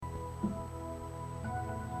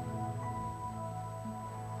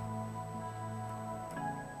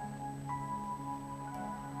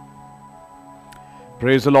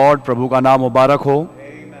Praise the Lord. प्रभु का नाम मुबारक हो।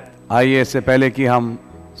 आइए, इससे पहले कि हम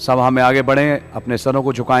सभा में आगे बढ़ें, अपने सरों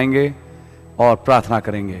को झुकाएंगे और प्रार्थना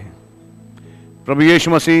करेंगे। प्रभु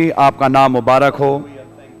यीशु मसीह, आपका नाम मुबारक हो।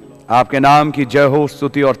 आपके नाम की जय हो,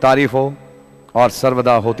 स्तुति और तारीफ हो और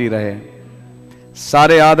सर्वदा होती रहे।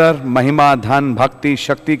 सारे आदर, महिमा, धन, भक्ति,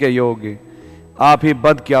 शक्ति के योग्य आप ही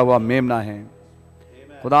बद किया हुआ मेमना है।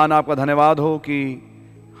 खुदा न आपका धन्यवाद हो कि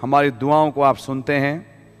हमारी दुआओं को आप सुनते हैं,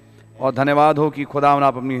 और धन्यवाद हो कि खुदा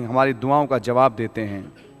आप अपनी हमारी दुआओं का जवाब देते हैं।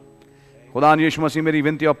 खुदा यीशु मसीह, मेरी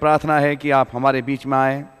विनती और प्रार्थना है कि आप हमारे बीच में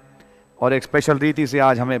आएँ और एक स्पेशल रीति से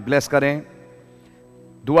आज हमें ब्लेस करें।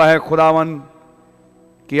 दुआ है खुदावन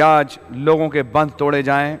कि आज लोगों के बंध तोड़े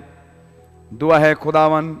जाएं। दुआ है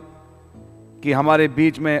खुदावन कि हमारे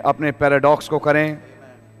बीच में अपने पैराडॉक्स को करें,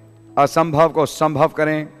 असंभव को संभव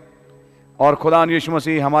करें, और खुदा यीशु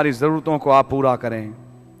मसीह हमारी ज़रूरतों को आप पूरा करें।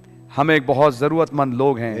 हम एक बहुत ज़रूरतमंद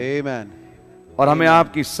लोग हैं। आमीन। और हमें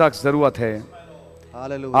आपकी सख्त ज़रूरत है।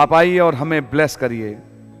 हालेलुया। आप आइए और हमें ब्लेस करिए।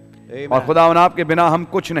 और खुदावन, आपके बिना हम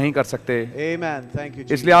कुछ नहीं कर सकते। आमीन। Thank you.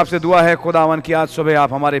 इसलिए आपसे दुआ है खुदावन कि आज सुबह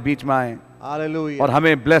आप हमारे बीच में आएँ और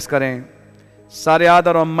हमें ब्लेस करें। सारे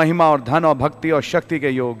आदर और महिमा और धन और भक्ति और शक्ति के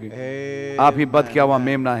योग्य आप ही बद किया हुआ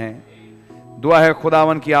मेमना है। दुआ है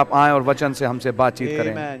खुदावन कि आप आएं और वचन से हमसे बातचीत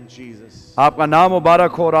करें। आपका नाम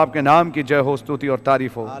मुबारक हो और आपके नाम की जय हो, स्तुति और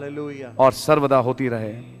तारीफ हो और सर्वदा होती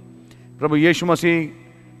रहे। प्रभु यीशु मसीह,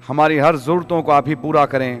 हमारी हर जरूरतों को आप ही पूरा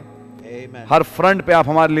करें। हर फ्रंट पे आप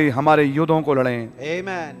हमारे लिए हमारे युद्धों को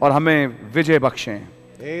लड़ें और हमें विजय बख्शें।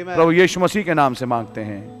 प्रभु यीशु मसीह के नाम से मांगते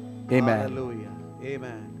हैं।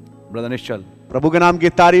 ब्रदर निश्चल। प्रभु के नाम की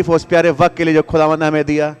तारीफ हो उस प्यारे वक्त के लिए जो खुदावंद ने हमें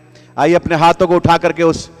दिया। आइए अपने हाथों को उठा करके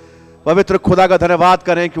उस पवित्र खुदा का धन्यवाद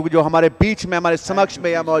करें, क्योंकि जो हमारे बीच में, हमारे समक्ष में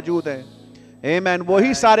यहाँ मौजूद है। आमीन।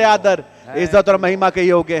 वही सारे आदर, इज्जत और महिमा के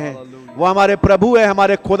योग्य हैं। वो हमारे प्रभु हैं,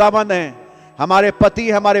 हमारे खुदावंद हैं, हमारे पति,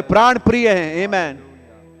 हमारे प्राण प्रिय हैं। आमीन।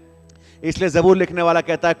 इसलिए ज़बूर लिखने वाला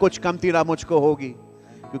कहता है, कुछ कमती ना मुझको होगी,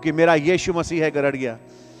 क्योंकि मेरा यीशु मसीह है गरड़िया।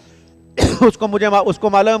 उसको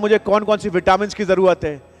मालूम है मुझे कौन कौन सी विटामिन की जरूरत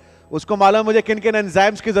है, उसको मालूम है मुझे किन किन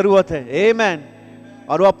एंजाइम्स की जरूरत है। आमीन।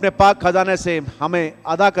 और वो अपने पाक खजाने से हमें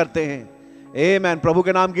अदा करते हैं। आमीन। प्रभु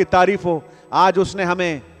के नाम की तारीफ हो। आज उसने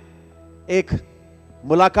हमें एक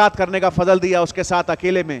मुलाकात करने का फजल दिया उसके साथ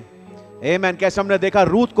अकेले में। आमीन। कैसे हमने देखा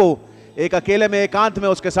रूत को एक अकेले में, एकांत में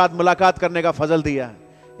उसके साथ मुलाकात करने का फजल दिया।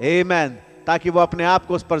 आमीन। ताकि वो अपने आप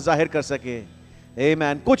को उस पर जाहिर कर सके।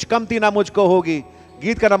 आमीन। कुछ कमती ना मुझको होगी,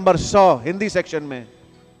 गीत का नंबर 100 हिंदी सेक्शन में।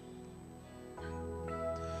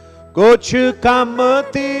 कुछ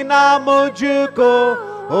कमती ना मुझको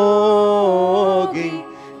होगी,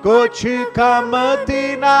 कुछ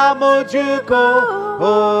कमती ना मुझको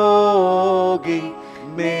होगी,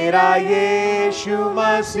 मेरा यीशु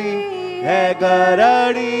मसीह है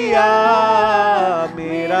गरड़िया,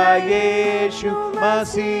 मेरा यीशु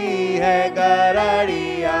मसीह है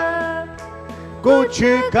गरड़िया। कुछ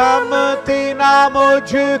कमती ना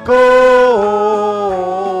मुझको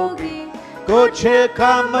होगी, कुछ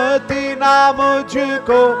कमती ना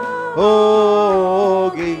मुझको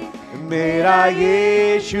होगी, मेरा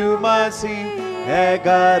यीशु मसीह है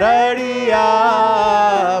गरड़िया,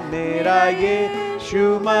 मेरा यीशु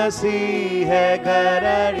मसीह है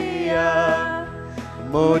गरड़िया।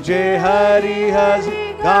 मुझे हरी हरी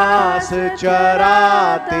घास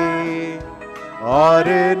चराते और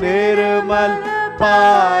निर्मल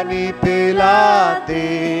पानी पिलाते,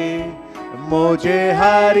 मुझे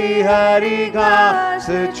हरी हरी घास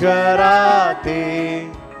चराते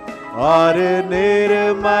और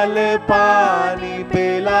निर्मल पानी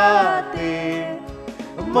पिलाते,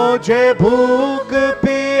 मुझे भूख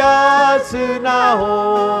प्यास ना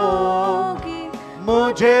होगी,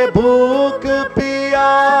 मुझे भूख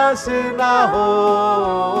प्यास ना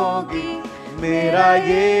होगी, मेरा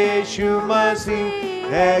यीशु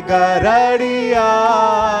मसीह है गरड़िया,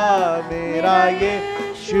 मेरा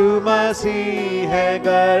यीशु मसीह है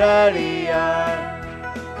गरड़िया।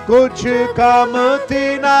 कुछ कमती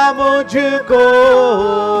ना मुझको,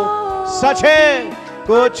 सच है,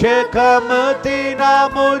 कुछ कमती ना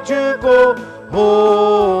मुझको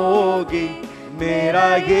होगी, मेरा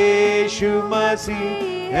यीशु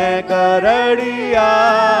मसीह है गरड़िया,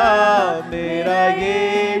 मेरा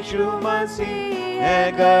यीशु मसीह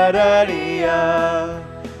है गरड़िया।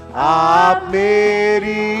 आप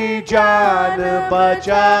मेरी जान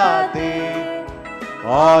बचाते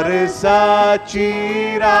और सच्ची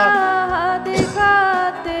राह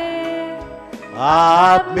दिखाते,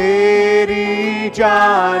 आप मेरी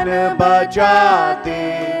जान बचाते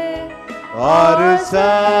और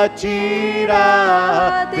सच्ची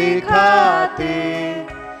राह दिखाते,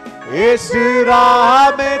 इस राह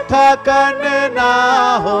में थकन ना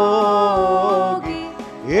होगी,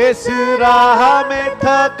 इस राह में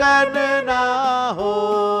थकन ना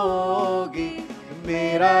होगी।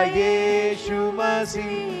 मेरा यीशु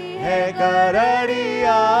मसीह है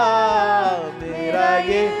गरड़िया, मेरा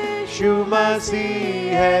यीशु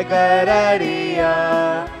मसीह है गरड़िया।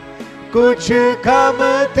 कुछ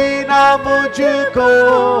कमती ना मुझको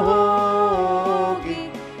होगी,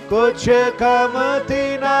 कुछ कमती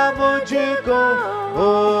ना मुझको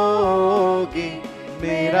होगी।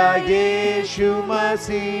 मेरा यीशु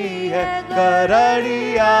मसीह है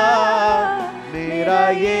गरड़िया, मेरा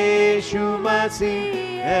यीशु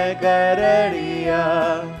मसीह है गरड़िया।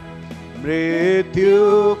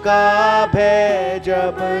 मृत्यु का भय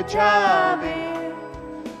जब छावे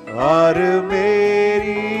और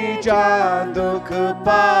मेरी जान दुख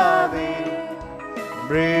पावे,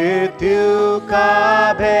 मृत्यु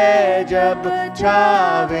का भय जब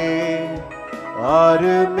छावे और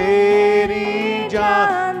मेरी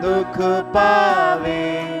जान दुख पावे।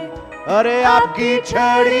 अरे आपकी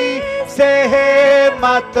छड़ी से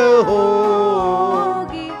हिम्मत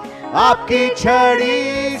होगी, आपकी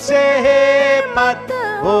छड़ी से हिम्मत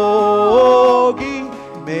होगी।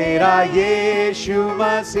 मेरा यीशु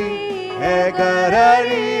मसीह है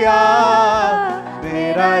गरड़िया,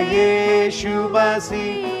 मेरा यीशु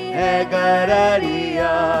मसीह है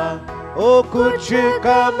गरड़िया। ओ कुछ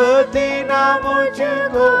कमती ना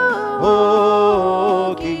मुझको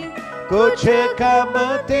होगी, कुछ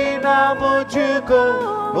कमती ना मुझको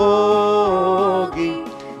होगी।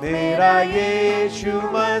 मेरा यीशु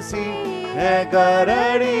मसीह है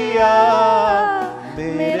गरड़िया,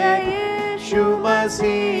 मेरा यीशु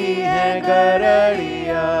मसीह है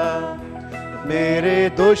गरड़िया। मेरे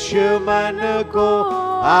दुश्मन को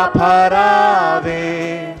आप हरावे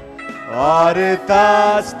और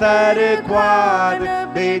तस्तर ख्वान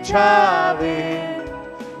बिछावे,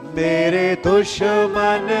 मेरे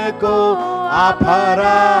दुश्मन को आप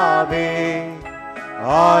हरावे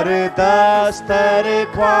और दस्तर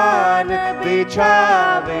ख्वान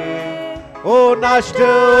बिछावे। ओ नष्ट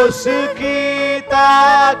उसकी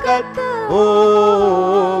ताकत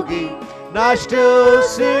होगी, नष्ट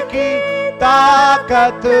उसकी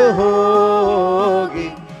ताकत होगी।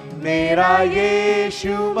 मेरा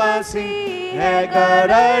यीशु मसीह है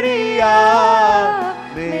गरड़िया,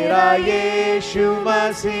 मेरा यीशु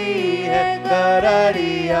मसीह है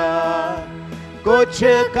गरड़िया। कुछ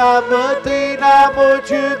कमती ना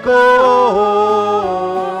मुझको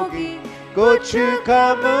होगी, कुछ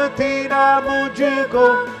कमती ना मुझको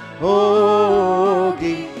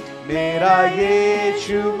होगी। मेरा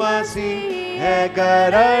यीशु मसीह है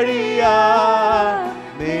गरड़िया,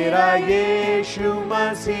 मेरा यीशु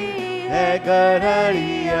मसीह है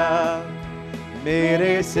गरड़िया।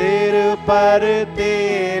 मेरे सिर पर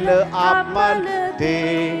तेल आप मलते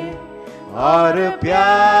और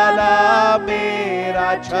प्याला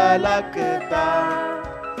मेरा छलकता,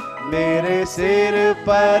 मेरे सिर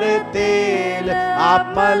पर तेल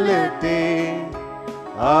आप मलते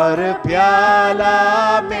और प्याला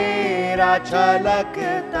मेरा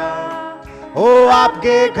छलकता। हो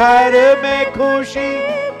आपके घर में खुशी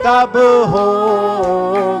तब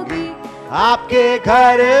होगी, आपके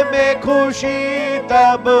घर में खुशी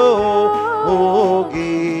तब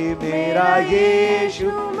होगी। मेरा यीशु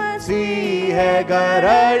मसीह है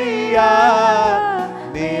गरड़िया,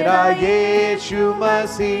 मेरा यीशु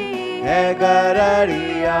मसीह है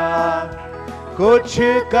गरड़िया। कुछ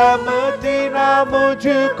कमती ना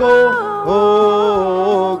मुझको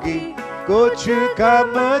होगी, कुछ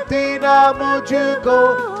कमती ना मुझको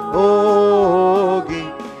होगी।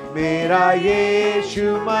 मेरा यीशु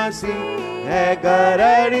मसीह है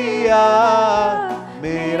गरड़िया,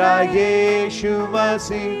 मेरा यीशु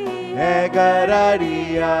मसीह है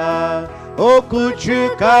गरड़िया। ओ कुछ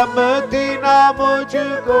कमती ना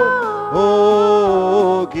मुझको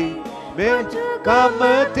होगी,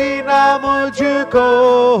 कमती ना मुझको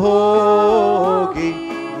होगी।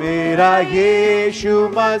 मेरा यीशु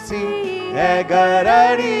मसीह है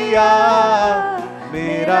गरड़िया,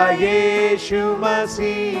 मेरा यीशु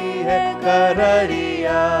मसीह है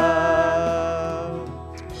गरड़िया।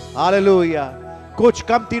 हालेलुया। कुछ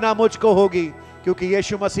कमती ना मुझको होगी, क्योंकि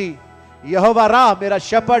यीशु मसीह यहोवा राह मेरा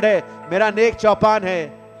शेपर्ड है, मेरा नेक चौपान है।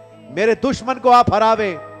 मेरे दुश्मन को आप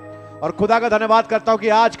हरावे। और खुदा का धन्यवाद करता हूं कि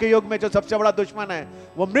आज के युग में जो सबसे बड़ा दुश्मन है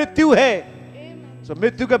वो मृत्यु है। तो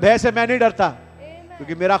मृत्यु के भय से मैं नहीं डरता,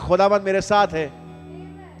 क्योंकि मेरा खुदावंद मेरे साथ है,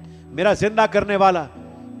 मेरा जिंदा करने वाला,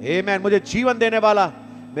 आमीन, मुझे जीवन देने वाला,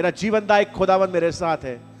 मेरा जीवनदायक खुदावंद मेरे साथ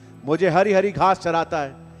है। मुझे हरी हरी घास चराता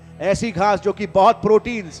है, ऐसी घास जो कि बहुत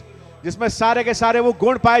प्रोटीन्स, जिसमें सारे के सारे वो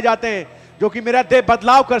गुण पाए जाते हैं जो कि मेरा देह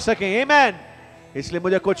बदलाव कर सके। आमीन। इसलिए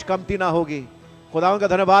मुझे कुछ कमती ना होगी। खुदावंद का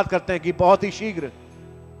धन्यवाद करते हैं कि बहुत ही शीघ्र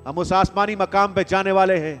हम उस आसमानी मकाम पे जाने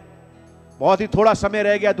वाले हैं। बहुत ही थोड़ा समय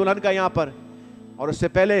रह गया दुल्हन का यहाँ पर, और उससे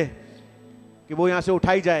पहले कि वो यहाँ से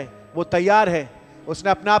उठाई जाए, वो तैयार है।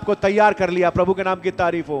 उसने अपने आप को तैयार कर लिया। प्रभु के नाम की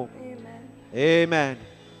तारीफ हो। आमीन।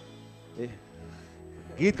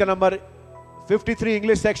 गीत का नंबर 53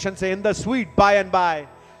 इंग्लिश सेक्शन से, in the sweet bye and bye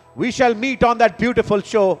we shall meet on that beautiful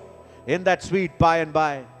show, in that sweet bye and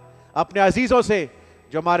bye. अपने अजीजों से,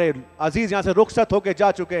 जो हमारे अजीज यहां से रुखसत होके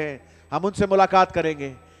जा चुके हैं, हम उनसे मुलाकात करेंगे।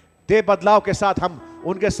 देह बदलाव के साथ हम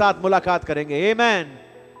उनके साथ मुलाकात करेंगे। आमीन।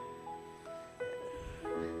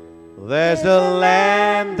 There's a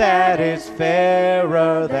land that is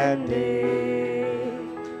fairer than day,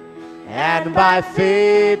 and by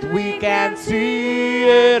faith we can see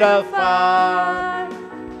it afar.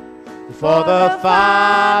 For the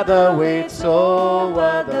Father waits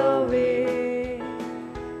over the way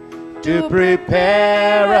to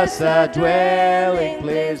prepare us a dwelling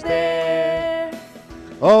place there.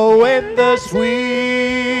 Oh, in the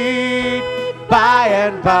sweet by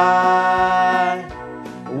and by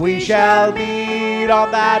we shall meet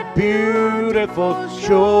on that beautiful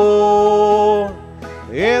shore.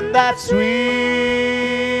 In that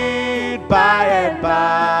sweet by and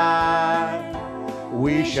by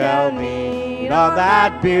we shall meet on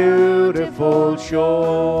that beautiful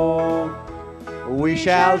shore. We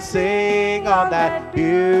shall sing on that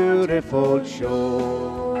beautiful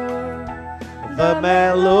shore the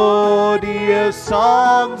melodious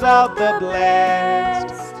songs of the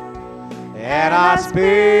blessed, and our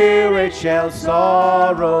spirit shall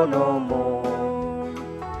sorrow no more,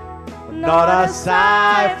 not a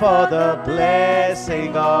sigh for the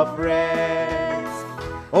blessing of rest.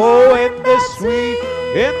 Oh, in the sweet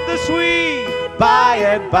by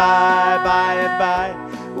and by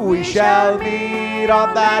we shall meet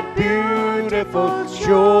on that beautiful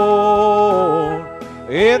shore.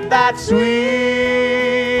 In that sweet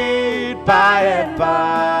by and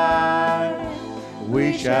by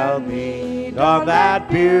we shall meet on that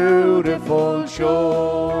beautiful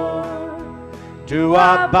shore, to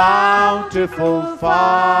our bountiful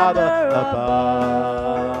Father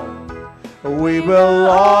above we will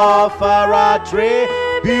offer our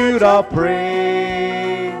tribute of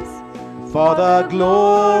praise for the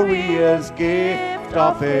glorious gift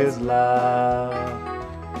of His love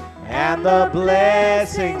and the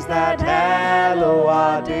blessings that hallow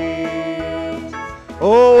our days.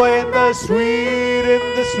 Oh, in the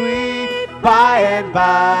sweet by and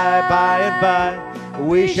by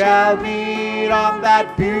we shall meet on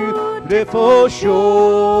that beautiful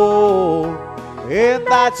shore. In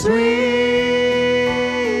that sweet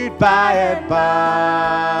by and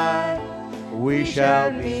by we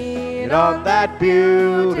shall meet on that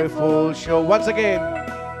beautiful shore. Once again.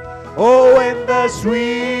 Oh, in the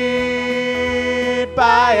sweet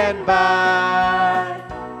by and by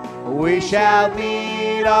we shall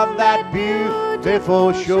meet on that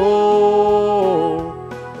beautiful shore.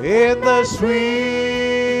 In the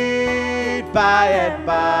sweet by and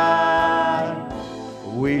by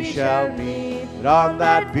we shall meet on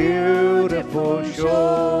that beautiful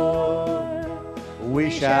shore. We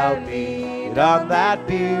shall meet on that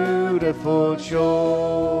beautiful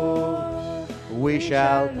shore. We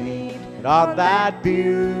shall meet on that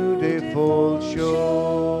beautiful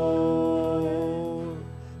shore.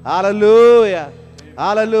 Hallelujah.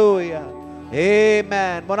 Hallelujah.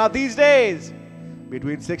 Amen. One of these days,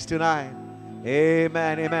 between 6 to 9.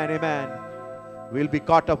 Amen. Amen. Amen. We'll be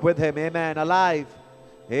caught up with Him. Amen. Alive.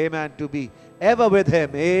 Amen. To be ever with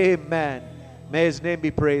Him. Amen. May His name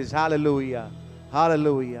be praised. Hallelujah.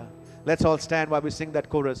 Hallelujah. Let's all stand while we sing that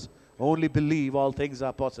chorus. Only believe all things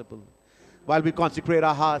are possible. While we consecrate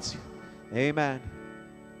our hearts. Amen.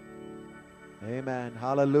 Amen.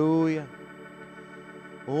 Hallelujah.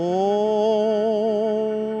 Only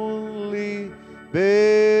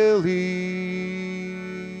believe.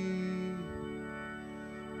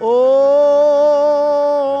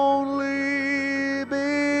 Only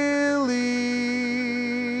believe.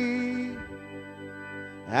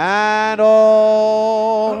 And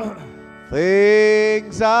all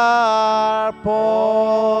things are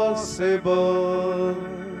possible.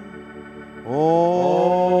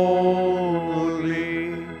 Only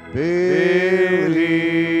believe.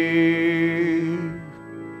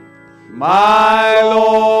 My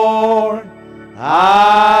Lord,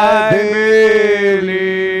 I believe.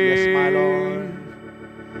 Yes, my Lord.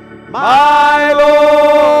 My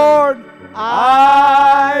Lord,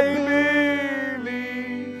 I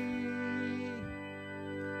believe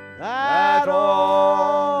that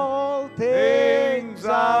all things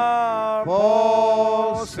are possible.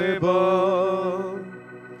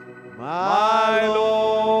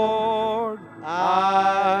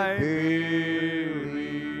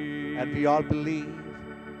 And we all believe.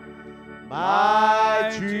 My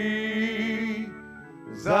Jesus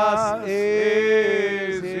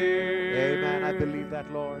is here. Amen. I believe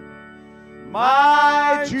that, Lord.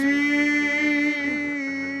 My Jesus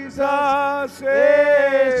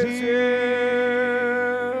is here.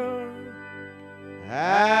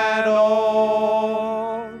 And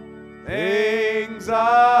all things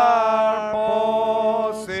are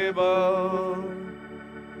possible.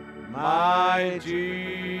 My Jesus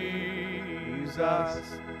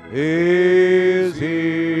is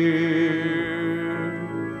here.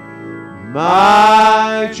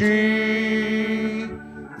 My Jesus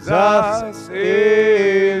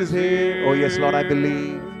is here. Oh yes, Lord, I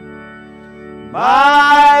believe.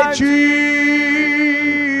 My Jesus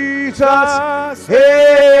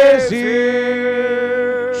is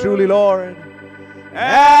here. Truly, Lord.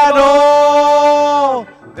 And all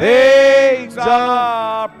things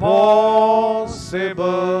are possible.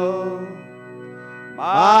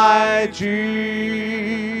 My Jesus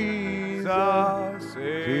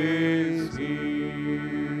is here.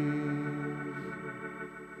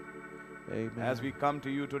 Amen. As we come to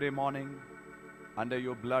you today morning, under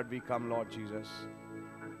your blood we come, Lord Jesus.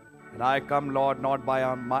 And I come, Lord, not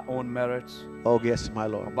by my own merits, Oh yes, my or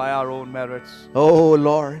Lord. by our own merits, Oh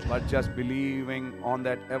Lord. but just believing on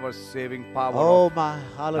that ever-saving power Oh of my, thy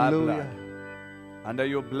hallelujah. blood. Under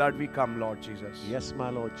your blood we come, Lord Jesus. Yes, my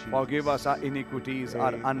Lord Jesus. Forgive us our iniquities, our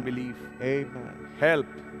Amen. unbelief. Amen. Help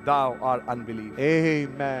thou our unbelief.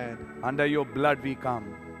 Amen. Under your blood we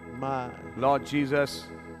come. My. Lord Jesus,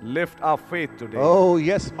 lift our faith today. Oh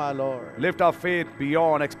yes, my Lord. Lift our faith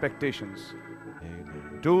beyond expectations.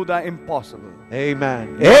 Amen. Do the impossible.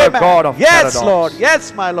 Amen. You are a Amen. God of yes, paradox. Lord.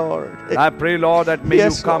 Yes, my Lord. And I pray, Lord, that may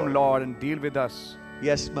Yes, you come, Lord. Lord, and deal with us.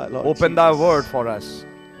 Yes, my Lord. Open thy Jesus. word for us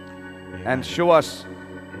Amen. and show us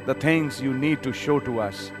the things you need to show to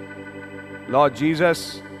us. Lord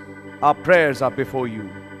Jesus, our prayers are before you.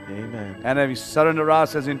 Amen. And we surrender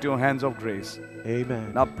ourselves into your hands of grace.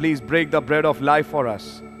 Amen. Now please break the bread of life for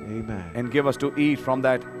us Amen. and give us to eat from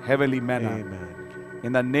that heavenly manna. Amen.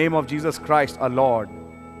 In the name of Jesus Christ, our Lord,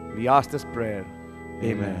 we ask this prayer.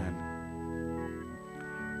 Amen.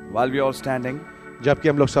 While we are all standing, जबकि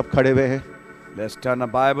हम लोग सब खड़े हुए हैं, let's turn our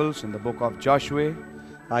Bibles in the book of Joshua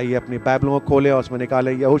आइए अपनी बाइबलों को खोलें और उसमें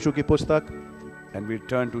निकालें यहोशू की पुस्तक. and we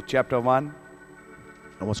turn to chapter 1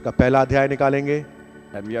 हम उसका पहला अध्याय निकालेंगे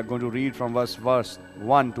and we are going to read from verse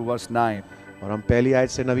 1 to verse 9. और हम पहली आयत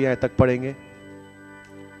से 9वीं आयत तक पढ़ेंगे.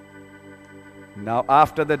 Now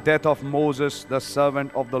after the death of Moses, the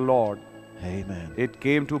servant of the Lord, Amen. it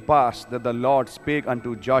came to pass that the Lord spake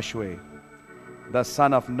unto Joshua, the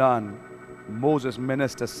son of Nun, Moses'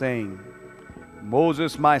 minister, saying,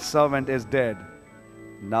 Moses my servant is dead.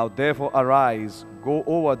 Now therefore arise, go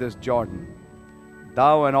over this Jordan,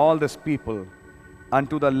 thou and all this people,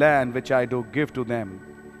 unto the land which I do give to them,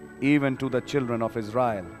 even to the children of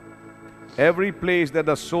Israel. Every place that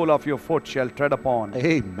the sole of your foot shall tread upon,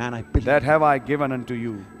 Amen. I believe. that have I given unto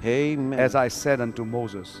you, Amen. as I said unto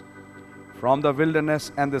Moses. From the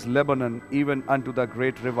wilderness and this Lebanon, even unto the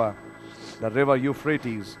great river, the river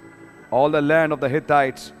Euphrates, all the land of the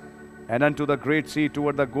Hittites, and unto the great sea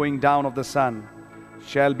toward the going down of the sun,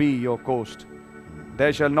 shall be your coast.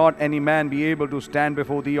 There shall not any man be able to stand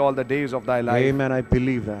before thee all the days of thy life. Amen. I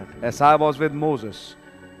believe that. As I was with Moses,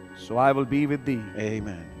 so I will be with thee.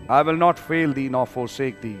 Amen. I will not fail thee nor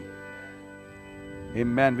forsake thee.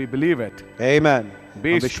 Amen. We believe it. Amen.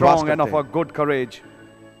 Be हम विश्वास strong and करते of a हैं. good courage,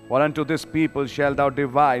 for unto this people shalt thou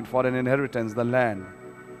divide for an inheritance the land,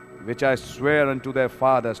 which I swear unto their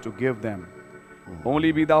fathers to give them.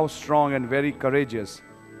 Only be thou strong and very courageous,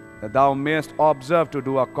 that thou mayest observe to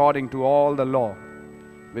do according to all the law,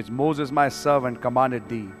 which Moses my servant commanded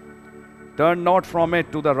thee. Turn not from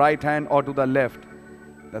it to the right hand or to the left,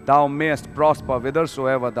 that thou mayest prosper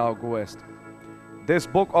whithersoever thou goest. This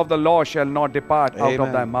book of the law shall not depart out of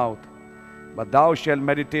Amen. thy mouth, but thou shalt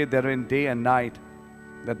meditate therein day and night,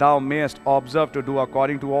 that thou mayest observe to do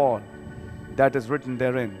according to all that is written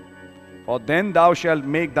therein. For then thou shalt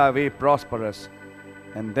make thy way prosperous,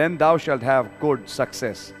 and then thou shalt have good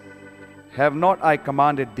success. Have not I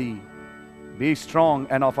commanded thee? Be strong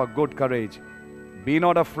and of a good courage. Be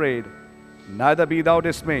not afraid, neither be thou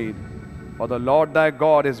dismayed, for the Lord thy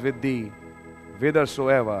God is with thee,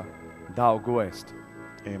 whithersoever thou goest.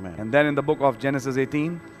 Amen. And then in the book of Genesis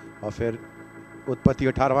 18, और फिर उत्पत्ति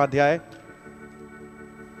 18वां अध्याय.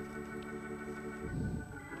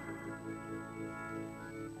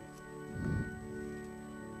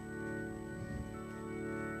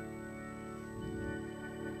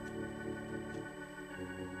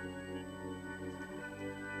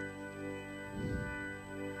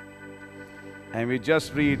 And we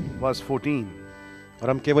just read verse 14. और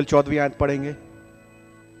हम केवल 14वीं आयत पढ़ेंगे।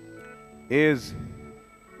 Is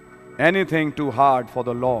anything too hard for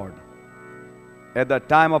the Lord? At the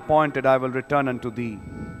time appointed I will return unto thee,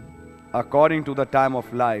 according to the time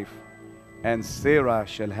of life, and Sarah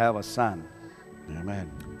shall have a son. Amen.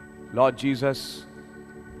 Lord Jesus,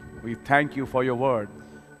 we thank you for your word.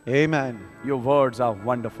 Amen. Your words are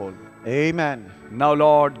wonderful. Amen. Now,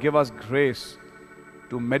 Lord, give us grace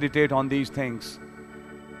to meditate on these things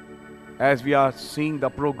as we are seeing the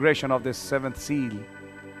progression of this seventh seal,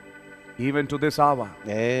 even to this hour.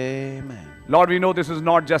 Amen. Lord, we know this is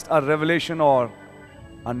not just a revelation or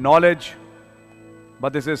a knowledge,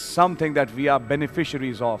 but this is something that we are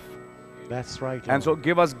beneficiaries of. That's right. And so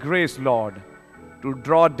give us grace, Lord, to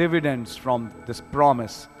draw dividends from this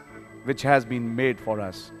promise which has been made for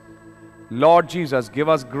us. Lord Jesus, give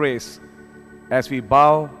us grace as we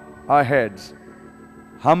bow our heads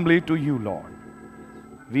humbly to you, Lord.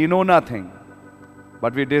 We know nothing,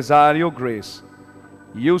 but we desire your grace.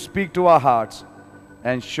 You speak to our hearts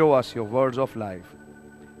and show us your words of life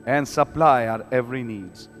and supply our every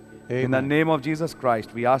needs. Amen. In the name of Jesus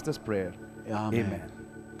Christ, we ask this prayer. Amen. Amen.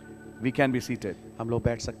 We can be seated. हम लोग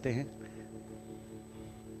बैठ सकते हैं।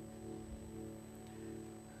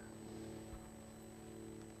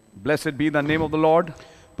 Blessed be the name of the Lord.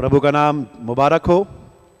 प्रभु का नाम मुबारक हो।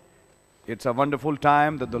 It's a wonderful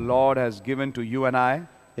time that the Lord has given to you and I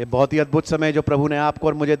ये बहुत ही अद्भुत समय जो प्रभु ने आपको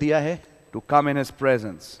और मुझे दिया है to come in His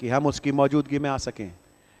presence कि हम उसकी मौजूदगी में आ सकें,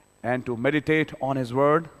 and to meditate on His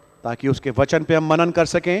word. ताकि उसके वचन पे हम मनन कर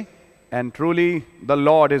सकें। And truly, the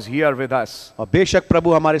Lord is here with us. और बेशक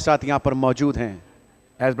प्रभु हमारे साथ यहाँ पर मौजूद हैं।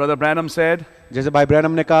 As Brother Branham said, जैसे भाई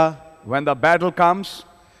ब्रैनम ने कहा, when the battle comes,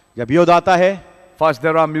 जब युद्ध आता है, first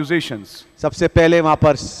there are musicians, सबसे पहले वहाँ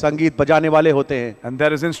पर संगीत बजाने वाले होते हैं, and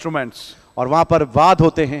there is instruments. और वहाँ पर वाद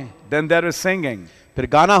होते हैं, Then there is singing, फिर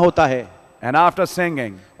गाना होता है, and after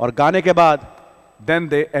singing, और गाने के बाद then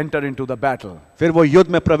they enter into the battle. फिर वो युद्ध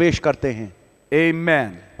में प्रवेश करते हैं।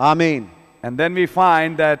 Amen. आमीन। And then we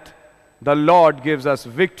find that the Lord gives us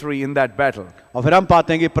victory in that battle. और फिर हम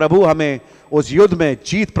पाते हैं कि प्रभु हमें उस युद्ध में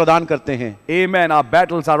जीत प्रदान करते हैं। Amen. Our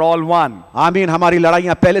battles are all won. आमीन। हमारी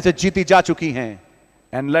लड़ाइयाँ पहले से जीती जा चुकी हैं,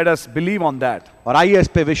 And let us believe on that. और आइए इस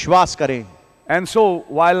पे विश्वास करें। And so,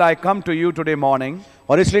 while I come to you today morning,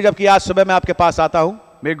 और इसलिए जबकि आज सुबह मैं आपके पास आता हूँ,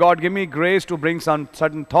 may God give me grace to bring some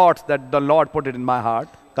certain thoughts that the Lord put it in my heart.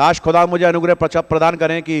 काश खुदा मुझे अनुग्रह प्रदान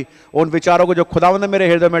करें कि उन विचारों को जो खुदावंद ने मेरे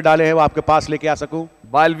हृदय में डाले हैं वो आपके पास लेके आ सकूं।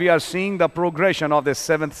 While we are seeing the progression of this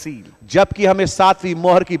seventh seal, जबकि हम इस 7वीं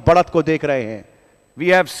मोहर की बढ़त को देख रहे हैं। we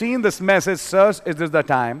have seen this message, sirs, is this the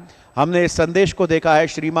time? हमने इस संदेश को देखा है,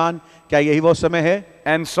 श्रीमान, क्या यही वो समय है?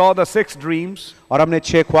 And saw the 6 dreams. और हमने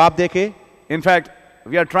 6 ख्वाब देखे। In fact,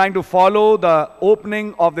 we are trying to follow the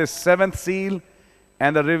opening of this seventh seal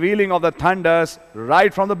and the revealing of the thunders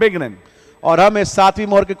right from the beginning. और हम इस 7वीं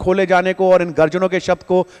मोहर के खोले जाने को और इन गर्जनों के शब्द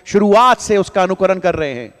को शुरुआत से उसका अनुकरण कर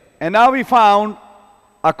रहे हैं। And now we found,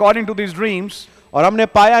 according to these dreams, और हमने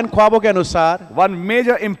पाया इन ख्वाबों के अनुसार one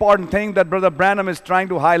major important thing that Brother Branham is trying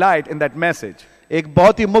to highlight in that message. एक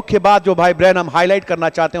बहुत ही मुख्य बात जो भाई ब्रैनम हाईलाइट करना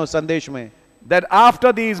चाहते हैं उस संदेश में, That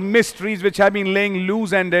after these mysteries which have been laying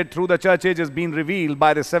loose ended through the church ages been revealed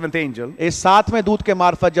by the seventh angel, इस 7वें दूत के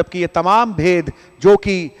मार्फत जबकि ये तमाम भेद जो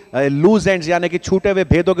कि लूज एंड्स यानी कि छूटे हुए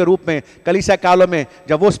भेदों के रूप में कलीसिया कालों में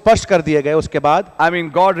जब वो स्पष्ट कर दिए गए, उसके बाद I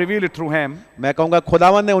mean God revealed it through him. मैं कहूंगा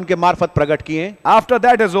खुदावंद ने उनके मार्फत प्रकट किए। After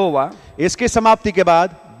that is over, इसकी समाप्ति के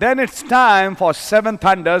बाद then it's time for 7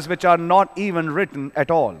 thunders which are not even written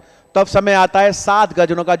at all. तब समय आता है 7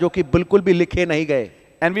 गर्जनों का जो कि बिल्कुल भी लिखे नहीं गए।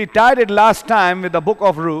 And we tied it last time with the book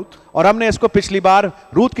of Ruth, और हमने इसको पिछली बार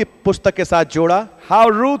रूत की पुस्तक के साथ जोड़ा, how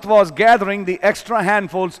Ruth was gathering the extra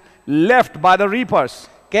handfuls left by the reapers.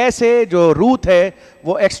 कैसे जो रूत है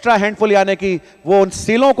वो एक्स्ट्रा हैंडफुल यानी कि वो उन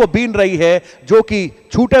सीलों को बीन रही है जो कि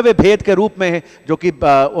छूटे हुए भेद के रूप में है, जो कि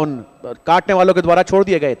उन काटने वालों के द्वारा छोड़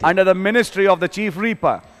दिए गए थे, Under the ministry of the chief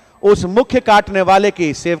reaper. उस मुख्य काटने वाले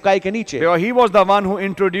की सेवकाई के नीचे, He was the one who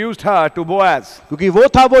introduced her to Boaz. क्योंकि वो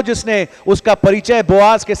था वो जिसने उसका परिचय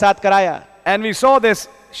बोआज के साथ कराया। And we saw this,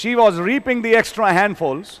 she was reaping the extra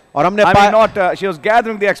handfuls. और हमने I mean not, she was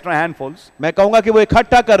gathering the extra handfuls. मैं कहूंगा कि वो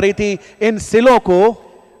इकट्ठा कर रही थी इन सिलों को,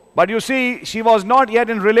 But you see, she was not yet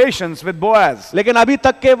in relations with Boaz. लेकिन अभी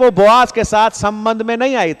तक के वो बोआज के साथ संबंध में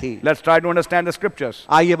नहीं आई थी। Let's try to understand the scriptures.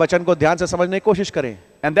 आइए वचन को ध्यान से समझने की कोशिश करें।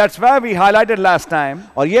 And that's where we highlighted last time.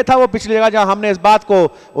 और ये था वो पिछली जगह जहां हमने इस बात को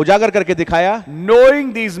उजागर करके दिखाया।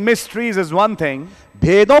 Knowing these mysteries is one thing,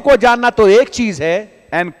 भेदों को जानना तो एक चीज है,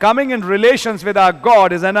 And coming in relations with our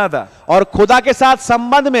God is another. और खुदा के साथ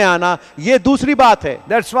संबंध में आना ये दूसरी बात है।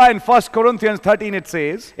 That's why in 1 Corinthians 13 it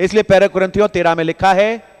says इसलिए पहले कुरिन्थियों 13 में लिखा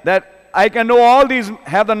है that I can know all these,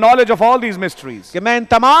 have the knowledge of all these mysteries. कि मैं इन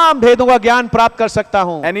तमाम भेदों का ज्ञान प्राप्त कर सकता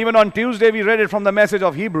हूं। And even on Tuesday we read it from the message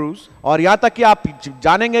of Hebrews. और यहां तक कि आप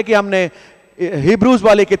जानेंगे कि हमने हिब्रूज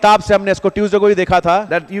वाली किताब से हमने इसको ट्यूसडे को ही देखा था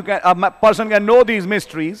That you can, a person can know these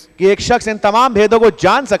mysteries. कि एक शख्स इन तमाम भेदों को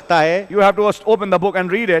जान सकता है। You have to just open the book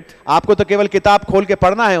and read it. आपको तो केवल किताब खोल के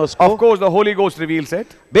पढ़ना है उसको। Of course, the Holy Ghost reveals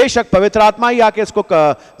it. बेशक पवित्र आत्मा ही आके इसको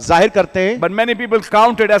जाहिर करते हैं। But many people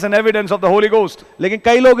count it as an evidence of the Holy Ghost. लेकिन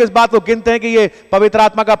कई लोग इस बात को गिनते हैं कि ये पवित्र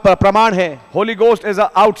आत्मा का प्रमाण है। Holy Ghost is an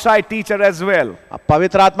outside teacher as well.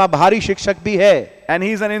 पवित्र आत्मा बाहरी शिक्षक भी है। And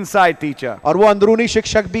he's an inside teacher. और वो अंदरूनी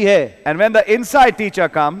शिक्षक भी है। And when the inside teacher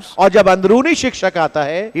comes, और जब अंदरूनी शिक्षक आता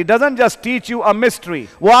है, he doesn't just teach you a mystery.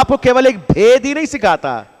 वो आपको केवल एक भेद ही नहीं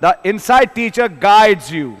सिखाता। The inside teacher guides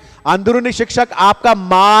you. अंदरूनी शिक्षक आपका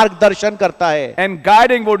मार्गदर्शन करता है। And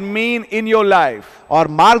guiding would mean in your life. और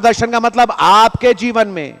मार्गदर्शन का मतलब आपके जीवन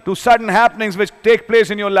में To certain happenings which take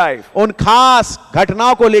place in your life. उन खास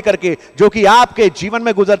घटनाओं को लेकर के जो कि आपके जीवन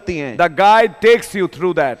में गुजरती हैं। The guide takes you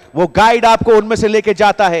through that. वो गाइड आपको उनमें से लेके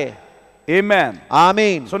जाता है। Amen.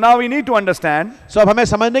 आमीन। So now we need to understand अब हमें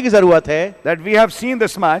समझने की जरूरत है that we have seen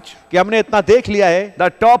this much. कि हमने इतना देख लिया है।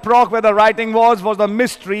 The top rock where the writing was the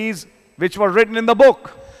mysteries which were written in the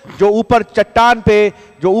book. जो ऊपर चट्टान पे,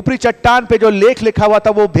 जो ऊपरी चट्टान पे जो लेख लिखा हुआ था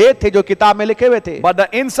वो भेद थे जो किताब में लिखे हुए थे। But the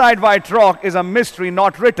inside white rock is a mystery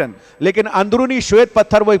not written. लेकिन अंदरूनी श्वेत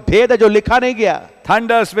पत्थर वो एक भेद है जो लिखा नहीं गया।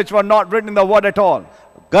 Thunders which were not written in the word at all.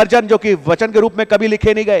 गर्जन जो कि वचन के रूप में कभी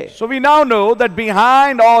लिखे नहीं गए। So we now know that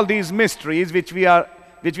behind all these mysteries which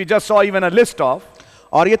we just saw even a list of,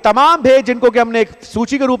 और ये तमाम भेद जिनको कि हमने एक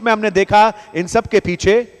सूची के रूप में हमने देखा, इन सब के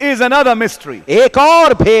पीछे is another mystery. एक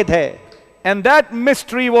और भेद है। And that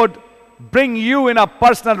mystery would bring you in a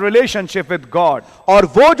personal relationship with God. और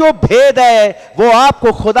वो जो भेद है वो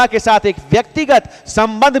आपको खुदा के साथ एक व्यक्तिगत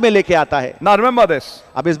संबंध में लेके आता है। Now remember this.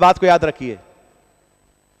 अब इस बात को याद रखिए,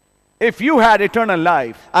 If you had eternal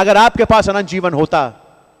life, अगर आपके पास अनंत जीवन होता,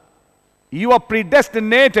 you are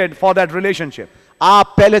predestinated for that relationship.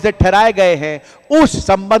 आप पहले से ठहराए गए हैं उस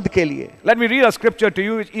संबंध के लिए। Let me read a scripture to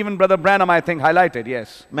you, which even Brother Branham I think highlighted.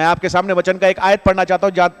 Yes. मैं आपके सामने वचन का एक आयत पढ़ना चाहता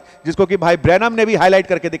हूं जिसको कि भाई ब्रैनम ने भी हाईलाइट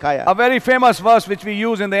करके दिखाया। A very famous verse which we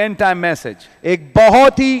use in the end time message. एक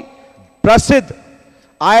बहुत ही प्रसिद्ध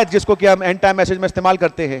आयत जिसको कि हम एंड टाइम मैसेज में इस्तेमाल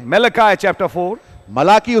करते हैं। Malachi chapter 4,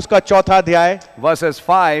 मलाकी उसका चौथा अध्याय verses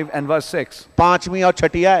 5 and verse 6. 5वीं और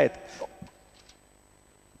 6ठी आयत।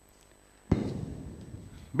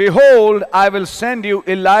 Behold, I will send you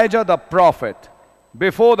Elijah the prophet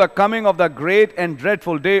before the coming of the great and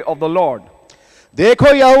dreadful day of the Lord.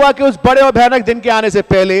 देखो यहोवा के उस बड़े और भयानक दिन के आने से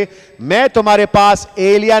पहले मैं तुम्हारे पास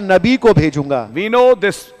एलिया नबी को भेजूंगा। We know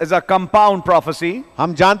this is a compound prophecy,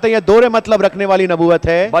 हम जानते हैं यह दोहरे मतलब रखने वाली नबूवत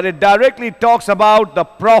है, but it directly talks about the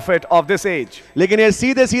prophet of this age. लेकिन ये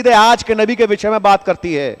सीधे सीधे आज के नबी के विषय में बात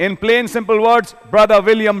करती है। In plain simple words, Brother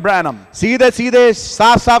William Branham, सीधे सीधे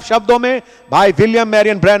साफ साफ शब्दों में भाई William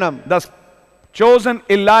Marrion Branham, the chosen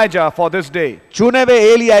Elijah for this day. चुने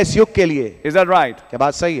हुए एलिया इस युग के लिए। Is that right? क्या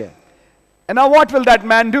बात सही है? And now what will that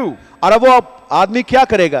man do? और अब वो आदमी क्या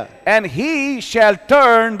करेगा? And he shall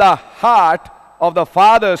turn the heart of the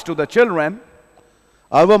fathers to the children.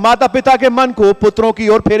 और वो माता पिता के मन को पुत्रों की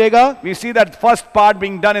ओर फेरेगा। We see that first part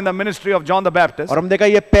being done in the ministry of John the Baptist. और हम देखा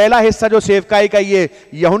ये पहला हिस्सा जो सेवकाई का ये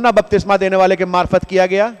यूहन्ना बपतिस्मा देने वाले के मार्फत किया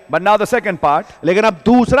गया। But now the second part, लेकिन अब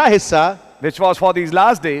दूसरा हिस्सा which was for these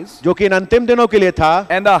last days, जो कि इन अंतिम दिनों के लिए था,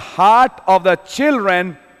 and the heart of the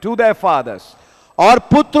children to their fathers. और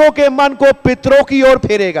पुत्रों के मन को पितरों की ओर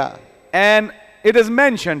फेरेगा। And it is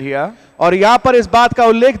mentioned here, और यहां पर इस बात का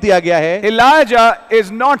उल्लेख दिया गया है, Elijah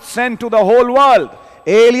is not sent to the whole world,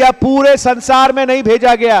 Elia पूरे संसार में नहीं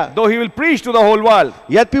भेजा गया, though he will preach to the whole world.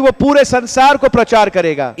 यद्यपि वो पूरे संसार को प्रचार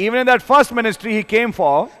करेगा। Even in that first ministry he came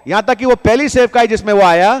for, यहां तक कि वो पहली सेवकाई जिसमें वो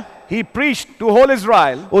आया, he preached to whole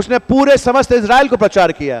Israel, उसने पूरे समस्त इजराइल को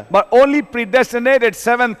प्रचार किया, but only predestinated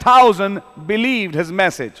 7,000 believed his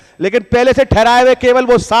message. लेकिन पहले से ठहराए हुए केवल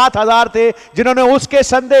वो 7,000 थे जिन्होंने उसके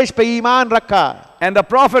संदेश पे ईमान रखा। And the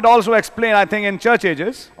prophet also explained, I think in church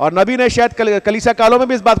ages, और नबी ने शायद कलीसिया कालों में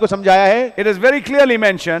भी इस बात को समझाया है, it is very clearly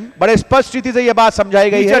mentioned, बड़े स्पष्ट रीति से यह बात समझाई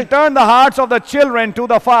he गई shall है। turn the hearts of the children to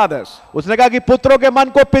the fathers. उसने कहा कि पुत्रों के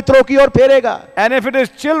मन को पितरों की ओर फेरेगा, And if it is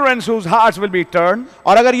children whose hearts will be turned,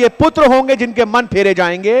 और अगर ये पुत्र होंगे जिनके मन फेरे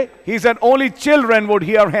जाएंगे, he said only children would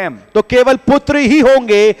hear him. तो केवल पुत्र ही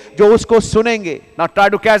होंगे जो उसको सुनेंगे। Now try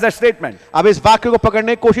to catch that statement. अब इस वाक्य को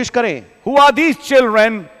पकड़ने की कोशिश करें। Who are these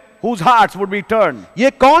children whose hearts would be turned.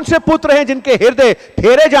 ये कौन से पुत्र हैं जिनके हृदय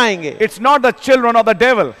फेरे जाएंगे? It's not the children of the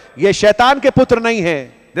devil. ये शैतान के पुत्र नहीं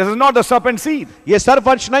है, This is not the serpent seed. ये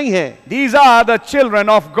सर्पवंश नहीं है, These are the children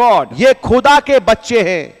of God. ये खुदा के बच्चे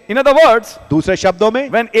हैं। In other words, दूसरे शब्दों में,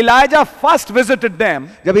 when Elijah first visited them,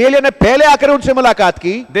 जब एलिया ने पहले आकर उनसे मुलाकात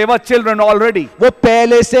की, they were children already. वो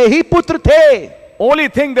पहले से ही पुत्र थे। Only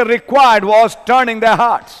thing they required was turning their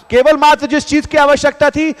hearts. केवल मात्र जिस चीज की आवश्यकता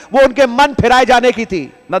थी वो उनके मन फिराए जाने की थी।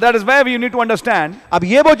 Now that is where you need to understand. अब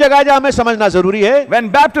ये वो जगह है जहां हमें समझना जरूरी है।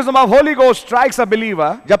 When baptism of Holy Ghost strikes a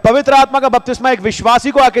believer, जब पवित्र आत्मा का बपतिस्मा एक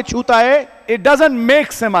विश्वासी को आके छूता है, it doesn't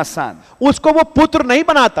make him a son. उसको वो पुत्र नहीं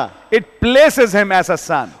बनाता, It places him as a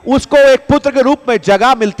son. उसको एक पुत्र के रूप में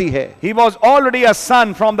जगह मिलती है। He was already a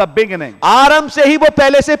son from the beginning. आरंभ से ही वो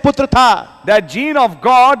पहले से पुत्र था। That gene of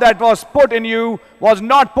God that was put in you was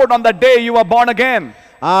not put on the day you were born again.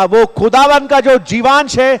 वो खुदावन का जो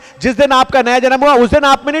जीवांश है, जिस दिन आपका नया जन्म हुआ उस दिन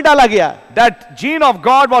आप में नहीं डाला गया। That gene of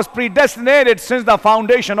God was predestinated since the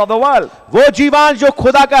foundation of the world. वो जीवांश जो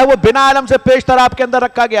खुदा का है वो बिना आलम से पेशतर आपके अंदर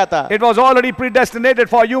रखा गया था। It was already predestinated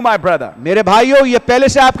for you, my brother. मेरे भाइयों, ये पहले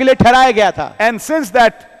से आपके लिए ठहराया गया था। And since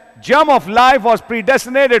that germ of life was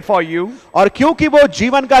predestinated for you, और क्योंकि वो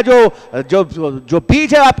जीवन का जो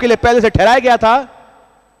बीज है आपके लिए पहले से ठहराया गया था,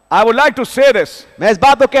 I would like to say this, मैं इस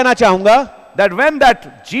बात को कहना चाहूंगा, that when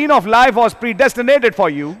that gene of life was predestinated for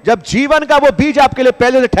you, जब जीवन का वो बीज आपके लिए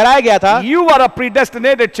पहले से ठहराया गया था, you were a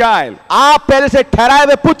predestinated child. आप पहले से ठहराए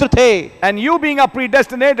हुए पुत्र थे। And you being a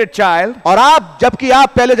predestinated child, और आप, जबकि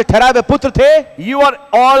आप पहले से ठहराए हुए पुत्र थे, you are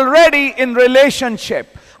already in relationship.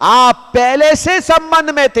 आप पहले से संबंध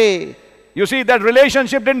में थे। You see, that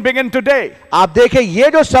relationship didn't begin today. आप देखें, ये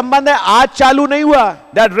जो संबंध है आज चालू नहीं हुआ।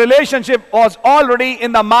 That relationship was already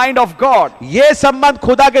in the mind of God. ये संबंध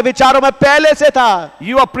खुदा के विचारों में पहले से था।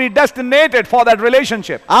 You are predestinated for that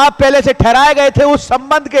relationship. आप पहले से ठहराए गए थे उस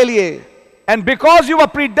संबंध के लिए। And because you were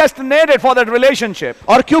predestinated for that relationship,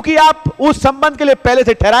 और क्योंकि आप उस संबंध के लिए पहले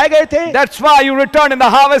से ठहराए गए थे, that's why you return in the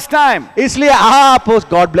harvest time. इसलिए आप उस,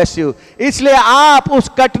 God bless you, इसलिए आप उस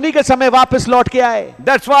कटनी के समय वापस लौट के आए।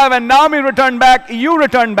 That's why when Naomi returned back, you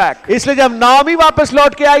returned back. इसलिए जब नाओमी वापस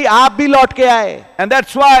लौट के आई, आप भी लौट के आए। And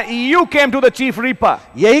that's why you came to the chief reaper.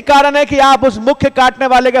 यही कारण है कि आप उस मुख्य काटने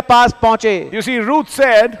वाले के पास पहुंचे। You see, Ruth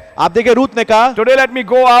said, आप देखिए, रूत ने कहा, today let me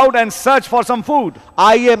go out and search for some food.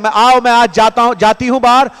 आइए, मैं आज जाती हूं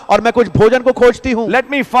बाहर और मैं कुछ भोजन को खोजती हूं। Let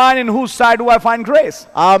me find in whose side do I find grace.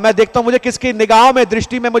 मैं देखता हूं मुझे किसकी निगाहों में,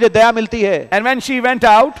 दृष्टि में मुझे दया मिलती है। And when she went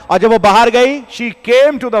out, और जब वो बाहर गई, she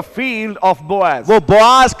came to the field of Boaz. वो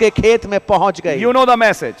बोआज के खेत में पहुंच गई। You know the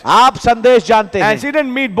message. आप संदेश जानते हैं। And she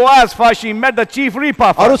didn't meet Boaz first, she met the chief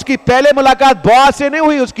reaper और first. उसकी पहले मुलाकात बोआज से नहीं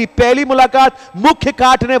हुई, उसकी पहली मुलाकात मुख्य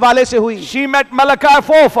काटने वाले से हुई। She met Malachi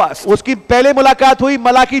 4 first, उसकी पहले मुलाकात हुई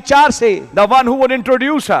मलाकी 4 से, the one who would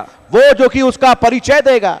introduce her. वो जो कि उसका परिचय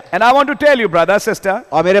देगा। And I want to tell you, brother, sister,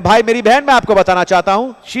 और मेरे भाई, मेरी बहन, मैं आपको बताना चाहता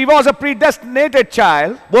हूं, she was a predestinated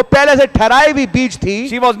child. वो पहले से ठहराई हुई बीज थी।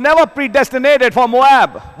 She was never predestinated for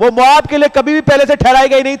Moab, वो मोआब के लिए कभी भी पहले से ठहराई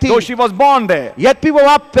गई नहीं though थी, she was born there. यद्यपि वो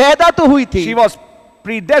वहां पैदा तो हुई थी। She was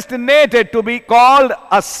predestinated to be called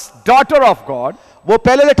a daughter of God, वो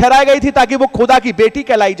पहले से ठहराई गई थी ताकि वो खुदा की बेटी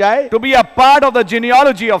कहलाई जाए, to be a part of the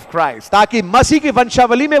genealogy of Christ. ताकि मसीह की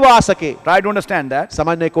वंशावली में वो आ सके। Try to understand that.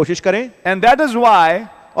 समझने की कोशिश करें। And that is why,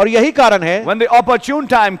 और यही कारण है, when the opportune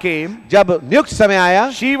time came, जब नियुक्त समय आया,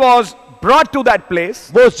 she was brought to that place.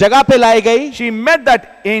 वो उस जगह पे लाई गई। She met that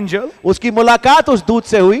angel. उसकी मुलाकात उस दूत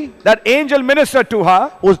से हुई। That angel ministered to her.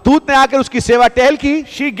 उस दूत ने आकर उसकी सेवा टहल की।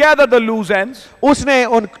 She gathered the loose ends, उसने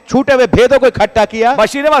उन छूटे हुए भेदों को इकट्ठा किया, but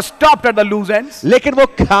she never stopped at the loose ends. लेकिन वो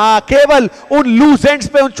केवल उन लूज एंड्स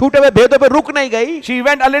पे, उन छूटे हुए भेदों पे रुक नहीं गई। She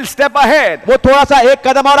went a little step ahead. वो थोड़ा सा एक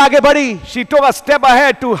कदम और आगे बढ़ी। She took a step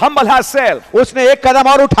ahead to humble herself. उसने एक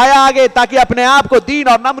कदम और उठाया आगे ताकि अपने आप को दीन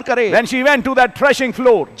और नम्र करे। When she went to that threshing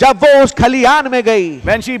floor, जब वो उस खलिहान में गई,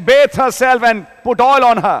 when she bathed herself and put oil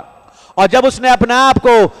on her, और जब उसने अपने आप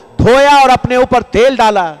को धोया और अपने ऊपर तेल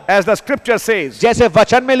डाला, as the scripture says, जैसे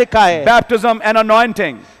वचन में लिखा है, baptism and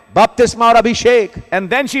anointing, बपतिस्मा और अभिषेक, and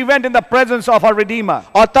then she went in the presence of her Redeemer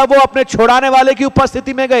और तब वो अपने छुड़ाने वाले की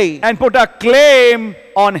उपस्थिति में गई and put a claim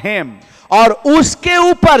on him और उसके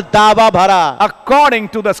ऊपर दावा भरा according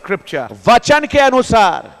to the scripture. वचन के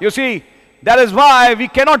अनुसार। You see, that is why we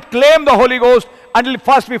cannot claim the Holy Ghost until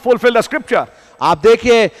first we fulfill the scripture. आप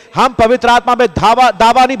देखिए, हम पवित्र आत्मा में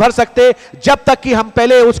दावा नहीं भर सकते जब तक कि हम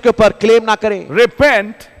पहले उसके ऊपर क्लेम ना करें।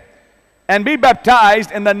 Repent and be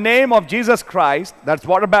baptized in the name of Jesus Christ. That's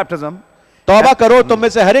water baptism. तौबा करो, तुम में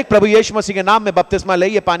से हर एक प्रभु यीशु मसीह के नाम में बपतिस्मा ले,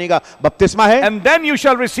 ये पानी का बपतिस्मा है। And then you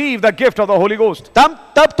shall receive the gift of the Holy Ghost.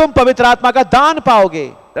 तब तुम पवित्र आत्मा का दान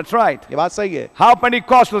पाओगे। That's right. ये बात सही है। How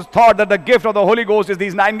Pentecostals thought that the gift of the Holy Ghost is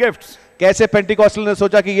these 9 gifts. कैसे पेंटिकॉस्टल ने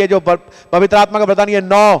सोचा कि ये जो पवित्र आत्मा का वरदान, ये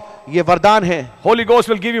 9 ये वरदान है। Holy Ghost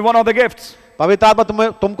will give you one of the gifts. पवित्र आत्मा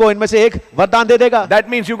तुमको इनमें से एक वरदान दे देगा। That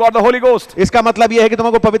means you got the Holy Ghost. इसका मतलब ये है कि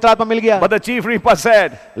तुमको पवित्र आत्मा मिल गया। But the chief reaper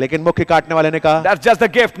said, लेकिन मुख्य काटने वाले ने कहा, that's just the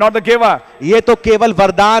gift, not the giver. ये तो केवल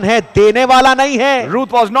वरदान है, देने वाला नहीं है।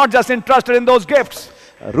 Ruth was not just interested in those gifts.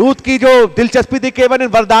 Ruth की जो दिलचस्पी थी केवल इन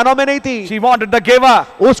वरदानों में नहीं थी, She wanted the giver.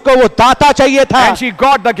 उसको वो दाता चाहिए था, And she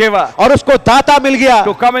got the giver और उसको दाता मिल गया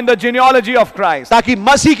to come in the genealogy of Christ. ताकि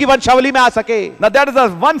मसीह की वंशावली में आ सके। Now that is a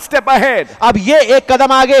one step ahead. अब ये एक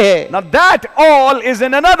कदम आगे है। Now that all is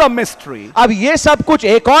in another mystery, अब ये सब कुछ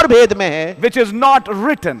एक और भेद में है which is not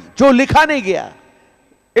written. जो लिखा नहीं गया।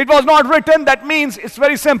 It was not written, that means it's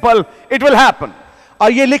very simple, it will happen.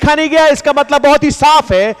 और ये लिखा नहीं गया, इसका मतलब बहुत ही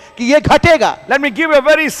साफ है कि ये घटेगा। Let me give you a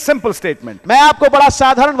very simple statement. मैं आपको बड़ा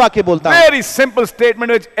साधारण वाक्य बोलता हूं, Very simple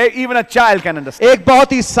statement which even a child can understand. एक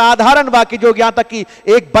बहुत ही साधारण वाक्य जो यहाँ तक कि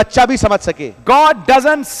एक बच्चा भी समझ सके। God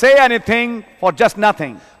doesn't say anything for just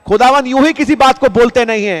nothing. खुदावन यूं ही किसी बात को बोलते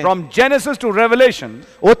नहीं है। From Genesis to Revelation,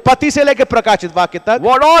 उत्पत्ति से लेकर प्रकाशित वाक्य तक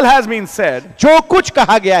what all has been said, जो कुछ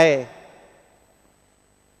कहा गया है,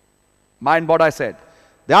 mind what I said.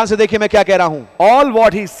 ध्यान से देखिए मैं क्या कह रहा हूं। All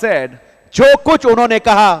what he said, जो कुछ उन्होंने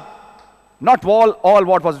कहा, not all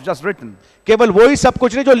what was just written, केवल वही सब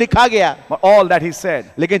कुछ नहीं जो लिखा गया, but all that he said.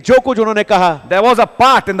 लेकिन जो कुछ उन्होंने कहा, There was a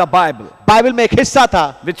part in the Bible Bible में एक हिस्सा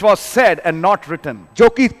था which was said and not written. जो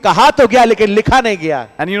कि कहा तो गया लेकिन लिखा नहीं गया।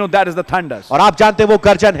 And you know that is the thunders. और आप जानते हैं वो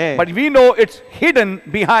गर्जन है, But we know it's hidden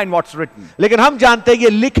behind what's written. लेकिन हम जानते हैं ये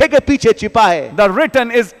लिखे के पीछे छिपा है। The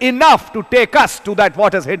written is enough to take us to that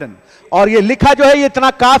what is hidden. और ये लिखा जो है ये इतना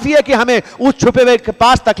काफी है कि हमें उस छुपे हुए के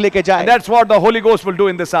पास तक लेके And जाए। that's what the Holy Ghost will do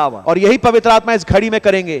in this hour. और यही पवित्र आत्मा इस घड़ी में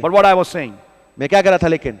करेंगे। But what I was saying, मैं क्या कह रहा था,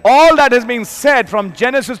 लेकिन all that is being said from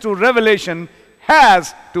Genesis to Revelation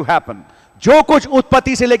has to happen. जो कुछ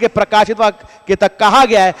उत्पत्ति से लेकर प्रकाशित वाक्य तक कहा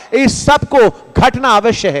गया है, इस सब को घटना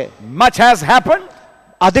अवश्य है। Much has happened,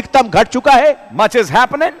 अधिकतम घट चुका है much is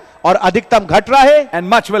happening, और अधिकतम घट रहा है and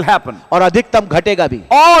much will happen. और अधिकतम घटेगा भी।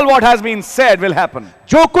 All what has been said will happen.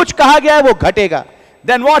 जो कुछ कहा गया है वो घटेगा।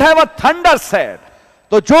 Then whatever thunder said,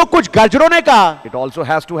 तो जो कुछ गर्जनों ने कहा it also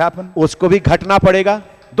has to happen. उसको भी घटना पड़ेगा।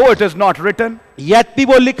 Though it is not written, यद्यपि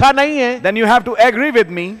वो लिखा नहीं है, then you have to agree with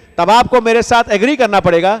me. तब आपको मेरे साथ एग्री करना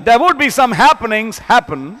पड़ेगा। There would be some happenings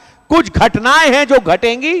happen कुछ घटनाएं हैं जो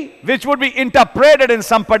घटेंगी, which would be interpreted in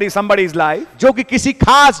somebody's life. जो कि किसी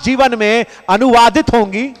खास जीवन में अनुवादित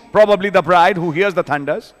होंगी। Probably the bride who hears the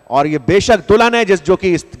thunders. और ये बेशक दुल्हन है जिस जो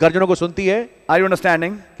कि इस गर्जनों को सुनती है। Are you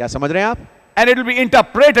understanding? क्या समझ रहे हैं आप? And it will be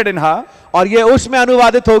interpreted in her. और ये उसमें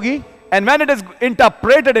अनुवादित होगी, And when it is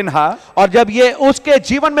interpreted in her, और जब ये उसके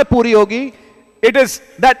जीवन में पूरी होगी, it is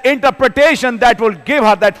that interpretation that will give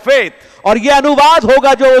her that faith. और ये अनुवाद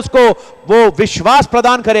होगा जो उसको वो विश्वास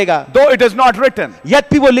प्रदान करेगा। Though it is not written.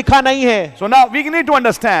 यद्यपि वो लिखा नहीं है। So now we need to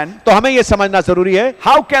understand, तो हमें ये समझना जरूरी है,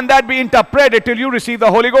 how can that be interpreted till you receive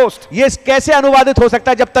the Holy Ghost? ये कैसे अनुवादित हो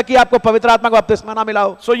सकता है जब तक कि आपको पवित्र आत्मा का बपतिस्मा ना मिला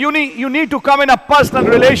हो। So you need to come in a personal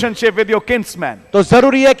relationship with your kinsman. तो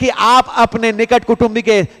जरूरी है कि आप अपने निकट कुटुंबी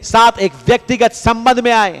के साथ एक व्यक्तिगत संबंध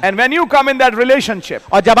में आए। And when you come in that relationship,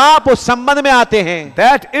 और जब आप उस संबंध में आते हैं,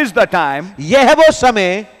 that is the time यह है वो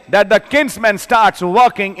समय that the kinsman starts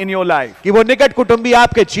working in your life कि वो निकट कुटुंबी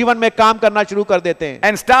आपके जीवन में काम करना शुरू कर देते हैं।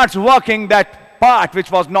 and starts working that part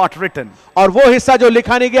which was not written और वो हिस्सा जो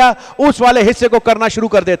लिखा नहीं गया, उस वाले हिस्से को करना शुरू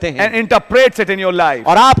कर देते हैं and interprets it in your life.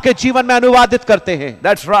 और आपके जीवन में अनुवादित करते हैं।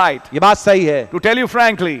 That's right. ये बात सही है। To tell you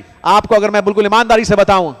frankly, आपको अगर मैं बिल्कुल ईमानदारी से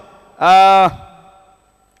बताऊं,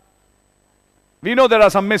 we know there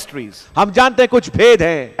are some mysteries, हम जानते हैं कुछ भेद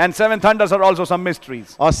हैं, and seven thunders are also some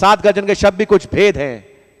mysteries और 7 गर्जन के शब्द भी कुछ भेद हैं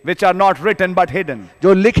which are not written but hidden.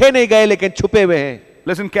 जो लिखे नहीं गए लेकिन छुपे हुए हैं।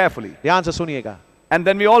 Listen carefully. ध्यान से सुनिएगा। And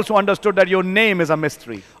then we also understood that your name is a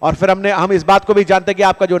mystery. और फिर हम इस बात को भी जानते हैं कि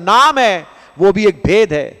आपका जो नाम है वो भी एक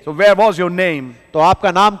भेद है। So where was your name? तो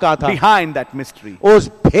आपका नाम कहाँ था? Behind that mystery. उस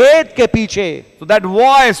भेद के पीछे। So that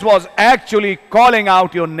voice was actually calling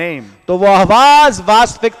out your name. तो वो आवाज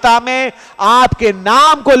वास्तविकता में आपके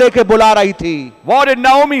नाम को लेकर बुला रही थी। What did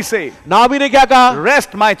Naomi say? Naomi ने क्या कहा?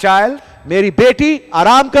 Rest, my child. मेरी बेटी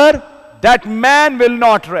आराम कर। That man will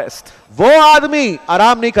not rest वो आदमी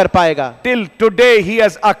आराम नहीं कर पाएगा till today he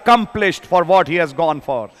has accomplished for what he has gone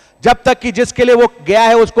for. जब तक कि जिसके लिए वो गया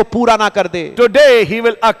है उसको पूरा ना कर दे। Today he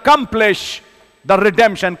will accomplish the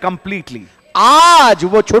redemption completely. आज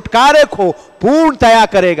वो छुटकारे को पूर्णतया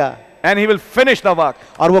करेगा And he will finish the work.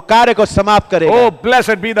 और वो कार्य को समाप्त करेगा। Oh,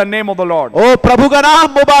 blessed be the name of the Lord. ओ प्रभु का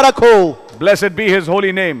नाम मुबारक हो। Blessed be his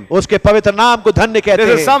holy name. उसके पवित्र नाम को धन्य कहते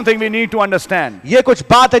This is हैं। something we need to understand. ये कुछ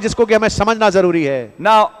बात है जिसको कि हमें समझना जरूरी है।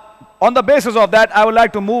 Now, on the basis of that, I would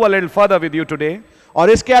like to move a little further with you today. और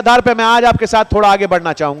इसके आधार पर मैं आज आपके साथ थोड़ा आगे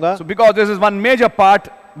बढ़ना चाहूंगा। So, because this is one major part,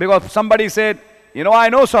 because somebody said, you know, I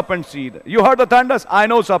know serpent seed. You heard the thunders? I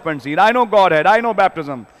know serpent seed. I know Godhead. I know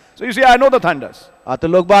baptism. So you see, I know the thunders. तो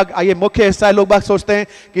लोग बाग, ये मुख्य हिस्सा है, लोग बाग सोचते हैं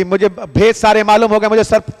कि मुझे भेद सारे मालूम हो गए, मुझे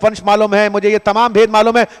सर्पवंश मालूम है, मुझे ये तमाम भेद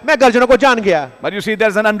मालूम है, मैं गर्जनों को जान गया। But you see,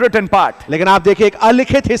 there's an unwritten part लेकिन आप देखिए एक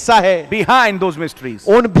अलिखित हिस्सा है behind those mysteries,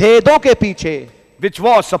 उन भेदों के पीछे which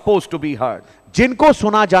was supposed to be heard. जिनको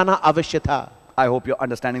सुना जाना अवश्य था। I hope you're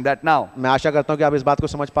understanding that now. मैं आशा करता हूं कि आप इस बात को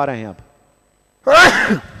समझ पा रहे हैं।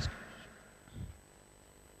 आप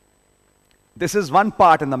This is one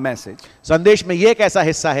part in the message संदेश में ये एक ऐसा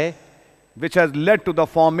हिस्सा है which has led to the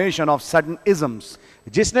formation of sudden isms.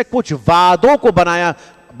 जिसने कुछ वादों को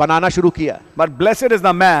बनाना शुरू किया। But blessed is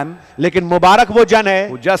the man लेकिन मुबारक वो जन है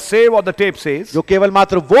who just say what the tape says जो केवल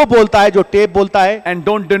मात्र वो बोलता है जो टेप बोलता है, and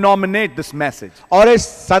don't denominate this message. और इस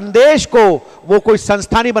संदेश को वो कोई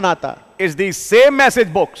संस्था नहीं बनाता। It's these same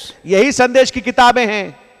message books यही संदेश की किताबें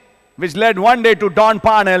हैं which led one day to Don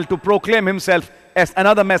Parnell to proclaim himself as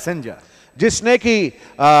another messenger. जिसने कि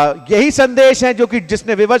यही संदेश है जो कि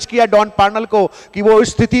जिसने विवश किया डॉन पार्नल को कि वो इस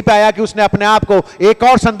स्थिति पे आया कि उसने अपने आप को एक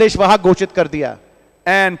और संदेश वहां घोषित कर दिया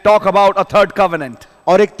And talk about a third covenant.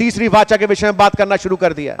 और एक तीसरी वाचा के विषय में बात करना शुरू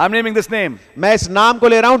कर दिया। I'm naming this name. मैं इस नाम को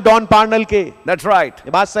ले रहा हूं डॉन पार्नल के। That's right.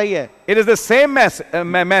 ये बात सही है। It is the same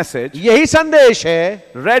message यही संदेश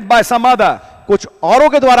है read by some other कुछ औरों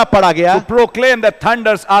के द्वारा पढ़ा गया to proclaim that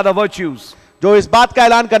thunders are the virtues. जो इस बात का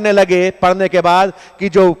ऐलान करने लगे पढ़ने के बाद कि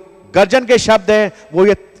जो गर्जन के शब्द हैं वो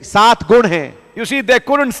ये 7 गुण हैं। You see, they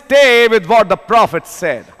couldn't stay with what the prophet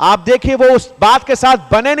said. आप देखिए वो उस बात के साथ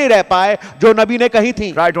बने नहीं रह पाए जो नबी ने कही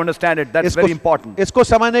थी। Try to understand it. That's very important. इसको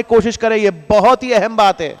समझने की कोशिश करें, ये बहुत ही अहम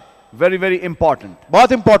बात है। Very, very important.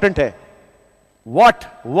 बहुत इंपॉर्टेंट है। What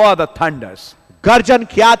were the thunders? गर्जन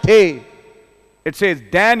क्या थे? It says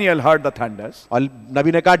Daniel heard the thunders. और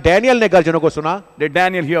नबी ने कहा डैनियल ने गर्जनों को सुना। Did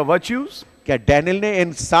Daniel hear virtues? क्या डैनियल ने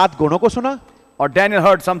इन 7 गुणों को सुना? Or Daniel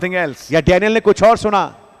heard something else? या डैनियल ने कुछ और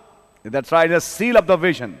सुना? That's right, just seal up the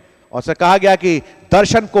vision. और उसे कहा गया कि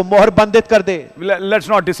दर्शन को मोहर बंदित कर दे। Let's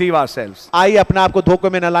not deceive ourselves. आइए अपने आप को धोखे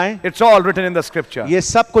में न लाएं। It's all written in the scripture. ये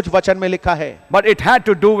सब कुछ वचन में लिखा है। But it had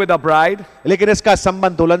to do with the bride. लेकिन इसका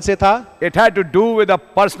संबंध दुल्हन से था। It had to do with a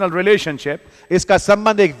personal relationship. इसका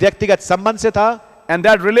संबंध एक व्यक्तिगत संबंध से था। And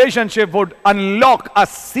that relationship would unlock a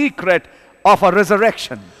secret of a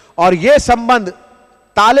resurrection. और ये संबंध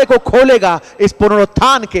ताले को खोलेगा इस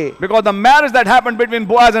पुनरुत्थान के। Because the marriage that happened between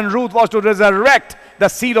Boaz and Ruth was to resurrect the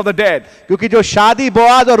seed of the dead. क्योंकि जो शादी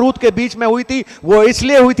बोआज और रूत के बीच में हुई थी वो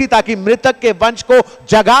इसलिए हुई थी ताकि मृतक के वंश को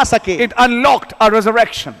जगा सके। It unlocked a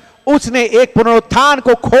resurrection. उसने एक पुनरुत्थान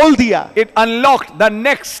को खोल दिया। It unlocked the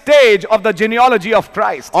next stage of the genealogy of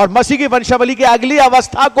Christ. और मसीह की वंशावली की अगली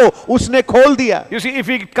अवस्था को उसने खोल दिया। You see, if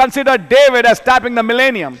we consider David as tapping the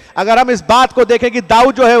millennium, अगर हम इस बात को देखें कि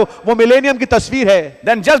दाऊद जो है वो मिलेनियम की तस्वीर है,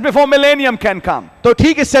 then just before millennium can come, तो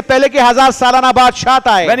ठीक इससे पहले कि 1000 सालाना बादशाह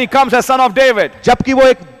आए, when he comes as son of David, जबकि वो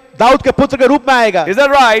एक दाऊद के पुत्र के रूप में आएगा। is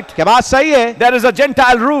that right? क्या बात सही है? There is a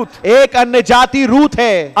Gentile Ruth एक अन्य जाति रूत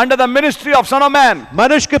है under the ministry of Son of Man,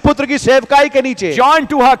 मनुष्य के पुत्र की सेवकाई के नीचे, joined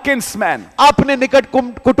to her kinsman, अपने निकट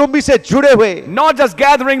कुटुंबी से जुड़े हुए, not just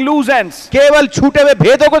gathering loose ends, केवल छूटे हुए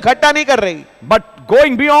भेदों को इकट्ठा नहीं कर रही, but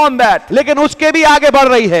going beyond that लेकिन उसके भी आगे बढ़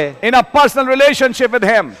रही है, in a personal relationship with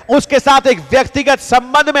him, उसके साथ एक व्यक्तिगत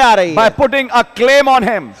संबंध में आ रही by है, putting a claim on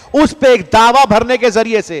him. उस पे एक दावा भरने के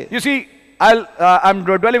जरिए से। You see, I'm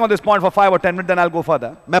dwelling on this point for 5 or 10 minutes, then I'll go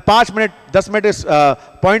further. मैं 5 मिनट 10 मिनट इस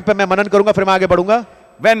पॉइंट पे मैं मनन करूंगा, फिर मैं आगे बढ़ूंगा।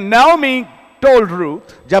 When Naomi told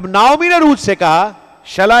Ruth, जब नाओमी ने रूत से कहा,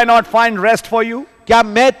 shall I not find rest for you? क्या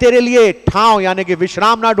मैं तेरे लिए ठाव यानी कि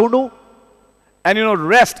विश्राम ना ढूंढूं? And you know,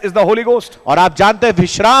 rest is the Holy Ghost. और आप जानते हैं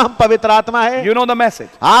विश्राम पवित्र आत्मा है। You know the message.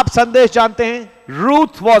 आप संदेश जानते हैं।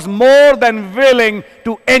 Ruth was more than willing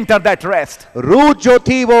to enter that rest. Ruth जो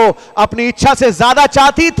थी वो अपनी इच्छा से ज्यादा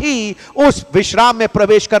चाहती थी उस विश्राम में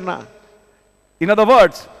प्रवेश करना। In other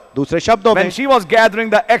words, दूसरे शब्दों में when she was gathering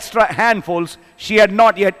the extra handfuls, she had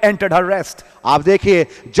not yet entered her rest. आप देखिए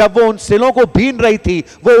जब वो उन सिलों को बीन रही थी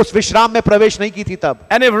वो उस विश्राम में प्रवेश नहीं की थी तब।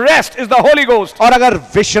 And if rest is the Holy Ghost, और अगर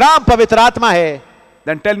विश्राम पवित्र आत्मा है,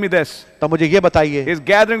 then tell me this. तो मुझे ये बताइए, Is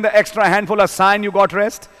gathering the extra handful a sign you got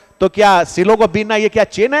rest? तो क्या सिलों को बीनना ये क्या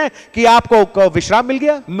चिन्ह है कि आपको विश्राम मिल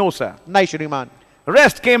गया? No, sir. नहीं श्रीमान।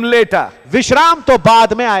 Rest came later. विश्राम तो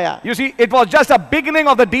बाद में आया। You see, it was just a beginning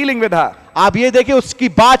of the dealing with her. आप ये देखिए, उसकी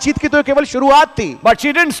बातचीत की तो केवल शुरुआत थी, But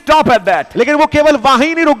she didn't stop at that. लेकिन वो केवल वहीं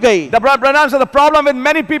ही नहीं रुक गई। The Branham said the problem with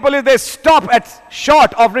many people is they stop at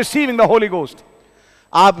short of receiving the Holy Ghost.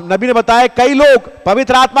 आप नबी ने बताया कई लोग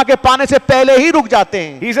पवित्र आत्मा के पाने से पहले ही रुक जाते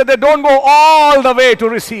हैं। He said they don't go all the way to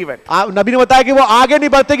receive it. नबी ने बताया कि वो आगे नहीं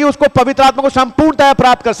बढ़ते कि उसको पवित्र आत्मा को संपूर्णतः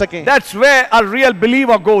प्राप्त कर सकें। That's where a real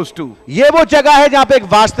believer goes to. ये वो जगह है जहां पे एक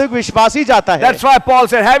वास्तविक विश्वासी जाता है। That's why Paul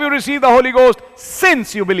said, have you received the Holy Ghost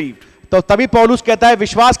since you believed? तो तभी पौलुस कहता है,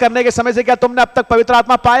 विश्वास करने के समय से क्या तुमने अब तक पवित्र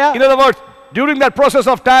आत्मा पाया? In other words, during that process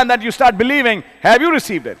of time that you start believing, have you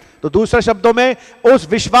received it? तो दूसरे शब्दों में, उस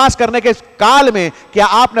विश्वास करने के काल में क्या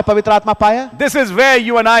आपने पवित्र आत्मा पाया? This is where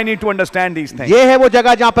you and I need to understand these things. ये है वो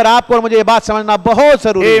जगह जहां पर आपको और मुझे ये बात समझना बहुत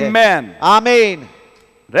जरूरी है। Amen. आमीन।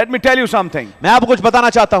 Let me tell you something. मैं आपको कुछ बताना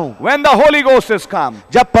चाहता हूं। When the Holy Ghost has come,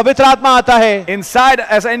 जब पवित्र आत्मा आता है inside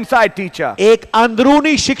as an inside teacher, एक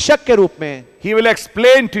अंदरूनी शिक्षक के रूप में, he will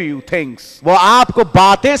explain to you things. वो आपको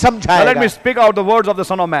बातें Now let समझाएगा। me speak out the words of the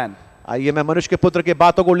Son of Man आइए मैं मनुष्य के पुत्र की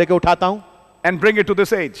बातों को लेकर उठाता हूं and bring it to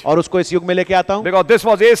this age. और उसको इस युग में लेके आता हूं, Because this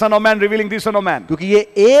was a Son of Man revealing the Son of Man. क्योंकि ये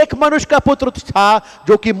एक मनुष्य का पुत्र था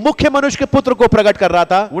जो कि मुख्य मनुष्य के पुत्र को प्रकट कर रहा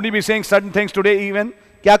था। Would he be saying certain things today even?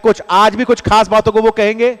 क्या कुछ आज भी कुछ खास बातों को वो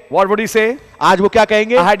कहेंगे? What would he say? आज वो क्या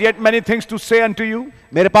कहेंगे? I had yet many things to say unto you,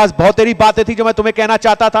 मेरे पास बहुत तेरी बातें थी जो मैं तुम्हें कहना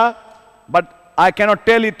चाहता था, but I cannot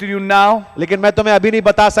tell it to you now. लेकिन मैं तुम्हें अभी नहीं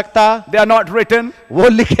बता सकता। They are not written. वो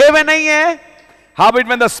लिखे हुए नहीं है। Howbeit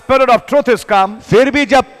when the Spirit of truth is come, फिर भी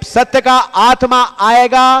जब सत्य का आत्मा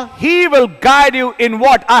आएगा, he will guide you in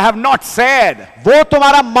what I have not said. वो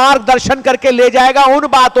तुम्हारा मार्गदर्शन करके ले जाएगा उन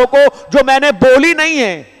बातों को जो मैंने बोली नहीं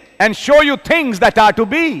है, And show you things that are to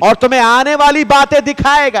be. और तुम्हें आने वाली बातें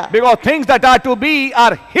दिखाएगा। Because things that are to be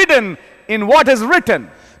are hidden in what is written.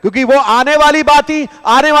 क्योंकि वो आने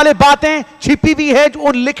आने वाली बातें छिपी हुई है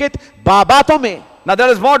उन लिखित बातों में। Now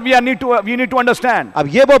that is what we need to understand. अब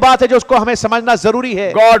ये वो बात है जो उसको हमें समझना जरूरी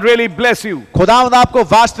है। God really bless you. खुदावंद आपको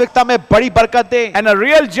वास्तविकता में बड़ी बरकत दे। And a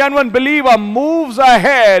real genuine believer moves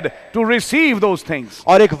ahead to receive those things.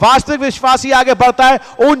 और एक वास्तविक विश्वासी आगे बढ़ता है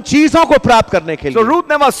उन चीजों को प्राप्त करने के So लिए। Ruth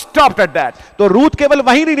never stopped at that. तो रूथ केवल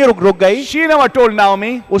वहीं नहीं रुक गई। She never told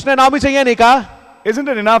Naomi, उसने नाओमी से ये नहीं कहा, isn't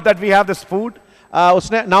it enough that we have this food?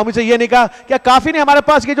 उसने नाओमी से ये नहीं कहा क्या काफी नहीं हमारे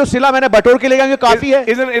पास ये जो सिला मैंने बटोर के ले गया ये काफी है?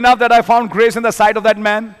 Isn't it enough that I found grace in the sight of that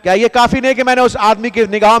man? क्या ये काफी नहीं कि मैंने उस आदमी की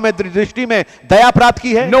निगाह में दृष्टि में दया प्राप्त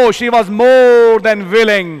की है? No, she was more than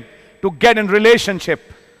willing to get in relationship.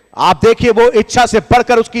 आप देखिए वो इच्छा से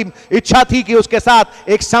बढ़कर उसकी इच्छा थी कि उसके साथ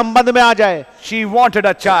एक संबंध में आ जाए। She wanted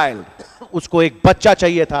a child. उसको एक बच्चा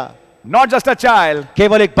चाहिए था। Not just a child,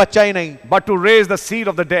 केवल एक बच्चा ही नहीं, but to raise the seed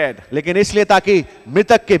of the dead. लेकिन इसलिए ताकि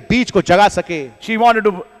मृतक के बीज को जगा सके। She wanted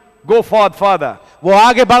to go forth further. वो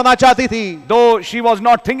आगे बढ़ना चाहती थी, Though she was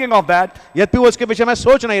not thinking of that, यद्यपि वो उसके विषय में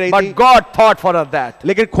सोच नहीं रही थी, but God thought for her that.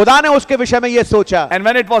 लेकिन खुदा ने उसके विषय में ये सोचा। And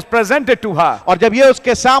when it was presented to her, और जब ये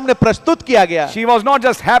उसके सामने प्रस्तुत किया गया, she was not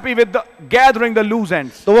just happy with gathering the loose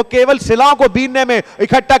ends. तो वो केवल सिलाओं को बीनने में,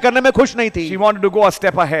 इकट्ठा करने में खुश नहीं थी। She wanted to go a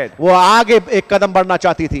step ahead. वो आगे एक कदम बढ़ना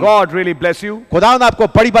चाहती थी। God really bless you. खुदावंद आपको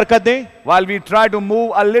बड़ी बरकत दे। While we try to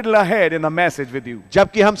move a little ahead in the message with you.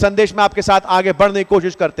 जबकि हम संदेश में आपके साथ आगे बढ़ने की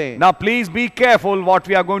कोशिश करते हैं। Now please be careful what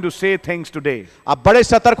we are going to say things today. आप बड़े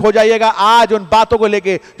सतर्क हो जाइएगा आज उन बातों को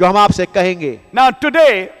लेके जो हम आपसे कहेंगे। Now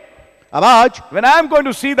today, अब आज when I am going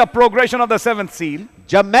to see the progression of the seventh seal,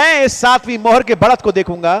 जब मैं इस 7वीं मोहर के बढ़त को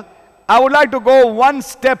देखूंगा, I would like to go one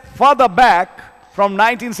step further back from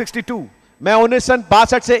 1962 मैं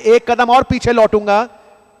 1962 से एक कदम और पीछे लौटूंगा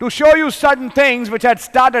to show you certain things which had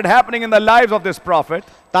started happening in the lives of this prophet,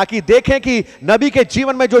 ताकि देखें कि नबी के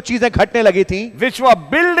जीवन में जो चीजें घटने लगी थी, which were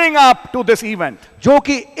building up to this event. जो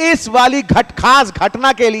कि इस वाली खास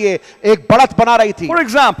घटना के लिए एक बढ़त बना रही थी। For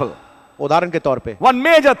example, उदाहरण के तौर पे one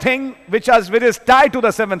major thing which is tied to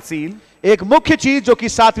the seventh seal एक मुख्य चीज जो कि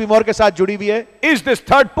 7वीं मोहर के साथ जुड़ी हुई है, is this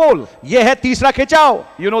third pole. यह है तीसरा खिंचाव।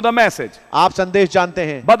 You know the message. आप संदेश जानते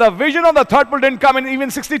हैं, But the vision of the third pole didn't come in even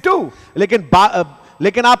 62.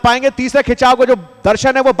 लेकिन आप पाएंगे तीसरे खिंचाव का जो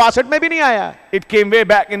दर्शन है वो 62 में भी नहीं आया। It came way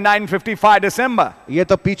back in 1955 December. ये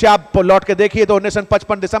तो पीछे आप लौट के देखिए तो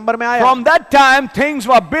 1955 दिसंबर में आया। From that time things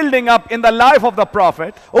were building up in the life of the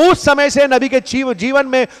prophet. उस समय से नबी के जीवन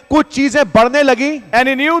में कुछ चीजें बढ़ने लगी, And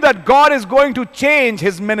he knew that God is going to change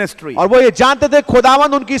his ministry. और वो ये जानते थे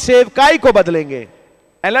खुदावंद उनकी सेवकाई को बदलेंगे।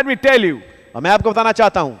 And let me tell you, और मैं आपको बताना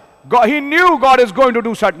चाहता हूं, he knew God is going to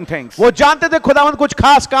do certain things. वो जानते थे खुदावंद कुछ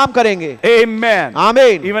खास काम करेंगे। Amen.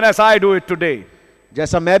 आमीन। Even as I do it today,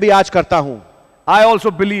 जैसा मैं भी आज करता हूं, I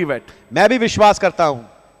also believe it. मैं भी विश्वास करता हूं।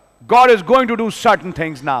 God is going to do certain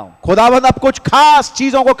things now. खुदावंद अब कुछ खास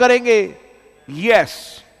चीजों को करेंगे।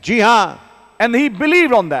 Yes. जी हां। And he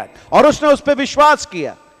believed on that. और उसने उस पर विश्वास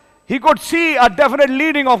किया। He could see a definite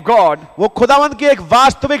leading of God, वो खुदावंद की एक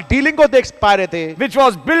वास्तविक डीलिंग को देख पा रहे थे, which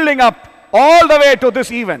was building up all the way to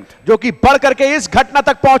this event. जो कि बढ़ करके इस घटना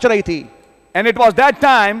तक पहुंच रही थी। And it was that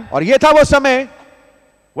time और ये था वो समय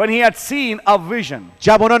when he had seen a vision.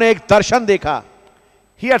 जब उन्होंने एक दर्शन देखा।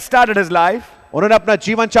 He had started his life, उन्होंने अपना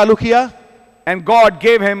जीवन चालू किया and God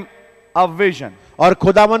gave him a vision. और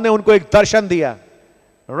खुदावंद ने उनको एक दर्शन दिया।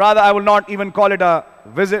 Rather, I will not even call it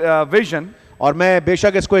a vision. और मैं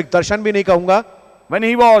बेशक इसको एक दर्शन भी नहीं कहूंगा। When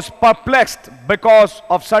he was perplexed because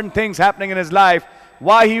of certain things happening in his life,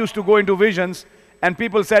 why he used to go into visions, and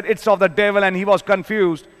people said it's of the devil, and he was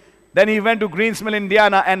confused. Then he went to Greensmill,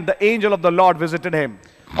 Indiana, and the angel of the Lord visited him.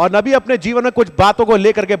 और नबी अपने जीवन में कुछ बातों को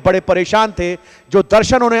लेकर के बड़े परेशान थे। जो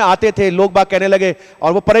दर्शन उन्हें आते थे, लोग बात कहने लगे,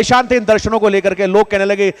 और वो परेशान थे इन दर्शनों को लेकर के। लोग कहने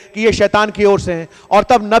लगे कि ये शैतान की ओर से हैं। और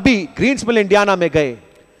तब नबी ग्रीन्समिल, इंडियाना में गए।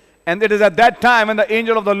 And it is at that time when the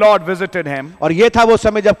angel of the Lord visited him, और ये था वो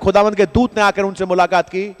समय जब खुदावंद के दूत ने आकर उनसे मुलाकात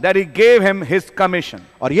की, that he gave him his commission.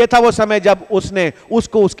 और ये था वो समय जब उसने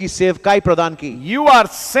उसको उसकी सेवकाई प्रदान की। You are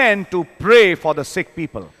sent to pray for the sick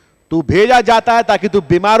people. तू भेजा जाता है ताकि तू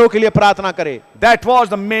बीमारों के लिए प्रार्थना करे। That was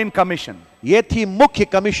the main commission. ये थी मुख्य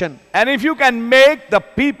commission. And if you can make the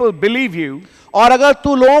people believe you, और अगर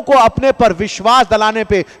तू लोगों को अपने पर विश्वास दिलाने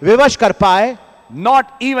पे विवश कर पाए, not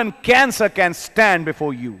even cancer can stand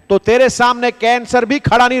before you. तो तेरे सामने कैंसर भी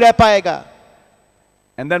खड़ा नहीं रह पाएगा।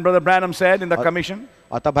 And then Brother Branham said in the commission,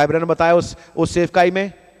 और तब भाई ब्रैनम ने बताया उस सेवकाई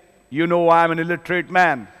में, you know I am an illiterate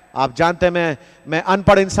man. आप जानते हैं मैं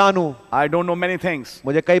अनपढ़ इंसान हूं। I don't know many things.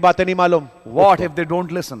 मुझे कई बातें नहीं मालूम। What if they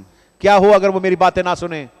don't listen? क्या हो अगर वो मेरी बातें ना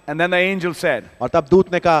सुने? And then the angel said, और तब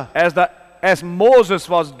दूत ने कहा, as Moses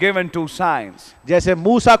was given 2 signs, जैसे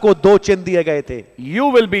मूसा को 2 चिन्ह दिए गए थे, you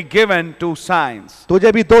will be given 2 signs,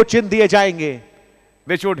 तुझे भी 2 चिन्ह दिए जाएंगे,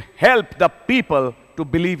 which would help the people to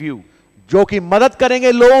believe you. जो कि मदद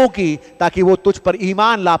करेंगे लोगों की ताकि वो तुझ पर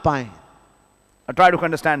ईमान ला पाएं। I try to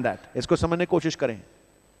understand that. इसको समझने की कोशिश करें।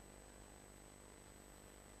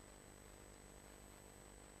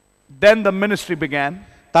 Then the ministry began,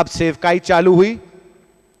 तब सेवकाई चालू हुई,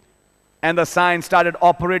 and the signs started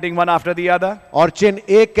operating one after the other. और चिन्ह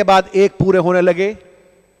एक के बाद एक पूरे होने लगे।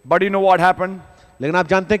 But you know what happened? लेकिन आप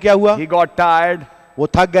जानते हैं क्या हुआ? He got tired वो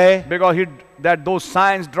थक गए, because those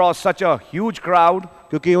signs draw such a huge crowd.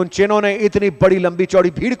 क्योंकि उन चिन्हों ने इतनी बड़ी लंबी चौड़ी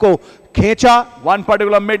भीड़ को खींचा। One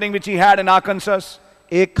particular meeting which he had in Arkansas,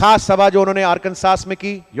 एक खास सभा जो उन्होंने आर्कनसास में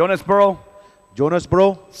की,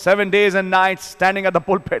 जोनसबरो, 7 days and nights standing at the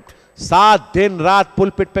pulpit, 7 दिन रात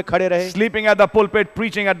पुलपिट पे खड़े रहे, sleeping at the pulpit,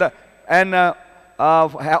 preaching at the and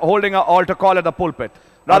holding an altar call at the pulpit,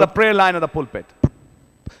 rather prayer line at the pulpit.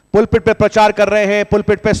 Pulpit पे प्रचार कर रहे हैं,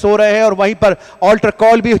 पुलपिट पे सो रहे हैं, और वहीं पर ऑल्टर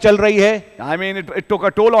कॉल भी चल रही है। I mean, it took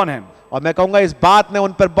a toll on him. और मैं कहूंगा इस बात ने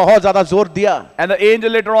उन पर बहुत ज्यादा जोर दिया। And the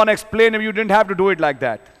angel later on explained him, you didn't have to do it like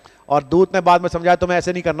that. और दूत ने बाद में समझाया तुम्हें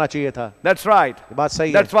ऐसे नहीं करना चाहिए था। That's right. ये बात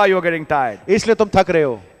सही है। That's why you're getting tired. इसलिए तुम थक रहे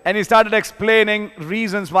हो। And he started explaining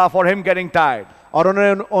reasons for him getting tired. और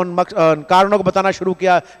उन्होंने उन कारणों को बताना शुरू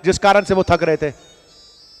किया जिस कारण से वो थक रहे थे।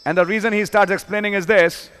 And the reason he starts explaining is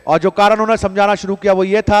this. और जो कारण उन्होंने समझाना शुरू किया वो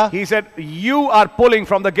ये था, He said, you are pulling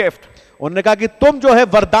from the gift. उन्होंने कहा कि तुम जो है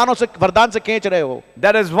वरदान से खींच रहे हो।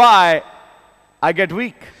 That is why I get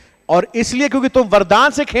weak. और इसलिए क्योंकि तुम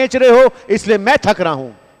वरदान से खींच रहे हो, इसलिए मैं थक रहा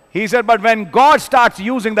हूं। He said, but when God starts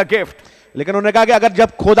using the gift, लेकिन उन्होंने कहा कि अगर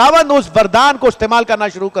जब खुदावंद उस वरदान को इस्तेमाल करना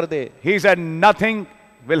शुरू कर दे, he said, nothing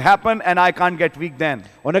will happen and I can't get weak then.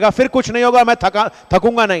 उन्होंने कहा फिर कुछ नहीं होगा, मैं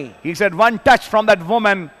थकूंगा नहीं। He said, one touch from that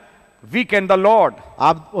woman weakened the Lord.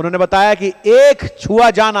 आप उन्होंने बताया कि एक छुआ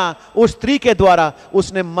जाना उस स्त्री के द्वारा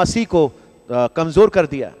उसने मसीह को कमजोर कर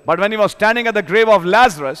दिया। But when he was standing at the grave of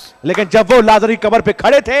Lazarus, लेकिन जब वो लाजर की कब्र पे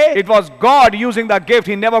खड़े थे, it was God using the gift.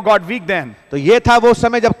 He never got weak then. तो ये था वो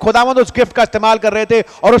समय जब खुदावंद उस गिफ्ट का इस्तेमाल कर रहे थे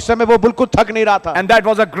और उस समय वो बिल्कुल थक नहीं रहा था। And that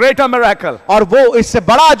was a greater miracle. और वो इससे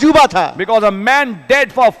बड़ा अजूबा था। Because a man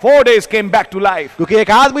dead for 4 days came back to life. क्योंकि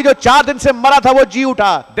एक आदमी जो 4 दिन से मरा था वो जी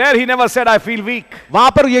उठा। There he never said, I feel weak.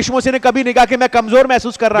 वहां पर यीशु मसीह ने कभी नहीं कहा कि मैं कमजोर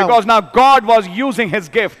महसूस कर रहा हूं। Because now God was using his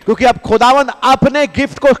gift. क्योंकि अब खुदावंद अपने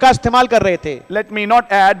गिफ्ट को उसका इस्तेमाल कर रहे थे। Let me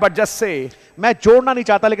not add, but just say, मैं जोड़ना नहीं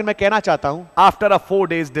चाहता लेकिन मैं कहना चाहता हूं, after a 4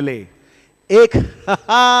 days delay, एक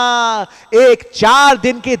 4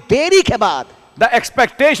 दिन की देरी के बाद, the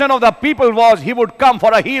expectation of the people was he would come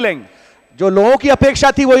for a healing. जो लोगों की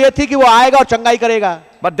अपेक्षा थी वो ये थी कि वो आएगा और चंगाई करेगा।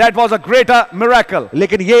 But that was a greater miracle.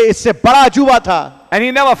 लेकिन ये इससे बड़ा अजूबा था। And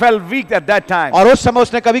he never felt weak at that time. और उस समय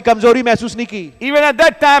उसने कभी कमजोरी महसूस नहीं की। Even at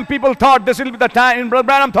that time, people thought this will be the time. And Brother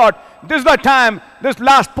Branham thought this is the time this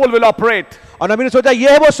last pull will operate. और नबी ने सोचा ये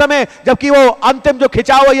है वो समय जबकि वो अंतिम जो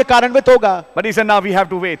खिंचाव है ये कार्यान्वित होगा। But he said now we have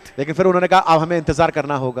to wait. लेकिन फिर उन्होंने कहा अब हमें इंतजार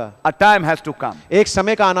करना होगा। A time has to come. एक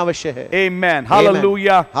समय का आना अवश्य है। Amen.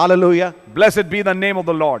 Hallelujah. Hallelujah. Blessed be the name of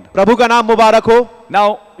the Lord. प्रभु का नाम मुबारक हो।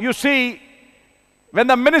 Now you see, when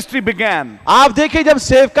the ministry began, आप देखिए जब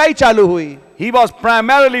सेवकाई चालू हुई, he was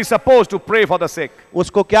primarily supposed to pray for the sick.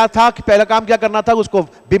 उसको क्या था कि पहला काम क्या करना था, उसको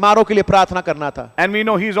बीमारों के लिए प्रार्थना करना था। And we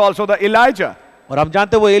know he's also the Elijah, और हम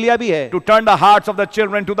जानते वो एलिया भी है, to turn the hearts of the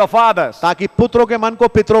children to the fathers. ताकि पुत्रों के मन को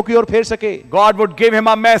पितरों की ओर फेर सके। God would give him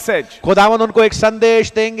a message खुदावंद उनको एक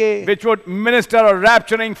संदेश देंगे which would minister a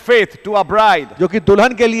rapturing faith to a bride. जो कि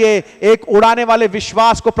दुल्हन के लिए एक उड़ाने वाले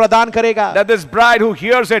विश्वास को प्रदान करेगा, That this bride who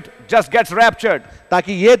hears it just gets raptured.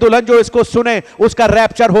 ताकि ये दुल्हन जो इसको सुने उसका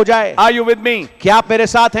रैप्चर हो जाए। Are you with me? क्या आप मेरे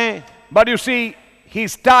साथ हैं? But you see, he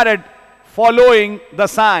started following the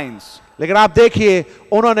signs. लेकिन आप देखिए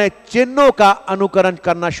उन्होंने चिन्हों का अनुकरण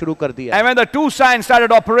करना शुरू कर दिया। And when the two signs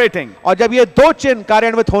started operating, और जब ये दो चिन्ह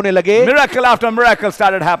कार्यान्वित होने लगे, miracle after miracle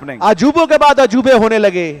started happening. अजूबों के बाद अजूबे होने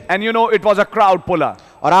लगे। And you know, it was a crowd puller.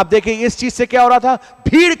 और आप देखिए इस चीज से क्या हो रहा था,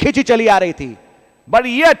 भीड़ खींची चली आ रही थी। But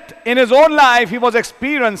yet, in his own life, he was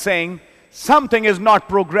experiencing something is not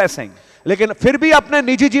progressing. लेकिन फिर भी अपने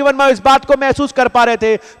निजी जीवन में इस बात को महसूस कर पा रहे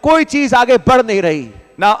थे, कोई चीज आगे बढ़ नहीं रही।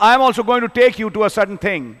 Now, I am also going to take you to a certain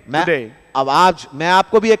thing today. अब आज मैं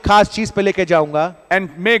आपको भी एक खास चीज पे लेके जाऊंगा। And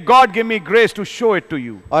may God give me grace to show it to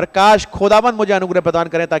you. और काश खुदावंद मुझे अनुग्रह प्रदान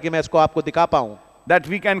करें ताकि मैं इसको आपको दिखा पाऊं। That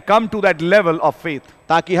we can come to that level of faith.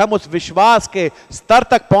 ताकि हम उस विश्वास के स्तर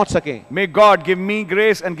तक पहुंच सकें। May God give me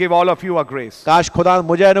grace and give all of you a grace. काश खुदा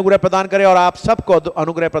मुझे अनुग्रह प्रदान करे और आप सबको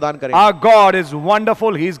अनुग्रह प्रदान करें। Our God is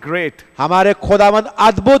wonderful. He is great. हमारे खुदावंद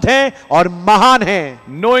अद्भुत हैं और महान हैं।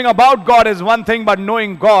 Knowing about God is one thing, but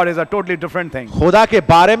knowing God is a totally different thing. खुदा के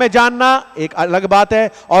बारे में जानना एक अलग बात है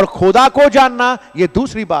और खुदा को जानना ये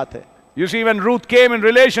दूसरी बात है। You see, when Ruth came in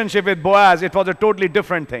relationship with Boaz, it was a totally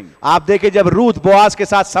different thing. आप देखिए जब रूथ बोआज के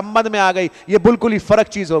साथ संबंध में आ गई, ये बिल्कुल ही फर्क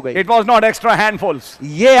चीज हो गई। It was not extra handfuls.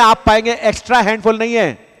 ये आप पाएंगे एक्स्ट्रा हैंडफुल नहीं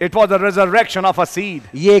है, It was a resurrection of a seed.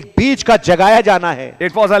 ये एक बीज का जगाया जाना है।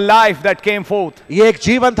 It was a life that came forth, ये एक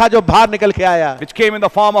जीवन था जो बाहर निकल के आया, which came in the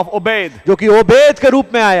form of Obed. जो कि ओबेद के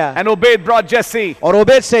रूप में आया। And Obed brought Jesse, और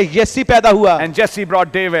ओबेद से यस्सी पैदा हुआ and Jesse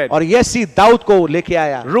brought David. और यस्सी दाऊद को लेके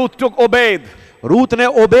आया। Ruth took Obed रूथ ने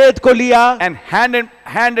ओबेद को लिया and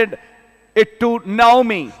handed it to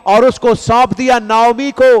Naomi. और उसको सौंप दिया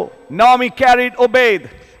नाओमी को। Naomi carried Obed.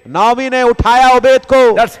 नाओमी ने उठाया ओबेद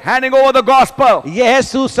को। That's handing over the gospel. यह है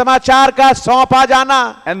सुसमाचार का सौंपा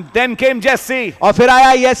जाना। And then came Jesse. और फिर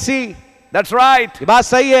आया यस्सी। That's right. ये बात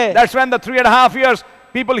सही है। That's when the 3.5 years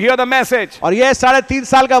people hear the message. और यह 3.5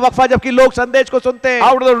 साल का वक्फा जबकि लोग संदेश को सुनते हैं।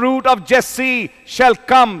 Out of the root of Jesse shall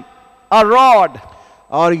come a rod.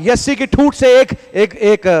 और यस्सी की ठूठ से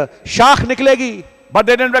एक शाख निकलेगी। But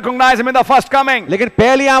they didn't recognize him in the first coming. लेकिन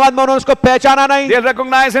पहली आमद में उन्होंने उसको पहचाना नहीं। They'll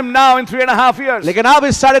recognize him now in 3.5 years. लेकिन अब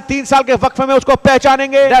इस 3.5 साल के वक्फे में उसको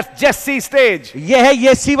पहचानेंगे। That's Jesse stage. यह है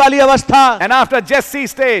यस्सी वाली अवस्था। And after Jesse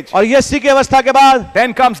stage, और यस्सी की अवस्था के बाद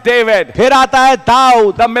then comes David, फिर आता है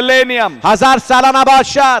दाऊद, the millennium. 1000 सालाना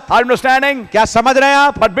बादशाह। Are you understanding? क्या समझ रहे हैं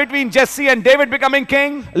आप? But between Jesse and David becoming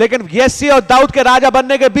king, लेकिन यस्सी और दाऊद के राजा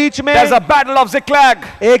बनने के बीच में there's a battle of Ziklag,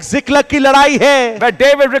 एक जिक्लग की लड़ाई है, where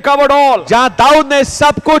David recovered all. जहां दाऊद ने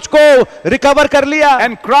सब कुछ को रिकवर कर लिया।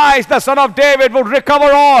 And Christ, the son of David, would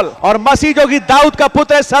recover all. और मसीह जो कि दाऊद का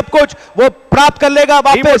पुत्र है, सब कुछ वो प्राप्त कर लेगा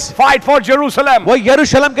He would वापस। fight for Jerusalem. वो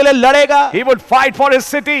यरूशलेम के लिए लड़ेगा, He would fight for his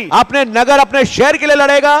city. अपने नगर अपने शहर के लिए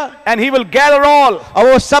लड़ेगा And he will gather all.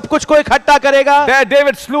 और वो सब कुछ को इकट्ठा करेगा। There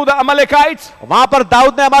David slew the Amalekites. वहां पर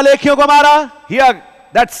दाऊद ने अमालेकियों को मारा। Here,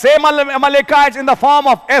 that same Amalekites in the form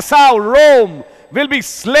of Esau, Rome, will be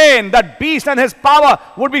slain. That beast and his power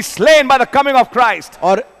would be slain by the coming of Christ.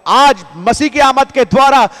 और आज मसीह की आमद के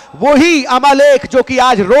द्वारा वही अमालेक जो कि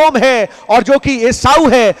आज रोम है और जो कि एसाऊ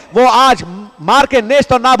है, वो आज मार के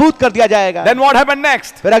नेस्त और नाबूद कर दिया जाएगा। Then what happened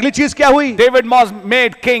next? फिर अगली चीज क्या हुई? David was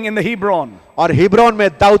made king in the Hebron. और हिब्रोन में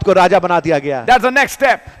दाऊद को राजा बना दिया गया। That's the next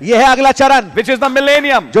step, यह है अगला चरण, which is the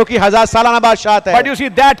millennium. जो कि 1000 सालाना बादशाह है। But you see,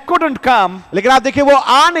 that couldn't come लेकिन आप देखिए वो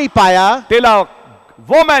आ नहीं पाया till a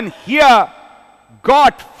woman here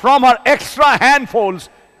got from her extra handfuls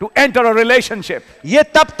to enter a relationship. ये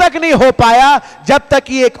तब तक नहीं हो पाया जब तक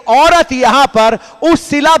कि एक औरत यहां पर उस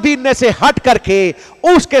सिला बीनने से हट करके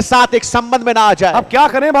उसके साथ एक संबंध में ना आ जाए। अब क्या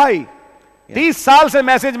करें भाई? 30 साल से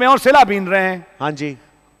मैसेज में और सिला बीन रहे हैं। हाँ जी,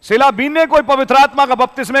 सिला बीनने कोई पवित्र आत्मा का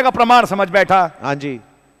बपतिस्मे का प्रमाण समझ बैठा। हाँ जी,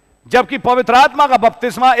 जबकि पवित्र आत्मा का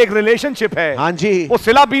बपतिस्मा एक रिलेशनशिप है। हाँ जी, वो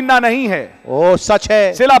सिला बीनना नहीं है, ओ सच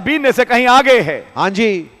है। सिला बीनने से कहीं आगे है। हाँ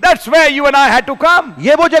जी, That's where you and I had to come.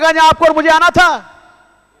 ये वो जगह जहां आपको और मुझे आना था।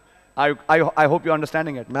 I hope you're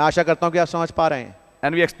understanding it. मैं आशा करता हूं कि आप समझ पा रहे हैं।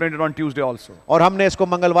 And we explained it on Tuesday also. और हमने इसको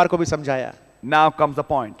मंगलवार को भी समझाया। Now comes the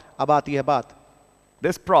point. अब आती है बात,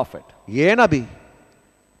 This prophet, ये नबी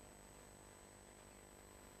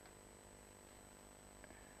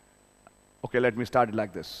okay, let me start it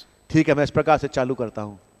like this. ठीक है, मैं इस प्रकार से चालू करता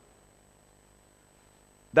हूं।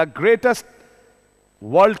 The greatest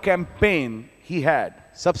world campaign he had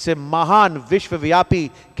सबसे महान विश्वव्यापी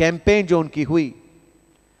कैंपेन जो उनकी हुई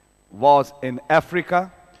was in Africa,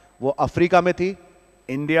 वो अफ्रीका में थी,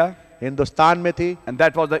 India, हिंदुस्तान में थी, and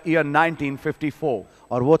that was the year 1954.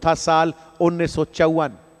 और वो था साल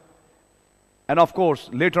 1954। And of course,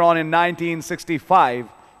 later on in 1965,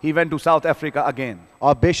 he went to South Africa again.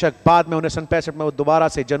 और बेशक बाद में 1965 में वो दोबारा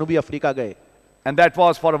से जनूबी अफ्रीका गए, And that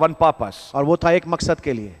was for one purpose, और वो था एक मकसद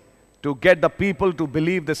के लिए। to get the people to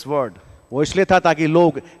believe this word. वो इसलिए था ताकि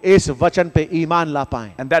लोग इस वचन पे ईमान ला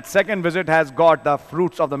पाएं। And that second visit has got the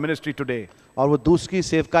fruits of the ministry today. और वो दूसरी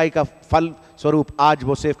सेवकाई का फल स्वरूप आज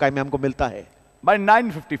वो सेवकाई में हमको मिलता है। By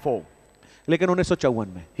 1954, लेकिन 1954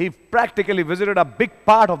 में he practically visited a big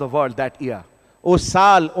part of the world that year. उस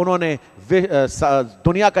साल उन्होंने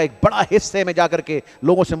दुनिया का एक बड़ा हिस्से में जाकर के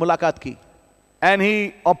लोगों से मुलाकात की, And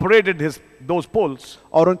he operated those pulls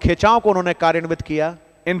और उन खिंचाव को उन्होंने कार्यान्वित किया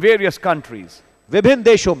in various countries. विभिन्न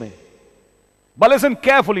देशों में। But listen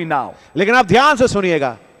carefully now. लेकिन आप ध्यान से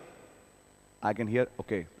सुनिएगा। I can hear,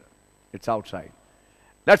 okay, it's outside.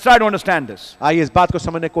 Let's try to understand this. आइए इस बात को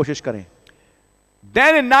समझने की कोशिश करें।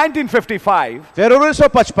 Then in 1955, फिर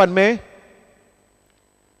 1955 में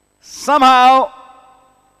somehow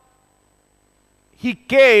he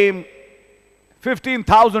came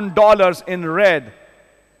 $15,000 in red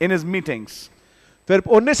in his meetings. फिर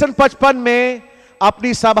 1955 में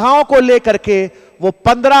अपनी सभाओं को लेकर के वो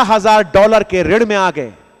 $15,000 के ऋण में आ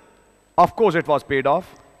गए। Of course, it was paid off.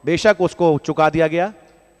 बेशक उसको चुका दिया गया,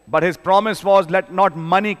 But his promise was, let not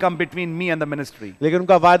money come between me and the ministry. लेकिन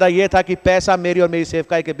उनका वादा यह था कि पैसा मेरी और मेरी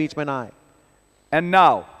सेवकाई के बीच में ना आए। And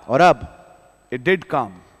now, और अब it did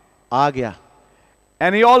come. आ गया।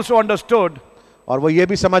 And he also understood, और वो ये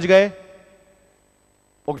भी समझ गए।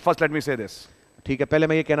 okay, first let me say this. ठीक है, पहले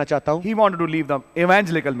मैं ये कहना चाहता हूं, He wanted to leave the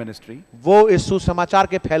evangelical ministry वो इस सुसमाचार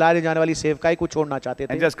के फैलाए जाने वाली सेवकाई को छोड़ना चाहते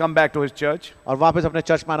and थे just come back to his church और वापस अपने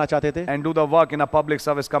चर्च में आना चाहते थे and do the work in a public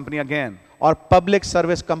service company again. और पब्लिक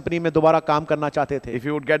सर्विस कंपनी में दोबारा काम करना चाहते थे, If he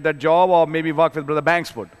would get that job or maybe work with Brother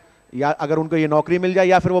Bankswood. या अगर उनको ये नौकरी मिल जाए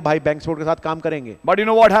या फिर वो भाई बैंक्सफोर्ड के साथ काम करेंगे। But you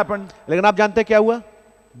know what happened? लेकिन आप जानते क्या हुआ?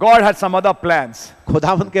 God had some other plans.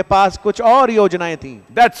 खुदावंद के पास कुछ और योजनाएं थी,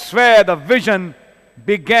 That's where the vision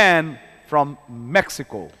began from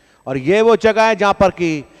Mexico. और ये वो जगह है जहां पर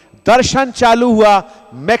कि दर्शन चालू हुआ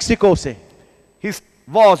मेक्सिको से।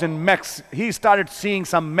 He started seeing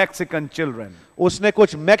some Mexican children उसने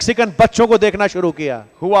कुछ मैक्सिकन बच्चों को देखना शुरू किया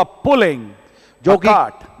who are pulling a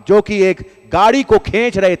cart. जो कि एक गाड़ी को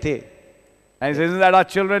खींच रहे थे। And he says, isn't that our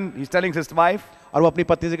children? He's telling his wife. और वो अपनी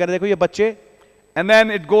पत्नी से कह रहे, देखो ये बच्चे। And then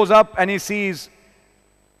it goes up and he sees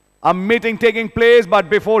a meeting taking place, but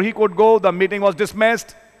before he could go, the meeting was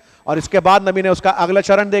dismissed. और इसके बाद नबी ने उसका अगला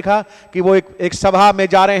चरण देखा कि वो एक सभा में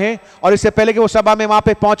जा रहे हैं, और इससे पहले कि वो सभा में वहां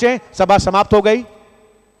पे पहुंचे सभा समाप्त हो गई।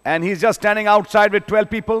 And he's just standing outside with 12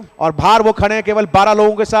 people. और बाहर वो खड़े हैं केवल 12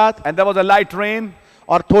 लोगों के साथ, And there was a light rain.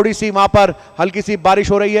 और थोड़ी सी वहां पर हल्की सी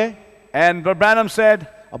बारिश हो रही है। And Brother Branham said,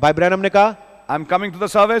 और भाई ब्रैनम ने कहा, I'm coming to the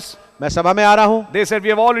service. मैं सभा में आ रहा हूं। They said, we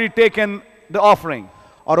have already taken the offering.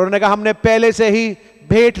 और उन्होंने कहा हमने पहले से ही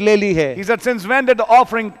भेंट ले ली है। He said, since when did the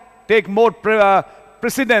offering take more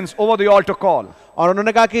precedence over the altar call? और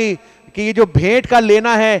उन्होंने कहा कि ये जो भेंट का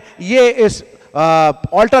लेना है ये इस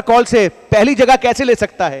ऑल्टर कॉल से पहली जगह कैसे ले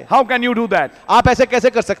सकता है? How can you do that? आप ऐसे कैसे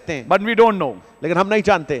कर सकते हैं? But we don't know. लेकिन हम नहीं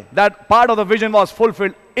जानते। That part of the vision was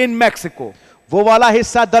fulfilled in Mexico. वो वाला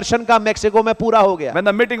हिस्सा दर्शन का मेक्सिको में पूरा हो गया। When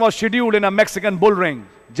the meeting was scheduled in a Mexican bull ring.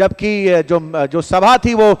 जबकि जो सभा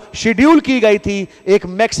थी वो शेड्यूल की गई थी एक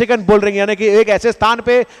मैक्सिकन बुल रिंग, यानी कि एक ऐसे स्थान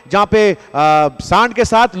पे जहां पे सांड के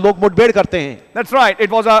साथ लोग मुठभेड़ करते हैं। That's right. It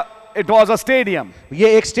was a stadium.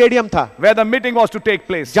 ये एक स्टेडियम था where the meeting was to take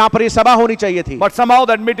place. जहां पर ये सभा होनी चाहिए थी। But somehow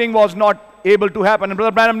that meeting was not able to happen, and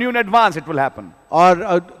Brother Branham knew in advance it will happen.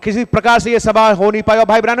 और किसी प्रकार से ये सभा हो नहीं पाई, और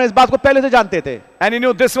भाई ब्रैनम इस बात को पहले से जानते थे। And he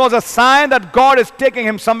knew this was a sign that God is taking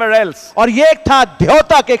him somewhere else. और ये एक था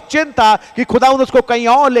द्योतक, एक चिन्ह था कि खुदावंद उसको कहीं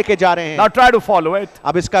और लेके जा रहे हैं। Now try to follow it.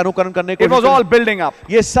 अब इसका अनुकरण करने को It was all building up.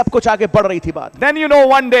 ये सब कुछ आगे बढ़ रही थी बात। Then you know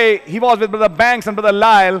one day he was with Brother Banks and Brother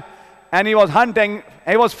Lyle, and he was hunting,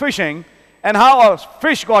 he was fishing, and how a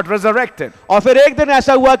fish got resurrected. और फिर एक दिन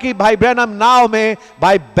ऐसा हुआ कि भाई ब्रैनम नाव में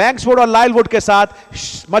भाई बैंक्सवुड और लाइलवुड के साथ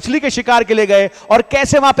मछली के शिकार के लिए गए और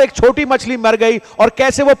कैसे वहां पे एक छोटी मछली मर गई और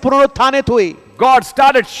कैसे वो पुनरुत्थानित हुई। God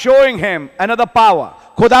started showing him another power.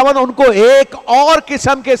 खुदावन उनको एक और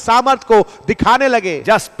किस्म के सामर्थ को दिखाने लगे।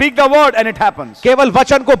 Just speak the word and it happens. केवल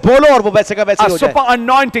वचन को बोलो और वो वैसे का वैसे A हो जाए। super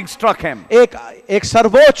anointing struck him. एक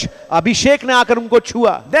सर्वोच्च अभिषेक ने आकर उनको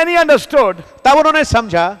छुआ। Then he understood तब उन्होंने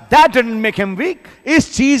समझा that didn't make him weak.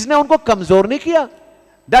 इस चीज ने उनको कमजोर नहीं किया,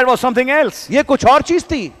 That was something else. ये कुछ और चीज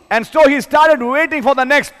थी। And so he started waiting for the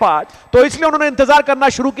next part. तो इसलिए उन्होंने इंतजार करना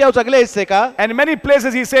शुरू किया उस अगले हिस्से का। And in many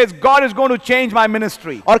places he says, God is going to change my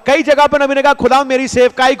ministry. और कई जगह पे नबी ने कहा खुदा मेरी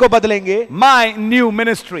सेवकाई को बदलेंगे, My new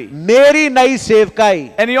ministry. मेरी नई सेवकाई।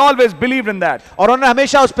 And he always believed in that. और उन्होंने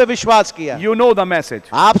हमेशा उस पर विश्वास किया। You know the message.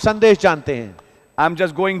 आप संदेश जानते हैं। I'm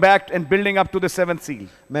just going back and building up to the seventh seal,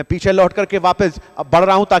 मैं पीछे लौट करके वापस बढ़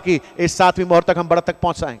रहा हूं ताकि इस 7वीं मोहर तक हम बढ़त तक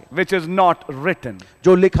पहुंच जाएंगे। which is not written,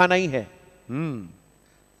 जो लिखा नहीं है,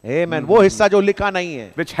 आमीन, वो हिस्सा जो लिखा नहीं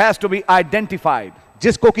है, which has to be identified.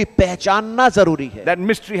 जिसको कि पहचानना जरूरी है। That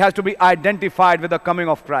mystery has to be identified with the coming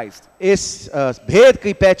of Christ. इस भेद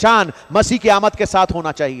की पहचान मसीह की आमद के साथ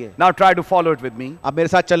होना चाहिए। Now try to follow it with me. अब मेरे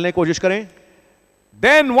साथ चलने की कोशिश करें।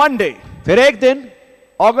 Then one day, फिर एक दिन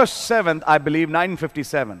August 7th, I believe,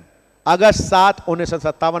 1957. अगस्त 7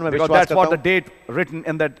 1957 में Because विश्वास that's what the करता हूं, date written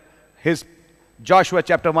in that his Joshua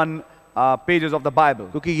chapter 1 pages of the Bible.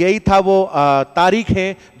 क्योंकि यही था वो तारीख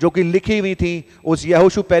है जो कि लिखी हुई थी उस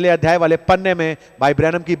यहोशू पहले अध्याय वाले पन्ने में भाई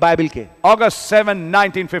ब्रैनम की बाइबल के। August 7,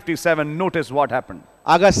 1957, notice what happened.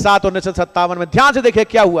 अगस्त 7 1957 में ध्यान से देखिए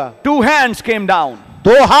क्या हुआ। 2 hands came down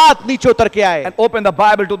दो हाथ नीचे उतर के आए and opened the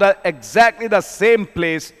Bible to the exactly the same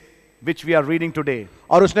place which we are reading today.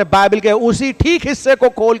 और उसने बाइबल के उसी ठीक हिस्से को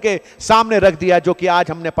खोल के सामने रख दिया जो कि आज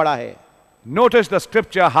हमने पढ़ा है। Notice the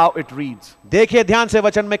scripture how it reads. देखिए ध्यान से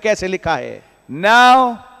वचन में कैसे लिखा है।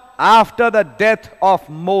 Now, after the death of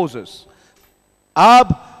Moses.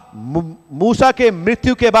 अब मूसा के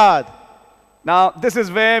मृत्यु के बाद। Now, this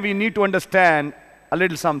is where we need to understand a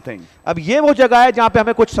little something. अब ये वो जगह है जहां पे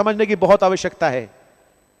हमें कुछ समझने की बहुत आवश्यकता है।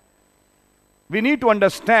 We need to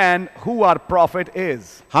understand who our prophet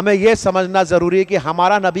is. हमें यह समझना जरूरी है कि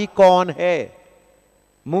हमारा नबी कौन है।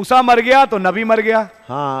 मूसा मर गया तो नबी मर गया।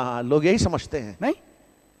 हाँ, लोग यही समझते हैं। नहीं,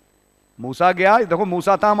 मूसा गया, देखो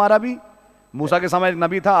मूसा था हमारा भी, मूसा के समय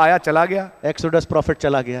नबी था, आया चला गया। एक्सोडस प्रॉफिट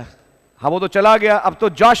चला गया। हाँ, वो तो चला गया। अब तो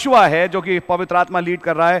जोशुआ है जो कि पवित्र आत्मा लीड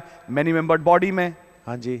कर रहा है मैनी मेंबर्ड बॉडी में।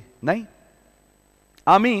 हाँ जी, नहीं,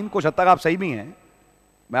 आमीन, कुछ हद तक आप सही भी हैं,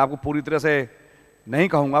 मैं आपको पूरी तरह से नहीं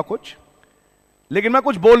कहूंगा कुछ, लेकिन मैं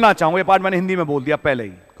कुछ बोलना चाहूंगा। ये पार्ट मैंने हिंदी में बोल दिया पहले ही।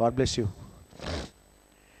 God bless you.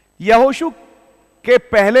 यहोशू के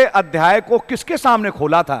पहले अध्याय को किसके सामने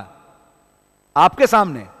खोला था? आपके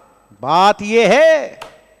सामने। बात यह है,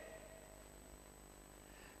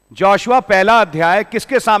 जोशुआ पहला अध्याय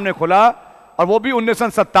किसके सामने खोला? और वो भी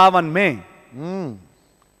 1957 में।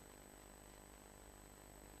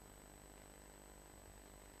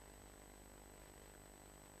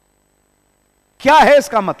 क्या है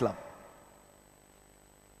इसका मतलब?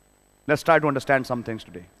 Let's try to understand some things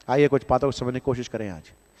today. आइए कुछ बातों को समझने की कोशिश करें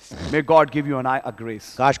आज। May God give you and I a grace.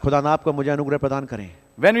 काश खुदा ना आपको मुझे अनुग्रह प्रदान करें।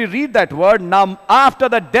 When we read that word, now after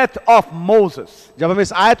the death of Moses, जब हम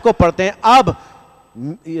इस आयत को पढ़ते हैं, अब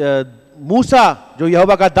मूसा जो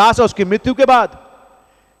यहोवा का दास है उसकी मृत्यु के बाद,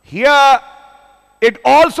 here it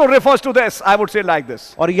also refers to this. I would say like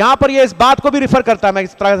this. और यहां पर यह इस बात को भी रिफर करता है, मैं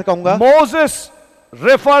इस तरह से कहूंगा। Moses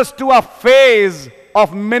refers to a phase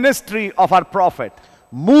of ministry of our prophet.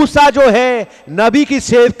 मूसा जो है नबी की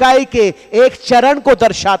सेवकाई के एक चरण को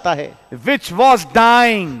दर्शाता है, which was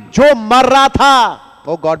dying. जो मर रहा था।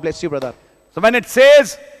 Oh God bless you brother. So when it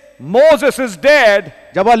says Moses is dead,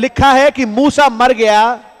 जब वह लिखा है कि मूसा मर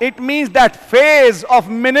गया, it means that phase of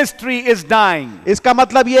ministry is dying. इसका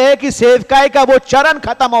मतलब यह है कि सेवकाई का वो चरण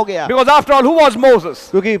खत्म हो गया। Because after all, who was Moses?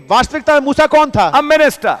 क्योंकि वास्तविकता में मूसा कौन था? A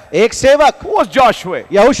minister. एक सेवक। Who was Joshua?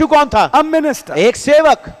 यहोशू कौन था? A minister. एक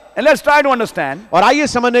सेवक। And let's try to understand. और आइए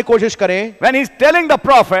समझने की कोशिश करें, When he's telling the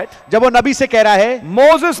prophet, जब वो नबी से कह रहा है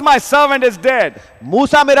Moses my servant is dead,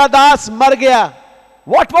 मूसा मेरा दास मर गया,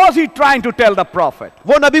 what was he trying to tell the prophet?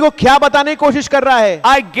 वो नबी को क्या बताने की कोशिश कर रहा है?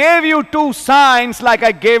 I gave you 2 signs like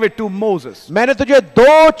I gave it to Moses. मैंने तुझे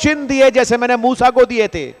 2 चिन्ह दिए जैसे मैंने मूसा को दिए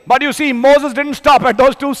थे। But you see, Moses didn't stop at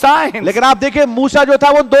those 2 signs. लेकिन आप देखिए मूसा जो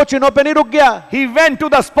था वो 2 चिन्हों पे नहीं रुक गया, He went to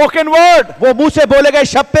the spoken word. वो मुंह से बोले गए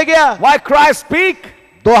शब्द पे गया। Why Christ speak?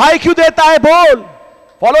 दोहाई क्यों देता है? बोल।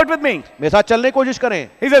 Follow it with me. मेरे साथ चलने की कोशिश करें।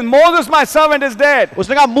 He says, Moses my servant is dead.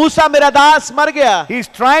 उसने कहा मूसा मेरा दास मर गया। He's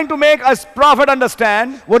trying to make us prophet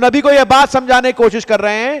understand वो नबी को यह बात समझाने की कोशिश कर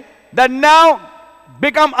रहे हैं that now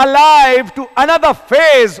become alive to another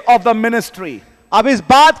phase of the ministry. अब इस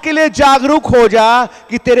बात के लिए जागरूक हो जा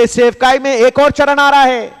कि तेरे सेवकाई में एक और चरण आ रहा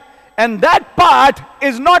है, And that part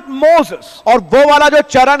is not Moses. और वो वाला जो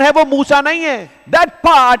चरण है वो मूसा नहीं है, That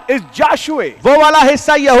part is Joshua. वो वाला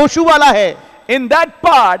हिस्सा यहोशू वाला है। In that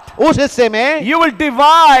part, उस हिस्से में you will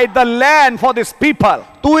divide the land for these people.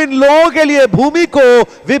 तू इन लोगों के लिए भूमि को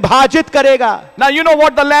विभाजित करेगा। Now you know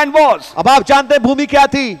what the land was. अब आप जानते हैं भूमि क्या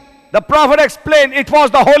थी? The prophet explained it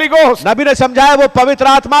was the Holy Ghost. नबी ने समझाया वो पवित्र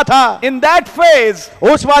आत्मा था। In that phase,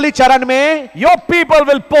 उस वाली चरण में your people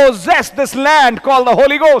will possess this land called the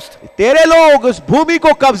Holy Ghost तेरे लोग उस भूमि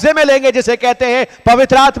को कब्जे में लेंगे जिसे कहते हैं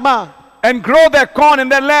पवित्र आत्मा, and grow their corn in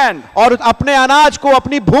their land, और अपने अनाज को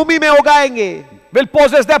अपनी भूमि में उगाएंगे, will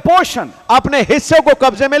possess their portion. अपने हिस्सों को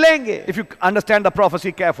कब्जे में लेंगे। If you understand the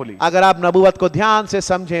prophecy carefully. अगर आप नबूवत को ध्यान से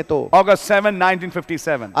समझें तो August 7,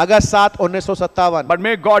 1957. August 7, 1957। But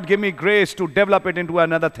may God give me grace to develop it into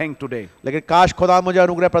another thing today लेकिन काश खुदा मुझे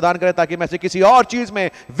अनुग्रह प्रदान करे ताकि मैं इसे किसी और चीज में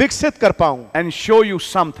विकसित कर पाऊं and show you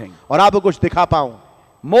something. और आपको कुछ दिखा पाऊं।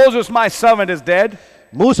 Moses, my servant, is dead.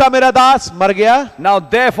 मूसा मेरा दास मर गया, Now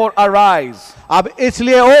therefore arise, अब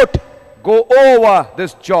इसलिए उठ, go over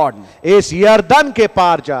this Jordan, इस यरदन के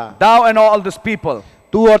पार जा, thou and all this people,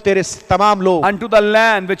 तू और तेरे तमाम लोग, unto the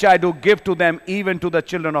land which I do give to them, even to the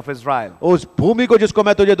children of Israel. उस भूमि को जिसको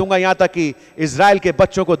मैं तुझे दूंगा, यहां तक कि इज़राइल के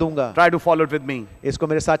बच्चों को दूंगा। Try to follow it with me. इसको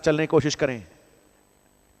मेरे साथ चलने की कोशिश करें।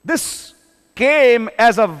 This came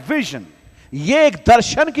as a vision ये एक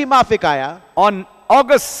दर्शन की माफिक आया on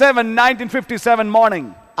August 7, 1957 morning.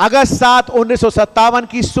 अगस्त 7, 1957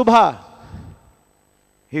 की सुबह।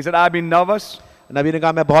 He said, I've been nervous नबी ने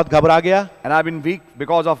कहा मैं बहुत घबरा गया and I've been weak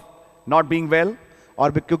because of not being well.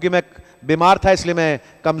 और क्योंकि मैं बीमार था इसलिए मैं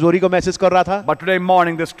कमजोरी को महसूस कर रहा था। But today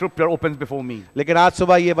morning, the scripture opens before me. लेकिन आज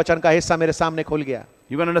सुबह ये वचन का हिस्सा मेरे सामने खुल गया।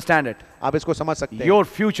 You can understand it. आप इसको समझ सकते हैं। Your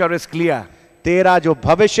future is clear. तेरा जो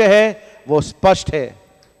भविष्य है वो स्पष्ट है।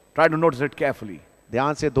 Try to notice it carefully.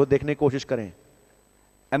 ध्यान से दो देखने की कोशिश करें।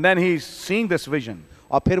 And then he's seeing this vision.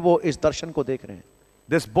 और फिर वो इस दर्शन को देख रहे हैं।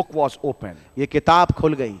 This book was open. ये किताब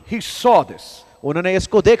खुल गई। He saw this. उन्होंने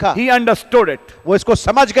इसको देखा, He understood it. वो इसको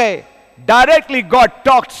समझ गए। Directly God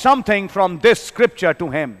talked something from this scripture to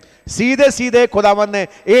him. सीधे सीधे खुदावंद ने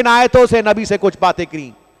इन आयतों से नबी से कुछ बातें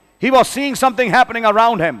की। He was seeing something happening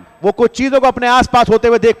around him. वो कुछ चीजों को अपने आसपास होते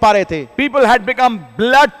हुए देख पा रहे थे। People had become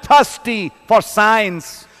bloodthirsty for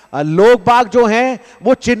signs. लोग बाग जो हैं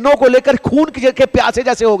वो चिन्हों को लेकर खून के प्यासे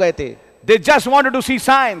जैसे हो गए थे। They just wanted to see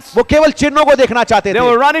signs. वो केवल चिन्हों को देखना चाहते They थे।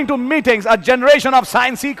 were running to meetings, a generation of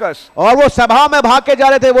sign seekers. और वो सभा में भाग के जा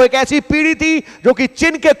रहे थे। वो एक ऐसी पीढ़ी थी जो कि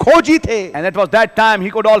चिन्ह के खोजी थे। And it was that time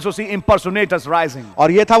he could also see impersonators rising.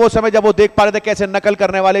 और ये था वो समय जब वो देख पा रहे थे कैसे नकल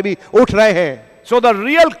करने वाले भी उठ रहे हैं। So the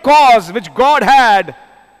real cause which God had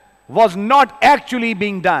was not actually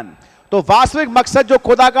being done. तो वास्तविक मकसद जो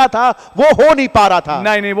खुदा का था वो हो नहीं पा रहा था।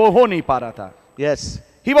 नहीं, वो हो नहीं पा रहा था. यस,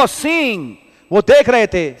 He was seeing वो देख रहे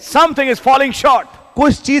थे something is falling short,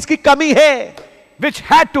 कुछ चीज की कमी है which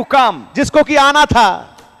had to come. जिसको कि आना था।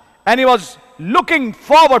 And he was looking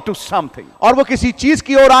forward to something. और वो किसी चीज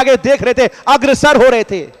की ओर आगे देख रहे थे, अग्रसर हो रहे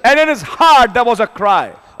थे। And in his heart there was a cry.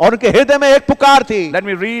 और उनके हृदय में एक पुकार थी। Let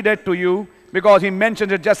me read it to you because he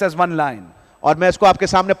mentioned it just as one line. और मैं इसको आपके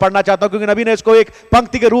सामने पढ़ना चाहता हूं क्योंकि नबी ने इसको एक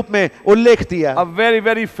पंक्ति के रूप में उल्लेख दिया। A very,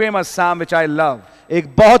 very famous psalm which I love.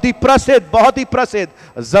 एक बहुत ही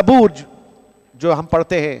प्रसिद्ध जबूर जो हम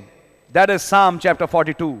पढ़ते हैं। That is Psalm chapter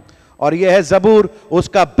 42. और यह है जबूर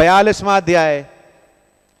उसका 42वां अध्याय।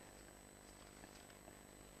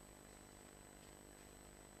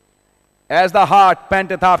 As the heart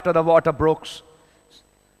panteth after the water brooks,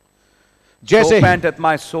 so जैसे panteth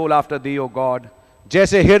my soul after thee, O God.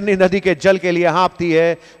 जैसे हिरनी नदी के जल के लिए हाँफती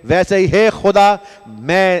है वैसे ही हे खुदा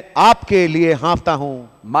मैं आपके लिए हाँफता हूं।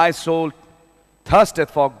 My soul thirsteth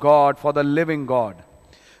for God, for the living God.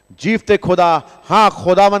 जीवते खुदा, हाँ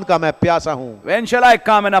खुदावंद का मैं प्यासा हूं। When shall I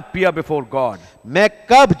come and appear before God? मैं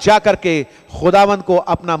कब जाकर के खुदावंद को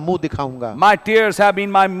अपना मुंह दिखाऊंगा। My tears have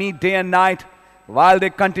been my meat day and night, while they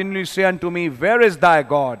continually say unto me, where is thy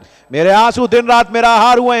God? मेरे आंसू दिन रात मेरा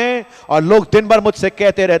आहार हुए हैं और लोग दिन भर मुझसे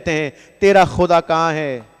कहते रहते हैं तेरा खुदा कहां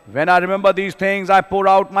है। When I remember these things, I pour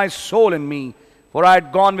out my soul in me, for I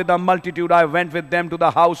had gone with the multitude, I went with them to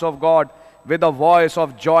the house of God, with a voice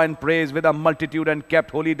of joy and praise, with a multitude, and kept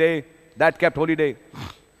holy day. That kept holy day.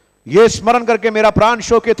 ये स्मरण करके मेरा प्राण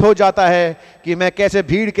शोकित हो जाता है कि मैं कैसे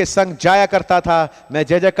भीड़ के संग जाया करता था। मैं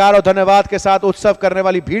जय जयकार और धन्यवाद के साथ उत्सव करने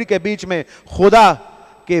वाली भीड़ के बीच में खुदा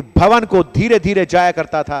के भवन को धीरे धीरे जाया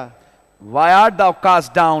करता था। Why art thou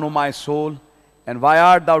cast down, O my soul, and why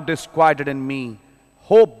art thou disquieted in me?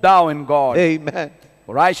 Hope thou in God, Amen.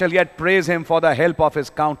 for I shall yet praise him for the help of his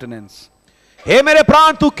countenance. हे मेरे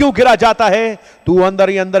प्राण तू क्यों गिरा जाता है, तू अंदर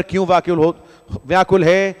ही अंदर क्यों व्याकुल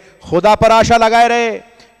है, खुदा पर आशा लगाए रहे,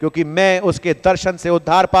 क्योंकि मैं उसके दर्शन से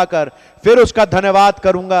उद्धार पाकर फिर उसका धन्यवाद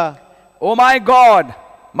करूंगा। O my God,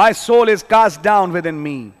 my soul is cast down within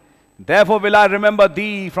me. Therefore will I remember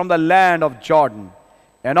thee from the land of Jordan,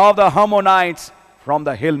 and of the Hammonites from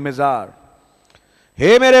the hill Mizar.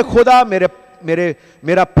 हे मेरे खुदा,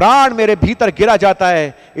 मेरा प्राण मेरे भीतर गिरा जाता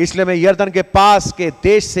है, इसलिए मैं यरदन के पास के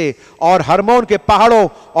देश से और हरमोन के पहाड़ों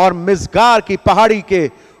और मिज़गार की पहाड़ी के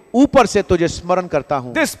ऊपर से तुझे स्मरण करता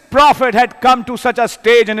हूं। This prophet had come to such a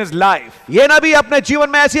stage in his life. ये नबी अपने जीवन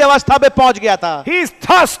में ऐसी अवस्था में पहुंच गया था। He is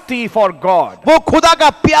thirsty for God. वो खुदा का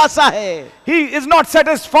प्यासा है। He is not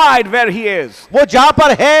satisfied where he is. वो जहां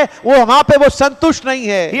पर है वो वहां पे वो संतुष्ट नहीं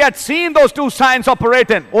है। He had seen those two signs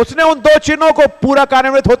operating. उसने उन दो चिन्हों को पूरा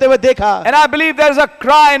कार्यान्वित होते हुए देखा। And I believe there is a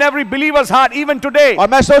cry in every believer's heart even today. और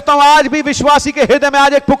मैं सोचता हूं आज भी विश्वासी के हृदय में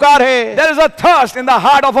आज एक पुकार है। There is a thirst in the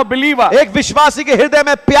heart of a believer. एक विश्वासी के हृदय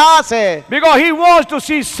में प्यास है। Because he wants to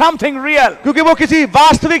see something real. क्योंकि वो किसी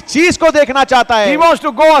वास्तविक चीज को देखना चाहता है। He wants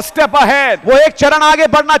to go a step ahead. वो एक चरण आगे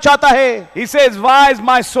बढ़ना चाहता है। He says, why is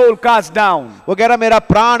my soul cast down? वो कह रहा मेरा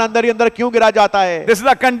प्राण अंदर ही अंदर क्यों गिरा जाता है। This is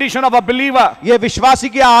the condition of a believer. ये विश्वासी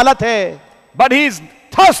की हालत है। But he is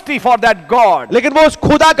thirsty for that God. लेकिन वो उस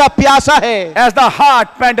खुदा का प्यासा है। As the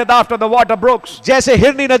hart panteth after the water brooks. जैसे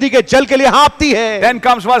हिरनी नदी के जल के लिए हाँफती है। Then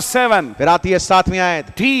comes verse 7. फिर आती है 7वीं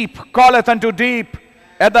आयत। Deep calleth unto deep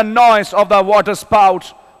at the noise of the water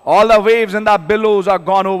spouts. All the waves and the billows are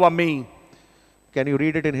gone over me. Can you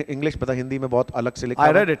read it in English? पता हिंदी में बहुत अलग से लिखा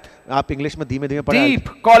है। I read it. आप इंग्लिश में धीमे धीमे पढ़ें। Deep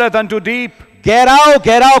calleth unto deep.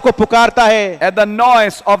 गहराओं को पुकारता है। At the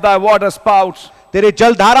noise of thy water spouts. तेरे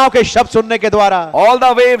जलधाराओं के शब्द सुनने के द्वारा। All the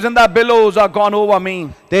waves and the billows are gone over me.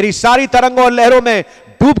 तेरी सारी तरंगों और लहरों में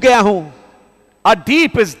डूब गया हूं। A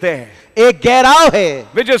deep is there. एक गहराव है।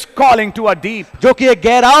 Which is calling to a deep. जो कि एक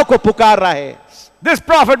गहराव को पुकार रहा है। This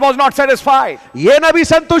prophet was not satisfied. ये नबी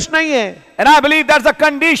संतुष्ट नहीं है। And I believe that's the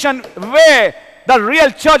condition where the real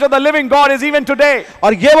church of the living God is even today.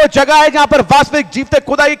 और ये वो जगह है जहां पर वास्तविक जीवते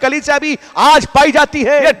खुदा की कलीसिया भी आज पाई जाती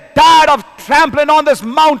है। They're tired of trampling on this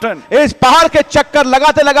mountain. इस पहाड़ के चक्कर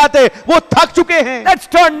लगाते लगाते वो थक चुके हैं। Let's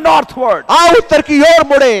turn northward. आओ उत्तर की ओर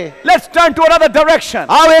मुड़े। Let's turn to another direction.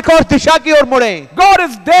 आओ एक और दिशा की ओर मुड़े। God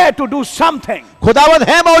is there to do something. खुदावंद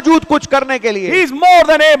है मौजूद कुछ करने के लिए। He is more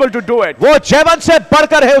than able to do it. वो जीवन से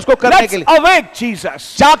बढ़कर है उसको करने के Let's लिए। awake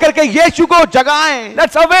Jesus. जाकर के यीशु को जगाएं।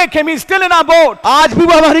 Let's awake him. He's still in our boat. आज भी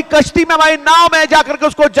वो हमारी कश्ती में हमारी नाव में जाकर के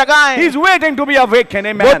उसको जगाएं। He's waiting to be awakened.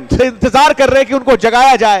 वो Amen. इंतजार कर रहे हैं कि उनको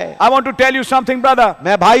जगाया जाए। I want to tell you something, brother.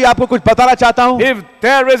 मैं भाई आपको कुछ बताना चाहता हूं। If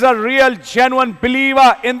there is a real genuine believer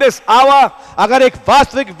in this hour, अगर एक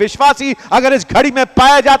वास्तविक विश्वासी अगर इस घड़ी में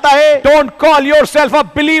पाया जाता है, don't call yourself a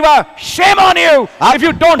believer. Shame on you if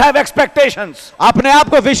you don't have expectations. अपने आप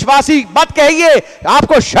को विश्वासी मत कहिए,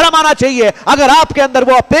 आपको शर्म आना चाहिए अगर आपके अंदर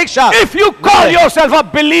वो अपेक्षा। If you call yourself a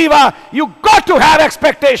believer, you got to have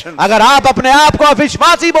expectations. अगर आप अपने आप को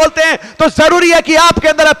विश्वासी बोलते हैं तो जरूरी है कि आपके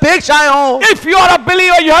अंदर अपेक्षाएं हो। If you are a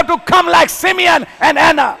believer, you have to come like Simeon and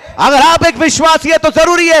Anna. अगर आप एक विश्वासी है तो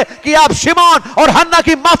जरूरी है कि आप शिमोन और हन्ना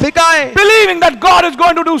की माफिक आए। Believing that God is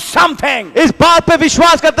going to do something. इस बात पे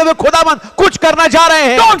विश्वास करते हुए खुदावंद कुछ करना जा रहे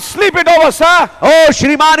हैं। Don't sleep it over, sir. ओ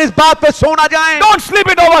श्रीमान इस बात पे सो ना जाएं। Don't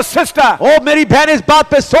sleep it over, sister. ओ मेरी बहन इस बात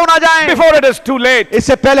पे सो ना जाएं। Before it is too late.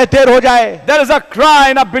 इससे पहले देर हो जाए। There is a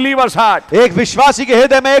cry in a believer's heart. एक विश्वासी के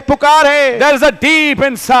हृदय में एक पुकार है। There is a deep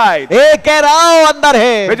inside. एक गहराव अंदर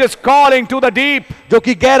है Which is calling to the deep. जो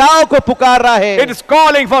कि गहराव को पुकार रहा है। It is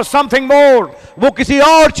calling for something more. वो किसी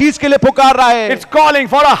और चीज के लिए पुकार रहा है। It's calling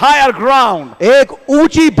for a higher ground. एक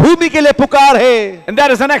ऊंची भूमि के लिए पुकार है। And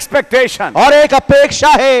there is an expectation. और एक अपेक्षा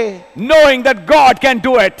है। Knowing that God can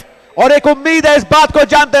do it. और एक उम्मीद है इस बात को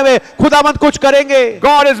जानते हुए खुदावंद कुछ करेंगे।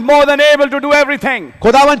 God is more than able to do everything.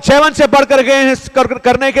 खुदावंद जीवन से बढ़कर गए हैं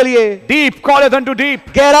करने के लिए। Deep calleth unto deep.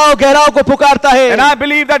 गहराव को पुकारता है। And I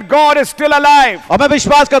believe that God is still alive. और मैं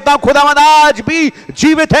विश्वास करता हूं खुदावंद आज भी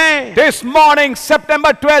जीवित हैं। This morning,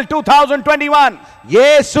 September 12, 2021.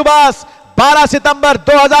 ये सुबह 12 सितंबर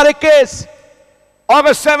 2021,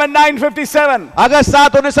 August 7, 957. August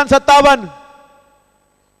 7, 1957।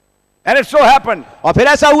 And it so happened और फिर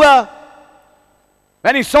ऐसा हुआ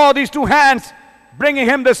when he saw these two hands bringing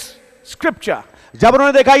him this scripture. जब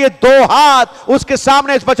उन्होंने देखा ये दो हाथ उसके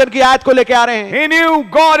सामने इस वचन की आयत को लेके आ रहे हैं। He knew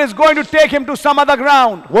God is going to take him to some other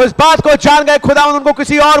ground. वो इस बात को जान गए खुदावंद उनको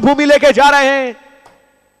किसी और भूमि लेके जा रहे हैं।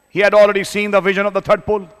 He had already seen the vision of the third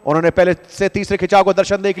pole. उन्होंने पहले से तीसरे खिंचाव को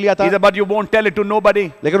दर्शन देख लिया था। He said, but you won't tell it to nobody.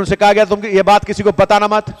 लेकिन उनसे कहा गया तुम ये बात किसी को बताना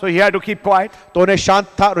मत। So he had to keep quiet. तो उन्हें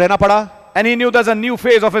शांत रहना पड़ा। And he knew there's a new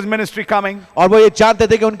phase of his ministry coming. और वो ये जानते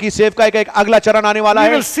थे कि उनकी सेवकाई का एक अगला चरण आने वाला We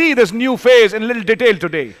है। will see this new phase in little detail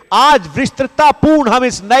today. आज विस्तृतता पूर्ण हम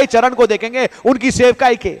इस नए चरण को देखेंगे उनकी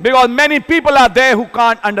सेवकाई के, Because many people are there who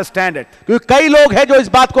can't understand it. क्योंकि कई लोग हैं जो इस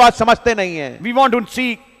बात को आज समझते नहीं हैं। We want to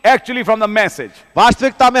see actually from the message.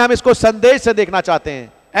 वास्तविकता में हम इसको संदेश से देखना चाहते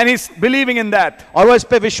हैं And he's believing in that. और वो इस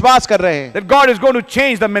पे विश्वास कर रहे हैं That God is going to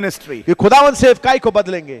change the ministry. कि खुदावन सेवकाई को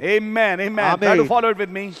बदलेंगे। Amen. Amen. Amen. Try to follow it with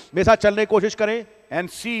me. मेरे साथ चलने की कोशिश करें And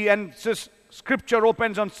see, and this scripture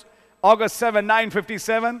opens on August 7,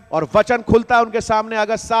 957. और वचन खुलता है उनके सामने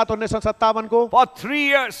अगस्त 7, 1957 को। For 3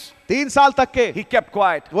 years, 3 साल तक के he kept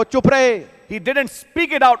quiet. वो चुप रहे, He didn't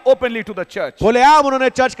speak it out openly to the church. खुलेआम उन्होंने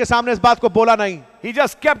चर्च के सामने इस बात को बोला नहीं, He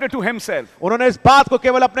just kept it to himself. उन्होंने इस बात को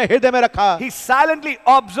केवल अपने हृदय में रखा। He silently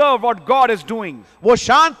observed what God is doing. वो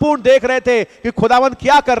शांतपूर्ण देख रहे थे कि खुदावंद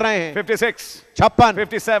क्या कर रहे हैं। 56, 56,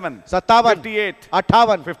 57, 57, 58,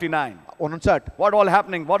 58, 59. 59, What all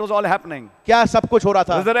happening? What was all happening? क्या सब कुछ हो रहा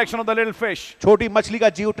था? Resurrection of the little fish. छोटी मछली का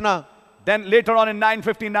जी उठना, Then later on in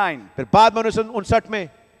 959, फिर बाद में 1959 में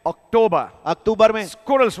October, अक्टूबर में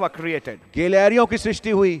squirrels were created. गिलहरियों की सृष्टि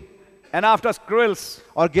हुई And after squirrels,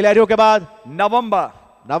 और गिलहरियों के बाद November,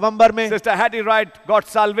 नवंबर में Sister Hattie Wright got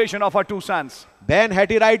salvation of her 2 sons. बहन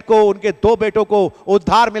हैटी राइट को उनके 2 बेटों को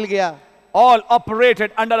उद्धार मिल गया। All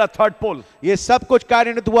operated under a third pull, ये सब कुछ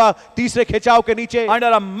कार्यान्वित हुआ तीसरे खिंचाव के नीचे,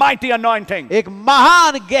 under a mighty anointing. एक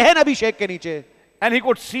महान गहन अभिषेक के नीचे, And he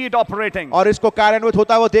could see it operating. और इसको कार्यान्वित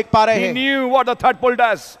होता है वो देख पा रहे He हैं। knew what the third pull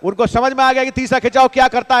does. उनको समझ में आ गया कि तीसरा खिंचाव क्या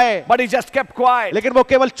करता है, But he just kept quiet. लेकिन वो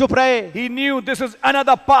केवल चुप रहे। He knew this is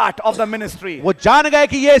another part of the ministry. वो जान गए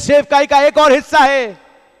कि ये सेवकाई का एक और हिस्सा है।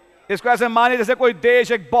 इसको ऐसे मानिए जैसे कोई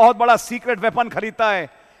देश एक बहुत बड़ा सीक्रेट वेपन खरीदता है,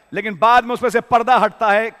 लेकिन बाद में उसमें से पर्दा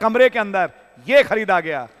हटता है कमरे के अंदर, ये खरीदा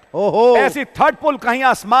गया। ओहो, ऐसी थर्ड पुल कहीं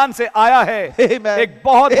आसमान से आया है, Amen. एक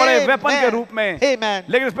बहुत बड़े Amen. वेपन के रूप में, Amen.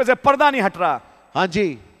 लेकिन उसमें से पर्दा नहीं हट रहा। हाँ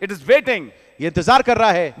जी, It is waiting, ये इंतजार कर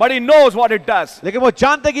रहा है, but he knows what it does. लेकिन वो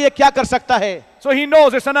जानते कि ये क्या कर सकता है। So he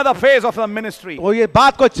knows it's another phase of the ministry. वो ये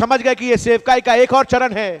बात को समझ गए कि ये सेवकाई का एक और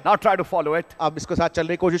चरण है। Now try to follow it. अब इसके साथ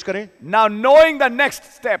चलने की कोशिश करें। Now knowing the next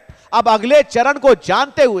step, अब अगले चरण को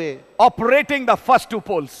जानते हुए, operating the first 2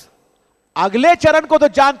 poles. अगले चरण को तो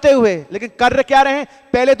जानते हुए, लेकिन कर क्या रहे हैं?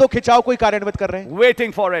 पहले 2 खिंचाव को ही कार्यान्वित कर रहे हैं,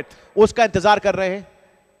 Waiting for it. उसका इंतजार कर रहे हैं।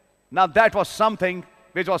 Now that was something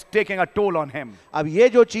which was taking a toll on him. अब ये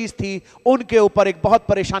जो चीज थी उनके ऊपर एक बहुत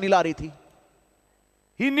परेशानी ला रही थी।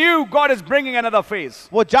 He knew God is bringing another phase.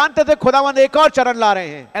 वो जानते थे खुदावंद एक और चरण ला रहे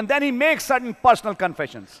हैं, And then he makes certain personal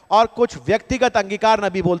confessions. और कुछ व्यक्तिगत अंगीकार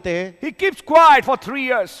नबी बोलते हैं। He keeps quiet for 3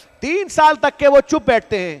 years. 3 साल तक के वो चुप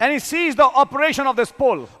बैठते हैं And he sees the operation of this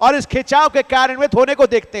pull. और इस खिंचाव के कार्यान्वित होने को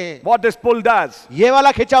देखते हैं। What this pull does ये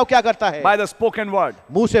वाला खिंचाव क्या करता है? by the spoken word.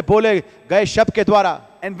 मुंह से बोले गए शब्द के द्वारा।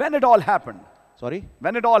 And when it all happened,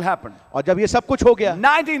 when it all happened, और जब ये सब कुछ हो गया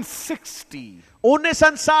 1960,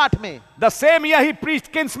 1960 में, the same year he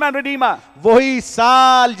preached Kinsman Redeemer. वही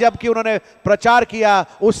साल जबकि उन्होंने प्रचार किया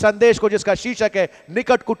उस संदेश को जिसका शीर्षक है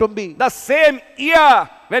निकट कुटुंबी। The same year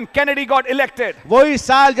when Kennedy got elected. वही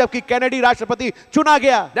साल जबकि कैनेडी राष्ट्रपति चुना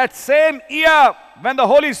गया। That same year when the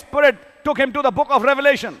Holy Spirit took him to the book of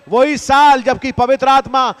Revelation. वही साल जबकि पवित्र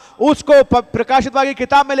आत्मा उसको प्रकाशित वाक्य की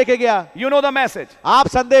किताब में लेके गया। You know the message. आप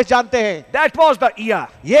संदेश जानते हैं, That was the year.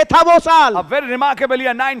 ये था वो साल A very remarkable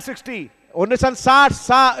year, 960.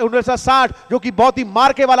 1960 जो कि बहुत ही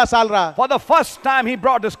मार्के वाला साल रहा। For the first time he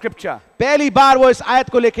brought the scripture पहली बार वो इस आयत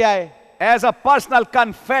को लेके आए as a personal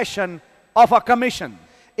confession of a commission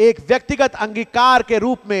एक व्यक्तिगत अंगीकार के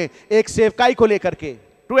रूप में एक सेवकाई को लेकर के,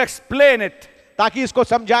 to explain it. ताकि इसको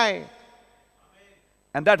समझाएं।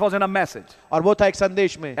 And that was in a message. और वो था एक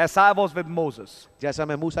संदेश में, As I was with Moses, जैसा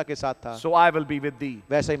मैं मूसा के साथ था so I will be with thee.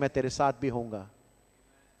 वैसे ही मैं तेरे साथ भी होऊंगा।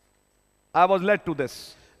 I was led to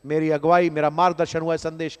this. मेरी अगुवाई, मेरा मार्गदर्शन हुआ है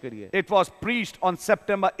संदेश के लिए। It was preached on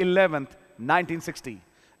September 11th, 1960.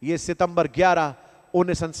 ये सितंबर 11,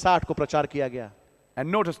 1960 को प्रचार किया गया।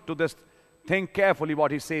 And notice to this, think carefully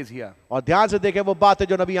what he says here. और ध्यान से देखें वो बात है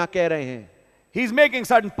जो नबी यहाँ कह रहे हैं। He's making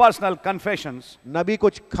certain personal confessions नबी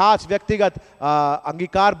कुछ खास व्यक्तिगत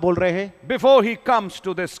अंगीकार बोल रहे हैं before he comes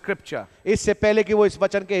to this scripture. इससे पहले कि वो इस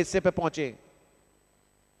वचन के हिस्से पे पहुंचे।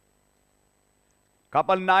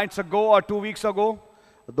 Couple nights ago or 2 weeks ago,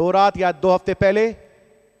 2 रात या 2 हफ्ते पहले,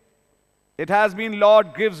 it has been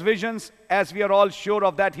Lord gives visions, as we are all sure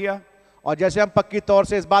of that here. और जैसे हम पक्की तौर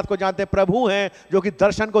से इस बात को जानते हैं, प्रभु हैं जो कि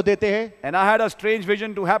दर्शन को देते हैं। And I had a strange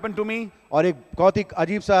vision to happen to me और एक बहुत ही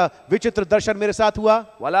अजीब सा विचित्र दर्शन मेरे साथ हुआ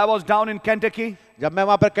while I was down in Kentucky. जब मैं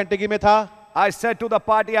वहां पर केंटकी में था। I said to the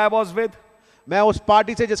party I was with, मैं उस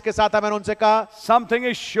पार्टी से जिसके साथ था, मैंने उनसे कहा something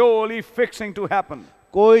is surely fixing to happen.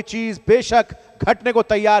 कोई चीज बेशक घटने को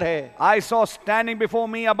तैयार है। I saw standing before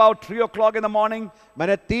me about 3 o'clock in the morning.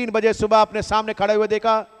 मैंने 3 बजे सुबह अपने सामने खड़े हुए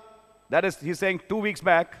देखा। That is, he's saying 2 weeks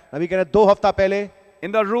back. नबी कह रहे 2 हफ्ता पहले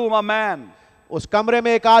In the room, a man, उस कमरे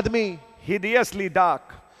में एक आदमी hideously dark,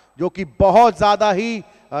 जो कि बहुत ज्यादा ही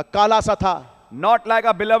काला सा था। not like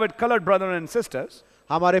our beloved colored brothers and sisters.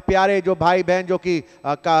 हमारे प्यारे जो भाई बहन जो कि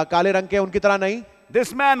काले रंग के उनकी तरह नहीं।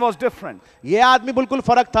 This man was different. ये आदमी बिल्कुल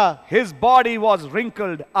फर्क था। His body was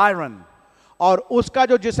wrinkled iron. और उसका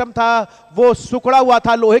जो जिस्म था वो सुकड़ा हुआ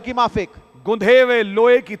था लोहे की माफिक, गुंधे हुए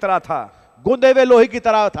लोहे की तरह था। गुंदे हुए लोहे की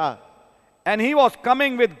तरह था। And he was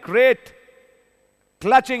coming with great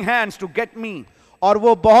clutching hands to get me. और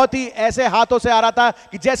वो बहुत ही ऐसे हाथों से आ रहा था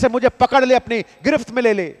कि जैसे मुझे पकड़ ले, अपनी गिरफ्त में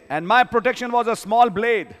ले ले। And my protection was a small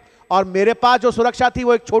blade. और मेरे पास जो सुरक्षा थी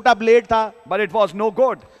वो एक छोटा ब्लेड था। But it was no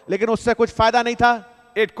good. लेकिन उससे कुछ फायदा नहीं था।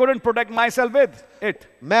 It couldn't protect myself with it.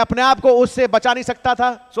 मैं अपने आप को उससे बचा नहीं सकता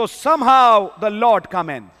था। So somehow the Lord come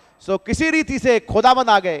in. सो किसी रीति से खुदाबंद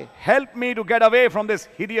आ गए। Help me to get away from this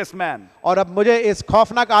hideous man. और अब मुझे इस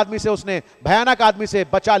खौफनाक आदमी से, उसने भयानक आदमी से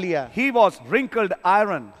बचा लिया। He was wrinkled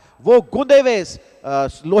iron. वो गुंदे हुए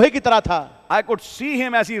लोहे की तरह था। I could see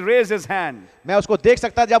him as he raised his hand. मैं उसको देख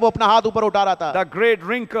सकता जब वो अपना हाथ ऊपर उठा रहा था। The great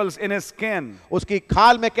wrinkles in his skin. उसकी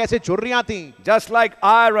खाल में कैसे झुर्रियां थी। Just like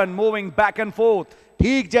iron moving back and forth.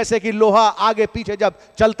 ठीक जैसे कि लोहा आगे पीछे जब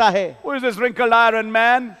चलता है। Who is this wrinkled iron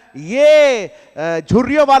man? ये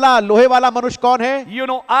झुर्रियों वाला लोहे वाला मनुष्य कौन है? You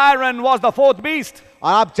know, iron was the fourth beast.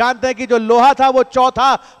 और आप जानते हैं कि जो लोहा था वो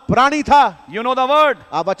चौथा प्राणी था। You know the word.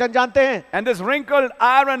 आप वचन जानते हैं। And this wrinkled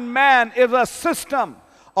iron man is a system.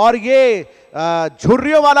 और ये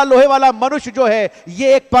झुर्रियों वाला लोहे वाला मनुष्य जो है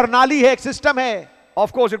ये एक प्रणाली है, एक सिस्टम है।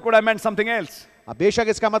 Of course, it could have meant something else. बेशक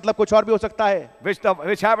इसका मतलब कुछ और भी हो सकता है,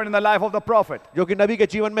 which happened in the life of the prophet. जो कि नबी के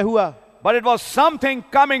जीवन में हुआ। But it was something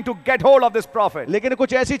coming to get hold of this prophet. लेकिन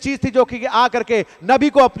कुछ ऐसी चीज थी जो कि आ करके नबी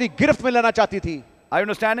को अपनी गिरफ्त में लेना चाहती थी। Are you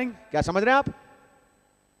understanding? क्या समझ रहे हैं आप?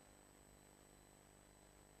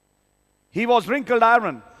 He was wrinkled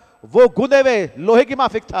iron. वो गुंदे हुए लोहे की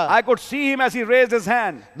माफिक था। I could see him as he raised his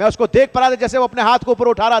hand. मैं उसको देख पा रहा था जैसे वो अपने हाथ को ऊपर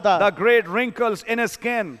उठा रहा था। The great wrinkles in his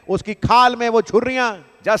skin. उसकी खाल में वो झुर्रियां,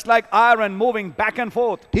 Just like iron moving back and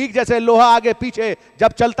forth. ठीक जैसे लोहा आगे पीछे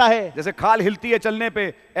जब चलता है। जैसे खाल हिलती है चलने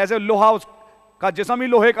पे, ऐसे लोहा उसका जिस्म ही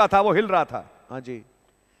लोहे का था, वो हिल रहा था। हाँ जी।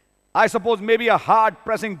 I suppose maybe a hard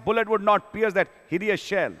pressing bullet would not pierce that hideous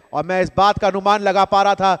shell. और मैं इस बात का अनुमान लगा पा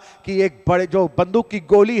रहा था कि एक बड़े जो बंदूक की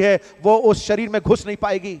गोली है वो उस शरीर में घुस नहीं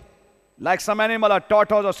पाएगी। Like some animal, a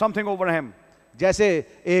tortoise or something over him. जैसे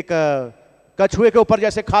एक कछुए के ऊपर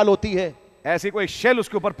जैसे खाल होती है, ऐसी कोई शेल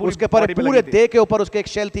उसके ऊपर पूरी उसके पर body पे पूरे लगी थी। देह के ऊपर उसके एक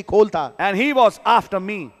शेल थी, खोल था। And he was after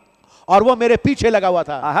me. और वो मेरे पीछे लगा हुआ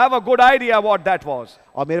था। I have a good idea what that was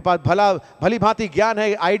और मेरे पास भली भांति ज्ञान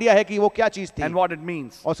है, आइडिया है कि वो क्या चीज थी and what it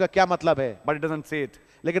means. और उसका क्या मतलब है, But it doesn't say it.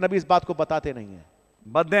 लेकिन अभी इस बात को बताते नहीं है।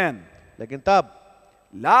 But then, लेकिन तब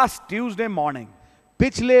last Tuesday morning,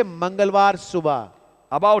 पिछले मंगलवार सुबह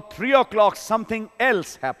about 3 o'clock, something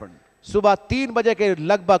else happened. सुबह 3 बजे के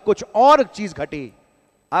लगभग कुछ और चीज घटी।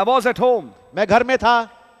 I was at home मैं घर में था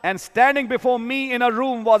and standing before me in a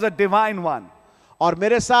room was a divine one और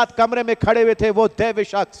मेरे साथ कमरे में खड़े हुए थे वो दैवी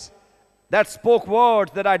शख्स that spoke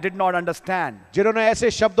words that I did not understand. जिन्होंने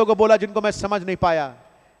ऐसे शब्दों को बोला जिनको मैं समझ नहीं पाया।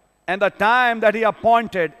 And the time that he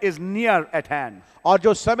appointed is near at hand. और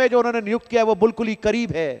जो समय जो उन्होंने नियुक्त किया वो बिल्कुल ही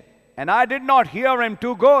करीब है। And I did not hear him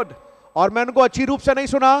too good. और मैं उनको अच्छी रूप से नहीं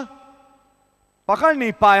सुना, पकड़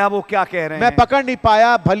नहीं पाया वो क्या कह रहे मैं हैं। पकड़ नहीं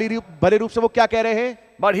पाया भले रूप से वो क्या कह रहे हैं।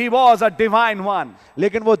 But he was a divine one.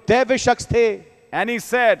 लेकिन वो दैवी शख्स थे। And he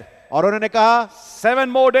said, और उन्होंने कहा 7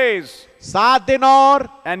 more days 7 दिन और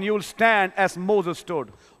and you'll stand as Moses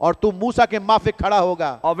stood, और तू मूसा के माफिक खड़ा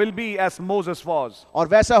होगा or will be as Moses was, और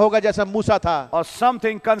वैसा होगा जैसा मूसा था, or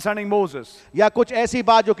something concerning Moses. या कुछ ऐसी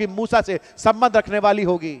बात जो कि मूसा से संबंध रखने वाली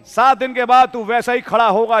होगी। 7 दिन के बाद तू वैसा ही खड़ा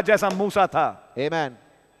होगा जैसा मूसा था। आमीन।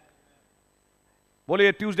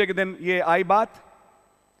 बोलिए ट्यूसडे के दिन ये आई बात।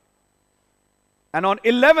 And on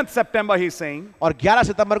 11th September he's saying, और 11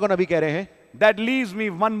 सितंबर को नबी कह रहे हैं, that leaves me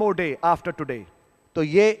 1 more day after today. तो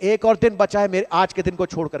ये एक और दिन बचा है मेरे आज के दिन को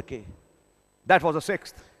छोड़ करके। That was the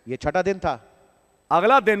 6th. ये छठा दिन था।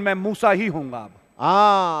 अगला दिन मैं मूसा ही हूंगा अब।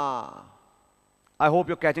 I hope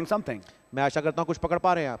you're catching something. मैं आशा करता हूं कुछ पकड़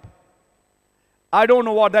पा रहे हैं आप। I don't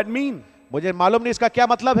know what that means. मुझे मालूम नहीं इसका क्या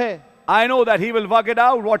मतलब है। I know that he will work it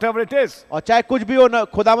out, whatever it is. और चाहे कुछ भी हो ना,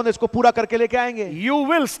 खुदावंद इसको पूरा करके लेके आएंगे। You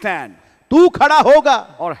will stand तू खड़ा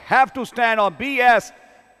होगा or have to stand or be as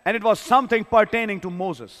And it was something pertaining to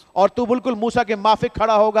Moses. और तू बिल्कुल मूसा के माफिक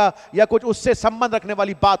खड़ा होगा या कुछ उससे संबंध रखने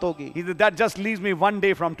वाली बात होगी। He said, that just leaves me one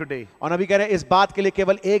day from today. और नबी कह रहे हैं इस बात के लिए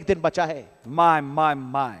केवल एक दिन बचा है। My.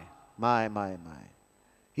 My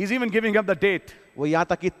He's even giving up the date. वो यहां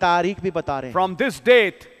तक की तारीख भी बता रहे हैं। From this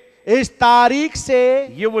date, इस तारीख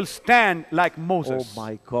से you will stand like O Moses.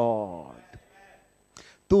 My God,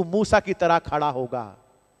 तू मूसा की तरह खड़ा होगा।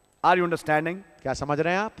 Are you understanding? क्या समझ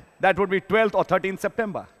रहे हैं आप? That would be 12th or 13th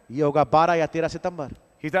September. ये होगा 12 या 13 सितंबर।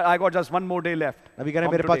 He said, I got just one more day left. नबी कह रहे हैं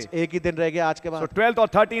from मेरे पास today." एक ही दिन रह गया आज के So बाद। 12th or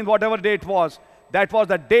 13th, whatever date was, that was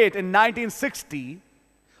the date in 1960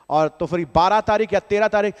 और तो फिर 12 तारीख या 13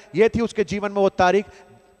 तारीख ये थी उसके जीवन में वो तारीख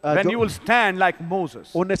when you will stand like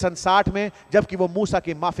Moses. 1960 में, जबकि वो मूसा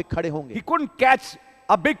के माफिक खड़े होंगे। He couldn't catch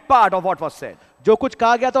a big part of what was said, जो कुछ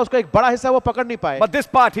कहा गया था उसका एक बड़ा हिस्सा वो पकड़ नहीं पाए, but this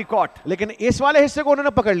part he caught. लेकिन इस वाले हिस्से को उन्होंने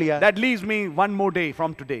पकड़ लिया। That leaves me one more day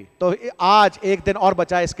from today. तो आज एक दिन और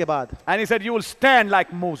बचा है इसके बाद। And he said, you will stand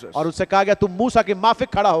like Moses. और उससे कहा गया तुम मूसा के माफिक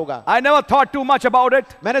खड़ा होगा। I never thought too much about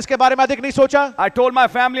it. मैंने इसके बारे में अधिक नहीं सोचा। I told my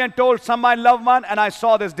family and told some my loved one, and I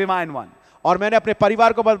saw this divine one. और मैंने अपने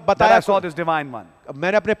परिवार को That बताया, I saw this divine one.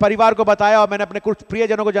 मैंने अपने परिवार को बताया और मैंने अपने कुछ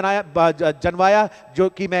प्रियजनों को जनवाया जो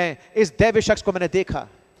कि मैं इस दैवीय शख्स को मैंने देखा।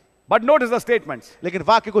 But notice the statements. लेकिन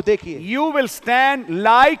वाक्य को देखिए, You will stand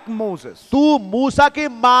like Moses. तू मूसा के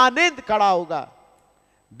मानिंद खड़ा होगा।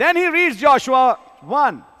 Then he reads Joshua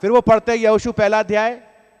 1. फिर वो पढ़ते हैं यहोशू पहला अध्याय,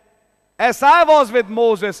 As I was with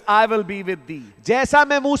Moses, I will be with thee. जैसा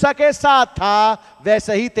मैं मूसा के साथ था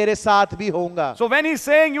वैसे ही तेरे साथ भी होऊंगा। So when he's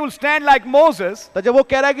saying you will stand like Moses, तो जब वो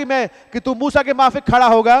कह रहा है कि तू मूसा के माफिक खड़ा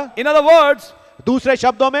होगा, in other words, दूसरे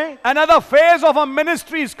शब्दों में another phase of a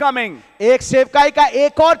ministry is coming. एक सेवकाई का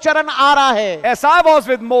एक और चरण आ रहा है। As I was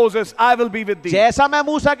with Moses, I will be with thee. जैसा मैं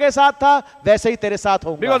मूसा के साथ था वैसे ही तेरे साथ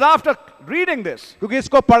Because होऊंगा। after reading this, क्योंकि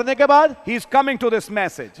इसको पढ़ने के बाद he's coming to this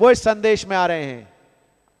message. वो इस संदेश में आ रहे हैं।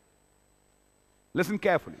 Listen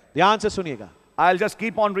carefully. ध्यान से सुनिएगा, I'll just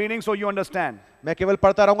keep on reading so you understand. मैं केवल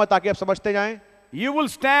पढ़ता रहूंगा ताकि आप समझते जाएं। You will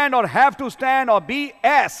stand or have to stand or be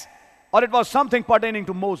as, or it was something pertaining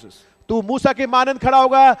to Moses. तू मूसा के मानंद खड़ा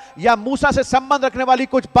होगा या मूसा से संबंध रखने वाली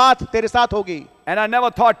कुछ बात तेरे साथ होगी। And I never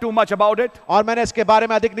thought too much about it. और मैंने इसके बारे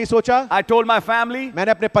में अधिक नहीं सोचा। I told my family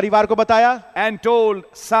मैंने अपने परिवार को बताया and told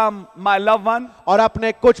some my loved one और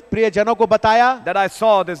अपने कुछ प्रियजनों को बताया that I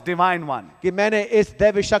saw this divine one. कि मैंने इस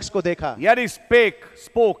दैवीय शख्स को देखा। Yet he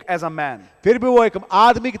spoke as a man. फिर भी वो एक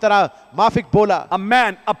आदमी की तरह माफिक बोला। A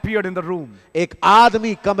man appeared in the room. एक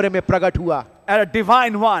आदमी कमरे में प्रकट हुआ, And a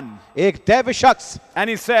divine one. एक दैवीय शख्स। And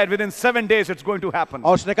he said, within 7 days it's going to happen.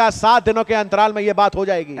 और उसने कहा 7 दिनों के अंतराल में ये बात हो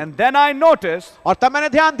जाएगी। And then I noticed और तब मैंने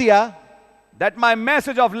ध्यान दिया that my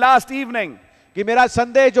message of last evening, कि मेरा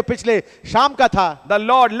संदेश जो पिछले शाम का था the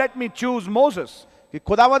Lord let me choose Moses. कि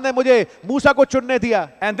खुदावंद ने मुझे मूसा को चुनने दिया,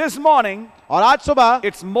 And this morning, और आज सुबह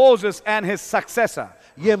it's Moses and his successor.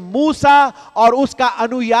 ये मूसा और उसका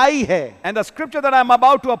अनुयायी है। And the scripture that I'm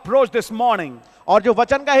about to approach this morning और जो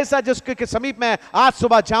वचन का हिस्सा जिसके के समीप में आज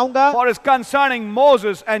सुबह जाऊंगा, for is concerning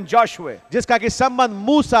Moses and Joshua. जिसका कि संबंध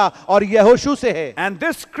मूसा और यहोशू से है। And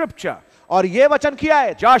this scripture, और ये वचन किया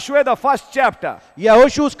है, Joshua the first chapter,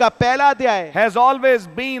 यहोशू उसका पहला अध्याय, has always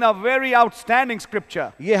been a very outstanding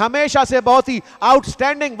scripture. ये हमेशा से बहुत ही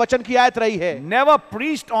आउटस्टैंडिंग वचन की आयत रही है। Never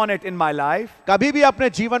preached on it in my life. कभी भी अपने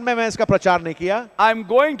जीवन में मैं इसका प्रचार नहीं किया। I'm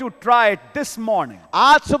going to try it this morning.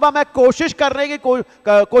 आज सुबह मैं कोशिश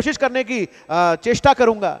करने की चेष्टा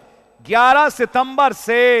करूंगा। 11 सितंबर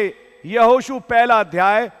से यहोशू पहला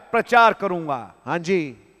अध्याय प्रचार करूंगा। हाँ जी,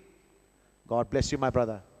 God bless you my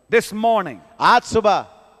brother. This morning. आज सुबह,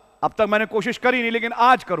 अब तक मैंने कोशिश करी नहीं, लेकिन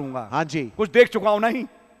आज करूंगा। हाँ जी, कुछ देख चुका हूं नहीं।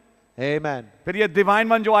 आमेन, फिर ये डिवाइन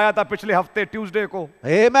वन जो आया था पिछले हफ्ते ट्यूसडे को,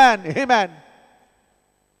 आमेन, आमेन।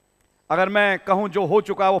 अगर मैं कहूं जो हो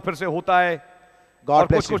चुका है वो फिर से होता है। गॉड और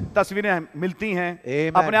ब्लेस कुछ यू। कुछ तस्वीरें मिलती हैं,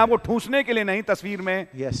 Amen. अपने आप को ठूसने के लिए नहीं तस्वीर में,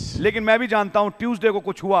 यस, लेकिन मैं भी जानता हूं ट्यूसडे को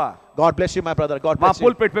कुछ हुआ। God bless you my brother, God वहां ब्लेस यू।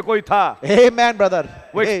 पुलपिट पे कोई था, आमेन ब्रदर,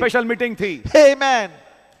 वो एक स्पेशल मीटिंग थी। आमेन,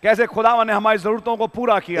 कैसे खुदावन ने हमारी जरूरतों को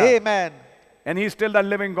पूरा किया। आमेन। And he is still the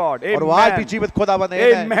living God. और वो आज भी Amen. जीवित खुदावंद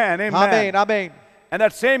है। Amen, amen. आमीन, आमीन। And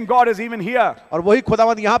that same God is even here. और वही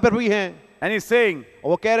खुदावंद यहाँ पर भी हैं। And he's saying, और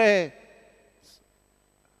वो कह रहे हैं,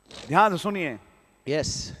 ध्यान से सुनिए।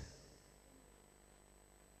 Yes,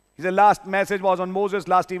 He said last message was on Moses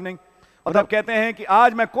last evening. और तब कहते हैं कि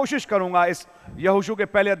आज मैं कोशिश करूंगा इस यहोशू के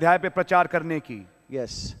पहले अध्याय पे प्रचार करने की।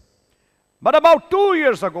 Yes. But about 2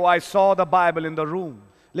 years ago I saw the Bible in the room.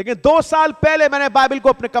 लेकिन 2 साल पहले मैंने बाइबल को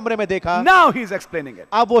अपने कमरे में देखा। Now he's explaining it.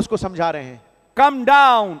 अब वो उसको समझा रहे हैं। Come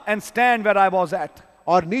down and stand where I was at.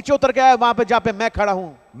 और नीचे उतर के आया वहां पे जहां पे मैं खड़ा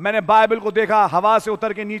हूं. मैंने बाइबल को देखा, हवा से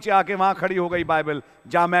उतर के नीचे आके वहां खड़ी हो गई बाइबल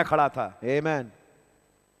जहां मैं खड़ा था. Amen.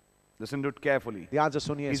 Listen to it carefully. ध्यान से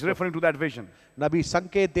सुनिए. He's referring to that vision. नबी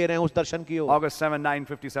संकेत दे रहे हैं उस दर्शन की ओर. August 7,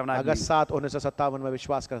 957, I August believe. 7 1957 में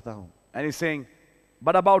विश्वास करता हूं. And he's saying,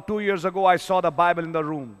 but about 2 years ago, I saw the Bible in the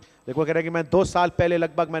room. देखो कह रहे हैं कि मैं 2 साल पहले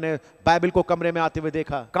लगभग मैंने बाइबल को कमरे में आते हुए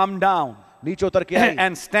देखा. Come down नीचे उतर के आई.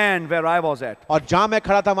 and stand where I was at. और जहां मैं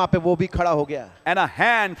खड़ा था वहां पे वो भी खड़ा हो गया. And a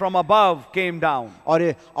hand from above came down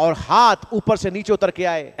और हाथ ऊपर से नीचे उतर के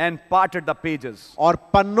आए. and parted the pages. और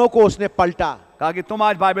पन्नों को उसने पलटा. कहा कि तुम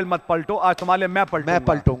आज बाइबल मत पलटो, आज तुम्हारे लिए मैं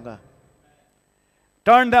पलटूंगा.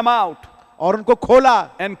 Turn them out और उनको खोला.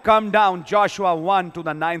 and come down. Joshua 1 to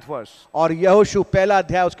the 9th verse. और यहोशू पहला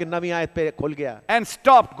अध्याय उसके 9वीं आयत पे खुल गया. And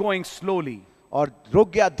stopped going slowly. और रुक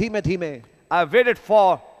गया धीमे धीमे. I waited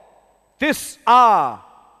for this hour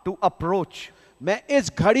to approach. मैं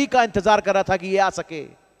इस घड़ी का इंतजार कर रहा था कि ये आ सके.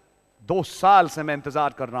 2 साल से मैं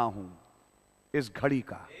इंतजार कर रहा हूं इस घड़ी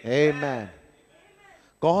का. Amen.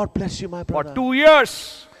 God bless you, my For brother. 2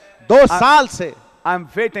 years 2 साल से I'm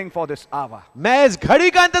waiting for this hour. मैं इस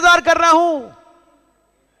घड़ी का इंतजार कर रहा हूं.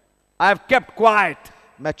 I've kept quiet.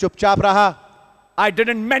 मैं चुपचाप रहा. I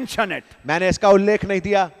didn't mention it. मैंने इसका उल्लेख नहीं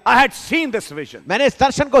दिया. I had seen this vision. मैंने इस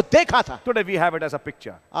दर्शन को देखा था. Today we have it as a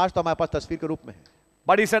picture. आज तो हमारे पास तस्वीर के रूप में है.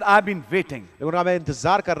 But he said, I've been waiting. लेकिन मैं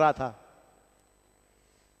इंतजार कर रहा था.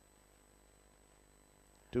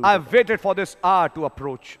 I've waited for this hour to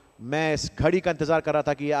approach. मैं इस घड़ी का इंतजार कर रहा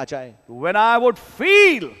था कि ये आ जाए. When I would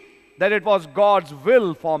feel that it was God's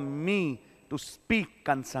will for me to speak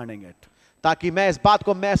concerning it. ताकि मैं इस बात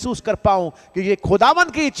को महसूस कर पाऊं कि ये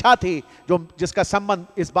खुदावंद की इच्छा थी जो जिसका संबंध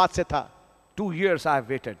इस बात से था. 2 years I have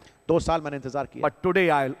waited. 2 साल मैंने इंतजार किया. But today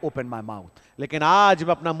I'll open my mouth. लेकिन आज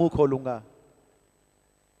मैं अपना मुंह खोलूंगा.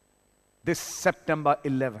 This September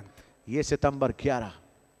 11th. ये सितंबर 11.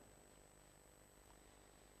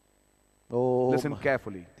 Oh, Listen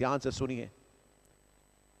carefully. ध्यान से सुनिए.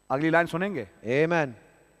 अगली लाइन सुनेंगे. Amen.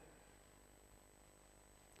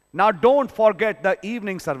 Now don't forget the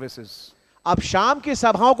evening services. अब शाम की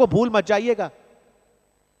सभाओं को भूल मत जाइएगा.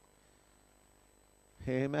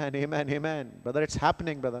 Amen, amen, amen. Brother, it's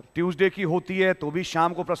happening, brother. Tuesday की होती है तो भी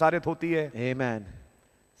शाम को प्रसारित होती है. Amen.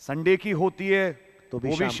 संडे की होती है तो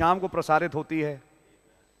वो भी शाम को प्रसारित होती है.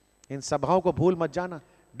 इन सभाओं को भूल मत जाना.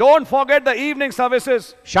 Don't forget the evening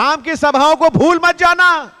services. शाम की सभाओं को भूल मत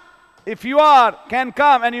जाना. If you can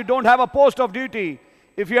come and you don't have a post of duty,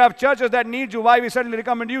 if you have churches that need you, why we certainly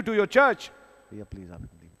recommend you to your church.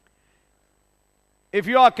 If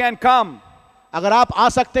you can come अगर आप आ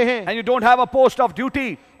सकते हैं and you don't have a post of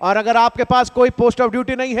duty, और अगर आपके पास कोई post of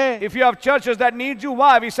duty नहीं है, if you have churches that need you,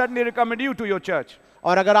 why we certainly recommend you to your church.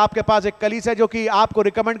 और अगर आपके पास एक कलीस है जो कि आपको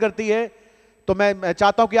रिकमेंड करती है, तो मैं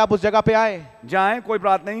चाहता हूं कि आप उस जगह पे आए. जाएं, कोई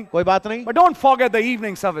बात नहीं. कोई बात नहीं. But don't forget the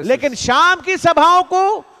evening service. लेकिन शाम की सभाओं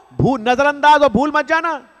को नजरअंदाज और भूल मत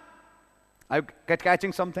जाना. Are you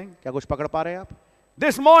catching something? क्या कुछ पकड़ पा रहे हैं आप?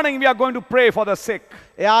 This morning we are going to pray for the sick.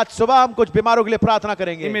 आज सुबह हम कुछ बीमारों के लिए प्रार्थना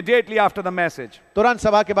करेंगे. Immediately after the message. तुरंत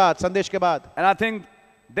सभा के बाद, संदेश के बाद. And I think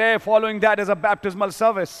there following that is a baptismal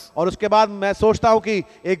service. और उसके बाद मैं सोचता हूं कि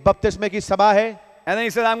एक बपतिस्मे की सभा है. And then he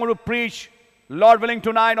said, I'm going to preach, Lord willing,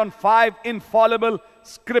 tonight on 5 infallible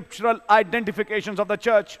scriptural identifications of the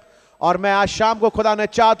church. और मैं आज शाम को खुदा ने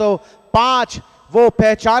चाहा तो 5 वो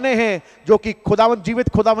पहचाने हैं जो कि खुदावंद, जीवित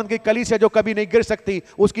खुदावंद की कलीसिया जो कभी नहीं गिर सकती,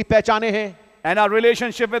 उसकी पहचाने हैं. And our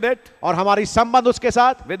relationship with it. और हमारी संबंध उसके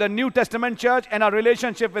साथ. With the New Testament church and our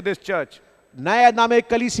relationship with this church. नए नामे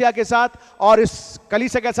कलीसिया के साथ और इस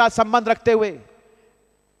कलीसिया के साथ संबंध रखते हुए.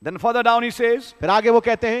 Then further down he says, फिर आगे वो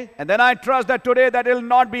कहते हैं, and then I trust that today that it will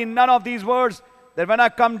not be none of these words, that when I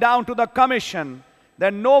come down to the commission,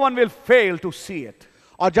 then no one will fail to see it.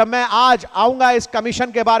 और जब मैं आज आऊंगा इस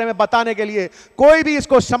commission के बारे में बताने के लिए, कोई भी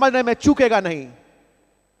इसको समझने में चूकेगा नहीं.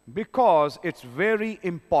 Because it's very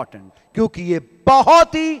important. क्योंकि ये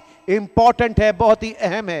बहुत ही इंपॉर्टेंट है, बहुत ही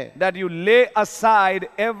अहम है. That you lay aside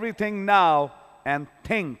everything now and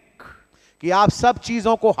think. कि आप सब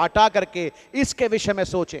चीजों को हटा करके इसके विषय में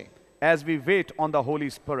सोचें. As we wait on the Holy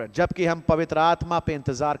Spirit. जबकि हम पवित्र आत्मा पे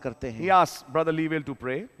इंतजार करते हैं. He asked Brother Leeville to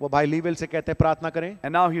pray. वो भाई लीवेल से कहते हैं प्रार्थना करें.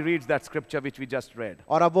 And now he reads that scripture which we just read.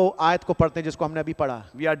 और अब वो आयत को पढ़ते हैं जिसको हमने अभी पढ़ा.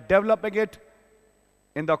 We are developing it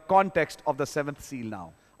in the context of the 7th seal now.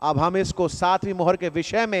 अब हम इसको 7वीं मोहर के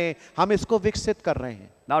विषय में हम इसको विकसित कर रहे हैं.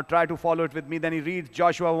 Now try to follow it with me. Then he reads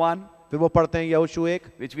Joshua 1. फिर वो पढ़ते हैं यहोशू 1,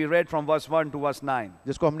 which we read from verse 1 to verse 9.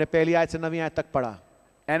 जिसको हमने पहली आयत से 9वीं आयत तक पढ़ा.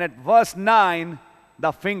 And at verse 9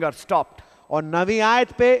 the finger stopped. और 9वीं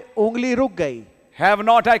आयत पे उंगली रुक गई. Have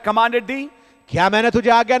not I commanded thee? क्या मैंने तुझे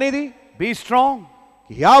आज्ञा नहीं दी? Be strong.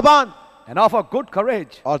 हियाव बांध. and of a good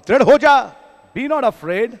courage. और दृढ़ हो जा, Be not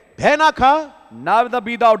afraid, भय ना खा, neither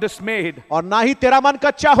be thou dismayed, और ना ही तेरा मन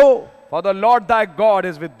कच्चा हो, for the Lord thy God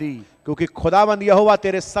is with thee, क्योंकि खुदावंद यहोवा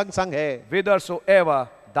तेरे संग संग है, whithersoever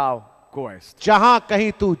thou goest. जहां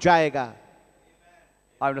कहीं तू जाएगा।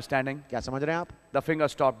 Are you understanding? क्या समझ रहे हैं आप? The finger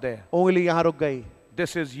stopped there. उंगली यहां रुक गई।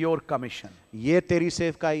 This is your commission. ये तेरी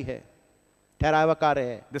सेवकाई है, ठहराया हुआ कार्य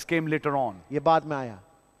है। This came later on. ये बाद में आया।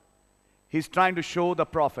 He's trying to show the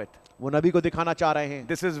prophet, वो नबी को दिखाना चाह रहे हैं,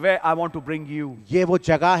 this is where I want to bring you. ये वो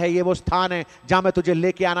जगह है, ये वो स्थान है जहां मैं तुझे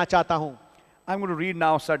लेके आना चाहता हूं। I'm going to read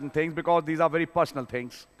now certain things because these are very personal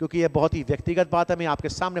things. क्योंकि ये बहुत ही व्यक्तिगत बात है, मैं आपके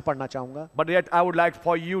सामने पढ़ना चाहूंगा। But yet I would like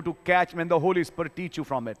for you to catch when the Holy Spirit teach you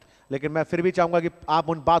from it. लेकिन मैं फिर भी चाहूंगा कि आप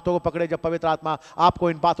उन बातों को पकड़े जब पवित्र आत्मा आपको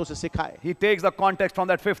इन बातों से सिखाए। He takes the context from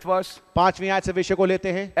that 5th verse. 5वीं आयत से विषय को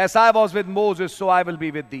लेते हैं, As I was with Moses, so I will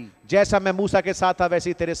be with thee. जैसा मैं मूसा के साथ था वैसे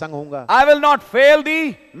ही तेरे संग होऊंगा। I will not fail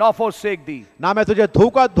thee nor forsake thee. ना मैं तुझे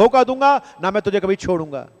धोखा दूंगा, ना मैं तुझे कभी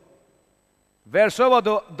छोड़ूंगा।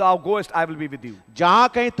 Wheresoever thou goest, I will be with you. जहां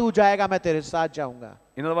कहीं तू जाएगा मैं तेरे साथ जाऊंगा।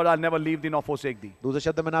 In other words, I'll never leave thee nor forsake thee. दूसरे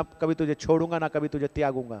शब्द में, ना कभी तुझे छोड़ूंगा ना कभी तुझे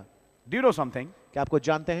त्यागूंगा। Do you know something? क्या आपको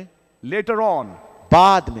जानते हैं? Later on,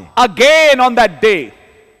 बाद में, again on that day,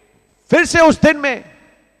 फिर से उस दिन में,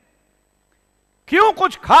 क्यों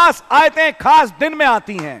कुछ खास आयतें खास दिन में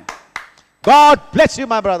आती हैं, God bless you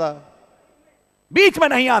my brother, बीच में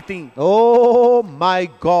नहीं आती, ओह माय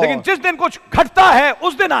गॉड, लेकिन जिस दिन कुछ घटता है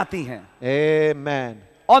उस दिन आती हैं. आमेन।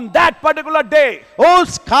 On that particular day,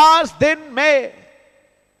 उस खास दिन में,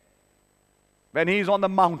 when he is on the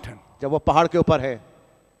mountain, जब वो पहाड़ के ऊपर है,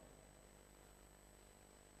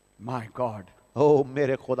 my God, ओह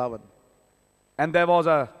मेरे खुदावंद, and there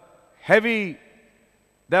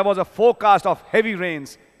was a forecast of heavy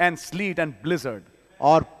rains and sleet and blizzard.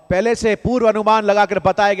 और पहले से पूर्व अनुमान लगाकर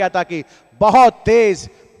बताया गया था कि बहुत तेज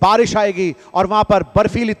बारिश आएगी और वहां पर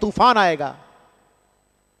बर्फीली तूफान आएगा।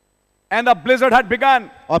 And the blizzard had begun.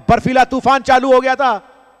 और बर्फीला तूफान चालू हो गया था।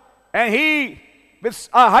 And he, with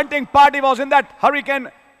a hunting party, was in that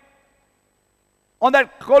hurricane on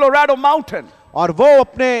that Colorado mountain. और वो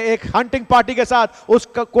अपने एक हंटिंग पार्टी के साथ उस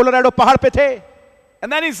कोलोराडो पहाड़ पे थे।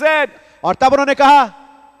 And then he said, और तब उन्होंने कहा,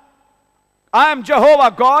 I am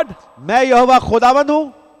Jehovah God. मैं यहोवा खुदावंद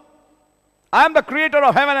हूं। I am the creator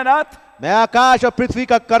of heaven and earth. मैं आकाश और पृथ्वी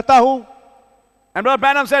का कर्ता हूं। And Brother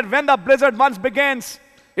Branham said, when the blizzard once begins,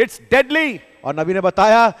 it's deadly. और नबी ने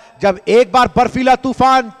बताया, जब एक बार बर्फीला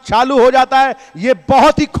तूफान चालू हो जाता है, ये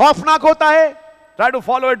बहुत ही खौफनाक होता है। Try to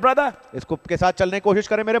follow it, brother. इसको के साथ चलने की कोशिश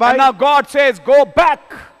करें मेरे भाई। And now God says, go back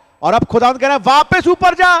और अब खुदावंद कह रहे हैं, वापस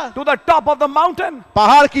ऊपर जा, to the top of the mountain.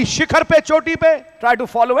 पहाड़ की शिखर पे, चोटी पे। Try to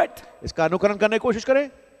follow it. इसका अनुकरण करने की कोशिश करें।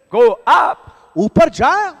 Go up. ऊपर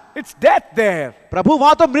जा, It's death there. प्रभु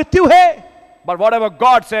वहां तो मृत्यु है। But whatever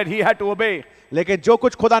God said, he had to obey. लेकिन जो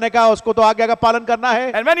कुछ खुदा ने कहा उसको तो आज्ञा का पालन करना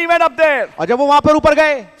है। And when he went up there, और जब वो वहां पर ऊपर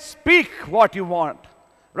गए, speak what you want.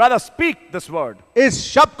 Rather, speak this word. इस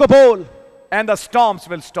शब्द को बोल, And the storms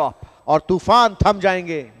will stop. और तूफान थम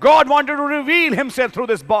जाएंगे। God wanted to reveal himself through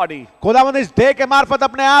this body. खुदावंद इस देह के मार्फत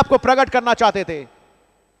अपने आप को प्रकट करना चाहते थे।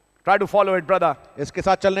 Try to follow it, brother. इसके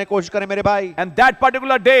साथ चलने की कोशिश करें मेरे भाई। And that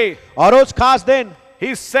particular day, और उस खास दिन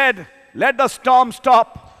he said, let the storm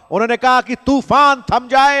stop उन्होंने कहा कि तूफान थम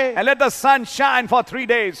जाए and let the sun shine for 3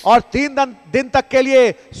 days और 3 दिन तक के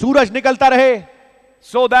लिए सूरज निकलता रहे,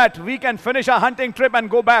 so that we can finish our hunting trip and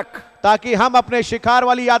go back. ताकि हम अपने शिकार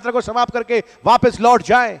वाली यात्रा को समाप्त करके वापस लौट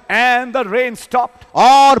जाएं। And the rain stopped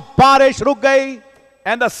और बारिश रुक गई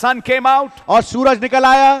and the sun came out और सूरज निकल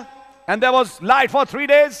आया and there was light for 3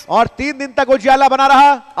 days. और 3 दिन तक उजियाला बना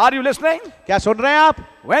रहा। Are you listening? क्या सुन रहे हैं आप?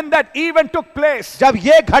 When that event took place जब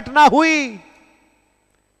ये घटना हुई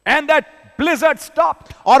and that blizzard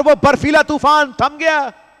stopped, और वो बर्फीला तूफान थम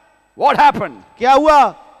गया, what happened? क्या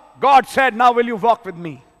हुआ? God said, now will you walk with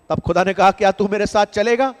me? तब खुदा ने कहा, क्या तू मेरे साथ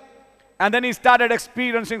चलेगा? And then he started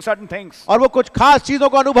experiencing certain things. और वो कुछ खास चीजों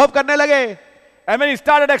को अनुभव करने लगे। And when he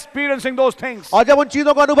started experiencing those things, और जब उन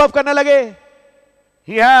चीजों को अनुभव करने लगे,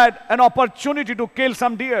 he had an opportunity to kill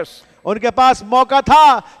some deers. उनके पास मौका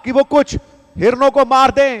था कि वो कुछ हिरणों को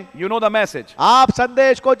मार दें। You know the message. आप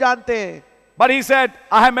संदेश को जानते हैं। But he said,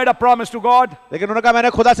 I have made a promise to God. लेकिन उन्होंने कहा, मैंने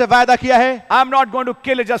खुदा से वायदा किया है, I'm not going to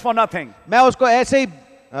kill it just for nothing. मैं उसको ऐसे ही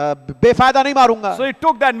बेफायदा नहीं मारूंगा। So he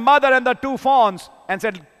took that mother and the 2 fawns and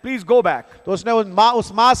said, please go back. तो उसने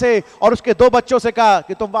उस माँ से और उसके 2 बच्चों से कहा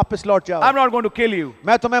कि तुम वापस लौट जाओ, I'm not going to kill you.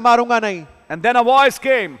 मैं तुम्हें मारूंगा नहीं। And then a voice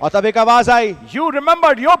came. और तब एक आवाज आई, You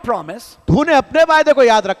remembered your promise. तूने अपने वायदे को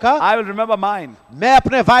याद रखा, I will remember mine. मैं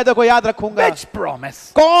अपने वायदे को याद रखूंगा। Which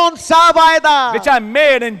promise? कौन सा वायदा? Which I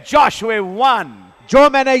made in Joshua 1. जो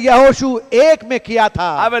मैंने यहोशू 1 में किया I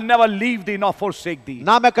था, will never leave thee nor forsake thee.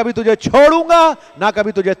 ना मैं कभी तुझे छोड़ूंगा ना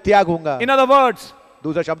कभी तुझे त्यागूंगा। In other words,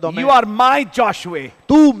 दूसरे शब्दों में, you are my Joshua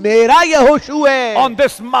तू मेरा यहोशू है on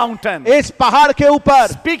this mountain, इस पहाड़ के ऊपर,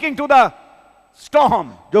 speaking to the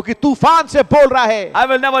storm. जो कि तूफान से बोल रहा है, I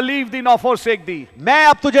will never leave thee nor forsake thee. मैं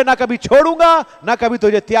अब तुझे ना कभी छोड़ूंगा ना कभी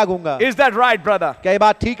तुझे त्यागूंगा। Is that right, brother? क्या ये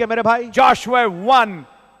बात ठीक है मेरे भाई? Joshua 1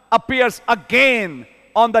 appears again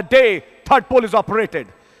on the day third pole is operated.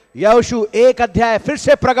 यहोशू 1 अध्याय फिर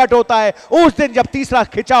से प्रकट होता है उस दिन जब तीसरा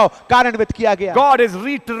खिंचाव कार्यान्वित किया गया। God is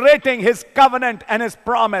reiterating his covenant and his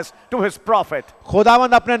promise to his prophet.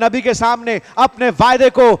 खुदावंद अपने नबी के सामने अपने वायदे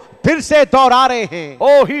को फिर से दोहरा रहे हैं।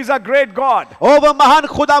 Oh, he's a great God. ओ वह महान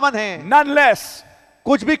खुदावंद है, None less.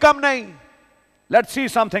 कुछ भी कम नहीं। Let's see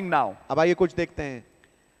something now. अब आइए कुछ देखते हैं,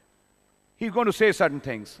 He's going to say certain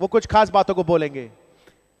things. वो कुछ खास बातों को बोलेंगे।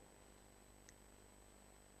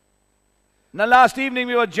 Now, last evening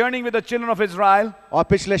we were journeying with the children of Israel और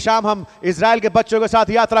पिछले शाम हम इजराइल के बच्चों के साथ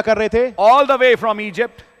यात्रा कर रहे थे, all the way from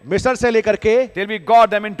Egypt मिस्र से लेकर के till we got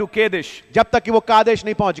them into Kadesh. जब तक कि वो कादेश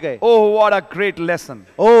नहीं पहुंच गए। Oh, what a great lesson.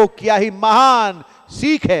 ओ क्या ही महान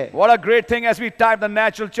सीख है। What a great thing as we type the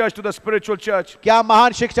natural church to the spiritual church. क्या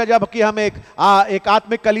महान शिक्षा जब कि हम एक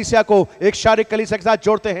आत्मिक कलीसिया को एक शारीरिक कलीसिया के साथ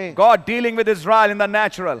जोड़ते हैं। God dealing with Israel in the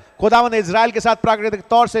natural. खुदावंद इजराइल के साथ प्राकृतिक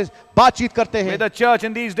तौर से बातचीत करते हैं With the church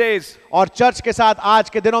in these days और चर्च के साथ आज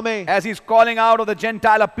के दिनों में, as he's calling out of the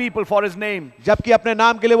Gentile people for his name. जबकि अपने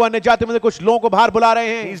नाम के लिए वो अन्य जाति में से कुछ लोगों को बाहर बुला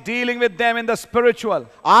रहे हैं, He's dealing with them in the spiritual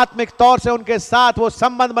आत्मिक तौर से उनके साथ वो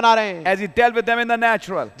संबंध बना रहे हैं, as he dealt with them in the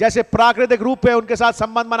natural. जैसे प्राकृतिक रूप में उनके साथ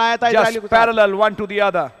संबंध बनाया था इजरायलियों Just के साथ। parallel one to the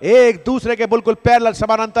other. एक दूसरे के बिल्कुल पैरेलल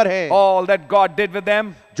समानांतर है। All that God did with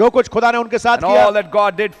them जो कुछ खुदा ने उनके साथ and किया all that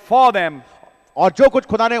God did for them और जो कुछ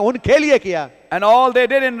खुदा ने उनके लिए किया and all they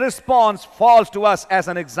did in response falls to us as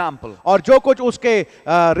an example. और जो कुछ उसके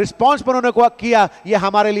रिस्पॉन्स पर उन्होंने किया ये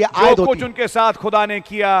हमारे लिए आयत जो कुछ होती है। उनके साथ खुदा ने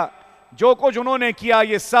किया, जो कुछ उन्होंने किया,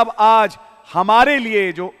 ये सब आज हमारे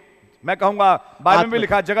लिए, जो मैं कहूंगा बाइबल में भी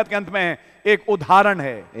लिखा जगत के अंत में है, एक उदाहरण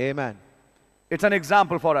है। आमीन। It's an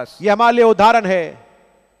example for us. ये हमारे लिए उदाहरण है।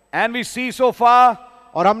 And we see so far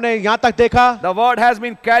और हमने यहां तक देखा the word has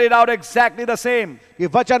been carried out exactly the same. कि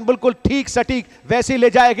वचन बिल्कुल ठीक सटीक वैसे ही ले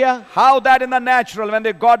जाया गया। How that in the natural, when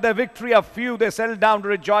they got their victory, a few they settled down to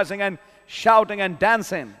rejoicing and shouting and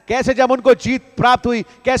dancing. कैसे जब उनको जीत प्राप्त हुई,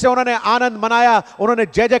 कैसे उन्होंने आनंद मनाया, उन्होंने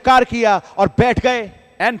जय जयकार किया और बैठ गए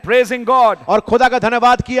And praising God, और खुदा का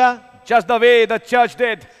धन्यवाद किया, just the way the church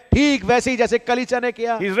did. ठीक वैसे ही जैसे कलीसिया ने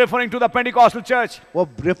किया। He's referring to the Pentecostal church. वो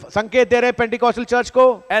संकेत दे रहे पेंटिकॉस्टल चर्च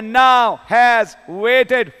को। And now has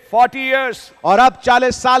waited 40 years और अब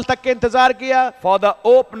 40 साल तक के इंतजार किया for the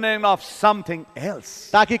opening of something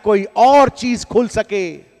else. ताकि कोई और चीज खुल सके।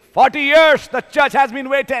 40 years the church has been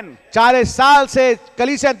waiting 40 साल से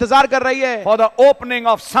कलीसिया इंतजार कर रही है for the opening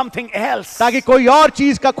of something else. ताकि कोई और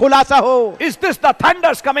चीज का खुलासा हो। Is this the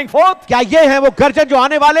thunders coming forth? क्या ये है वो गर्जन जो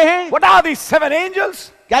आने वाले हैं? What are these 7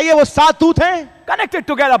 angels? क्या ये वो 7 दूत हैं? Connected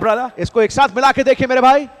together, brother. इसको एक साथ मिला के देखिए मेरे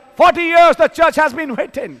भाई। 40 years the church has been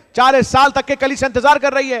waiting. 40 साल तक के कलीसिया इंतजार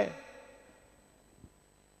कर रही है।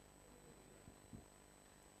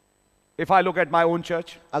 If I look at my own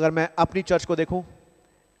church, अगर मैं अपनी चर्च को देखूं,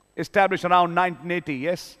 established around 1980,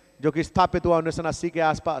 yes, जो कि स्थापित हुआ 1980 के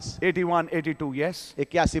आसपास, 81, 82, yes,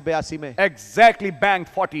 81-82 में, exactly banged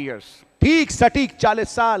 40 years. ठीक सटीक 40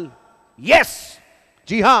 साल। Yes,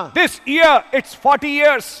 जी हाँ, this year it's 40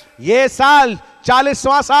 years. ये साल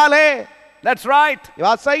 40वां साल है। That's right. ये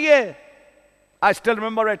बात सही है। I still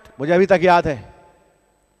remember it. मुझे अभी तक याद है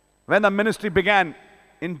When the ministry began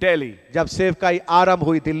in Delhi. जब सेवकाई आरंभ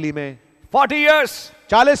हुई दिल्ली में। 40 years.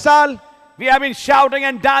 40 साल We have been shouting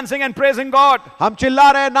and dancing and praising God. हम चिल्ला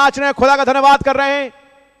रहे हैं, नाच रहे हैं, खुदा का धन्यवाद कर रहे हैं।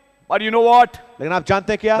 But you know what? लेकिन आप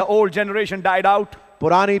जानते हैं क्या? The old generation died out.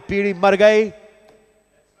 पुरानी पीढ़ी मर गई।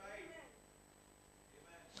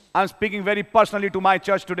 I'm speaking very personally to my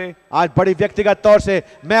church today आज बड़ी व्यक्तिगत तौर से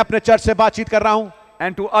मैं अपने चर्च से बातचीत कर रहा हूं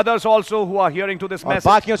and to others also who are hearing to this और message.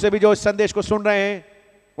 बाकियों से भी जो इस संदेश को सुन रहे हैं।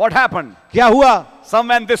 What happened? क्या हुआ? Some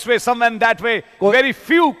went this way, some went that way. Very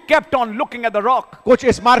few kept on looking at the rock. कुछ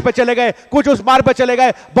इस मार्ग पे चले गए, कुछ उस मार्ग पे चले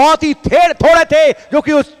गए। बहुत ही थोड़े थे जो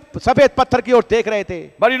कि उस सफेद पत्थर की ओर देख रहे थे।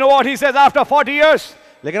 But you know what he says after 40 years?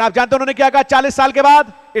 लेकिन आप जानते हैं उन्होंने क्या कहा? 40 साल के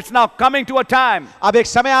बाद It's now coming to a time अब एक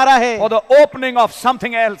समय आ रहा है for the opening of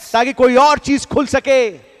something else. ताकि कोई और चीज खुल सके।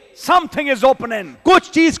 Something is opening. कुछ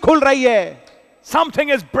चीज खुल रही है। Something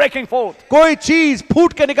is breaking forth. कोई चीज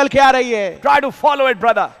फूट के निकल के आ रही है। Try to follow it,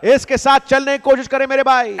 brother. इसके साथ चलने की कोशिश करें मेरे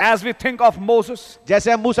भाई। As we think of Moses,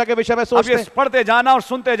 जैसे हम मूसा के विषय में अब सोचते ये हैं। पढ़ते जाना और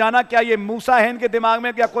सुनते जाना, क्या ये मूसा है इनके दिमाग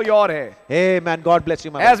में, क्या कोई और है? Amen. God bless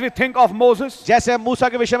you, my As brother. we think of Moses, जैसे हम मूसा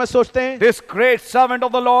के विषय में सोचते हैं, this great servant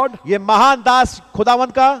of the Lord, ये महान दास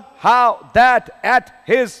खुदावंत का, how that at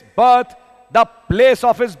his birth, the place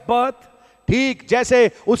of his birth, ठीक जैसे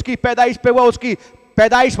उसकी पैदाइश पे हुआ, उसकी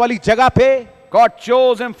पैदाइश वाली जगह पे God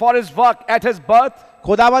chose him for his work at his birth,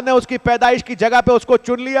 खुदावंत ने उसकी पैदाइश की जगह पे उसको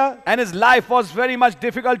चुन लिया, and his life was very much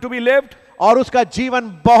difficult to be lived और उसका जीवन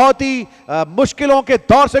बहुत ही मुश्किलों के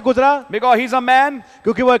दौर से गुजरा, because he's a man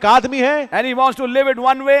क्योंकि वो एक आदमी है and he wants to live it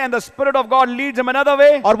one way and the Spirit of God leads him another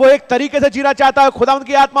way. और वो एक तरीके से जीना चाहता है, खुदावंत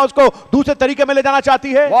की आत्मा उसको दूसरे तरीके में ले जाना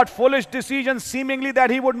चाहती है। What foolish decisions seemingly that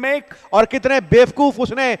he would make और कितने बेवकूफ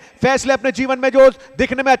उसने फैसले अपने जीवन में जो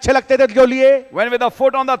दिखने में अच्छे लगते थे जो लिए, when with a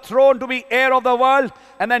foot on the throne to be heir of the world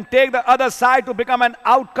and then take the other side to become an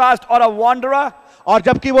outcast or a wanderer. और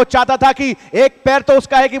जबकि वो चाहता था कि एक पैर तो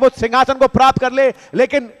उसका है कि वो सिंहासन को प्राप्त कर ले,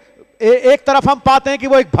 लेकिन एक तरफ हम पाते हैं कि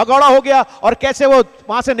वो एक भगौड़ा हो गया और कैसे वो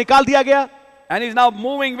वहां से निकाल दिया गया। And he's now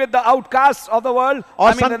moving with the outcasts of the world.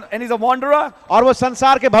 And he's a wanderer. और वो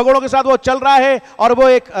संसार के भगोड़ों के साथ वो चल रहा है और वो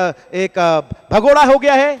एक भगोड़ा हो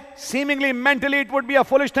गया है। Seemingly mentally it would be a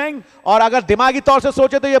foolish thing. और अगर दिमागी तौर से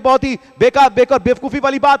सोचे तो ये बहुत ही बेकार बेवकूफी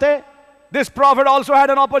वाली बात है। This prophet also had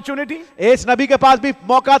an opportunity इस नबी के पास भी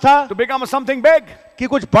मौका था to become something big. कि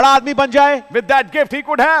कुछ बड़ा आदमी बन जाए। With that gift he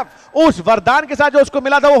could have. उस वरदान के साथ जो उसको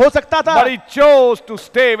मिला था वो हो सकता था। But he chose to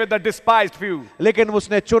stay with the despised few. लेकिन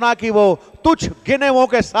उसने चुना कि वो तुच्छ गिने हुओं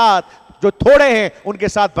के साथ जो थोड़े हैं उनके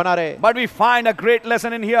साथ बना रहे। But we find a great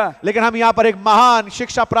lesson in here. लेकिन हम यहाँ पर एक महान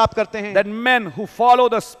शिक्षा प्राप्त करते हैं that men who follow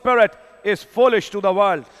the Spirit is foolish to the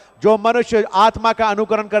world. जो मनुष्य आत्मा का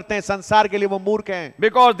अनुकरण करते हैं संसार के लिए वो मूर्ख हैं,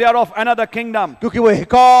 Because they are of another kingdom. क्योंकि वो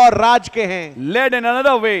एक और राज के हैं, Led in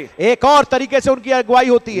another way. एक और तरीके से उनकी अगुवाई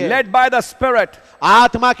होती है, Led by the Spirit.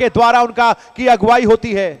 आत्मा के द्वारा उनका की अगुवाई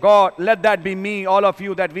होती है। God, let that be me, all of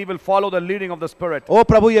you, that we will follow the leading of the Spirit. ओ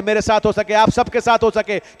प्रभु ये मेरे साथ हो सके, आप सबके साथ हो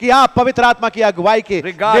सके कि आप पवित्र आत्मा की अगुवाई के नेतृत्व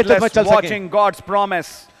में Regardless, चल सकें watching God's promise.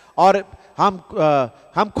 और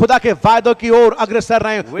हम खुदा के वायदों की ओर अग्रसर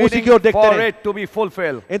रहें, उसी Waiting की ओर देखते for रहें, it to be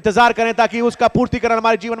fulfilled. इंतजार करें ताकि उसका पूर्तिकरण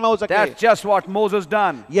हमारे जीवन में हो सके। That's just what Moses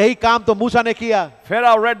done. यही काम तो मूसा ने किया।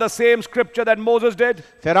 Pharaoh read the same scripture that Moses did.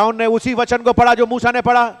 फिरौन ने उसी वचन को पढ़ा जो मूसा ने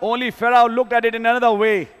पढ़ा। Only Pharaoh looked at it in another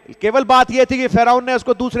way. केवल बात यह थी कि फिरौन ने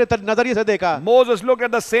उसको दूसरे नजरिए से देखा। Moses looked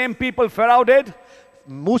at the same people Pharaoh did.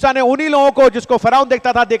 मूसा ने उन्हीं लोगों को जिसको फिरौन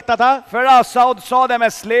देखता था। Pharaoh saw them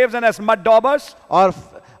as slaves and as mud daubers. और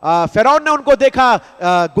फिरौन ने उनको देखा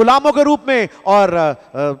गुलामों के रूप में और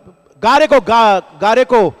गारे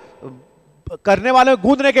को करने वाले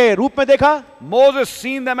गूंदने के रूप में देखा। Moses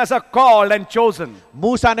seen them as a called and chosen.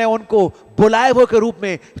 मूसा ने उनको बुलाए हुए के रूप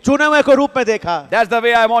में, चुने हुए के रूप में देखा। That's the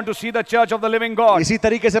way I want to see the church of the living God. इसी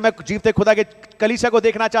तरीके से मैं जीवते खुदा के कलीसिया को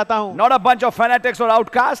देखना चाहता हूं। Not a bunch of fanatics or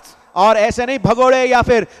outcasts, और ऐसे नहीं भगोड़े या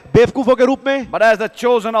फिर बेवकूफों के रूप में, but as the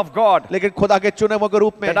chosen of God. लेकिन खुदा के चुने हुए के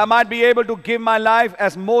रूप में, That I might be able to give my life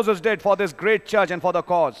as Moses did for this great church and for the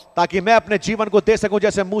cause. ताकि मैं अपने जीवन को दे सकूं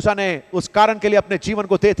जैसे मूसा ने उस कारण के लिए अपने जीवन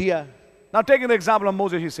को दे दिया। Now taking the example of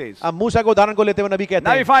Moses, he says. अब मूसा को उदाहरण को लेते हुए नबी कहते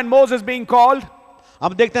Now we हैं, find Moses being called,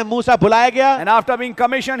 हम देखते हैं मूसा बुलाया गया and after being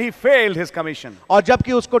commissioned, he failed his commission और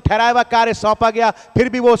जबकि उसको ठहराया हुआ कार्य सौंपा गया, फिर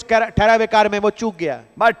भी वो उस ठहराए हुए कार्य में वो चूक गया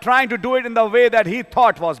by trying to do it in the way that he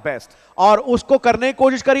thought was best. और उसको करने की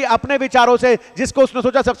कोशिश करी अपने विचारों से, जिसको उसने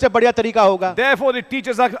सोचा सबसे बढ़िया तरीका होगा। Therefore, it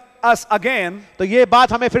teaches us again तो ये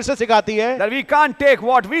बात हमें फिर से सिखाती है that we can't take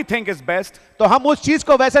what we think is best तो हम उस चीज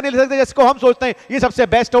को वैसा नहीं ले सकते जिसको हम सोचते हैं ये सबसे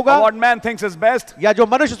बेस्ट होगा, or what man thinks is best. या जो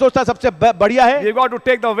मनुष्य सोचता है सबसे बढ़िया है, We've got to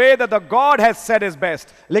take the way that the God has said is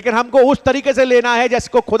best. लेकिन हमको उस तरीके से लेना है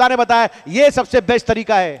जिसको खुदा ने बताया ये सबसे बेस्ट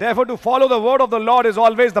तरीका है। Therefore, to follow the word of the Lord is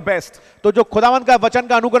always the best. तो जो खुदावंत का वचन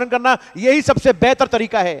का अनुकरण करना यही सबसे बेहतर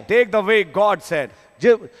तरीका है। Take the way God said.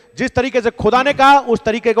 जिस तरीके से खुदा ने कहा उस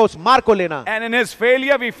तरीके का, उस मार्ग को लेना। And in his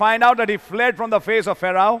failure, we find out that he fled from the face of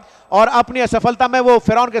Pharaoh और अपनी असफलता में वो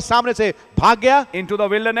फिरौन के सामने से भाग गया into the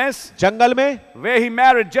wilderness, जंगल में, where he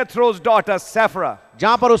married Jethro's daughter Sapphira.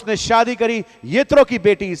 जहां पर उसने शादी करी यित्रो की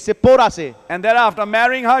बेटी सिप्पोरा से। And thereafter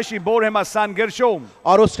marrying her, she bore him a son Gershom.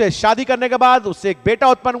 और उससे शादी करने के बाद उससे एक बेटा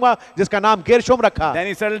उत्पन्न हुआ जिसका नाम गेरशोम रखा। Then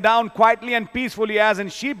he settled down quietly and peacefully as in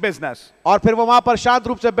sheep business. और फिर वो वहां पर शांत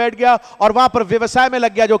रूप से बैठ गया और वहां पर व्यवसाय में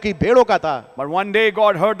लग गया जो कि भेड़ों का था। But one day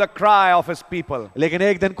God heard the cry of his people. लेकिन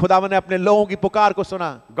एक दिन खुदावन ने अपने लोगों की पुकार को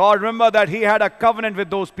सुना। God remembered that he had a covenant with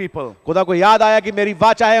those people. खुदा को याद आया कि मेरी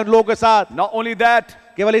वाचा है उन लोगों के साथ। Not only that,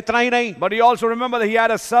 केवल इतना ही नहीं, but he also remembered that he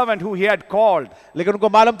had a servant who he had called लेकिन उनको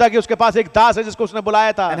मालूम था कि उसके पास एक दास है जिसको उसने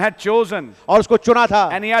बुलाया था and had chosen, और उसको चुना था,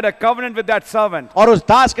 and he had a covenant with that servant. और उस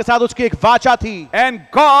दास के साथ उसकी एक वाचा थी। And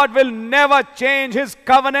God will never change his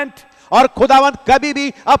covenant और खुदावंद कभी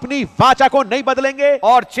भी अपनी वाचा को नहीं बदलेंगे,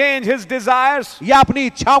 or change his desires या अपनी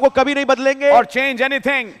इच्छाओं को कभी नहीं बदलेंगे, or change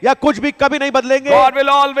anything. या कुछ भी कभी नहीं बदलेंगे। God will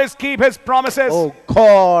always keep his promises. Oh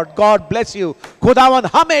God, God bless you। खुदावंद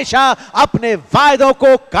हमेशा अपने वायदों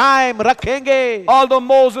को कायम रखेंगे। Although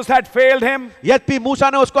Moses had failed him यद्यपि मूसा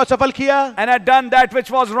ने उसको असफल किया and had done that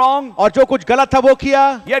which was wrong, और जो कुछ गलत था वो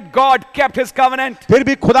किया, yet God kept his covenant. फिर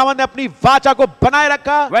भी खुदावंद ने अपनी वाचा को बनाए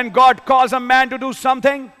रखा। When God calls a man to do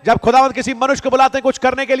something, जब खुदावंद किसी मनुष्य को बुलाते हैं कुछ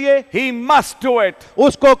करने के लिए, he must do it.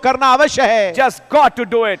 उसको करना अवश्य है, Just got to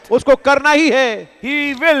do it. उसको करना ही है,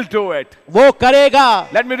 He will do it. वो करेगा।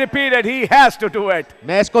 Let me repeat it. He has to do it.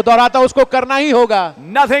 मैं इसको दोहराता हूं, उसको करना ही होगा,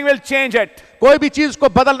 Nothing will change it. कोई भी चीज उसको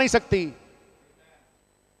बदल नहीं सकती।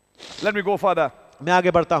 Let me go further. मैं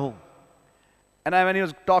आगे बढ़ता हूं, And when he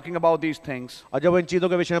was talking about these things, और जब वो इन चीजों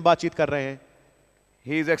के विषय में बातचीत कर रहे हैं,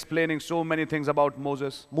 he is explaining so many things about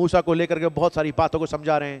Moses. मूसा को लेकर के बहुत सारी बातों को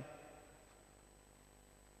समझा रहे हैं,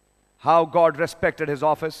 How God respected his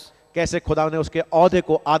office. कैसे खुदा ने उसके औहदे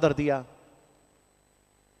को आदर दिया।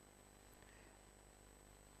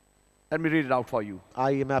 Let me read it out for you.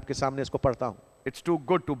 आइए मैं आपके सामने इसको पढ़ता हूं। It's too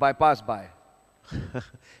good to bypass by.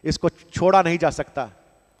 इसको छोड़ा नहीं जा सकता।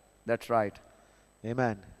 That's right.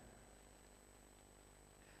 आमीन।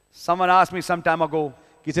 Someone asked me some time ago,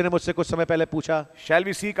 किसी ने मुझसे कुछ समय पहले पूछा, shall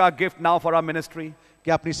we seek our gift now for our ministry?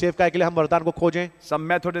 कि अपनी सेवकाई के लिए हम वरदान को खोजें। Some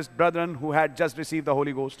Methodist brethren who had just received the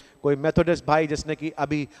Holy Ghost. कोई मेथोडिस्ट भाई जिसने कि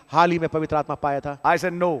अभी हाल ही में पवित्र आत्मा पाया था। I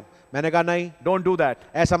said, no, मैंने कहा नहीं, don't do that.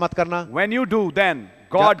 ऐसा मत करना। When you do, then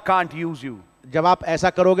God can't use you. जब आप ऐसा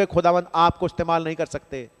करोगे खुदावंद आपको इस्तेमाल नहीं कर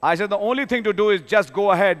सकते। I said, the only thing to do is just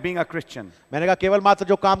go ahead being a Christian. मैंने कहा केवल मात्र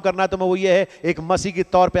जो काम करना है तुम्हें वो ये है, एक मसीह के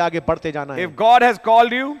तौर पे आगे बढ़ते जाना है। If God has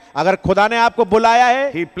called you, अगर खुदा ने आपको बुलाया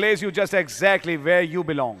है, He placed you just exactly where you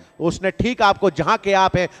belong. उसने ठीक आपको जहां के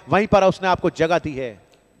आप हैं वहीं पर उसने आपको जगह दी है,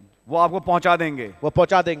 वो आपको पहुंचा देंगे. वो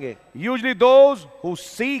पहुंचा देंगे। Usually those who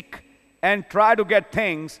seek and try to get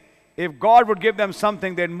things, if God would give them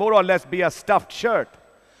something, they'd more or less be a stuffed shirt.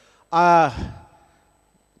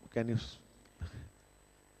 Can you?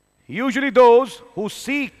 Usually those who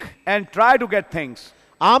seek and try to get things,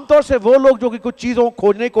 आमतौर से वो लोग जो कि कुछ चीजों को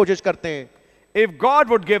खोजने की कोशिश करते हैं, if God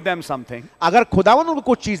would give them something, अगर खुदावन उनको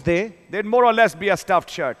कुछ चीज दे they'd more or less be a stuffed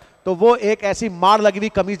shirt. तो वो एक ऐसी मार लगी हुई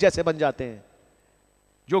कमीज जैसे बन जाते हैं।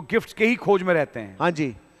 जो गिफ्ट्स के ही खोज में रहते हैं. हाँ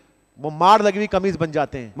जी, वो मार लगी हुई कमीज बन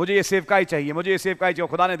जाते हैं। मुझे ये सेवकाई चाहिए, मुझे ये सेवकाई चाहिए,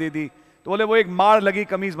 खुदा ने दे दी, तो बोले वो एक मार लगी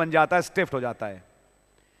कमीज बन जाता है, स्टिफ्ट हो जाता है.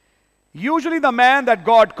 Usually the man that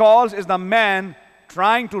God calls is the man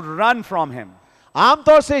trying to run from him.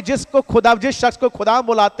 आमतौर से जिस शख्स को खुदा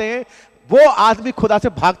बुलाते हैं वो आदमी खुदा से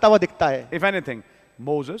भागता हुआ दिखता है। If anything,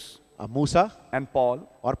 Moses Musa and Paul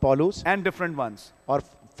और पौलुस and different ones और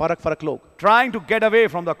फर्क लोग trying to get away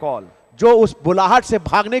from the call. जो उस बुलाहट से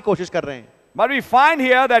भागने की कोशिश कर रहे हैं। But we find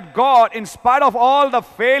here that God, in spite of all the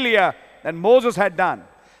failure that Moses had done,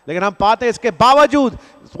 लेकिन हम पाते हैं इसके बावजूद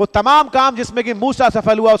वो तमाम काम जिसमें कि मूसा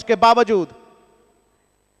सफल हुआ, उसके बावजूद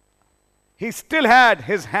he still had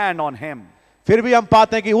his hand on him. फिर भी हम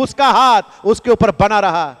पाते हैं कि उसका हाथ उसके ऊपर बना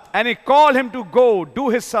रहा, And he called him to go do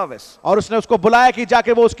his service. और उसने उसको बुलाया कि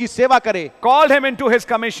जाके वो उसकी सेवा करे। Called him into his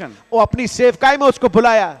commission. वो अपनी सेवकाई में उसको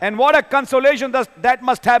बुलाया। And what a consolation that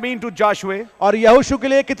must have been to Joshua और यहोशू के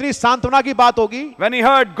लिए कितनी सांत्वना की बात होगी when he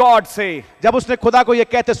heard God say, जब उसने खुदा को ये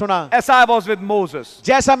कहते सुना, as I was with Moses,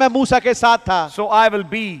 जैसा मैं मूसा के साथ था so I will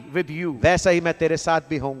be with you. वैसा ही मैं तेरे साथ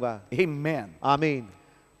भी होऊंगा। Amen. आमीन।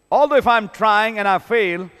 Although if I'm trying and I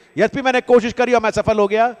fail, यद्यपि मैंने कोशिश करी और मैं सफल हो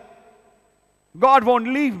गया, God won't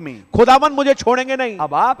leave me. खुदावन मुझे छोड़ेंगे नहीं।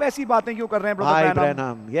 अब आप ऐसी बातें क्यों कर रहे हैं hi brother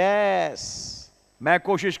Branham? Branham, yes. मैं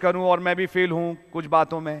कोशिश करूं और मैं भी फेल हूं कुछ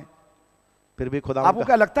बातों में। फिर भी खुदा आपको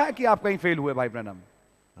क्या लगता है कि आप कहीं फेल हुए भाई ब्रैनम?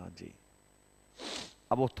 हाँ जी।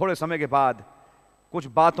 अब वो थोड़े समय के बाद कुछ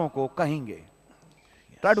बातों को कहेंगे।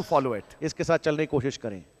 Try to follow it. इसके साथ चलने की कोशिश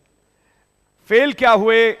करें। फेल क्या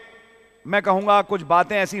हुए? मैं कहूंगा कुछ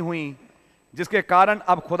बातें ऐसी हुई जिसके कारण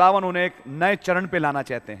अब खुदावन उन्हें एक नए चरण पे लाना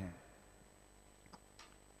चाहते हैं।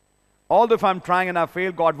 Although if I'm trying and I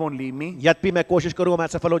fail, God won't leave me. यद्यपि मैं कोशिश करूं मैं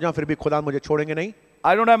सफल हो जाऊं फिर भी खुदा मुझे छोड़ेंगे नहीं।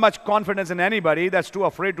 I don't have much confidence in anybody that's too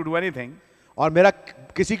afraid to do anything. और मेरा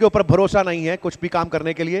किसी के ऊपर भरोसा नहीं है कुछ भी काम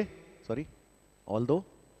करने के लिए। Sorry, although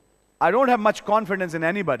I don't have much confidence in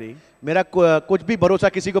anybody मेरा कुछ भी भरोसा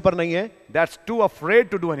किसी के ऊपर नहीं है। that's too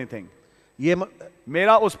afraid to do anything.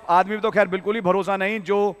 मेरा उस आदमी पे तो खैर बिल्कुल ही भरोसा नहीं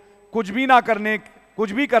जो कुछ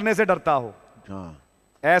भी करने से डरता हो।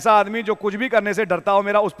 ऐसा आदमी जो कुछ भी करने से डरता हो,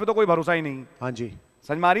 मेरा उस पर तो कोई भरोसा ही नहीं। हाँ जी,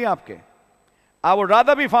 समझ में आ रही है आपके? I would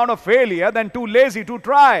rather be found a failure than too lazy to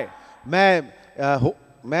try. मैं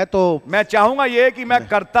चाहूंगा ये कि मैं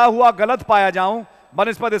करता हुआ गलत पाया जाऊं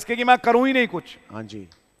बनिस्बत इसके कि मैं करूं ही नहीं कुछ। हाँ जी,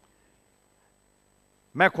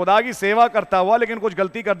 मैं खुदा की सेवा करता हुआ लेकिन कुछ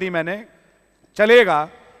गलती कर दी मैंने, चलेगा,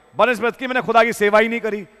 बनिस्बत की मैंने खुदा की सेवा ही नहीं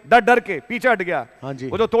करी, डर डर के पीछे हट गया। हाँ जी,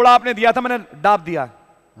 वो जो तोड़ा आपने दिया था मैंने दाब दिया।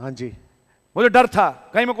 हाँ जी, मुझे डर था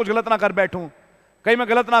कहीं मैं कुछ गलत ना कर बैठूं, कहीं मैं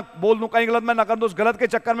गलत ना बोल दूं, कहीं गलत मैं ना कर दूं। उस गलत के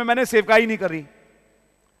चक्कर में मैंने सेवका ही नहीं करी।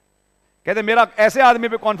 कहते मेरा ऐसे आदमी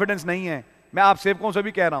पे कॉन्फिडेंस नहीं है। मैं आप सेवकों से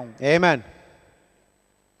भी कह रहा हूं, आमेन।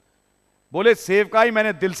 बोले सेवकाई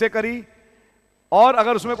मैंने दिल से करी, और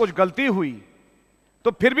अगर उसमें कुछ गलती हुई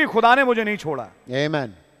तो फिर भी खुदा ने मुझे नहीं छोड़ा।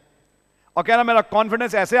 आमेन। और कहना मेरा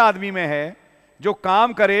कॉन्फिडेंस ऐसे आदमी में है जो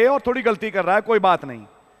काम करे और थोड़ी गलती कर रहा है कोई बात नहीं,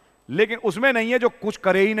 लेकिन उसमें नहीं है जो कुछ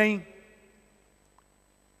करे ही नहीं,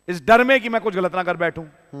 इस डर में कि मैं कुछ गलत ना कर बैठूं,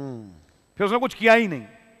 फिर उसने कुछ किया ही नहीं।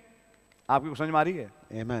 आपकी समझ में आ रही है?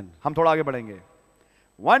 आमेन। हम थोड़ा आगे बढ़ेंगे।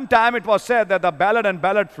 One time it was said that the Ballard and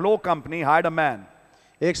Ballard Flour Company hired a man.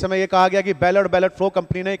 एक समय ये कहा गया कि बैलर्ड बैलर्ड फ्लो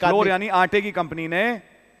कंपनी ने एक फ्लोर आदमी यानी आटे की कंपनी ने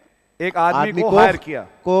एक आदमी को हायर किया,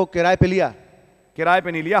 को किराए पे लिया, किराए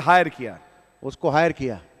पे नहीं लिया, हायर किया, उसको हायर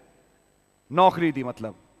किया, नौकरी दी,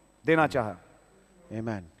 मतलब देना चाहा।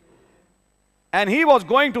 आमेन। And he was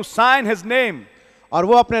going to sign his name. और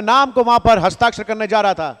वो अपने नाम को वहां पर हस्ताक्षर करने जा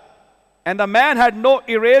रहा था। And the man had no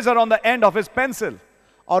eraser on the end of his pencil.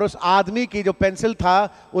 और उस आदमी की जो पेंसिल था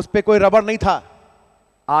उस पे कोई रबड़ नहीं था।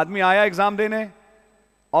 आदमी आया एग्जाम देने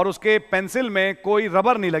और उसके पेंसिल में कोई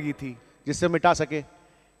रबर नहीं लगी थी जिससे मिटा सके।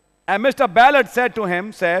 And Mr. Ballard said to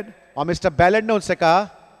him, और मिस्टर बैलेट ने उनसे कहा,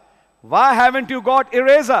 Why haven't you got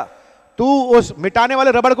eraser? तू उस मिटाने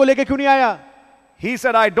वाले रबड़ को लेके क्यों नहीं आया? He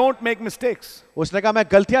said, I don't make mistakes. उसने कहा मैं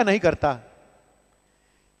गलतियां नहीं करता।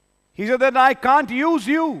 He said, then I can't use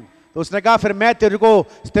you. तो उसने कहा फिर मैं तेरे को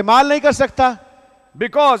इस्तेमाल नहीं कर सकता।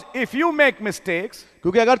 Because if you make mistakes,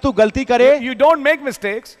 क्योंकि अगर तू गलती करे, you don't make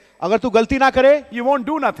mistakes, अगर तू गलती ना करे, you won't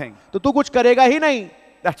do nothing. तो तू कुछ करेगा ही नहीं।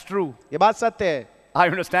 That's true. ये बात सत्य है। Are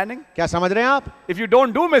you understanding? क्या समझ रहे हैं आप? If you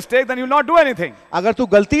don't do mistake, then you'll not do anything. अगर तू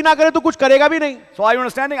गलती ना करे तो कुछ करेगा भी नहीं। So are you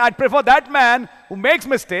understanding? I'd prefer that man who makes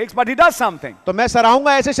mistakes, but he does something. तो मैं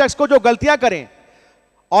सराहूंगा ऐसे शख्स को जो गलतियां करें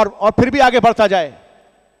और फिर भी आगे बढ़ता जाए।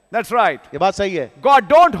 That's right. ये बात सही है। God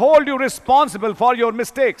don't hold you responsible for your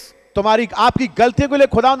mistakes. तुम्हारी आपकी गलतियों के लिए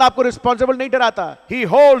खुदावंद आपको रिस्पॉन्सिबल नहीं ठहराता। He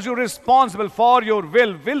holds you responsible for your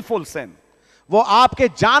willful sin. वो आपके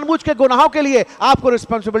जानबूझ के गुनाहों के लिए आपको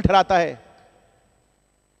रिस्पॉन्सिबल ठहराता है।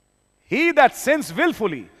 He that sins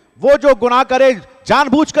willfully, वो जो गुनाह करे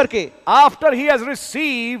जानबूझ करके, after he has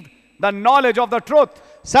received the knowledge of the truth.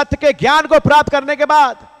 सत्य के ज्ञान को प्राप्त करने के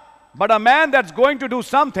बाद। But a man that's going to do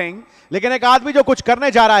something, लेकिन एक आदमी जो कुछ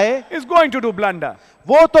करने जा रहा है, is going to do blunder.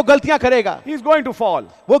 वो तो गलतियां करेगा, He is going to fall.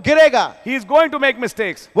 वो गिरेगा, He is going to make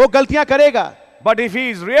mistakes. वो गलतियां करेगा। But if he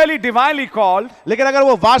is really divinely called, लेकिन अगर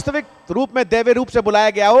वो वास्तविक रूप में दैवीय रूप से बुलाया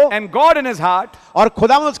गया हो and God in his heart, और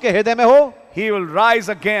खुदावंद उसके हृदय में हो, he will rise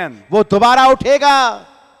again. वो दोबारा उठेगा।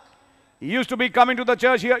 He used to be coming to the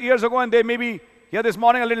church here years ago, and they maybe here this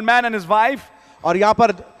morning a little man and his wife. और यहाँ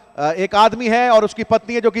पर एक आदमी है और उसकी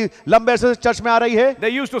पत्नी है जो कि लंबे अरसे से चर्च में आ रही है।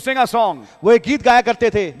 They used to sing a song वो एक गीत गाया करते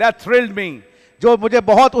थे that thrilled me. जो मुझे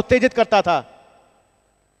बहुत उत्तेजित करता था।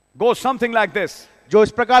 Goes something like this. जो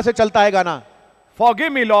इस प्रकार से चलता है गाना,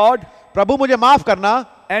 Forgive me, Lord, प्रभु मुझे माफ करना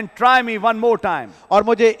and try me one more time. और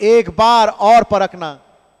मुझे एक बार और परखना।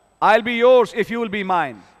 I'll be yours if you will be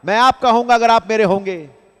mine. मैं आपका होऊंगा अगर आप मेरे होंगे।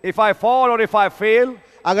 If I fall or if I fail,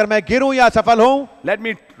 अगर मैं गिरूं या सफल हूं, let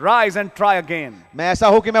me rise and try again. मैं ऐसा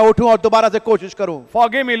हो कि मैं उठूं और दोबारा से कोशिश करूं।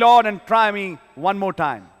 Forgive me, Lord, and try me one more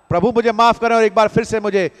time. प्रभु मुझे माफ करें और एक बार फिर से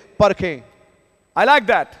मुझे परखें। I like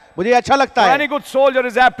that. मुझे अच्छा लगता है। Any good soldier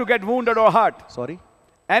is apt to get wounded or hurt. Sorry.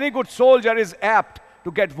 Any good soldier is apt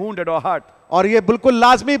to get wounded or hurt. और ये बिल्कुल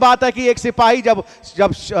लाजमी बात है कि एक सिपाही जब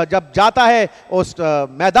जब जब जाता है उस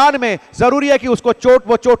मैदान में, जरूरी है कि उसको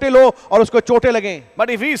वो चोटें लो और उसको चोटें लगें। But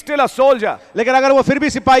if he is still a soldier लेकिन अगर वो फिर भी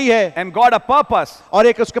सिपाही है and got a purpose और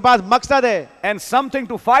एक उसके पास मकसद है and something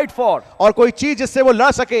to fight for, और कोई चीज जिससे वो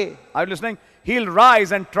लड़ सके, are you listening? He'll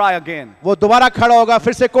rise and try again. वो दोबारा खड़ा होगा,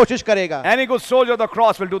 फिर से कोशिश करेगा। Any good soldier of the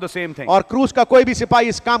cross will do the same thing. और क्रूस का कोई भी सिपाही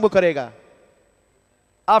इस काम को करेगा।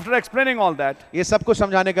 After explaining all that, ये सब कुछ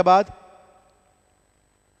समझाने के बाद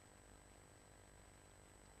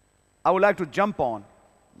I would like to jump on.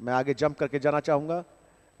 मैं आगे जंप करके जाना चाहूंगा।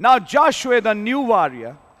 Now Joshua, the new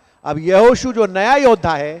warrior, अब यहोशू जो नया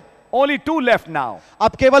योद्धा है, only two left now.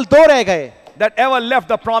 अब केवल 2 रह गए। that ever left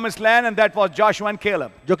the promised land, and that was Joshua and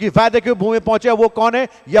Caleb. जो कि वादे की भूमि में पहुंचे, वो कौन है?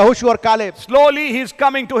 यहोशू और Caleb. Slowly he is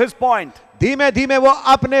coming to his point. धीमे धीमे वो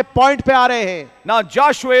अपने पॉइंट पे आ रहे हैं। Now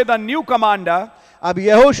Joshua, the new commander, अब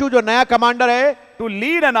यहोशू जो नया कमांडर है, to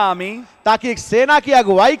lead an army, ताकि एक सेना की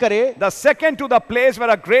अगुवाई करे, the second to the place where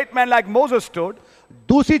a great man like Moses stood,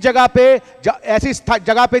 दूसरी जगह पे, ऐसी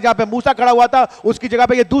जगह पे जहां पे मूसा खड़ा हुआ था, उसकी जगह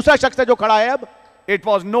पे ये दूसरा शख्स है जो खड़ा है अब। it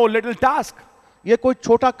was no little task. ये कोई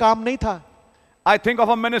छोटा काम नहीं था। I think of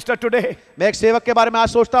a minister today मैं एक सेवक के बारे में आज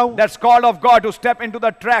सोचता हूं, that's called of God to step into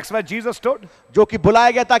the tracks where Jesus stood. जो कि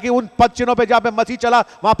बुलाया गया ताकि उन पद चिन्हों पे जहां पे मसीह चला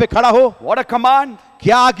वहां पे खड़ा हो। What a command,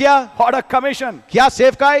 क्या आज्ञा, what a commission. क्या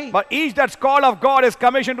सेवकाई। But each that's called of God is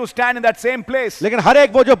commissioned to stand in that same place. लेकिन हर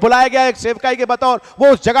एक वो जो बुलाया गया है एक सेवकाई के बतौर,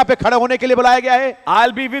 वो उस जगह पे खड़े होने के लिए बुलाया गया है।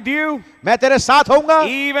 I'll be with you, मैं तेरे साथ होऊंगा,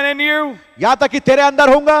 even in you, यहां तक कि तेरे अंदर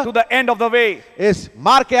होऊंगा, to the end of the way. इस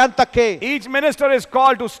मार्ग के अंत तक के। Each minister is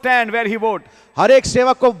called to stand where he would. हर एक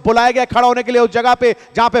सेवक को बुलाया गया खड़ा होने के लिए उस जगह पे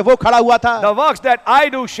जहां पे वो खड़ा हुआ था। The works that I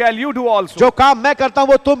do shall you do also. जो काम मैं करता हूं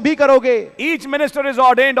वो तुम भी करोगे। Each minister is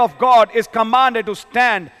ordained of God, is commanded to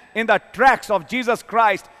stand in the tracks of Jesus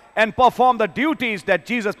Christ and perform the duties that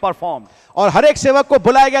Jesus performed. और हर एक सेवक को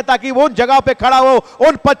बुलाया गया ताकि वो उन जगह पे खड़ा हो,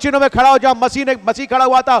 उन पद चिन्हों में खड़ा हो जहां मसीह खड़ा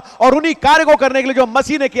हुआ था, और उन्हीं कार्य को करने के लिए जो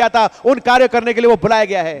मसीह ने किया था, उन कार्य करने के लिए वो बुलाया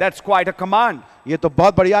गया है। That's quite a command. ये तो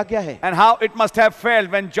बहुत बड़ी आज्ञा है। And how it must have felt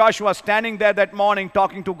when Joshua was standing there that morning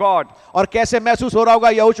talking to God. और कैसे महसूस हो रहा होगा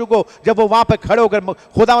यहोशू को जब वो वहां पे खड़े होकर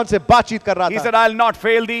खुदावन से बातचीत कर रहा He था। said, I'll not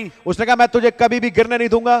fail thee. उसने कहा मैं तुझे कभी भी गिरने नहीं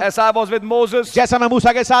दूंगा। As I was with Moses, जैसा मैं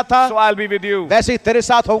मूसा के साथ था so I'll be with you. वैसे ही तेरे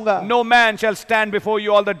साथ होऊंगा। No man shall stand before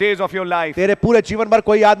you all the days of your life. तेरे पूरे जीवन भर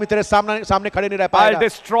कोई आदमी तेरे सामने खड़े नहीं रह I'll पाएगा।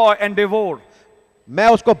 destroy and devour. मैं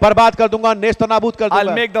उसको बर्बाद कर दूंगा, नेस्त नाबूद कर I'll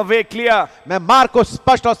दूंगा। make the way clear. मैं मार्ग को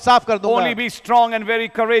स्पष्ट और साफ कर Only दूंगा। be strong and very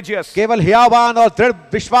courageous. केवल हियावान और दृढ़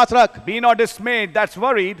विश्वास रख। Be not dismayed. That's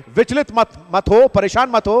worried. विचलित मत हो, परेशान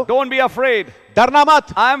मत हो, Don't be afraid. डरना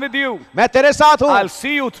मत। I am with you. मैं तेरे साथ हूँ। I'll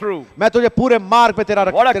see you through. मैं तुझे पूरे मार्ग पे तेरा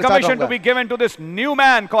What a तेरे साथ commission to रहूंगा। be given to this new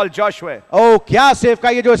man called Joshua. ओ क्या सेवका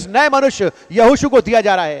ये जो इस नए मनुष्य यहोशू को दिया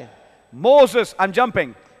जा रहा है। Moses, I'm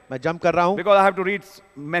jumping मैं जंप कर रहा हूं because I have to read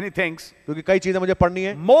many things. क्योंकि कई चीजें मुझे पढ़नी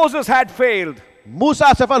है। Moses had failed.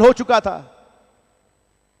 मूसा सफल हो चुका था,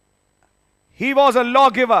 He was a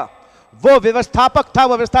lawgiver. वो व्यवस्थापक था,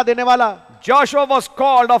 व्यवस्था देने वाला। Joshua was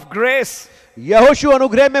called of grace, यहोशू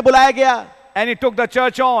अनुग्रह में बुलाया गया and he took the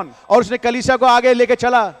church on. और उसने कलीसिया को आगे लेके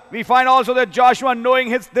चला। We find also that Joshua,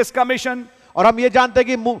 knowing this commission, और हम ये जानते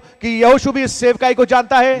हैं कि यहोशू भी इस सेवकाई को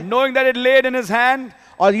जानता है, knowing that it laid in his hand,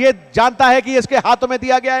 और ये जानता है कि इसके हाथों में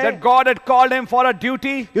दिया गया है that God had called him for a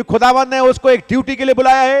duty, कि खुदावन ने उसको एक ड्यूटी के लिए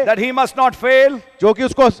बुलाया है, that he must not fail. जो कि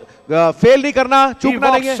उसको फेल नहीं करना, He चूकना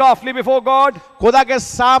walked नहीं है। softly before God, खुदा के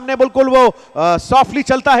सामने बिल्कुल वो सॉफ्टली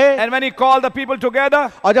चलता है। and when he called the people together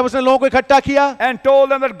और जब उसने लोगों को इकट्ठा किया and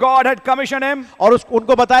told them that God had commissioned him, और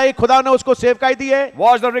उनको बताया कि खुदा ने उसको सेवकाई दी है,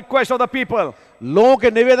 was the request of the people. लोगों के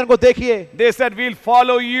निवेदन को देखिए। They said, we'll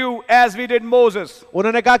follow you as we did Moses.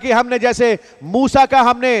 उन्होंने कहा कि हमने जैसे मूसा का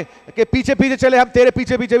हमने के पीछे पीछे चले, हम तेरे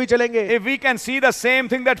पीछे पीछे भी चलेंगे। If we can see the same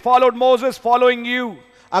thing that followed Moses following you,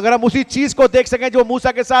 अगर हम उसी चीज को देख सकें जो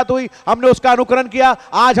मूसा के साथ हुई, हमने उसका अनुकरण किया,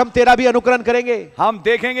 आज हम तेरा भी अनुकरण करेंगे। हम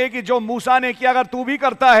देखेंगे कि जो मूसा ने किया अगर तू भी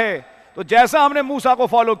करता है तो जैसा हमने मूसा को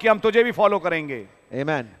फॉलो किया हम तुझे भी फॉलो करेंगे।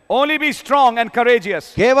 Amen. Only be strong and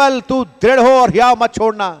courageous. केवल तू दृढ़ हो और हियाव मत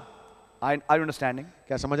छोड़ना। Are you understanding?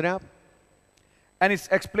 क्या समझ रहे हैं आप? And it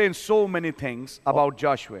explains so many things about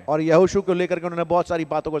Joshua. और यहोशू को लेकर के उन्होंने बहुत सारी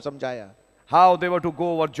बातों को समझाया, How they were to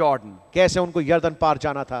go over Jordan. कैसे उनको यरदन पार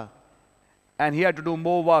जाना था And he had to do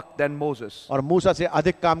more work than Moses. और मूसा से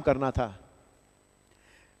अधिक काम करना था।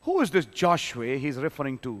 Who is this Joshua he's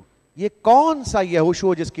referring to? ये कौन सा यहोशू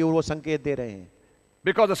है जिसकी ओर वो संकेत दे रहे हैं?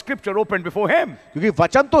 Because the scripture opened before him. क्योंकि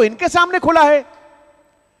वचन तो इनके सामने खुला है।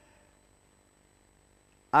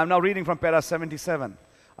 I'm now reading from para 77.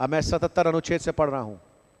 अब मैं 77 अनुच्छेद से पढ़ रहा हूं,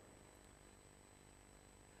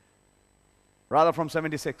 Rather from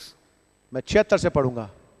 76. मैं 76 से पढ़ूंगा।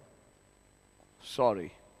 Sorry.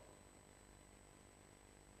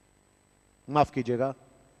 माफ कीजिएगा।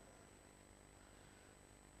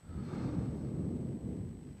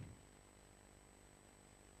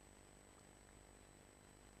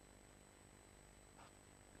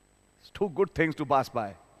 It's two good things to pass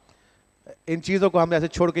by. इन चीजों को हम ऐसे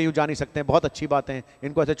छोड़ के यूं जा नहीं सकते हैं, बहुत अच्छी बातें हैं,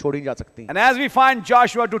 इनको ऐसे छोड़ी नहीं जा सकती। And as we find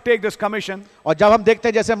Joshua to take this commission, और जब हम देखते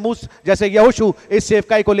हैं जैसे यहोशू इस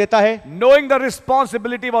सेवकाई को लेता है, knowing the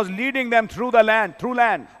responsibility was leading them through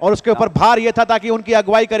land, और उसके ऊपर भार यह था ताकि उनकी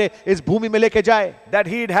अगुवाई करे, इस भूमि में लेके जाए, that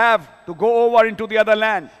he'd have to go over into the other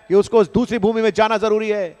land. कि उसको उस दूसरी भूमि में जाना जरूरी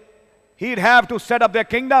है। He'd have to set up their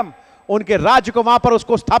kingdom. उनके राज्य को वहां पर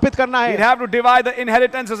उसको स्थापित करना He'd है have to divide the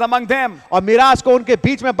inheritances among them. और मिरास को उनके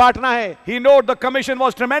बीच में बांटना है। He knew the commission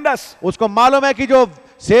was tremendous. उसको मालूम है कि जो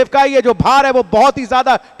सेवकाई है, जो भार है, वो बहुत ही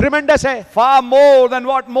ज्यादा ट्रिमेंडस है। Far more than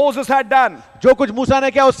what Moses had done. जो कुछ मूसा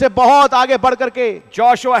ने किया उससे बहुत आगे बढ़ करके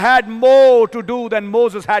Joshua had more to do than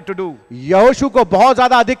Moses had to do. यहोशू को बहुत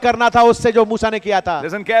ज्यादा अधिक करना था उससे जो मूसा ने किया था।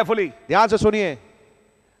 Listen carefully. ध्यान से सुनिए।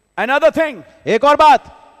 Another thing, एक और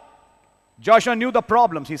बात, Joshua knew the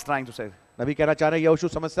problems he's trying to say. नबी कहना चाह रहे हैं यहोशू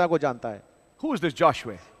समस्या को जानता है। Who is this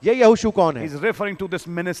Joshua? ये यहोशू कौन है? He's referring to this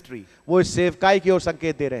ministry, वो इस सेवकाई की ओर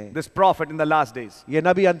संकेत दे रहे हैं, this prophet in the last days. ये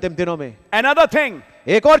नबी अंतिम दिनों में। Another thing,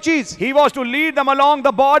 एक और चीज, he was to lead them along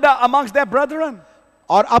the border amongst their brethren.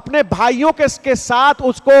 और अपने भाइयों के साथ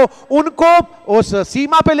उसको उनको उस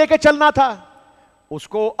सीमा पे लेके चलना था।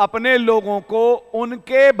 उसको अपने लोगों को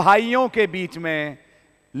उनके भाइयों के बीच में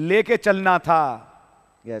लेके चलना था।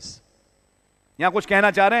 यस यहां कुछ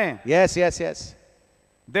कहना चाह रहे हैं? Yes yes yes.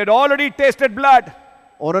 They'd already tasted blood.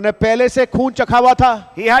 उन्होंने पहले से खून चखा हुआ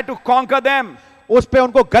था। He had to conquer them. उस पे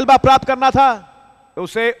उनको गलबा प्राप्त करना था।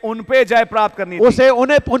 उसे उन पे जय प्राप्त करनी थी। उसे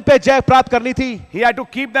उन पे जय प्राप्त करनी थी। He had to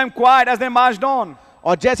keep them quiet as they marched on.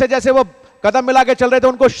 और जैसे जैसे वो कदम मिला के चल रहे थे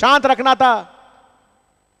उनको शांत रखना था।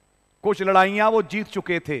 कुछ लड़ाइयां वो जीत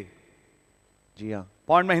चुके थे। जी हाँ,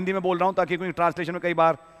 पॉइंट मैं हिंदी में बोल रहा हूं ताकि कोई ट्रांसलेशन में कई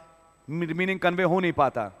बार मीनिंग कन्वे हो नहीं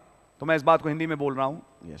पाता, तो मैं इस बात को हिंदी में बोल रहा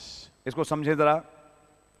हूं। यस इसको समझे जरा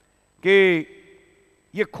कि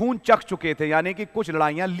ये खून चख चुके थे, यानी कि कुछ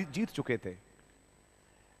लड़ाइयां जीत चुके थे।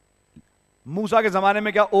 मूसा के जमाने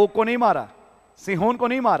में क्या ओग को नहीं मारा, सिहोन को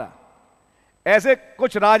नहीं मारा, ऐसे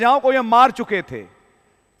कुछ राजाओं को ये मार चुके थे।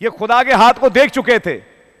 ये खुदा के हाथ को देख चुके थे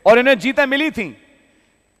और इन्हें जीतें मिली थी,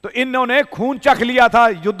 तो इन्होंने खून चख लिया था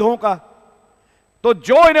युद्धों का। तो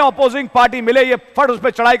जो इन्हें अपोजिंग पार्टी मिले ये फट उस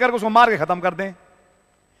पर चढ़ाई करके उसको मार के खत्म कर दें।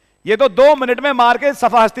 ये तो 2 मिनट में मार के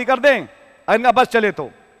सफा हस्ती कर दें अगर इनका बस चले तो।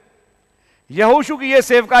 यहोशू की यह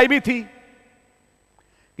सेवकाई भी थी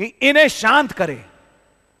कि इन्हें शांत करे,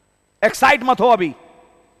 एक्साइट मत हो, अभी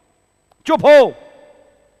चुप हो।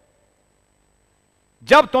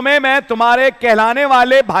 जब तुम्हें मैं तुम्हारे कहलाने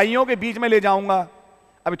वाले भाइयों के बीच में ले जाऊंगा,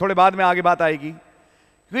 अभी थोड़े बाद में आगे बात आएगी,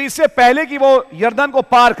 क्योंकि इससे पहले कि वो यर्दन को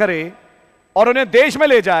पार करे और उन्हें देश में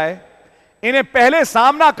ले जाए, इन्हें पहले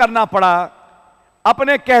सामना करना पड़ा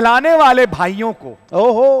अपने कहलाने वाले भाइयों को।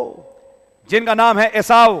 ओहो, जिनका नाम है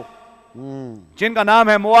एसाव, जिनका नाम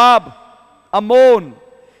है मोआब, अम्मोन।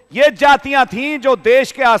 ये जातियां थीं जो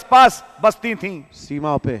देश के आसपास बसती थीं,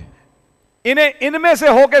 सीमा पे। इन्हें इनमें से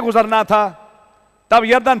होके गुजरना था, तब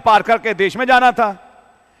यर्दन पार करके देश में जाना था।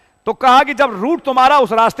 तो कहा कि जब रूट तुम्हारा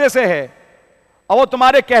उस रास्ते से है और वो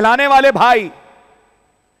तुम्हारे कहलाने वाले भाई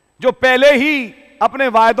जो पहले ही अपने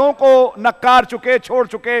वायदों को नकार चुके, छोड़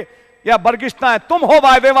चुके या बरगिश्ता है, तुम हो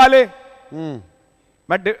वायदे वाले।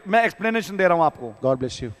 मैं एक्सप्लेनेशन दे रहा हूं आपको। God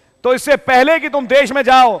bless you. तो इससे पहले कि तुम देश में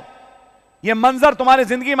जाओ, यह मंजर तुम्हारी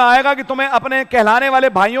जिंदगी में आएगा कि तुम्हें अपने कहलाने वाले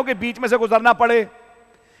भाइयों के बीच में से गुजरना पड़े।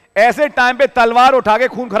 ऐसे टाइम पे तलवार उठा के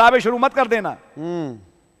खून खराबे शुरू मत कर देना।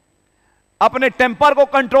 अपने टेम्पर को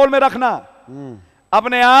कंट्रोल में रखना,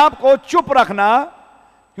 अपने आप को चुप रखना,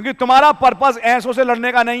 क्योंकि तुम्हारा पर्पस ऐसों से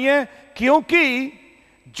लड़ने का नहीं है, क्योंकि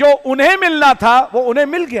जो उन्हें मिलना था वो उन्हें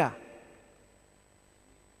मिल गया।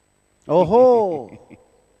 ओहो,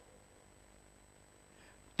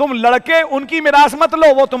 तुम लड़के उनकी मिरास मत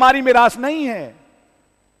लो, वो तुम्हारी मिरास नहीं है।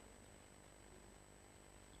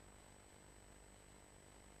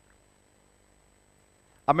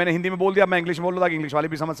 अब मैंने हिंदी में बोल दिया, मैं इंग्लिश में बोल रहा ताकि इंग्लिश वाले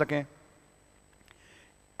भी समझ सकें।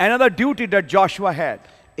 Another duty that Joshua had,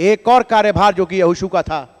 एक और कार्यभार जो कि यहोशू का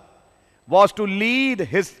था, was to lead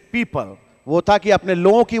his people, वो था कि अपने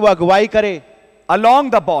लोगों की वो अगुवाई करे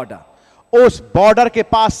along the border, उस बॉर्डर के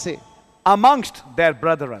पास से, amongst their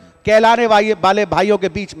brethren. कहलाने वाले भाइयों के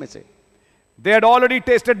बीच में से। They had already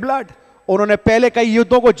tasted blood. उन्होंने पहले कई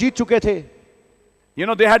युद्धों को जीत चुके थे। You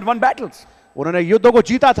know, they had won battles. उन्होंने युद्धों को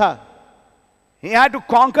जीता था। He had to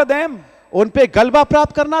conquer them. उन पे गलबा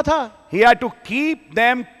प्राप्त करना था। He had to keep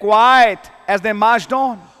them quiet as they marched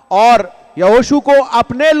on. और यहोशू को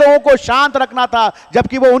अपने लोगों को शांत रखना था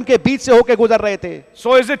जबकि वो उनके बीच से होकर गुजर रहे थे।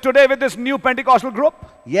 So is it today with this new Pentecostal group?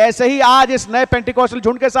 ये ऐसे ही आज इस नए पेंटिकॉस्टल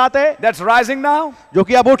झुंड के साथ है That's rising now. जो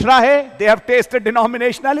कि अब उठ रहा है। They have tasted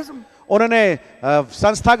denominationalism. उन्होंने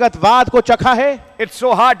संस्थागतवाद को चखा है। It's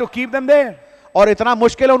so hard to keep them there. और इतना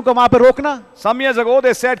मुश्किल है उनको वहां पे रोकना। Some years ago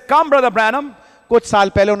they said, "Come, Brother Branham." कुछ साल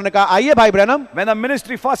पहले उन्होंने कहा, आइए भाई Branham, when the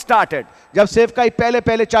ministry first started, जब सेवकाई पहले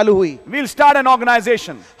पहले चालू हुई, we'll start an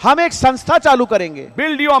organization, हम एक संस्था चालू करेंगे,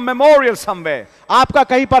 build you a memorial somewhere. आपका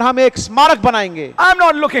कहीं पर हम एक स्मारक बनाएंगे। I'm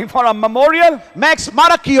not looking for a memorial. मैं एक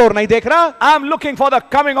स्मारक की ओर नहीं देख रहा, I'm looking for the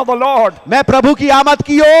coming of the Lord. मैं प्रभु की आमद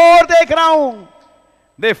की ओर देख रहा हूं।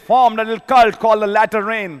 They formed a little cult called the Latter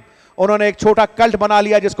Rain. उन्होंने एक छोटा कल्ट बना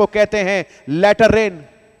लिया जिसको कहते हैं लेटर रेन,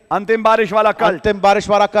 अंतिम बारिश वाला कल्ट। अंतिम बारिश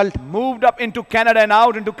वाला cult. Moved up into Canada and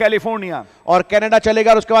out into California. और कनाडा चले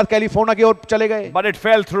गए और उसके बाद कैलिफोर्निया की ओर चले गए, But it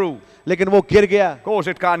fell through. लेकिन वो गिर गया। Of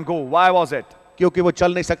course it can't go. Why was it? क्योंकि वो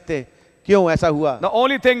चल नहीं सकते। क्यों ऐसा हुआ? The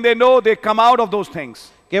only thing they know, they come out of those things.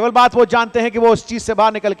 केवल बात वो जानते हैं कि वो उस चीज से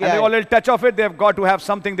बाहर निकल के And they got a आए। little touch of it, they've got to have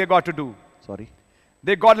something they got to do. Sorry,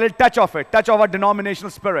 They got a little touch of it, touch of a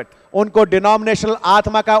denominational spirit. उनको डिनोमिनेशनल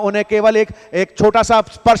आत्मा का उन्हें केवल एक छोटा सा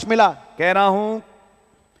स्पर्श मिला। कह रहा हूं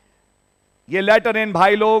ये लेटर इन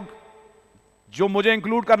भाई लोग जो मुझे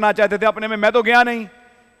इंक्लूड करना चाहते थे अपने में, मैं तो गया नहीं,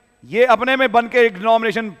 ये अपने में बन के एक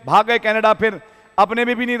डिनोमिनेशन भाग गए कनाडा, फिर अपने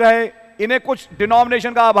में भी नहीं रहे, इन्हें कुछ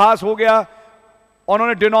डिनोमिनेशन का आभास हो गया,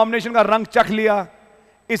 उन्होंने डिनोमिनेशन का रंग चख लिया,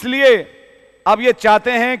 इसलिए अब ये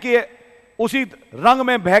चाहते हैं कि उसी रंग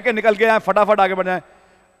में बह के निकल के जाए, फटाफट आगे बढ़ जाए।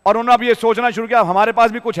 और उन्होंने अब ये सोचना शुरू किया हमारे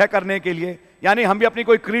पास भी कुछ है करने के लिए, यानी हम भी अपनी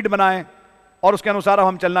कोई क्रीड बनाएं और उसके अनुसार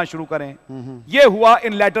हम चलना शुरू करें। ये हुआ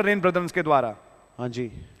इन लेटर रेन ब्रदर्स के द्वारा। हाँ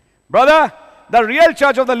जी brother, the real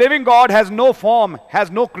church of the living God has no form,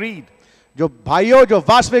 has no creed. जो भाइयों, जो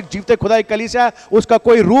वास्तविक जीवते खुदाई कलीसिया है, उसका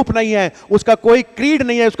कोई रूप नहीं है, उसका कोई क्रीड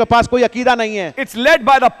नहीं है, उसके पास कोई अकीदा नहीं है। It's led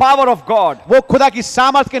by the power of God. वो खुदा की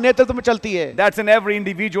सामर्थ के नेतृत्व में चलती है। That's in every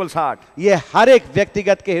individuals heart. ये हर एक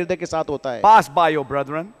व्यक्तिगत के हृदय के साथ होता है। पास बाय योर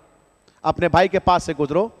ब्रदरन। अपने भाई के पास से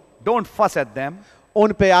गुजरो, डोंट फस एट देम।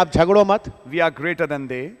 उन पे आप झगड़ो मत। We are greater then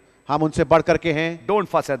they. हम उनसे बढ़ करके हैं। डोंट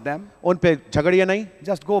फस एट देम। उन पे झगड़िए नहीं,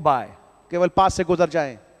 जस्ट गो बाय। केवल पास से गुजर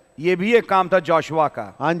जाएं। ये भी एक काम था जोशुआ का।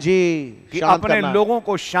 हाँ जी, कि अपने लोगों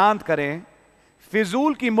को शांत करें,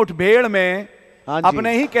 फिजूल की मुठभेड़ में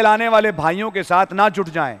अपने ही कहलाने वाले भाइयों के साथ ना जुट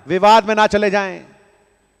जाएं, विवाद में ना चले जाएं।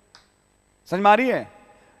 समझ मारी है?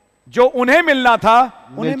 जो उन्हें मिलना था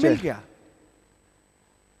उन्हें मिल गया,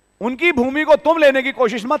 उनकी भूमि को तुम लेने की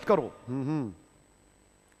कोशिश मत करो।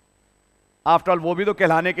 आफ्टर ऑल वो भी तो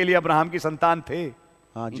कहलाने के लिए अब्राहम की संतान थे।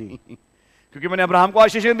 हाँ जी क्योंकि मैंने अब्राहम को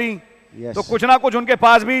आशीषें दी, yes. तो कुछ ना कुछ उनके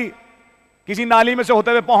पास भी किसी नाली में से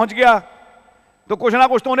होते हुए पहुंच गया, तो कुछ ना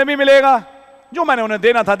कुछ तो उन्हें भी मिलेगा। जो मैंने उन्हें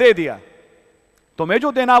देना था दे दिया, तुम्हें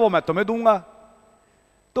जो देना वो मैं तुम्हें दूंगा।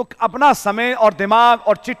 तो अपना समय और दिमाग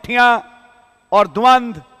और चिट्ठियां और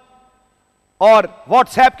द्वंद और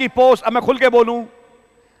व्हाट्सएप की पोस्ट, अब मैं खुल के बोलूं,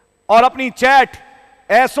 और अपनी चैट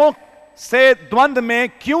ऐसों से द्वंद में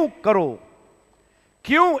क्यों करो?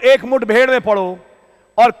 क्यों एक मुठभेड़ में पड़ो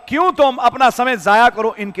और क्यों तुम अपना समय जाया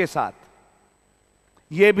करो इनके साथ?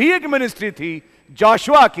 यह भी एक मिनिस्ट्री थी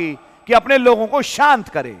जोशुआ की कि अपने लोगों को शांत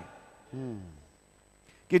करे।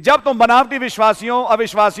 कि जब तुम बनावटी विश्वासियों,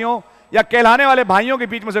 अविश्वासियों या कहलाने वाले भाइयों के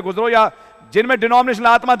बीच में से गुजरो, या जिनमें डिनोमिनेशनल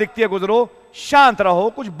आत्मा दिखती है गुजरो, शांत रहो,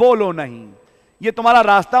 कुछ बोलो नहीं। ये तुम्हारा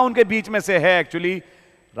रास्ता उनके बीच में से है। एक्चुअली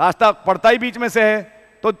रास्ता पड़ता ही बीच में से है,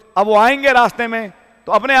 तो अब वो आएंगे रास्ते में,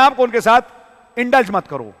 तो अपने आप को उनके साथ इंडल्ज मत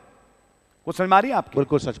करो। कुछ समझ मारी आपकी?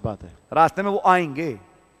 बिल्कुल सच बात है। रास्ते में वो आएंगे।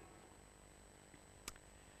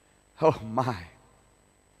 ओह माय,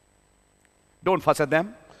 डोंट फस एट देम।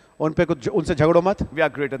 उन पे कुछ, उनसे झगड़ो मत। We are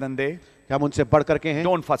greater then they. हम उनसे बढ़ करके हैं।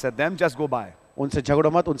 डोंट फस at them, just go bye. उनसे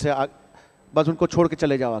झगड़ो मत, उनसे बस उनको छोड़ के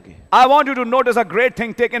चले जाओ आगे। I want you to notice a great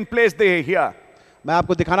thing taken place here. मैं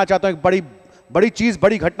आपको दिखाना चाहता हूं एक बड़ी चीज,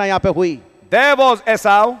 बड़ी घटना यहां पे हुई। There was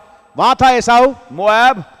Esau, वहां था एसाउ,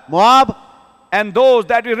 Moab, and those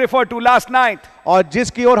that we referred to last night. और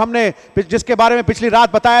जिसके बारे में पिछली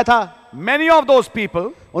रात बताया था। Many of those people,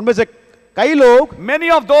 उनमें से कई लोग, many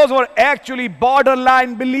of those were actually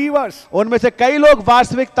borderline believers. उनमें से कई लोग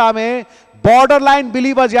वास्तविकता में बॉर्डर लाइन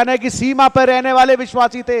बिलीवर्स, यानी कि सीमा पर रहने वाले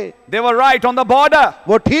विश्वासी थे। They were right on the border.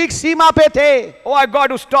 वो ठीक सीमा पे थे। Oh, I got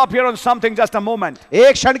to stop here on something just a moment.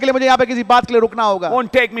 एक क्षण के लिए मुझे यहाँ पे किसी बात के लिए रुकना होगा।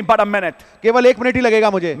 Won't take me but a minute. केवल 1 मिनट ही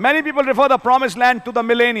लगेगा मुझे। Many people refer the promised land to the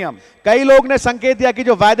millennium. कई लोग ने संकेत दिया कि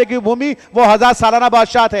जो वायदे की भूमि वो 1000 सालाना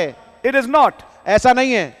बादशाह थे। It is not. ऐसा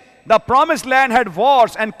नहीं है। The promised land had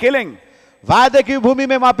wars and killing. वायदे की भूमि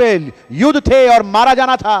में वहां पे युद्ध थे और मारा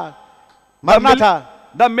जाना था, मरना था।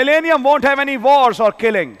 The millennium won't have any wars or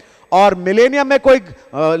killing. और मिलेनियम में कोई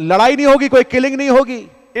लड़ाई नहीं होगी, कोई किलिंग नहीं होगी।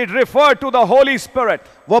 It referred to the Holy Spirit.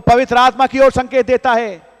 वो पवित्र आत्मा की ओर संकेत देता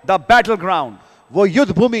है। The battleground. वो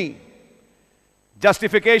युद्ध भूमि।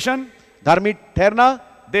 Justification. धर्मी ठहरना।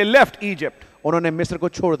 They left Egypt. उन्होंने मिस्र को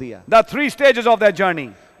छोड़ दिया। The 3 stages of their journey.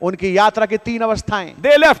 उनकी यात्रा की 3 अवस्थाएं।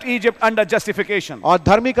 They left Egypt under justification, और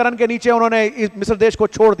धर्मीकरण के नीचे उन्होंने इस मिस्र देश को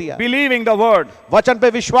छोड़ दिया, believing the word. वचन पे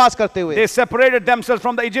विश्वास करते हुए। They separated themselves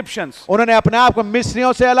from the Egyptians उन्होंने अपने आप को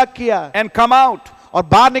मिस्रियों से अलग किया and come out. और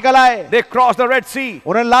बाहर निकल आए। They crossed the Red Sea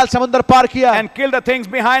उन्होंने लाल समुद्र पार किया and killed the things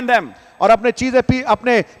behind them, और अपने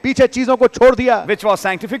अपने पीछे चीजों को छोड़ दिया, which was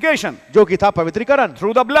sanctification जो कि था पवित्रीकरण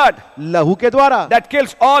through the blood लहू के द्वारा, that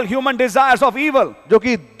kills all human desires of evil. जो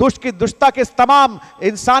कि दुष्ट की दुष्टता के तमाम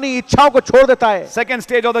इंसानी इच्छाओं को छोड़ देता है। Second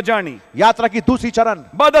stage of the journey. यात्रा की दूसरी चरण।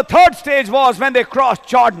 But the third stage was when they crossed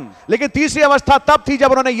Jordan लेकिन तीसरी अवस्था तब थी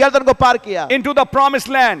जब उन्होंने यरदन को पार किया, into the promised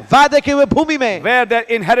land, वादे की हुई भूमि में, where their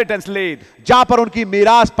inheritance laid. जहां पर उनकी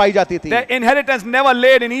मीरास पाई जाती थी। Their inheritance never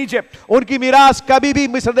laid in Egypt, उनकी मीरास कभी भी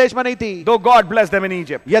मिस्र देश में नहीं थी, though God blessed them in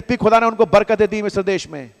Egypt. यद्यपि खुदा ने उनको बरकतें दी मिस्र देश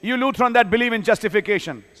में। You Lutheran that believe in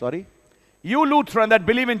justification. Sorry, You Lutheran that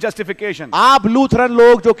believe in justification. आप लूथरन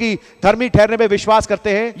लोग जो कि धर्मी ठहरने में विश्वास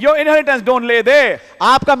करते हैं, Your inheritance don't lay there.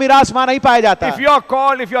 आपका मीरास वहां नहीं पाया जाता। If you're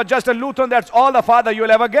called, if you're just a Lutheran, that's all the Father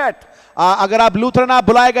you'll ever get. अगर आप लूथरन आप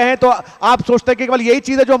बुलाए गए हैं तो आप सोचते हैं कि केवल यही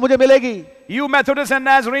चीज है जो मुझे मिलेगी। You Methodists and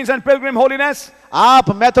Nazarenes and Pilgrim Holiness, आप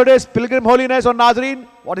मेथोडिस्ट, पिलग्रिम होलीनेस और नाजरीन,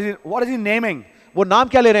 what is he naming? वो नाम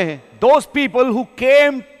क्या ले रहे हैं? Those people who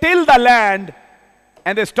came till the land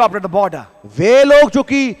and they stopped at the border. वे लोग जो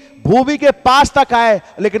कि भूमि के पास तक आए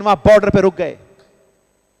लेकिन वहां बॉर्डर पे रुक गए।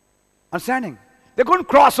 Understanding? They couldn't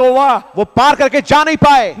cross over. वो पार करके जा नहीं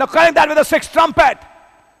पाए। Now connect that with the sixth trumpet.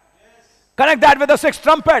 Connect that with the sixth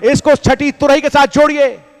trumpet. इसको छठी तुरही के साथ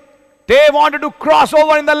जोड़िए। They wanted to cross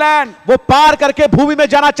over in the land, वो पार करके भूमि में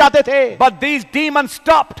जाना चाहते थे, but these demons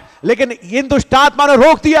stopped. लेकिन इन दुष्ट आत्मा ने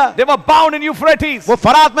रोक दिया। They were bound in Euphrates. वो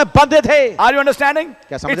फरात में बंधे थे। Are you understanding?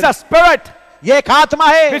 क्या समझ It's रहे? a spirit ये एक आत्मा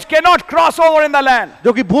है which cannot cross over in the land,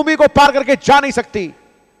 जो कि भूमि को पार करके जा नहीं सकती।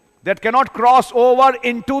 that cannot cross over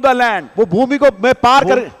into the land. वो भूमि को में पार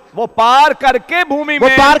कर वो पार करके भूमि वो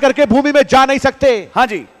में, पार करके भूमि में जा नहीं सकते। हाँ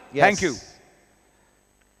जी, Yes. thank you.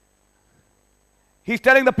 He's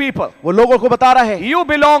telling the people, वो लोगों को बता रहा है, you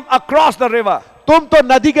belong across the river. तुम तो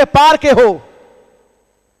नदी के पार के हो।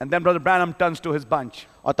 And then Brother Branham turns to his bunch.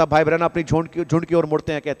 और तब भाई ब्रैनम अपनी झुंड की ओर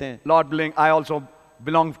मुड़ते हैं, कहते हैं, Lord willing, I also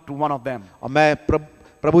belong to one of them. और मैं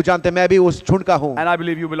प्रभु जानते हैं मैं भी उस झुंड का हूं, And I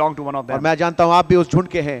believe you belong to one of और them. मैं जानता हूं आप भी उस झुंड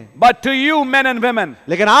के हैं। But to you, men and women,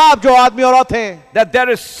 लेकिन आप जो आदमी और औरत हैं, that there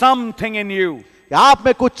is something in you आप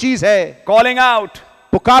में कुछ चीज है, calling out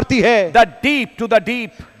पुकारती है, the deep to the deep.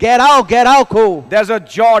 गहराओ को। There's a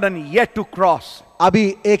Jordan yet to cross, अभी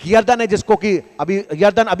एक यरदन है जिसको कि अभी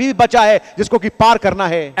यरदन अभी भी बचा है जिसको कि पार करना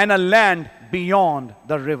है, and a land beyond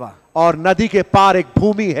the river. और नदी के पार एक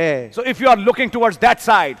भूमि है। So if you are looking towards that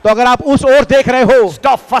side, तो अगर आप उस ओर देख रहे हो,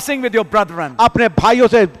 stop fussing with your brethren. अपने भाइयों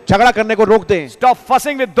से झगड़ा करने को रोक दें, Stop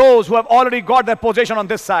fussing with those who have already got their possession on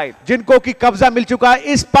this side. जिनको कि कब्जा मिल चुका है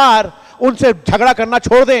इस पार, उनसे झगड़ा करना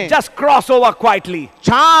छोड़ दें। Just cross over quietly.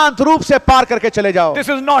 शांत रूप से पार करके चले जाओ। This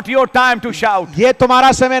is not your time to shout. ये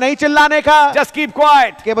तुम्हारा समय नहीं चिल्लाने का, Just keep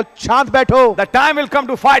quiet. केवल शांत बैठो। The time will come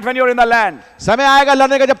to fight when you're in the land. समय आएगा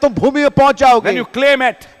लड़ने का जब तुम भूमि में पहुंच When जाओगे, you claim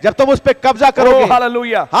it. जब तुम उस पे कब्जा Oh, करोगे।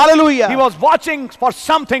 hallelujah. Hallelujah. He was watching for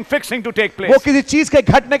something fixing to take वो place. किसी चीज के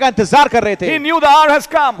घटने का इंतजार कर रहे थे। He knew the hour has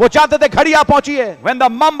come वो जानते थे घड़ी आ पहुंची है, when the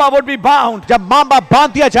mamba would be bound जब मामा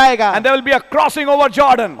बांध दिया जाएगा and there will be a crossing over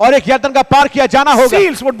Jordan. और एक यरदन का पार किया जाना होगा,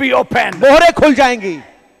 Seals would be opened. मोहरें खुल जाएंगी।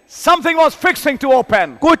 Something was fixing to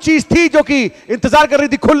open. कुछ चीज थी जो कि इंतजार कर रही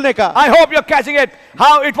थी खुलने का। I hope you're catching it.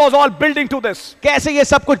 How it was all building to this. कैसे ये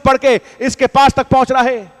सब कुछ पढ़ के इसके पास तक पहुंच रहा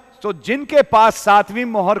है। तो जिनके पास सातवीं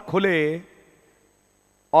मोहर खुले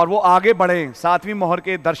और वो आगे बढ़े सातवीं मोहर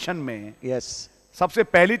के दर्शन में, यस, सबसे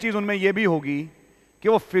पहली चीज उनमें यह भी होगी कि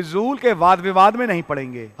वो फिजूल के वाद विवाद में नहीं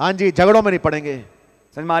पड़ेंगे। हाँ जी, झगड़ों में नहीं पड़ेंगे।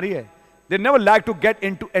 समझ में आ रही है? They never like to get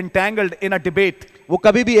entangled in a debate. वो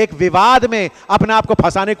कभी भी एक विवाद में अपने आप को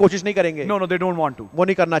फंसाने की कोशिश नहीं करेंगे। No, they don't want to. वो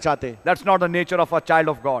नहीं करना चाहते। That's not the nature of a child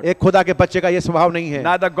of God. एक खुदा के बच्चे का ये स्वभाव नहीं है।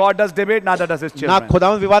 Neither God does debate, neither does his ना children.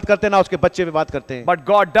 खुदावन विवाद करते ना उसके बच्चे विवाद करते हैं। But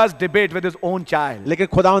God does debate with his own child. लेकिन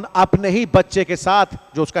खुदावन अपने ही बच्चे के साथ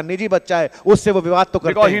जो उसका निजी बच्चा है उससे वो विवाद तो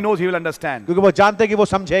करते Because he हैं, knows he will understand. क्योंकि वो जानते हैं कि वो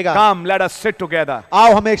समझेगा। Come, let us sit together.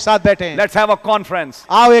 आओ हम एक साथ बैठें, Let's have a conference.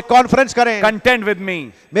 आओ एक कॉन्फ्रेंस करें, Contend with me.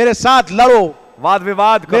 मेरे साथ लड़ो, वाद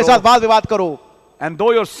विवाद मेरे साथ करो. वाद विवाद करो। And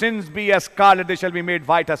though your sins be as scarlet, they shall be made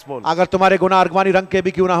white as wool. अगर तुम्हारे गुनाह अर्गवानी रंग के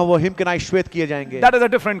भी क्यों ना हो, वो हिम के नाई श्वेत किए जाएंगे। That is a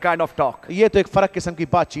different kind of talk. ये तो एक फर्क किस्म की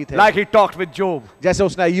बातचीत है। Like he talked with Job. जैसे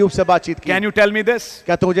उसने अय्यूब से बातचीत की। Can you tell me this?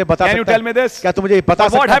 क्या तू मुझे बता Can you सकता tell me है? this? क्या तू मुझे बता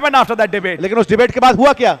But what सकता है? happened after that debate? लेकिन उस डिबेट के बाद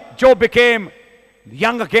हुआ क्या? Job became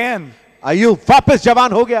young again. अय्यूब वापस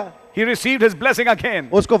जवान हो गया। he received his blessing again.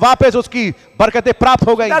 उसको वापस उसकी बरकतें प्राप्त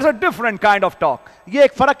हो गई। That's a different kind of talk. ये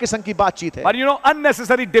एक फर्क किस्म की बातचीत है। But you know,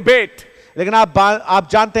 unnecessary debate. लेकिन आप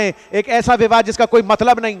जानते हैं एक ऐसा विवाद जिसका कोई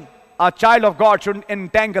मतलब नहीं। A child of God shouldn't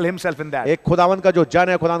entangle himself in that. एक खुदावंद का जो जन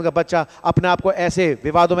है, खुदावंद का बच्चा अपने आप को ऐसे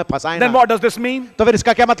विवादों में फंसाए Then ना। what does this mean? तो फिर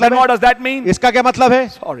इसका क्या मतलब Then है? what does that mean? इसका क्या मतलब है?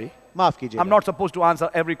 Sorry, माफ कीजिए, I'm not supposed to answer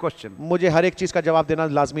every question. मुझे हर एक चीज का जवाब देना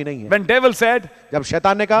लाजमी नहीं है। When devil said, जब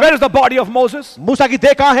शैतान ने कहा where is the body of Moses? मूसा की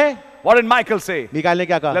देह कहाँ है? What did Michael say? Mikael ने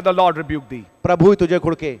क्या कहा? Let the Lord rebuke thee. प्रभु ही तुझे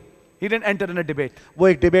खुड़के। He didn't enter in a debate. वो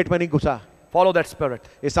एक डिबेट में नहीं घुसा। Follow that spirit.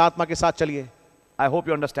 इस आत्मा के साथ चलिए। I hope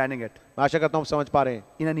you're understanding it. मैं आशा करता हूँ समझ पा रहे हैं।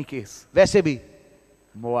 In any case, वैसे भी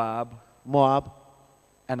Moab मोआब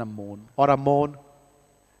and Ammon. और अम्मोन,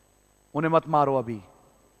 उन्हें मत मारो अभी,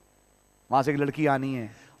 वहां से एक लड़की आनी है।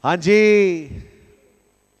 हाँ जी,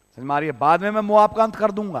 समझ मारिए, बाद में मैं मोआब का अंत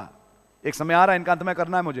कर दूंगा। एक समय आ रहा है, इनका अंत में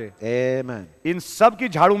करना है मुझे। आमेन। इन सब की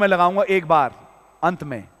झाड़ू में लगाऊंगा एक बार अंत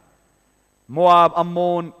में। मोआब,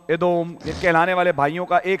 अम्मोन, एदोम, ये कहलाने वाले भाइयों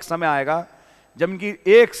का एक समय आएगा जब इनकी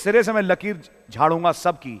एक सिरे से मैं लकीर झाड़ूंगा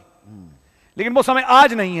सबकी। लेकिन वो समय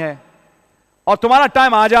आज नहीं है, और तुम्हारा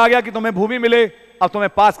टाइम आज आ गया कि तुम्हें भूमि मिले, अब तुम्हें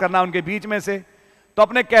पास करना है उनके बीच में से। तो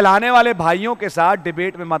अपने कहलाने वाले भाइयों के साथ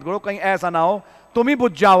डिबेट में मत करो, कहीं ऐसा ना हो तुम ही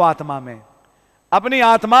बुझ जाओ आत्मा में। अपनी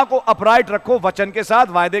आत्मा को अपराइट रखो वचन के साथ,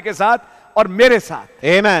 वायदे के साथ और मेरे साथ।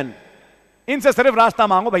 आमेन। इनसे सिर्फ रास्ता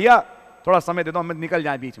मांगो, भैया थोड़ा समय दे दो, हम निकल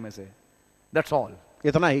जाए बीच में से। That's all.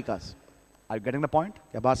 इतना ही काश। Are you getting the point?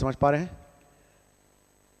 क्या बात समझ पा रहे हैं?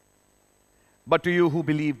 But to you who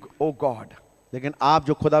believe, O God, लेकिन आप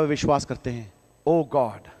जो खुदा में विश्वास करते हैं, ओ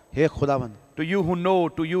गॉड, हे खुदावंद, to you who know,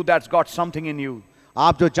 to you that's got something in you,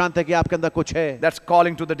 आप जो जानते हैं कि आपके अंदर कुछ है that's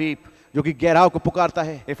calling to the deep, जो कि गहराव को पुकारता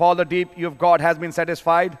है। If all the deep you have got has been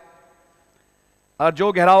satisfied, और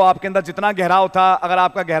जो गहराव आपके अंदर जितना गहराव था, अगर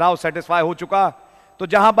आपका गहराव सेटिस्फाई हो चुका तो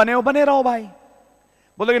जहां बने हो बने रहो भाई।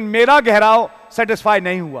 बोले लेकिन मेरा गहराव सेटिस्फाई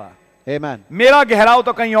नहीं हुआ, आमेन। मेरा गहराव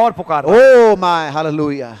तो कहीं और पुकार रहा। Oh my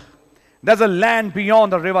hallelujah. There's a land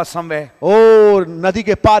beyond the river somewhere. ओ नदी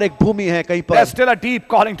के पार एक भूमि है कहीं पर। There's still a deep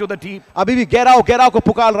calling to the deep. अभी भी गहराव गहराव को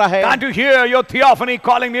पुकार रहा है। Can't you hear your theophany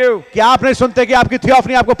calling you? क्या आप नहीं सुनते कि आपकी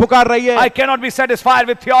थियोफनी आपको पुकार रही है? I cannot be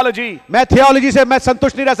satisfied with theology. मैं थियोलॉजी से मैं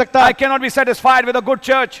संतुष्ट नहीं रह सकता, I cannot be satisfied with a good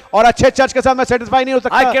church. और अच्छे चर्च के साथ मैं सेटिस्फाई नहीं हो I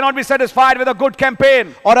सकता, cannot be satisfied with a good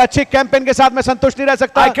campaign. और अच्छे कैंपेन के साथ मैं संतुष्ट नहीं रह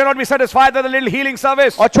सकता, I cannot be satisfied with a little healing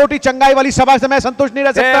service. और छोटी चंगाई वाली सभा से मैं संतुष्ट नहीं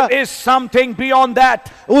रह सकता। There is something beyond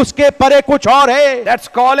that उसके परे कुछ और है that's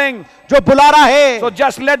calling. जो बुला रहा है। So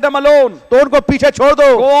just let them alone. तो उनको पीछे छोड़ दो,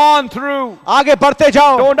 Go on through. आगे बढ़ते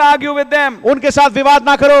जाओ, Don't argue with them. उनके साथ विवाद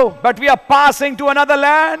ना करो। But we are passing to another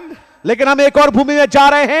land. लेकिन हम एक और भूमि में जा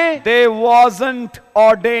रहे हैं। They wasn't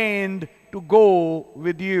ordained to go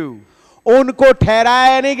with you. उनको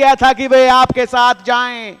ठहराया नहीं गया था कि वे आपके साथ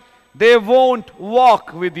जाएं। They won't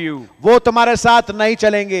walk with you. वो तुम्हारे साथ नहीं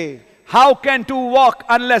चलेंगे। How can two walk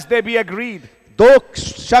unless they be agreed? दो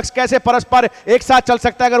शख्स कैसे परस्पर एक साथ चल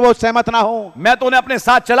सकता है अगर वो सहमत ना हो? मैं तो उन्हें अपने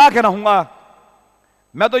साथ चला के रहूंगा,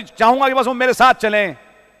 मैं तो चाहूंगा कि बस वो मेरे साथ चलें।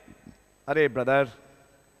 अरे ब्रदर,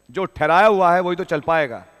 जो ठहराया हुआ है वही तो चल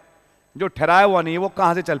पाएगा, जो ठहराया हुआ नहीं है वो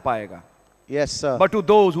कहां से चल पाएगा? Yes sir. But to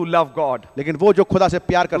those who love God, लेकिन वो जो खुदा से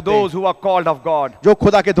प्यार to करते हैं, those who are called of God, जो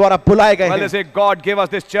खुदा के द्वारा बुलाए गए well they हैं। say God gave us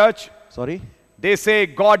this church. Sorry, They say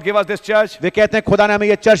God gave us this church. वे कहते हैं खुदा ने हमें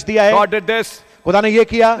ये चर्च दिया है, God did this. खुदा ने ये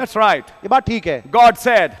किया। That's right. ये बात ठीक है। God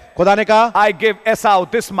said, खुदा ने कहा I give Esau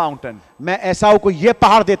this mountain. मैं एसाऊ को ये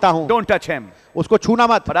पहाड़ देता हूं, Don't touch him. उसको छूना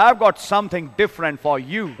मत। But I've got something different for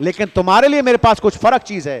you. लेकिन तुम्हारे लिए मेरे पास कुछ फर्क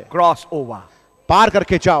चीज है, Cross over. पार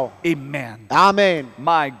करके जाओ। Amen. आमीन।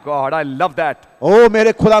 My God, I love that. ओ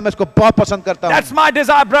मेरे खुदा, मैं इसको बहुत पसंद करता हूं। That's my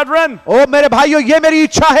desire, brethren. ओ मेरे भाइयों, ये मेरी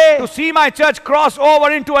इच्छा है To see my church cross over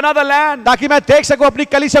into another land. ताकि मैं देख सकूं अपनी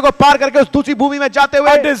कलीसिया को पार करके उस दूसरी भूमि में जाते A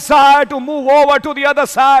हुए। desire to move over to the other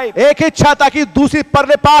side. एक इच्छा ताकि दूसरी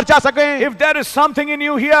परले पार जा सकें। If there is something in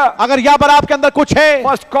you here, अगर यहाँ पर आपके अंदर कुछ है,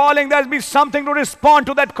 first calling, there be something to respond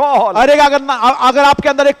to that call. अरे अगर आपके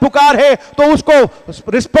अंदर एक पुकार है तो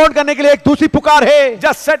उसको रिस्पॉन्ड करने के लिए एक दूसरी पुकार है।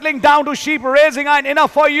 Just settling down to sheep raising ain't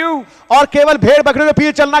enough for you. और केवल भेड़ बकरियों के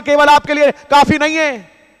पीछे चलना केवल आपके लिए काफी नहीं है।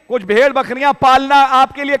 कुछ भेड़ बकरियां पालना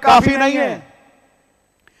आपके लिए काफी नहीं है।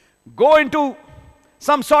 Go into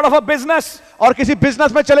some sort of a business और किसी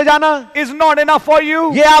बिजनेस में चले जाना is not enough for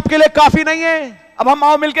you. ये आपके लिए काफी नहीं है। अब हम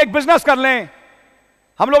आओ मिलके एक बिजनेस कर लें,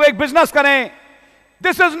 हम लोग एक बिजनेस करें।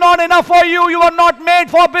 This is not enough for you. You are not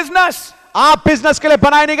made for business. आप बिजनेस के लिए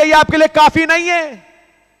बनाए नहीं गए, ये आपके लिए काफी नहीं है।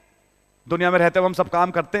 दुनिया में रहते हुए हम सब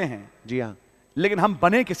काम करते हैं, जी हाँ, लेकिन हम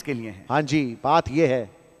बने किसके लिए हैं? हाँ जी, बात ये है।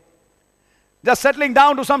 just settling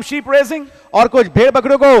down to some sheep raising, और कुछ भेड़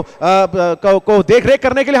बकरियों को देख रेख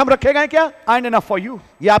करने के लिए हम रखे गए क्या? ain't enough for you.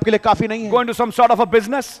 ये आपके लिए काफी नहीं है। Going to some sort of a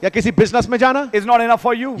business या किसी बिजनेस में जाना is not enough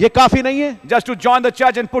for you. ये काफी नहीं है। Just to join the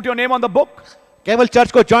church and put your name on the book केवल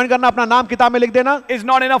चर्च को ज्वाइन करना, अपना नाम किताब में लिख देना is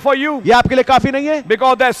not enough for you. ये आपके लिए काफी नहीं है।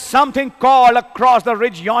 Because there's something called across the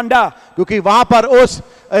ridge yonder. क्योंकि वहां पर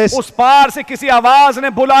उस पार से किसी आवाज ने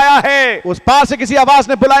बुलाया है. उस पार से किसी आवाज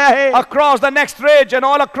ने बुलाया है। Across the next ridge and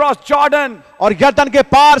all across Jordan. और यरदन के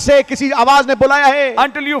पार से किसी आवाज ने बुलाया है।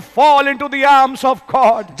 Until you fall into the arms of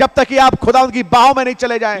God. जब तक कि आप खुदावंद की बाहों में नहीं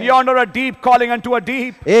चले जाएं। Yonder a deep calling unto a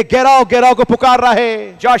deep. एक गहराव को पुकार रहा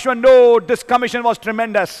है। Joshua knew this commission was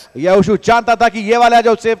tremendous. यहोशू जानता था कि ये वाला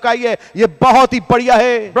जो सेवकाई है ये बहुत ही बढ़िया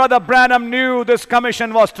है। Brother Branham knew this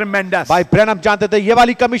commission was tremendous. भाई ब्रैनम जानते थे ये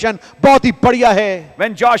वाली कमीशन बहुत ही बढ़िया है।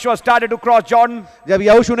 When Joshua started to cross Jordan, जब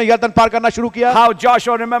यहोशू ने यरदन पार करना शुरू किया, how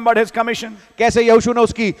Joshua remembered his commission. कैसे यहोशू ने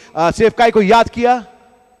उसकी सेवकाई को याद किया,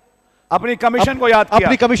 अपनी कमीशन को याद किया।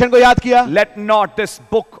 अपनी कमीशन को याद किया। Let not this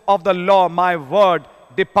book of the law, my word,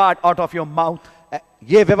 depart out of your mouth.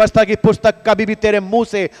 ये व्यवस्था की पुस्तक कभी भी तेरे मुंह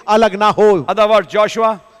से अलग ना हो। Other words,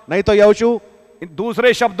 Joshua. नहीं तो यहोशू,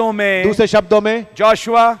 दूसरे शब्दों में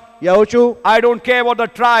Joshua, यहोशू, I don't care what the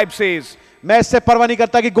tribe says. मैं इससे परवाह नहीं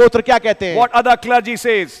करता कि गोत्र क्या कहते हैं, what other clergy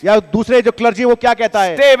says. या दूसरे जो क्लर्जी वो क्या कहता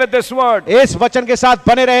है। Stay with this word. इस वचन के साथ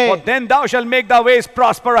बने रहे, For then thou shalt make thy ways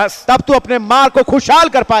prosperous. तब तू अपने मार्ग को खुशहाल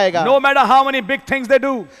कर पाएगा। No matter how many big things they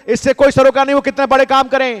do, इससे कोई सरोकार नहीं वो कितने बड़े काम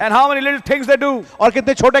करें, and how many little things they do, और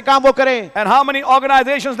कितने छोटे काम वो करें, and how many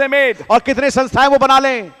organizations they made. और कितने संस्थाएं वो बना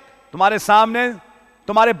लें। तुम्हारे सामने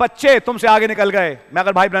तुम्हारे बच्चे तुमसे आगे निकल गए। मैं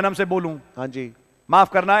अगर भाई ब्रैनम से बोलूं, हाँ जी, माफ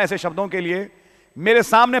करना ऐसे शब्दों के लिए, मेरे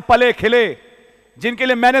सामने पले खिले जिनके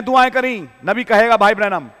लिए मैंने दुआएं करी, नबी कहेगा भाई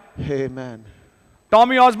ब्रैनम। आमीन।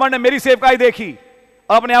 टॉमी ऑसबर्न ने मेरी सेवकाई देखी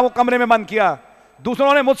और अपने आप को कमरे में बंद किया।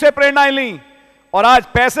 दूसरों ने मुझसे प्रेरणाएं ली और आज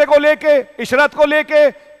पैसे को लेके, इशरत को लेके,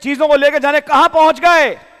 चीजों को लेके जाने कहां पहुंच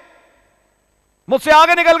गए, मुझसे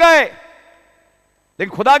आगे निकल गए।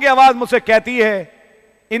 लेकिन खुदा की आवाज मुझसे कहती है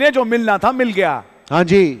इन्हें जो मिलना था मिल गया। हाँ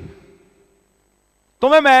जी,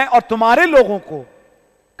 तुम्हें मैं और तुम्हारे लोगों को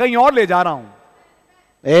कहीं और ले जा रहा हूं।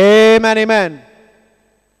 आमीन आमीन।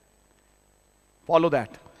 Follow that.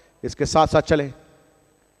 इसके साथ साथ चले।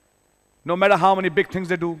 No matter how many big things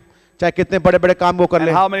they do, चाहे कितने बड़े बड़े काम वो कर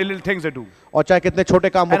ले, how many little things they do, और चाहे कितने छोटे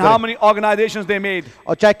काम वो एंड हाउ करें, मेनी ऑर्गेनाइजेशंस दे मेड,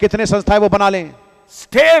 और चाहे कितने संस्थाएं वो बना लें।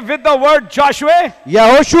 Stay with the word Joshua.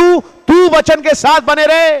 यहोशू तू वचन के साथ बने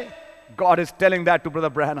रहे। God is telling that to Brother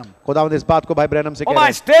Branham. खुदावंद इस बात को भाई ब्रैनम से कह Oh रहे my,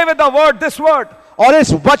 हैं, stay with the word, this word. और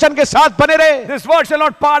इस वचन के साथ बने रहे। This word shall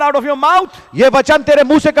not part out of your mouth. ये वचन तेरे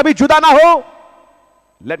मुंह से कभी जुदा ना हो।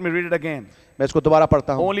 Let me read it again. मैं इसको दोबारा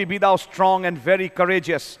पढ़ता हूं। Only be thou strong and very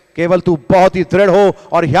courageous, केवल तू बहुत ही दृढ़ हो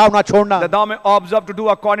और हियाव ना छोड़ना, that thou may observe to do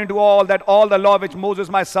according to all the law which Moses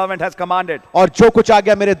my servant has commanded. और जो कुछ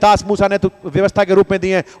आज्ञा मेरे दास मूसा ने तू व्यवस्था के रूप में दी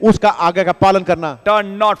है उसका आज्ञा का पालन करना,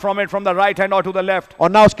 Turn not from it from the right hand or to the left.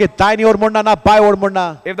 और ना उसके दाहिनी ओर मुड़ना ना बाएं ओर मुड़ना।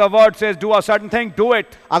 If the word says do a certain thing, do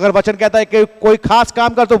it. अगर वचन कहता है कि कोई खास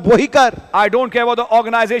काम कर तो वही कर। I don't care what the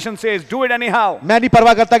organization says, do it anyhow. मैं नहीं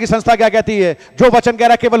परवाह करता कि संस्था क्या कहती है, जो वचन कह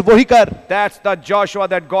रहा है केवल वही कर। That's the Joshua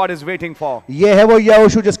that God is waiting for. ये है वो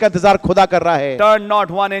यहोशू जिसका इंतजार खुदा कर रहा है। Turn not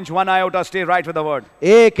 1 inch, 1 iota, stay right with the word.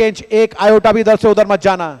 1 inch 1 iota भी इधर से उधर मत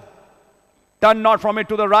जाना। Turn not from it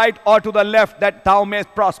to the right or to the left, that thou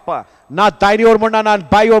mayest prosper. ना दाहिनी ओर मुड़ना ना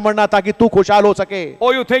बाईं ओर मुड़ना, ताकि तू खुशहाल हो सके।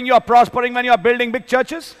 Oh, you think you are prospering when you are building big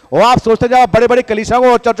churches? और आप सोचते जब आप बड़े बड़े कलीसियाओं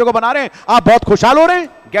को और चर्चों को बना रहे हैं आप बहुत खुशहाल हो रहे हैं।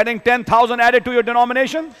 Getting 10,000 added to your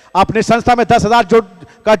denomination? अपने संस्था में 10,000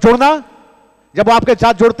 का जोड़ना, जब वो आपके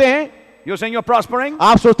साथ जुड़ते हैं You're saying you're prospering?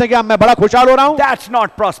 आप सोचते हैं कि मैं बड़ा खुशहाल हो रहा हूं। That's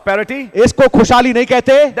not prosperity. इसको खुशहाली नहीं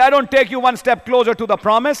कहते। That don't take you one step closer to the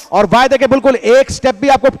promise. और वायदे के बिल्कुल एक स्टेप भी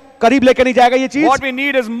आपको करीब लेके नहीं जाएगा ये चीज। What we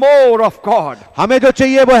need is more of God. हमें जो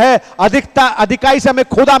चाहिए वो है अधिकाई से हमें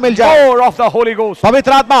खुदा मिल जाए, More of the Holy Ghost.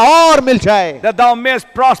 पवित्र आत्मा और मिल जाए, That thou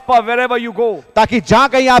mayest prosper wherever you go. ताकि जहां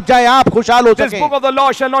कहीं आप जाए आप खुशहाल हो This सके। book of the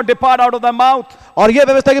law shall not depart out of thy mouth, और ये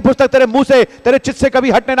व्यवस्था की पुस्तक तेरे मुंह से तेरे चित्त से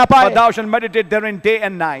कभी हटने ना but पाए, thou shalt meditate therein day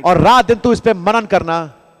and night. और रात दिन तू इस पे मनन करना।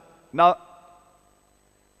 Now,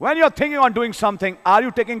 when you're thinking on doing something, are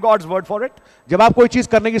you taking God's word for it? जब आप कोई चीज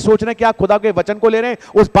करने की सोच रहे हैं, क्या आप खुदा के वचन को ले रहे हैं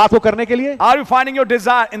उस बात को करने के लिए? Are you finding your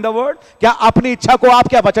desire in the word? क्या अपनी इच्छा को आप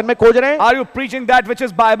क्या वचन में खोज रहे हैं? Are you preaching that which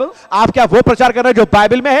is Bible? आप क्या वो प्रचार कर रहे हैं जो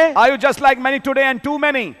बाइबल में है? Are you just like many today and too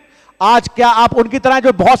many? आज क्या आप उनकी तरह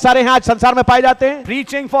जो बहुत सारे हैं आज संसार में पाए जाते हैं,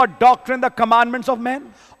 preaching for doctrine, the commandments of men?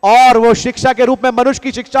 और वो शिक्षा के रूप में मनुष्य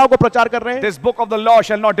की शिक्षाओं को प्रचार कर रहे हैं? This book of the law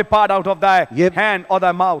shall not depart out of thy hand or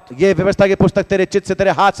thy mouth. ये व्यवस्था की पुस्तक तेरे चित्त से,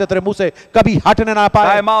 तेरे हाथ से, तेरे मुंह से कभी हटने ना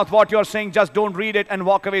पाए। Thy mouth, what you're saying, just don't read it and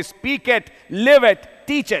walk away. Speak it, live it,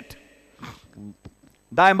 teach it.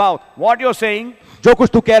 Thy mouth, what you're saying, जो कुछ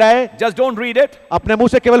तू कह रहा है, just don't read it अपने मुंह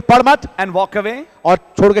से केवल पढ़ मत and walk away. और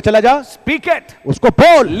छोड़ के चला जा। Speak it, उसको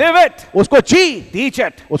बोल, live it, उसको जी, teach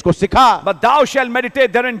it. उसको सिखा। But thou shalt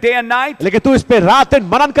meditate therein day and night, लेकिन तू इस पे रात दिन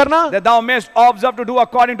मनन करना, that thou mayest observe to do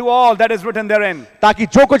according to all that is written therein. ताकि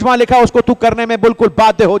जो कुछ वहां लिखा उसको तू करने में बिल्कुल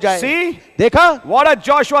बाध्य हो जाए। See देखा what a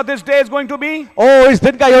Joshua this day is going to be? ओ इस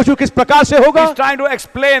दिन का यहोशू किस प्रकार से होगा? He's trying to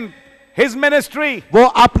explain his ministry, वो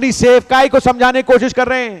अपनी सेवकाई को समझाने की कोशिश कर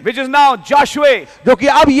रहे हैं, which is now Joshua, जो कि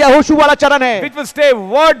अब यहोशू वाला चरण है, which will stay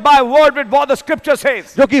word by word with what the scripture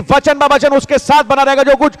says. जो कि वचन बा वचन उसके साथ बना रहेगा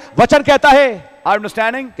जो कुछ वचन कहता है। Are you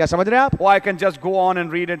understanding? क्या समझ रहे हैं आप? Oh, I can just go on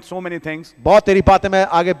and read it, so many things. बहुत तेरी बातें मैं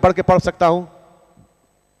आगे बढ़ के पढ़ सकता हूं।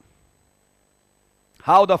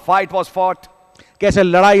 How the fight was fought, कैसे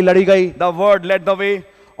लड़ाई लड़ी गई the word led the way.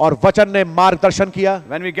 और वचन ने मार्गदर्शन किया।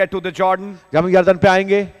 When we get to the Jordan, जब हम यरदन पे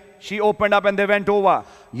आएंगे, she opened up and they went over.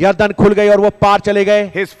 यरदन खुल गई और वो पार चले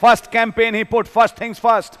गए। His first campaign, he put first things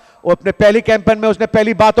first. वो अपने पहली कैंपेन में उसने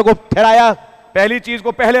पहली बातों को ठहराया, पहली चीज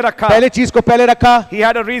को पहले रखा. पहली चीज को पहले रखा। He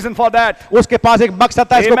had a reason for that. उसके पास एक मकसद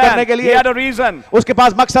था इसको करने Amen. के He लिए, had a reason. उसके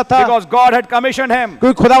पास मकसद था Because God had commissioned him.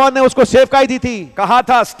 क्योंकि खुदावंद ने उसको सेवकाई दी थी। कहा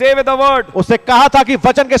था, stay with the word. उससे कहा था कि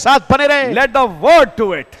वचन के साथ बने रहे, Let the word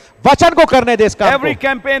do it. वचन को करने दे इस काम Every को।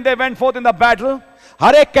 campaign they went forth in the battle,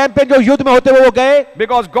 हर एक कैंपेन जो युद्ध में होते हुए वो गए,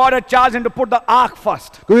 because God had charged him to put the ark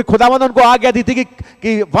first. क्योंकि खुदावंद उनको आज्ञा दी थी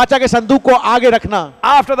कि वाचा के संदूक को आगे रखना।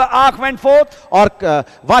 After the ark went forth, और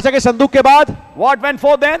वाचा के संदूक के बाद, what went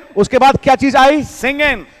forth then? उसके बाद क्या चीज आई?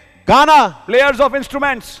 Singing, गाना players of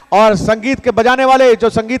instruments. और संगीत के बजाने वाले जो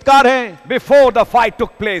संगीतकार हैं। Before the fight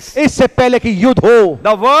took place, इससे पहले कि युद्ध हो,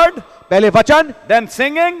 the word, पहले वचन, then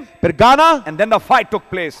singing, फिर गाना, and then the fight took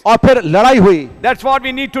place. और फिर लड़ाई हुई। That's what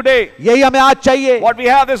we need today. यही हमें आज चाहिए। What we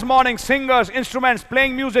have this morning, singers, instruments,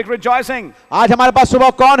 playing music, rejoicing. आज हमारे पास सुबह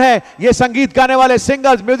कौन है? ये संगीत गाने वाले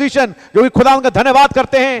सिंगर्स, म्यूजिशियन, जो कि खुदा उनका धन्यवाद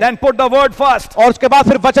करते हैं। Then put the word first. और उसके बाद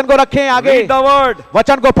फिर वचन को रखें आगे, Read the word.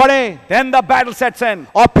 वचन को पढ़ें, Then the battle sets in.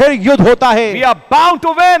 और फिर युद्ध होता है। We are bound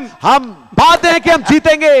to win. हम बात हैं कि हम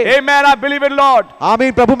जीतेंगे। Amen. I believe it, Lord.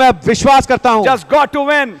 आमीन प्रभु, मैं विश्वास करता हूँ, Just got to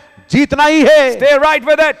win. जीतना ही है। Stay right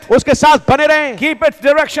with it. उसके साथ बने रहें, Keep its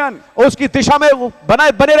direction. उसकी दिशा में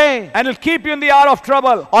बने रहें, And it'll keep you in the hour of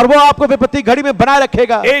trouble. और वो आपको विपत्ति घड़ी में बनाए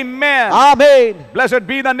रखेगा। Amen. आमीन। Blessed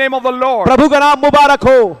be the name of the Lord. प्रभु का नाम मुबारक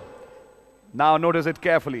हो। Now notice it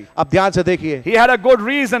carefully. अब ध्यान से देखिए, He had a good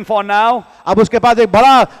reason for now. अब उसके पास एक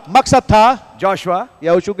बड़ा मकसद था Joshua,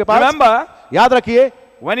 यहोशू के पास। remember, याद रखिए,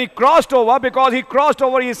 when he crossed over, because he crossed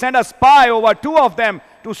over, he sent a spy over, 2 of them,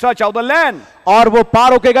 to search out the land. और वो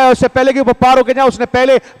पार होके गए, उससे पहले कि वो पार होके जाए उसने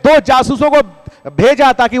पहले 2 जासूसों को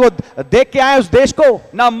भेजा ताकि वो देख के आए उस देश को।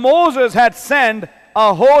 Now Moses had sent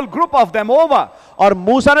a whole group of them over, और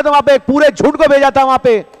मूसा ने तो वहां पे एक पूरे झुंड को भेजा था वहां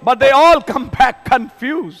पे, but they all come back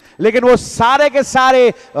confused. लेकिन वो सारे के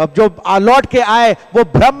सारे जो लौट के आए वो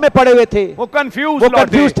भ्रम में पड़े हुए थे, वो confused, वो Lord,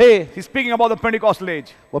 confused थे। He's speaking about the Pentecostal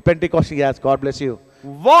age. वो Pentecost, yes, God bless you.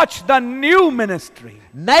 Watch the new ministry.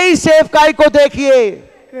 नई सेवकाई को देखिए।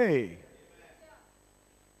 Hey,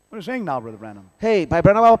 what are you saying now, Brother Branham? हे भाई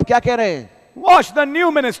ब्रैनम, आप क्या कह रहे हैं? Watch the new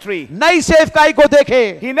ministry. नई सेवकाई को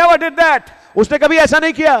देखें। He never did that. उसने कभी ऐसा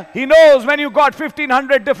नहीं किया। He knows when you got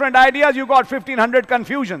 1500 different ideas, you got 1500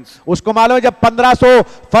 confusions. उसको मालूम है जब 1500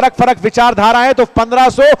 फर्क फर्क विचारधारा है तो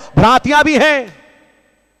 1500 भ्रांतियां भी हैं,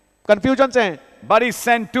 कंफ्यूजन हैं। But he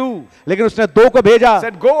sent 2. लेकिन उसने 2 को भेजा।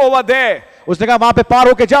 Said, go over there, उसने कहा वहां पे पार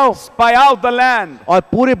होके जाओ spy out the land. और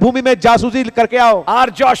पूरी भूमि में जासूसी करके आओ। Our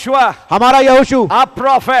Joshua, हमारा यहोशू, our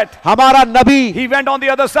prophet, हमारा नबी, he went on the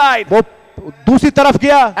other side वो दूसरी तरफ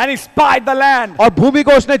गया and he spied the land. और भूमि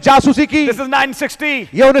को उसने जासूसी की। This is 960.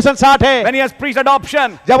 ये 1960 है When he has preached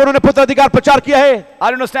adoption. जब उन्होंने पुत्र अधिकार प्रचार किया है। Are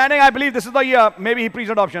you understanding? I believe this is the year. Maybe he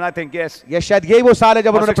preached adoption, I think, yes. ये शायद यही वो साल है जब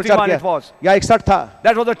Or उन्होंने प्रचार 61 किया, it was. या 61 था।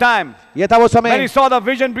 That was the time. ये था वो When he समय saw the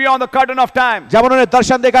vision beyond the curtain of time. जब उन्होंने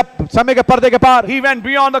दर्शन देखा समय के पर्दे के पार। He went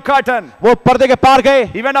beyond the curtain. वो पर्दे के पार गए,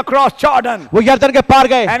 He went across Jordan. वो यरदन के पार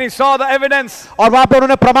गए And he saw the evidence. और वहां पे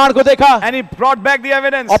उन्होंने प्रमाण को देखा And he brought back the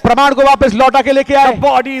evidence. और प्रमाण को वापस लौटा के लेके The आए।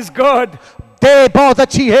 body is good. देह बहुत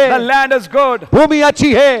अच्छी The है, land is good. भूमि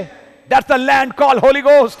अच्छी है। That's the land called Holy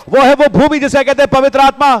Ghost. वो है वो भूमि जिसे कहते हैं पवित्र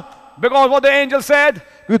आत्मा। Because what the angel said,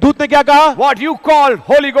 क्योंकि दूत ने क्या कहा? what you call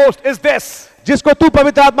Holy Ghost is this. जिसको तू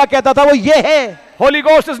पवित्र आत्मा कहता था वो ये है। Holy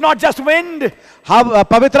Ghost is not just wind.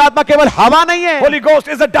 पवित्र आत्मा केवल हवा नहीं है। Holy Ghost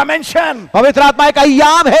is a dimension. पवित्र आत्मा एक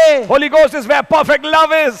अय्याम है। Holy Ghost is where perfect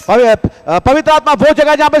love is. पवित्र आत्मा वो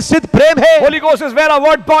जगह जहां पर सिद्ध प्रेम है। Holy Ghost is where a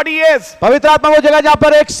word body is. पवित्र आत्मा वो जगह जहां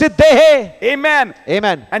पर एक सिद्ध देह है। Amen.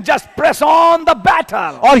 Amen. And just press on the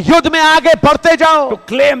battle और युद्ध में आगे बढ़ते जाओ to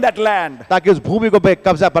claim that land. ताकि उस भूमि को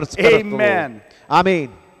कब्जा पर Amen. आमीन।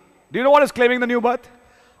 Do you know what is claiming the new birth?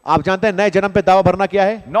 आप जानते हैं नए जन्म पे दावा भरना क्या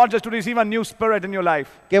है? Not just to receive a new spirit in your life,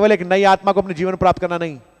 केवल एक नई आत्मा को अपने जीवन में प्राप्त करना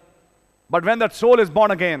नहीं, but when that soul is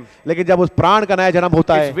born again, लेकिन जब उस प्राण का नया जन्म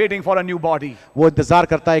होता it's है, waiting for a new body. वो इंतजार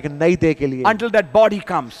करता है एक नई देह के लिए। Until that body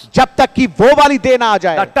comes, जब तक कि वो वाली देह ना आ the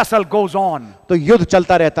जाए tussle goes on. तो युद्ध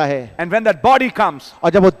चलता रहता है, And when that body comes,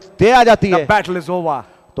 और जब वो देह आ जाती the है battle is over.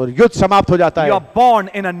 तो युद्ध समाप्त हो जाता You है। are born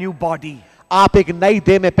in a new body. आप एक नई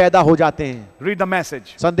देह में पैदा हो जाते हैं। Read the message.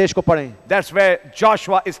 संदेश को पढ़ें। That's where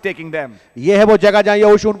Joshua is taking them ये है वो जगह जहां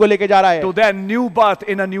यहोशू उनको लेके जा रहा है, to their new birth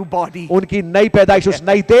in a new body. उनकी नई पैदाइश उस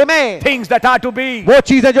नई देह में। Things that are to be. वो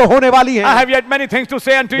चीजें जो होने वाली I हैं। have yet many things to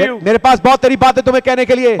say unto you. मेरे पास बहुत सारी बातें तुम्हें कहने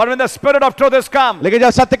के लिए, But when the Spirit of truth is come, लेकिन जब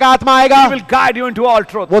सत्य का आत्मा आएगा He will guide you into all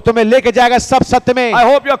truth. वो तुम्हें लेके जाएगा सब सत्य में। I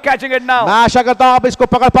hope you're catching it मैं now. आशा करता हूं आप इसको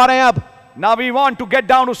पकड़ पा रहे हैं। अब Now we want to get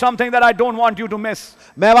down to something that I don't want you to miss.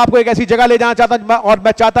 मैं अब आपको एक ऐसी जगह ले जाना चाहता हूं और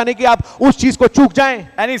मैं चाहता नहीं कि आप उस चीज को चूक जाएं।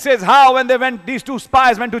 And he says how when they went, these two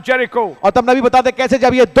spies went to Jericho, और तब नबी बताते कैसे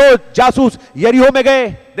जब ये दो जासूस यरीहो में गए,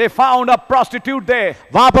 they found a prostitute there.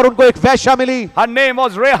 वहां पर उनको एक वेश्या मिली। Her name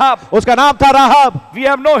was Rahab. उसका नाम था राहब। We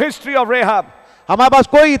have no history of Rahab. हमारे पास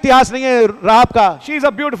कोई इतिहास नहीं है राहब का। She is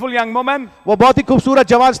a beautiful young woman. वो बहुत ही खूबसूरत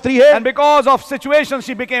जवान स्त्री है, And because of situations,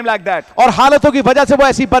 she became like that. और हालतों की वजह से वो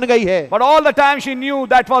ऐसी बन गई है। But all the time she knew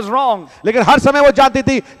that was wrong. लेकिन हर समय वो जानती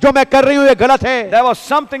थी जो मैं कर रही हूँ ये गलत है, There was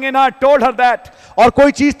something in her told her that और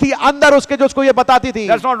कोई चीज थी अंदर उसके जो उसको ये बताती थी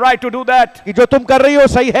that's not right to do that. कि जो तुम कर रही हो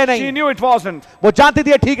सही है She नहीं। knew it wasn't. वो जानती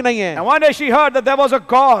थी ये ठीक नहीं है। And one day she heard that there was a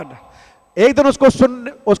God एक दिन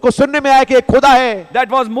उसको सुनने में आया कि एक खुदा है that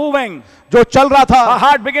was moving. जो चल रहा Her था,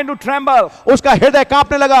 heart began to tremble. उसका हृदय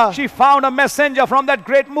कांपने लगा, She found a messenger from that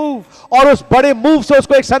great move और उस बड़े मूव से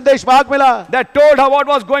उसको एक संदेश वाहक मिला that told her what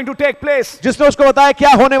was going to take place. जिसने उसको बताया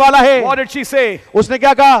क्या होने वाला है। What did she say? उसने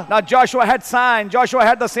क्या कहा Now Joshua had signs. Joshua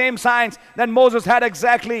had the same signs that Moses had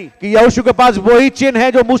exactly. कि यहोशू के पास वही चिन्ह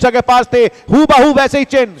है जो मूसा के पास थे, हूबहू वैसे ही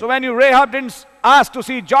चिन्ह। So when Rahab didn't ask to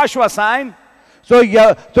see Joshua's sign,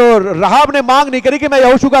 तो राहब ने मांग नहीं करी कि मैं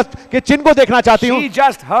यहोशू के चिन्ह को देखना चाहती हूँ, she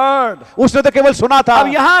just heard. उसने तो केवल सुना था। अब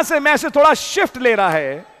यहां से मैसेज थोड़ा शिफ्ट ले रहा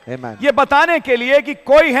है Amen. ये बताने के लिए कि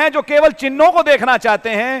कोई हैं जो केवल चिन्हों को देखना चाहते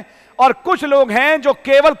हैं और कुछ लोग हैं जो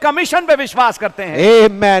केवल कमीशन पे विश्वास करते हैं।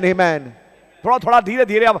 Amen, amen. थोड़ा थोड़ा धीरे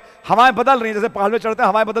धीरे अब हवाएं बदल रही हैं, जैसे पहाड़ पे चढ़ते हैं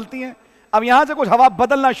हवाएं बदलती हैं, अब यहां से कुछ हवा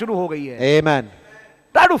बदलना शुरू हो गई है। Amen.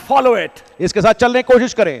 Try to follow it. इसके साथ चलने की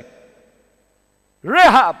कोशिश करें।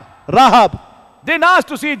 राहब didn't ask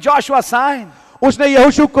to see Joshua's sign. उसने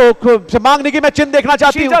यहोशू को से मांग नहीं कि मैं चिन्ह देखना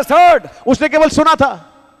चाहती She हूँ, just heard. उसने केवल सुना था।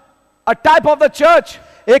 A type of the church,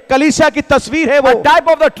 एक कलीसिया की तस्वीर है वो, a type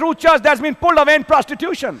of the true church that's been pulled away in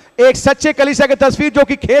prostitution. एक सच्चे कलीसिया की तस्वीर जो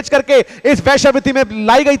कि खींच करके इस वैश्यवृत्ति में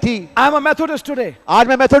लाई गई थी। I'm a Methodist today, आज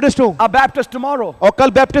मैं मेथोडिस्ट हूँ a Baptist tomorrow, और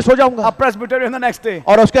कल बैप्टिस्ट हो जाऊंगा a Presbyterian the next day,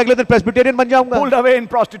 और उसके अगले दिन प्रेस्बिटेरियन बन जाऊंगा pulled away in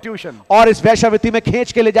prostitution. और इस वैश्यवृत्ति में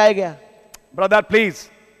खींच के ले जाया गया। Brother, please.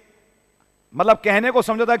 मतलब कहने को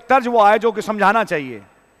समझाता एक तर्ज वो आए जो कि समझाना चाहिए।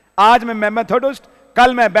 आज मैं मेथोडिस्ट,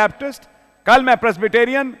 कल मैं बैप्टिस्ट, कल मैं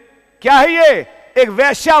प्रेस्बिटेरियन। क्या है ये? एक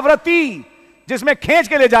वैश्यावृत्ति जिसमें खींच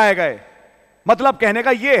के ले जाए गए। मतलब कहने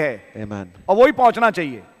का ये है, Amen. और वही पहुंचना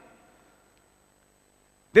चाहिए।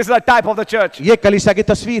 This is a type of the church. ये कलीसिया की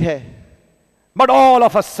तस्वीर है, but all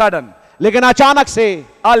of a sudden लेकिन अचानक से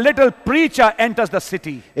a little preacher enters the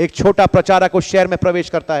city. एक छोटा प्रचारक उस शहर में प्रवेश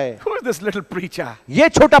करता है। Who is this little preacher? ये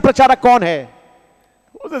छोटा प्रचारक कौन है?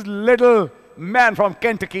 Who is this little man from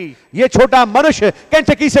Kentucky? ये छोटा मनुष्य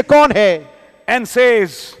केंटकी से कौन है? And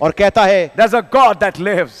says, और कहता है there's a God that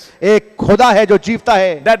lives, एक खुदा है जो जीवता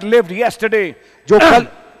है, that lived yesterday,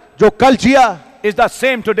 जो कल जिया is the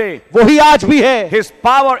same today. वही आज भी है, His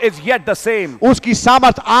power is yet the same. उसकी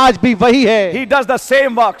सामर्थ आज भी वही है। He does the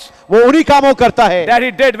same works वो उन्हीं कामों करता है that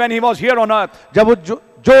he did when he was here on earth. जब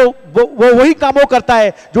वो वही कामों करता है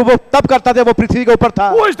जो वो तब करता था वो पृथ्वी के ऊपर था।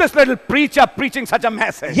 Who is this little preacher preaching such a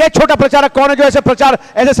message? ये छोटा प्रचारक कौन है जो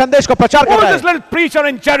ऐसे संदेश को प्रचार Who कर is रहा this है? little preacher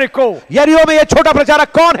in Jericho? यरीहो में ये छोटा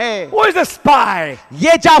प्रचारक कौन है? Who is this spy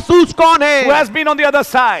ये जासूस कौन है who has been on the other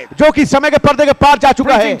side, जो कि समय के पर्दे के पार जा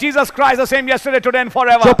चुका है, preaching Jesus Christ the same yesterday, today, and जो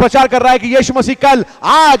forever? प्रचार कर रहा है कि यीशु मसीह कल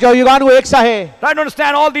आज और युगानुग एक सा है। Try to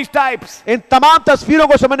understand all these types. इन तमाम तस्वीरों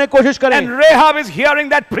को समझने की कोशिश करें। And Rahab is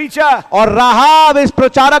hearing that preacher. और राहाब इस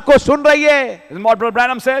प्रचारक को सुन रही है। Isn't what Brother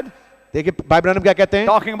Branham said? देखिए भाई ब्रैनम क्या कहते हैं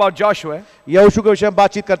Talking about Joshua. यहोशू के विषय में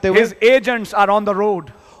बातचीत करते हुए, His agents are on the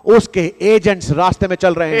road. उसके एजेंट्स रास्ते में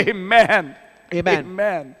चल रहे हैं। Amen. Amen.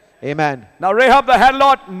 Amen. Amen. Now Rahab the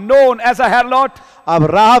harlot, known as a harlot, अब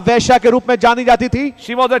राहब वेश्या के रूप में जानी जाती थी।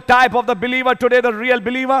 she was a type of the believer today, the real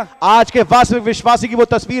believer. आज के वास्तविक विश्वासी की वो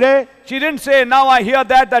तस्वीर है। She didn't say, now I hear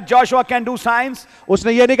that Joshua can do signs,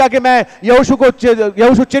 उसने ये नहीं कहा कि मैं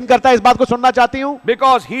यहोशू चिन्ह करता है, इस बात को सुनना चाहती हूँ,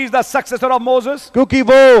 because he is the successor of Moses. क्योंकि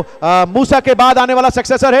वो मूसा के बाद आने वाला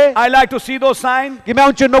सक्सेसर है। I like to see those signs. कि मैं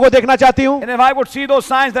उन चिन्हों को देखना चाहती हूँ, And if I would see those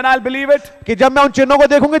signs, then I'll believe it. कि जब मैं उन चिन्हों को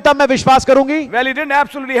देखूंगी तब मैं विश्वास करूंगी। Well, he didn't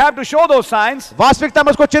absolutely have to show those signs, वास्तविकता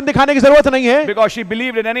में उसको चिन्ह दिखाने की जरूरत नहीं है, because she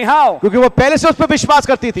believed it anyhow. क्योंकि वो पहले से उस पर विश्वास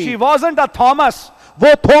करती थी। She wasn't a Thomas.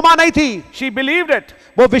 वो थोमा नहीं थी, She believed it.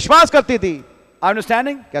 वो विश्वास करती थी।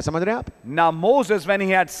 Understanding? क्या समझ रहे हैं आप? Now Moses, when he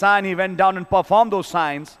had signed, he went down and performed those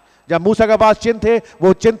signs. जब मूसा के पास चिन्ह थे,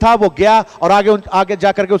 वो चिन्ह था, वो गया और आगे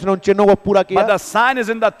जाकर के उसने उन चिन्हों को पूरा किया। But the sign is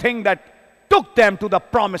in the thing that took them to the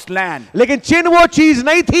promised land. लेकिन चिन्ह वो चीज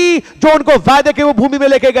नहीं थी जो उनको वायदे की वो भूमि में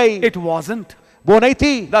लेके गई। It wasn't. वो नहीं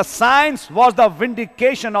थी। The signs was the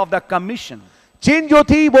vindication of the commission. चिन्ह जो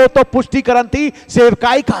थी वो तो पुष्टिकरण थी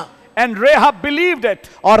सेवकाई का। And Rahab believed it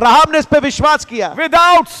और राहब ने इस पे विश्वास किया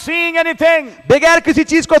without seeing anything. बगैर किसी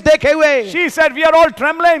चीज को देखे हुए। She said, we are all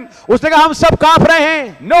trembling. उसने कहा हम सब कांप रहे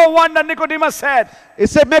हैं। No wonder Nicodemus said,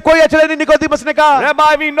 इससे मैं कोई अचरज नहीं। निकोदेमुस ने कहा,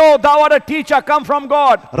 Rabbi, we know thou art a teacher come from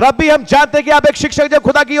God. रब्बी हम जानते हैं कि आप एक शिक्षक जब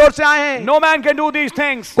खुदा की ओर से आए हैं। No man can do these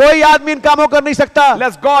things कोई आदमी इन कामों कर नहीं सकता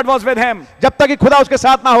unless God was with him. जब तक कि खुदा उसके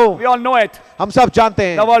साथ ना हो। We all know it. हम सब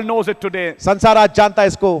जानते The हैं, world knows it today. संसार आज जानता है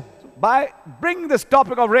इसको। By bringing this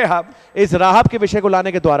topic of Rahab, इस राहब के विषय को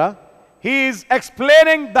लाने के द्वारा he is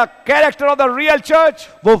explaining the character of the real church.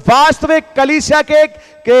 वो वास्तविक कलीसिया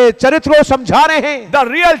के चरित्र को समझा रहे हैं। The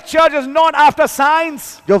real church is not after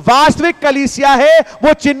signs. जो वास्तविक कलीसिया है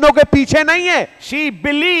वो चिन्हों के पीछे नहीं है, She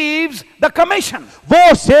believes the commission.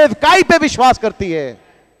 वो सेवकाई पे विश्वास करती है।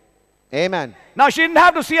 Amen. Now she didn't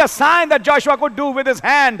have to see a sign that Joshua could do with his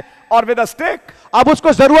hand or with a stick. अब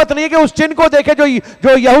उसको जरूरत नहीं है कि उस चिन्ह को देखे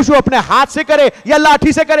जो यहोशू अपने हाथ से करे या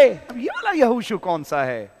लाठी से करे। अब ये वाला यहोशू कौन सा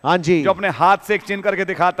है हाँ जी, जो अपने हाथ से एक चिन्ह करके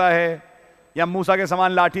दिखाता है या मूसा के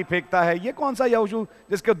समान लाठी फेंकता है? ये कौन सा यहोशू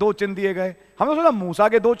जिसके दो चिन्ह दिए गए? हमने सोचा मूसा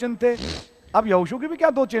के दो चिन्ह थे, अब यहोशू के भी क्या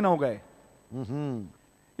दो चिन्ह हो गए?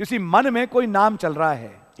 इसी मन में कोई नाम चल रहा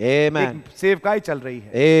है, Amen. एक सेवकाई चल रही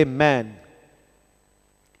है। Amen.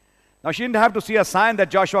 Now she didn't have to see a sign that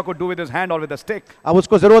Joshua could do with his hand or with a stick. अब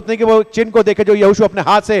उसको जरूरत नहीं कि वो चिन्ह को देखे जो यहोशू अपने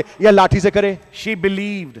हाथ से या लाठी से करे। She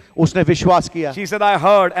believed. उसने विश्वास किया। She said, I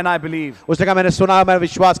heard and I believe. उसने कहा मैंने सुना, मैं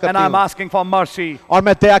विश्वास And करती I'm हूँ asking for mercy. और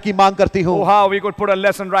मैं दया की मांग करती हूँ। Oh, how we could put a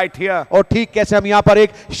lesson right here. और ठीक कैसे हम यहाँ पर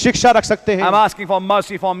एक शिक्षा रख सकते I'm हैं। asking for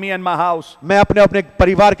mercy for me and my house. मैं अपने अपने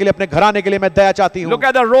परिवार के लिए, अपने घराने के लिए मैं दया चाहती हूँ। Look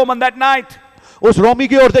at the Roman that night. उस रोमी